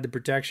not had the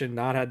protection,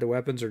 not had the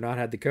weapons, or not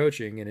had the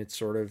coaching, and it's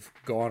sort of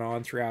gone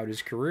on throughout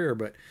his career.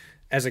 But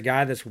as a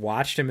guy that's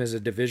watched him as a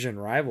division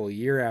rival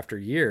year after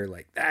year,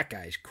 like, that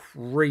guy's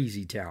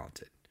crazy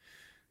talented.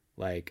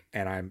 Like,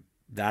 and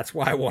that's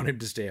why I want him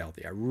to stay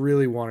healthy. I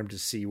really want him to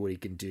see what he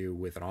can do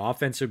with an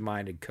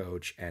offensive-minded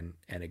coach and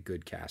a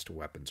good cast of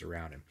weapons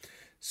around him.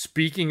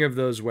 Speaking of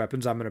those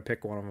weapons, I'm going to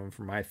pick one of them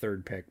for my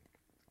third pick.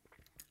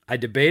 I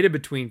debated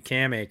between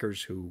Cam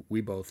Akers, who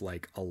we both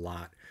like a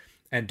lot,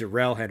 and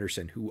Darrell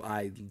Henderson, who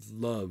I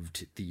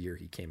loved the year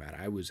he came out.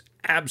 I was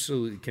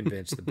absolutely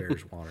convinced the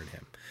Bears wanted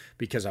him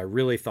because I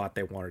really thought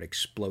they wanted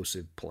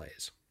explosive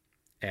plays.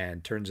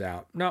 And turns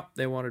out, no,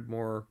 they wanted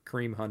more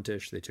Kareem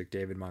Huntish. They took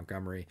David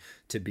Montgomery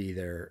to be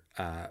their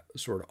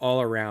sort of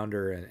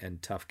all-arounder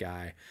and tough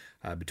guy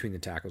between the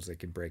tackles that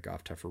can break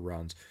off tougher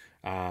runs.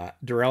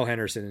 Darrell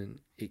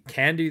Henderson, it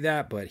can do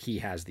that, but he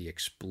has the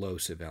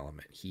explosive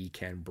element. He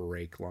can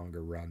break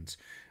longer runs.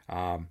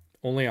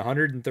 Only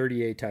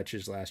 138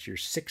 touches last year,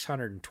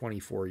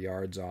 624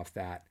 yards off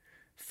that.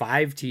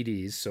 5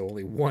 TDs, so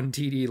only 1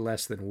 TD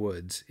less than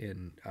Woods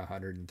in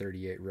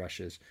 138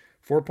 rushes.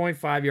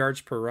 4.5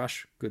 yards per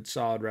rush, good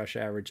solid rush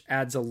average.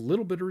 Adds a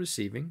little bit of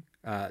receiving.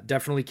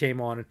 Definitely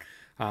came on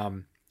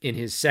in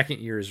his second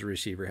year as a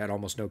receiver. Had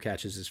almost no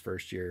catches his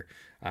first year.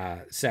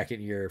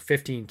 Second year,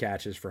 15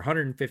 catches for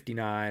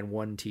 159,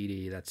 1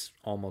 TD. That's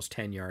almost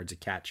 10 yards a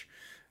catch.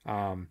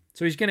 So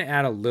he's going to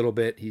add a little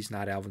bit. He's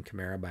not Alvin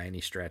Kamara by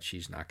any stretch.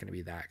 He's not going to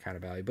be that kind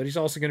of value, but he's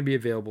also going to be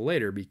available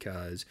later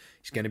because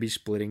he's going to be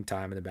splitting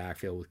time in the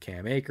backfield with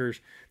Cam Akers.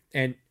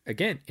 And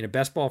again, in a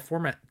best ball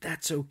format,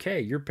 that's okay.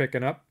 You're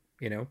picking up,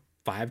 6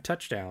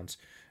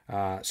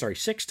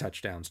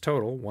 touchdowns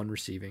total, 1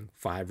 receiving,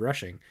 5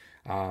 rushing.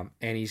 And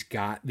he's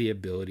got the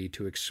ability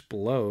to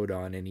explode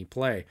on any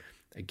play.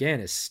 Again,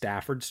 as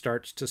Stafford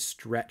starts to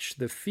stretch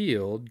the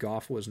field,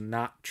 Goff was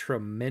not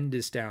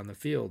tremendous down the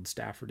field.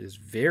 Stafford is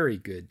very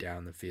good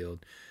down the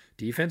field.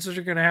 Defenses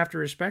are going to have to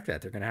respect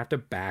that. They're going to have to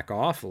back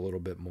off a little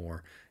bit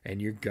more.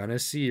 And you're going to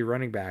see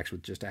running backs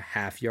with just a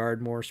half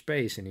yard more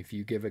space. And if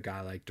you give a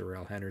guy like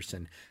Darrell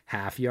Henderson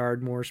half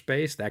yard more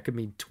space, that could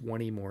mean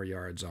 20 more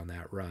yards on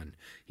that run.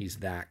 He's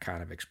that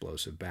kind of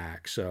explosive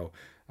back. So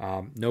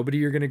nobody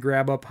you're going to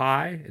grab up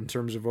high in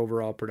terms of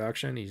overall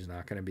production. He's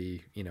not going to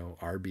be,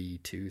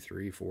 RB 2,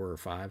 3, 4, or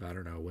 5. I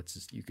don't know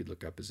you could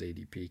look up his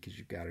ADP because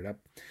you've got it up.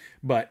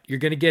 But you're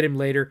going to get him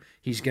later.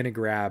 He's going to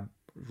grab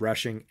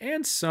rushing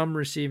and some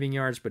receiving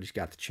yards, but he's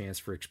got the chance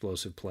for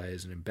explosive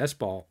plays. And in best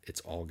ball, it's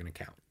all going to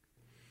count.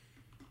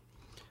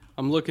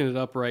 I'm looking it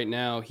up right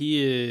now.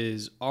 He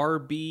is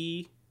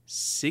RB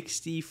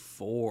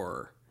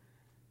 64.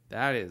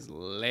 That is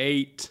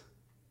late.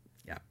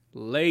 Yeah.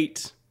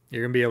 Late.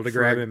 You're going to be able to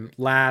grab him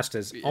last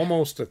as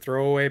almost a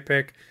throwaway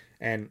pick.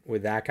 And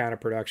with that kind of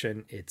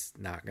production, it's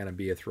not going to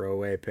be a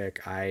throwaway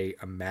pick. I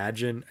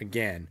imagine,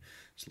 again,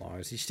 as long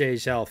as he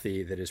stays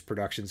healthy, that his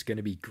production is going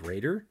to be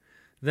greater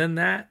than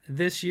that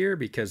this year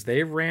because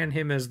they ran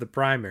him as the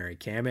primary.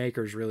 Cam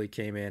Akers really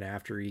came in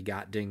after he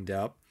got dinged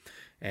up,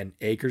 and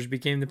Akers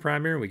became the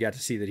primary. We got to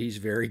see that he's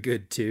very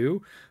good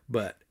too,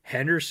 but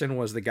Henderson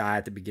was the guy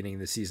at the beginning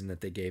of the season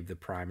that they gave the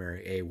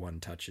primary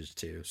A1 touches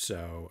to.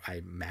 So I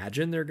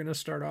imagine they're going to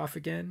start off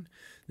again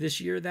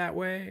this year that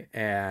way,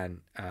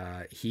 and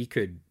he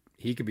could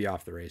be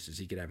off the races.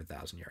 He could have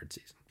 1,000-yard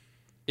season.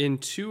 In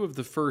 2 of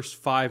the first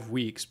 5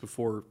 weeks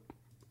before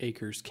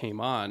Akers came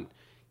on,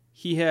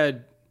 he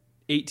had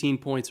 18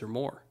 points or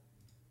more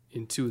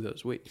in 2 of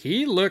those weeks.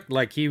 He looked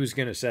like he was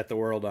going to set the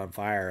world on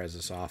fire as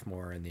a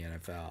sophomore in the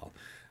NFL,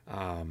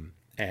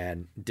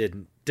 and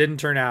didn't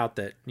turn out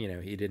that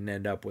he didn't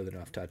end up with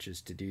enough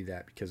touches to do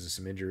that because of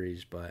some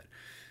injuries. But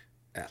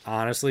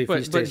honestly, if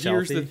he stays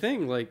here's healthy, the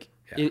thing: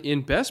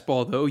 in best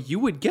ball, though, you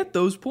would get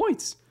those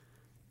points.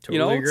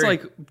 Totally it's agree.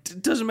 like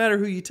it doesn't matter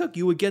who you took,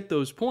 you would get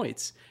those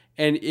points.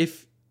 And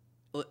if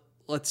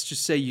let's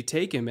just say you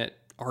take him at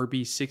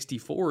RB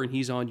 64 and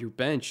he's on your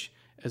bench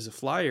as a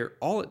flyer,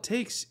 all it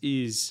takes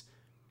is,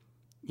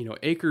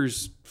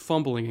 Akers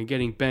fumbling and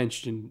getting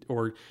benched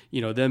or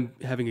them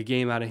having a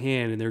game out of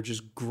hand and they're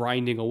just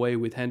grinding away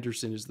with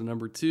Henderson as the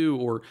number 2,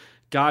 or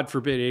God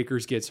forbid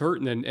Akers gets hurt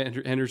and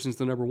then Henderson's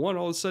the number 1.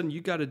 All of a sudden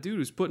you got a dude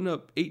who's putting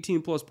up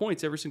 18 plus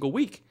points every single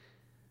week.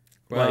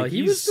 Well,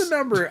 he was the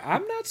number.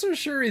 I'm not so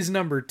sure he's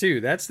number 2.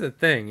 That's the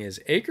thing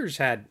is Akers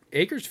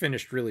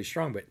finished really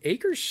strong, but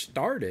Akers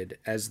started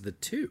as the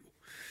 2.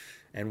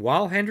 And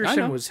while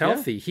Henderson was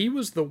healthy, he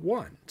was the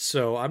 1.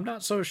 So I'm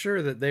not so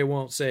sure that they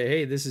won't say,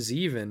 hey, this is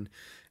even,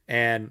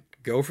 and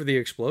go for the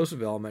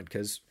explosive element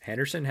because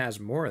Henderson has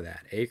more of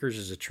that. Akers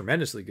is a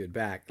tremendously good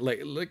back.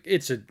 Look,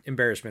 it's an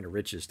embarrassment of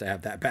riches to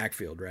have that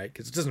backfield, right?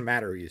 Because it doesn't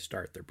matter who you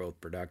start. They're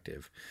both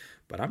productive.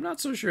 But I'm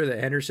not so sure that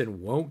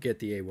Henderson won't get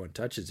the A1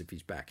 touches if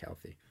he's back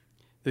healthy.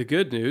 The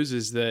good news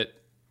is that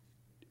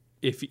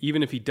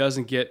even if he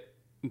doesn't get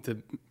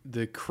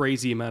the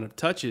crazy amount of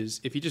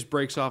touches, if he just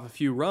breaks off a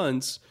few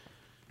runs,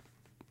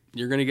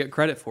 you're going to get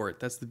credit for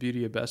it. That's the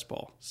beauty of best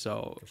ball.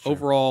 So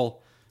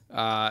overall,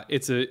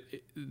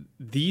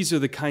 these are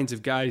the kinds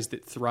of guys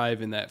that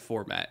thrive in that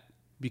format.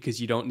 because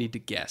you don't need to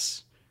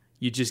guess.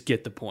 You just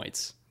get the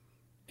points.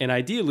 And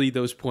ideally,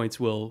 those points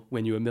will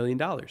win you $1 million.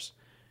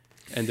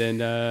 And then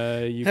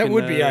that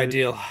would be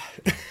ideal.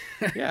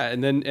 Yeah,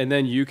 and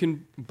then you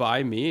can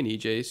buy me and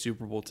EJ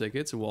Super Bowl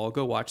tickets, and we'll all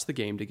go watch the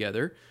game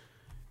together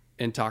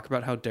and talk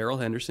about how Darrell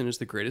Henderson is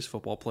the greatest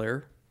football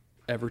player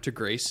ever to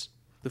grace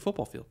the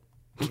football field.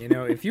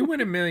 If you win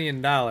 $1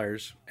 million,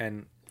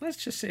 and let's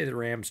just say the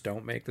Rams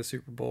don't make the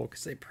Super Bowl,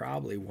 because they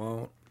probably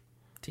won't.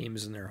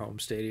 Teams in their home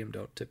stadium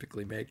don't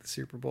typically make the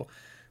Super Bowl.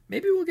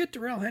 Maybe we'll get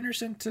Darrell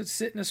Henderson to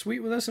sit in a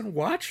suite with us and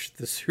watch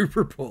the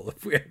Super Bowl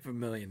if we have $1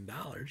 million.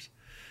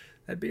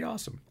 That'd be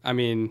awesome. I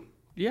mean,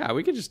 yeah,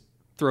 we could just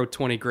throw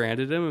 20 grand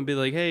at him and be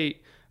like,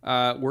 hey,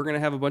 we're going to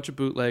have a bunch of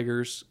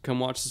bootleggers come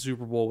watch the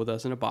Super Bowl with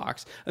us in a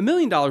box. $1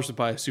 million to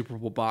buy a Super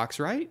Bowl box,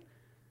 right?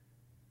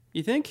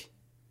 You think?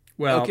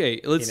 Well,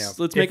 okay,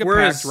 let's make a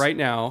pact right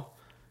now.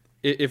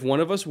 If one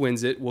of us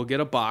wins it, we'll get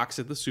a box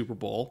at the Super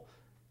Bowl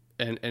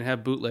and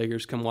have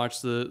bootleggers come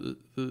watch the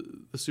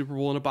Super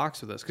Bowl in a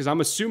box with us. Because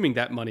I'm assuming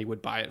that money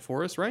would buy it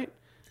for us, right?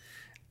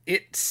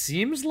 It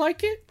seems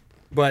like it.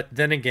 But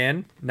then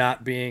again,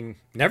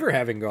 never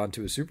having gone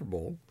to a Super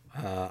Bowl,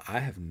 I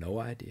have no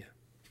idea.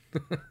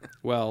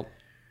 Well,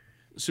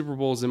 Super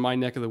Bowl's in my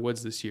neck of the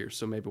woods this year,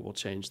 so maybe we'll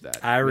change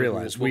that. I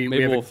realize we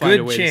have a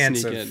good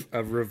chance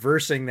of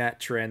reversing that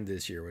trend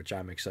this year, which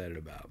I'm excited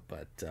about.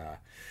 But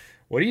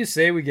what do you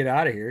say we get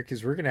out of here?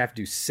 Because we're going to have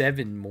to do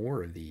 7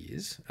 more of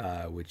these,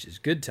 which is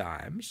good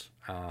times.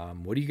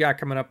 What do you got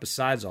coming up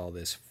besides all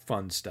this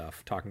fun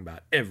stuff, talking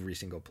about every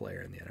single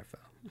player in the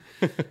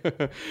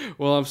NFL?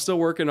 Well, I'm still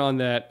working on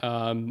that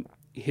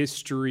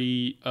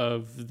history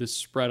of the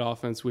spread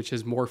offense, which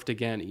has morphed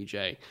again,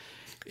 EJ.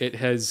 It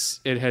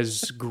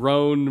has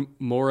grown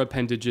more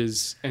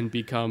appendages and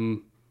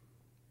become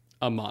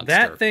a monster.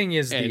 That thing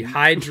is the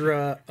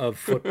Hydra of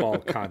football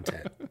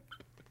content.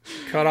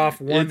 Cut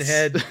off one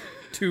head,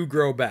 2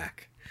 grow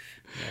back.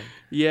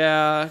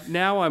 Yeah,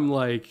 now I'm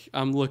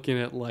looking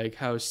at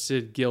how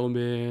Sid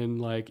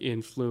Gilman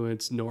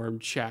influenced Norm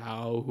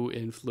Chow, who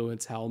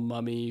influenced Hal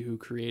Mummy, who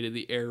created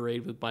the air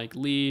raid with Mike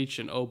Leach,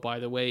 and oh, by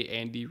the way,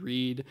 Andy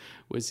Reid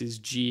was his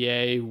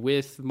GA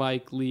with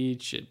Mike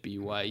Leach at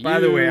BYU.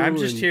 By the way, I'm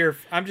just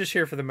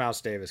here for the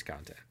Mouse Davis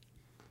content,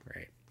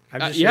 right?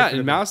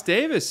 Mouse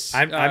Davis.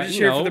 I'm just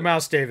here for the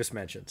Mouse Davis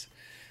mentions.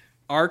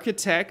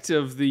 Architect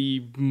of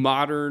the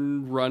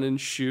modern run and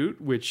shoot,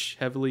 which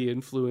heavily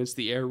influenced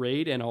the air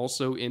raid and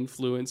also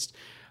influenced,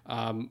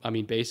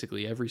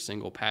 basically every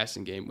single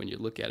passing game when you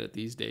look at it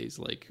these days.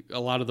 Like, a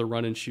lot of the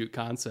run and shoot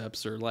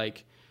concepts are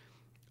like,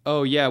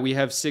 oh yeah, we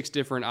have 6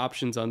 different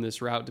options on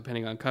this route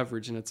depending on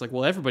coverage. And it's like,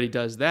 well, everybody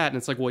does that. And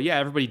it's like, well, yeah,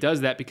 everybody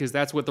does that because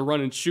that's what the run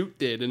and shoot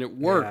did and it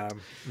worked.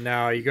 Yeah.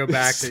 No, you go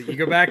back to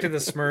the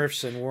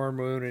Smurfs and Warren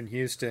Moon and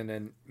Houston,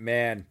 and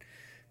man,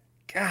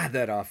 God,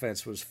 that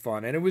offense was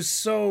fun. And it was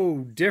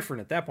so different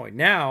at that point.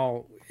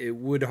 Now, it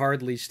would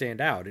hardly stand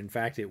out. In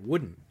fact, it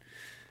wouldn't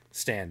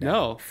stand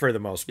out for the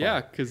most part.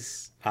 Yeah,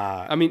 because,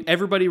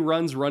 everybody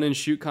runs run and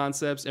shoot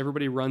concepts.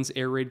 Everybody runs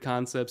air raid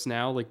concepts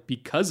now,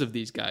 because of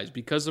these guys.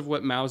 Because of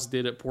what Mouse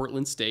did at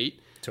Portland State.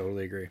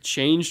 Totally agree.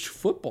 Changed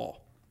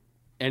football.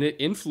 And it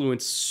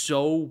influenced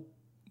so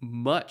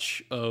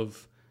much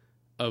of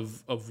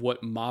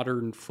what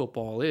modern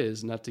football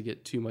is, not to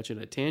get too much in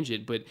a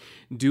tangent, but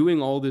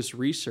doing all this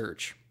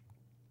research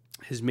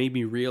has made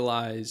me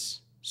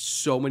realize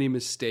so many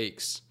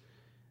mistakes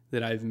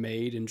that I've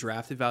made in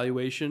draft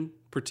evaluation,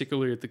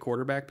 particularly at the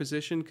quarterback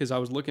position, because I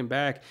was looking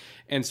back.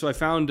 And so I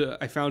found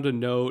a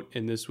note,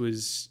 and this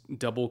was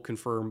double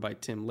confirmed by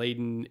Tim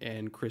Layden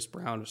and Chris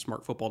Brown of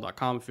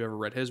smartfootball.com, if you ever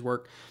read his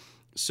work.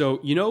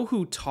 So you know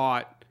who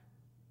taught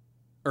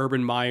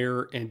Urban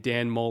Meyer and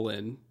Dan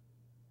Mullen,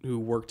 who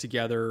worked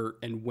together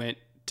and went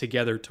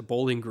together to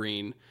Bowling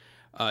Green,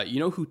 you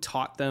know who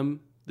taught them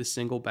the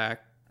single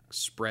back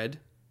spread?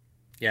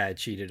 Yeah, I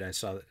cheated. I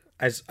saw that.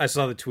 I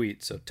saw the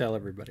tweet, so tell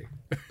everybody.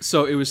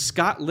 So it was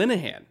Scott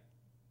Linehan.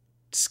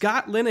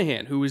 Scott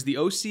Linehan, who was the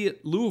OC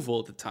at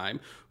Louisville at the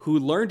time, who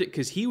learned it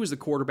because he was the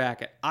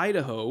quarterback at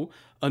Idaho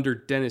under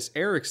Dennis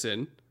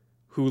Erickson,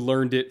 who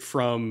learned it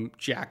from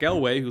Jack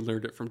Elway, who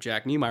learned it from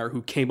Jack Niemeyer,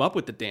 who came up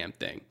with the damn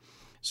thing.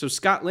 So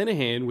Scott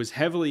Linehan was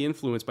heavily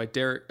influenced by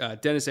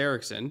Dennis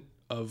Erickson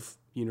of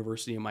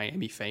University of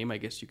Miami fame, I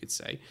guess you could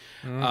say.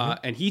 Mm-hmm.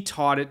 And he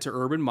taught it to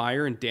Urban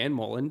Meyer and Dan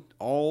Mullen.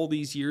 All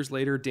these years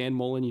later, Dan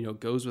Mullen,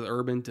 goes with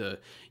Urban to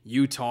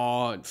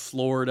Utah and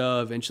Florida,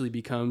 eventually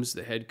becomes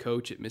the head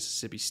coach at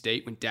Mississippi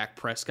State when Dak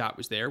Prescott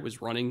was there,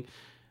 was running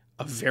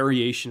a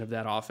variation of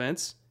that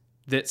offense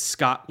that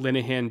Scott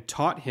Linehan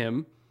taught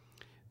him.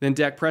 Then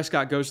Dak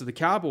Prescott goes to the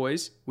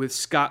Cowboys with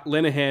Scott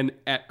Linehan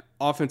at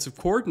offensive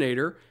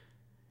coordinator.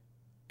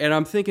 And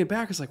I'm thinking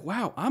back, it's like,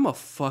 wow, I'm a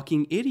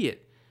fucking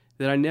idiot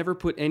that I never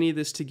put any of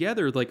this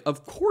together. Like,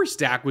 of course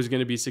Dak was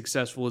going to be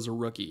successful as a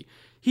rookie.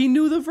 He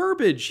knew the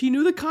verbiage. He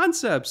knew the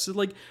concepts.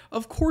 Like,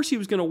 of course he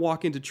was going to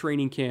walk into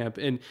training camp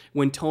and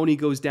when Tony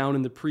goes down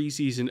in the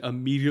preseason,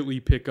 immediately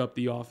pick up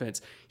the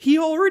offense. He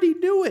already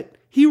knew it.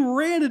 He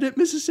ran it at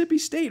Mississippi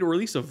State, or at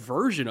least a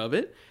version of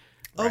it.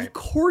 Right. Of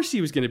course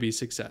he was going to be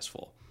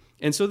successful.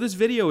 And so this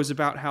video is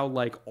about how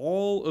like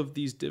all of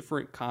these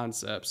different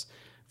concepts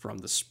from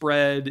the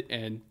spread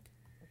and,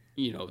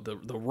 you know, the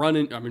run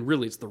and, I mean,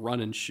 really it's the run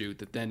and shoot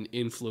that then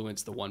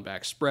influence the one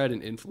back spread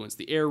and influence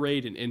the air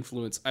raid and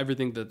influence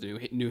everything that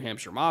the New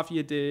Hampshire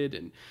Mafia did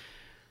and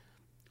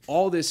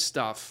all this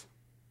stuff.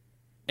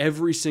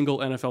 Every single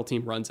NFL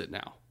team runs it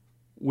now,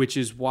 which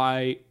is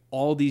why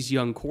all these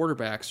young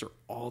quarterbacks are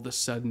all of a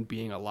sudden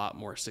being a lot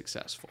more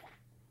successful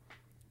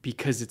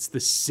because it's the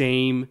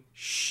same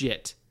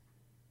shit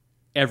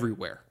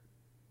everywhere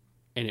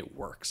and it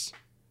works.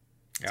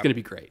 It's going to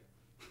be great.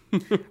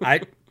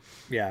 I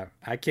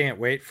can't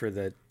wait for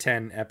the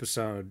 10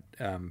 episode,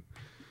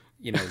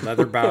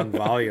 leather-bound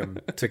volume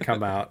to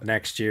come out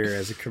next year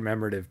as a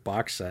commemorative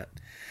box set.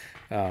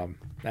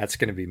 That's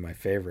going to be my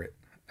favorite.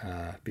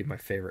 Be my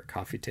favorite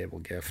coffee table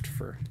gift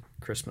for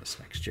Christmas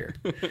next year.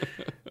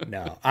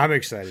 No, I'm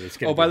excited. It's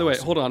going to be by the way,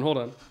 awesome. hold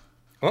on.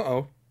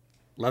 Uh-oh.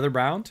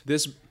 Leather-bound?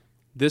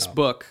 This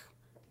book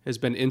has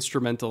been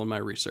instrumental in my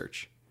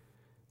research.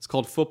 It's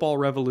called Football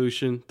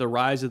Revolution, The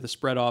Rise of the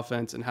Spread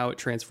Offense and How It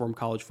Transformed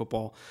College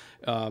Football.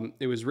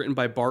 It was written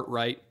by Bart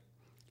Wright,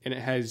 and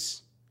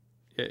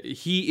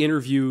he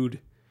interviewed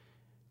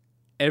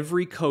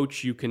every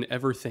coach you can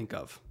ever think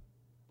of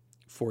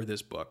for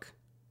this book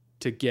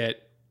to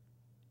get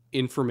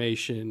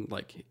information,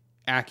 like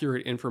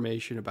accurate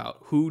information about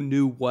who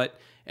knew what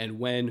and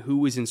when, who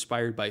was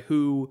inspired by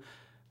who.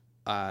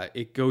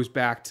 It goes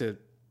back to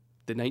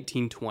the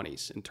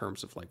 1920s in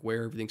terms of like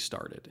where everything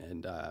started.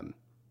 And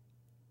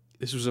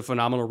this was a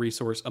phenomenal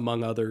resource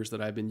among others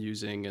that I've been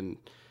using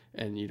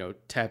and you know,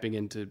 tapping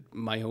into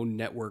my own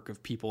network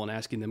of people and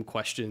asking them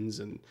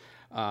questions. And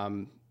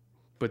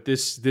but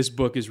this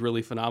book is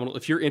really phenomenal.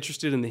 If you're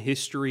interested in the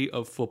history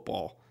of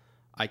football,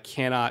 I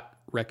cannot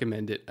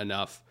recommend it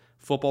enough.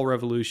 Football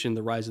Revolution,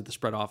 The Rise of the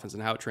Spread Offense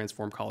and How It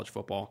Transformed College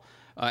Football,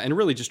 and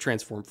really just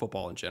transformed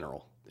football in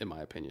general, in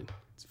my opinion.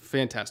 It's a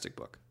fantastic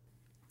book.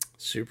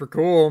 Super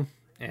cool.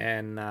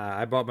 And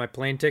I bought my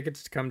plane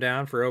tickets to come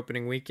down for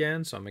opening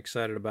weekend, so I'm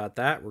excited about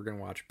that. We're going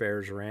to watch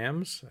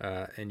Bears-Rams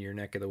in your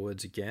neck of the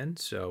woods again,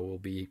 so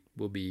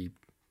we'll be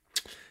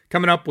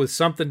coming up with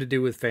something to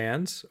do with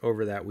fans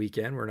over that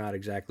weekend. We're not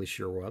exactly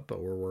sure what,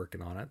 but we're working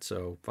on it.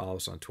 So follow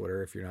us on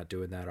Twitter if you're not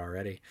doing that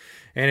already.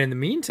 And in the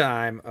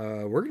meantime,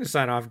 we're going to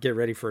sign off and get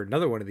ready for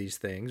another one of these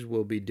things.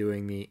 We'll be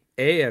doing the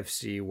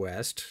AFC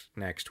West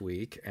next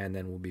week, and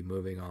then we'll be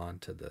moving on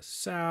to the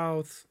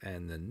South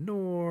and the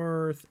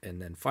North,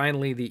 and then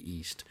finally the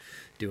East,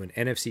 doing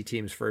NFC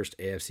teams first,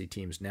 AFC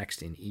teams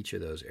next in each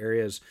of those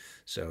areas.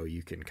 So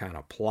you can kind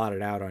of plot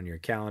it out on your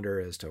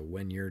calendar as to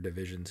when your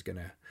division's going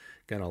to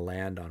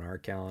land on our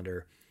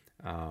calendar.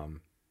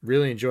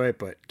 Really enjoy it,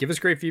 but give us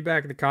great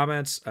feedback in the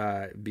comments.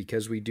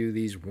 Because we do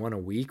these one a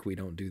week, we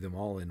don't do them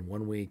all in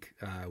 1 week.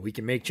 We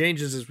can make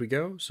changes as we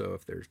go, so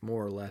if there's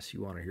more or less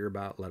you want to hear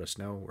about, let us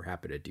know. We're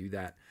happy to do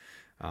that.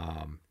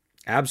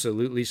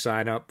 Absolutely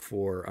sign up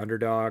for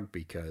Underdog,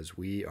 because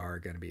we are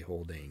going to be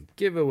holding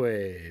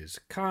giveaways,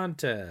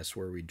 contests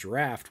where we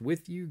draft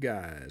with you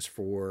guys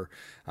for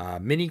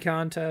mini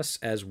contests,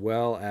 as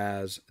well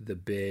as the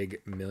big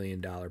 $1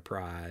 million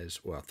prize.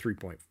 Well,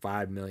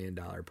 $3.5 million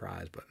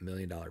prize, but $1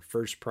 million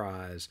first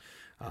prize.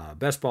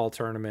 Best ball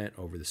tournament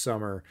over the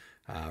summer.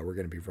 We're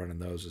going to be running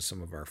those as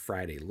some of our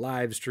Friday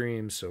live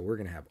streams. So we're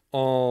going to have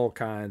all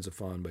kinds of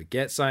fun, but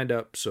get signed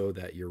up so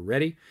that you're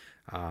ready.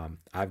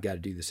 I've got to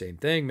do the same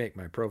thing, make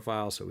my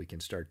profile so we can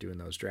start doing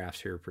those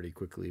drafts here pretty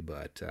quickly.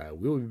 But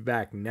we'll be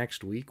back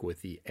next week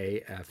with the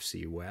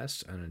AFC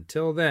West. And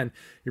until then,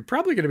 you're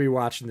probably going to be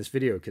watching this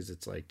video because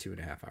it's like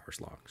 2.5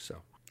 hours long.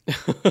 So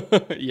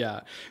yeah.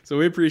 So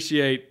we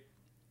appreciate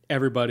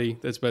everybody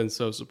that's been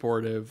so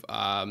supportive.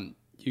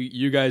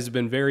 You guys have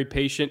been very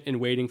patient in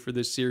waiting for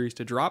this series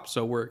to drop,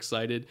 so we're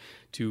excited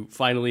to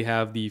finally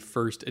have the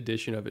first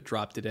edition of it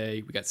drop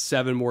today. We got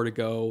 7 more to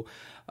go.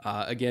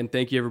 Again,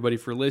 thank you everybody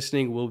for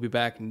listening. We'll be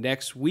back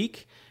next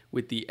week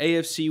with the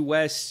AFC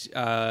West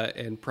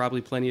and probably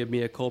plenty of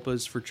mea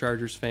culpas for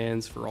Chargers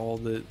fans for all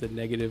the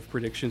negative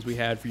predictions we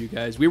had for you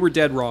guys. We were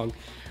dead wrong.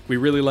 We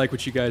really like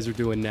what you guys are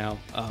doing now.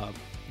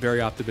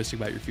 Very optimistic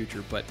about your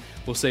future, but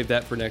we'll save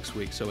that for next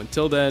week. So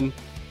until then,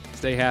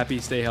 stay happy,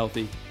 stay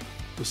healthy.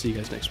 We'll see you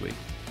guys next week.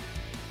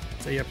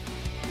 See ya.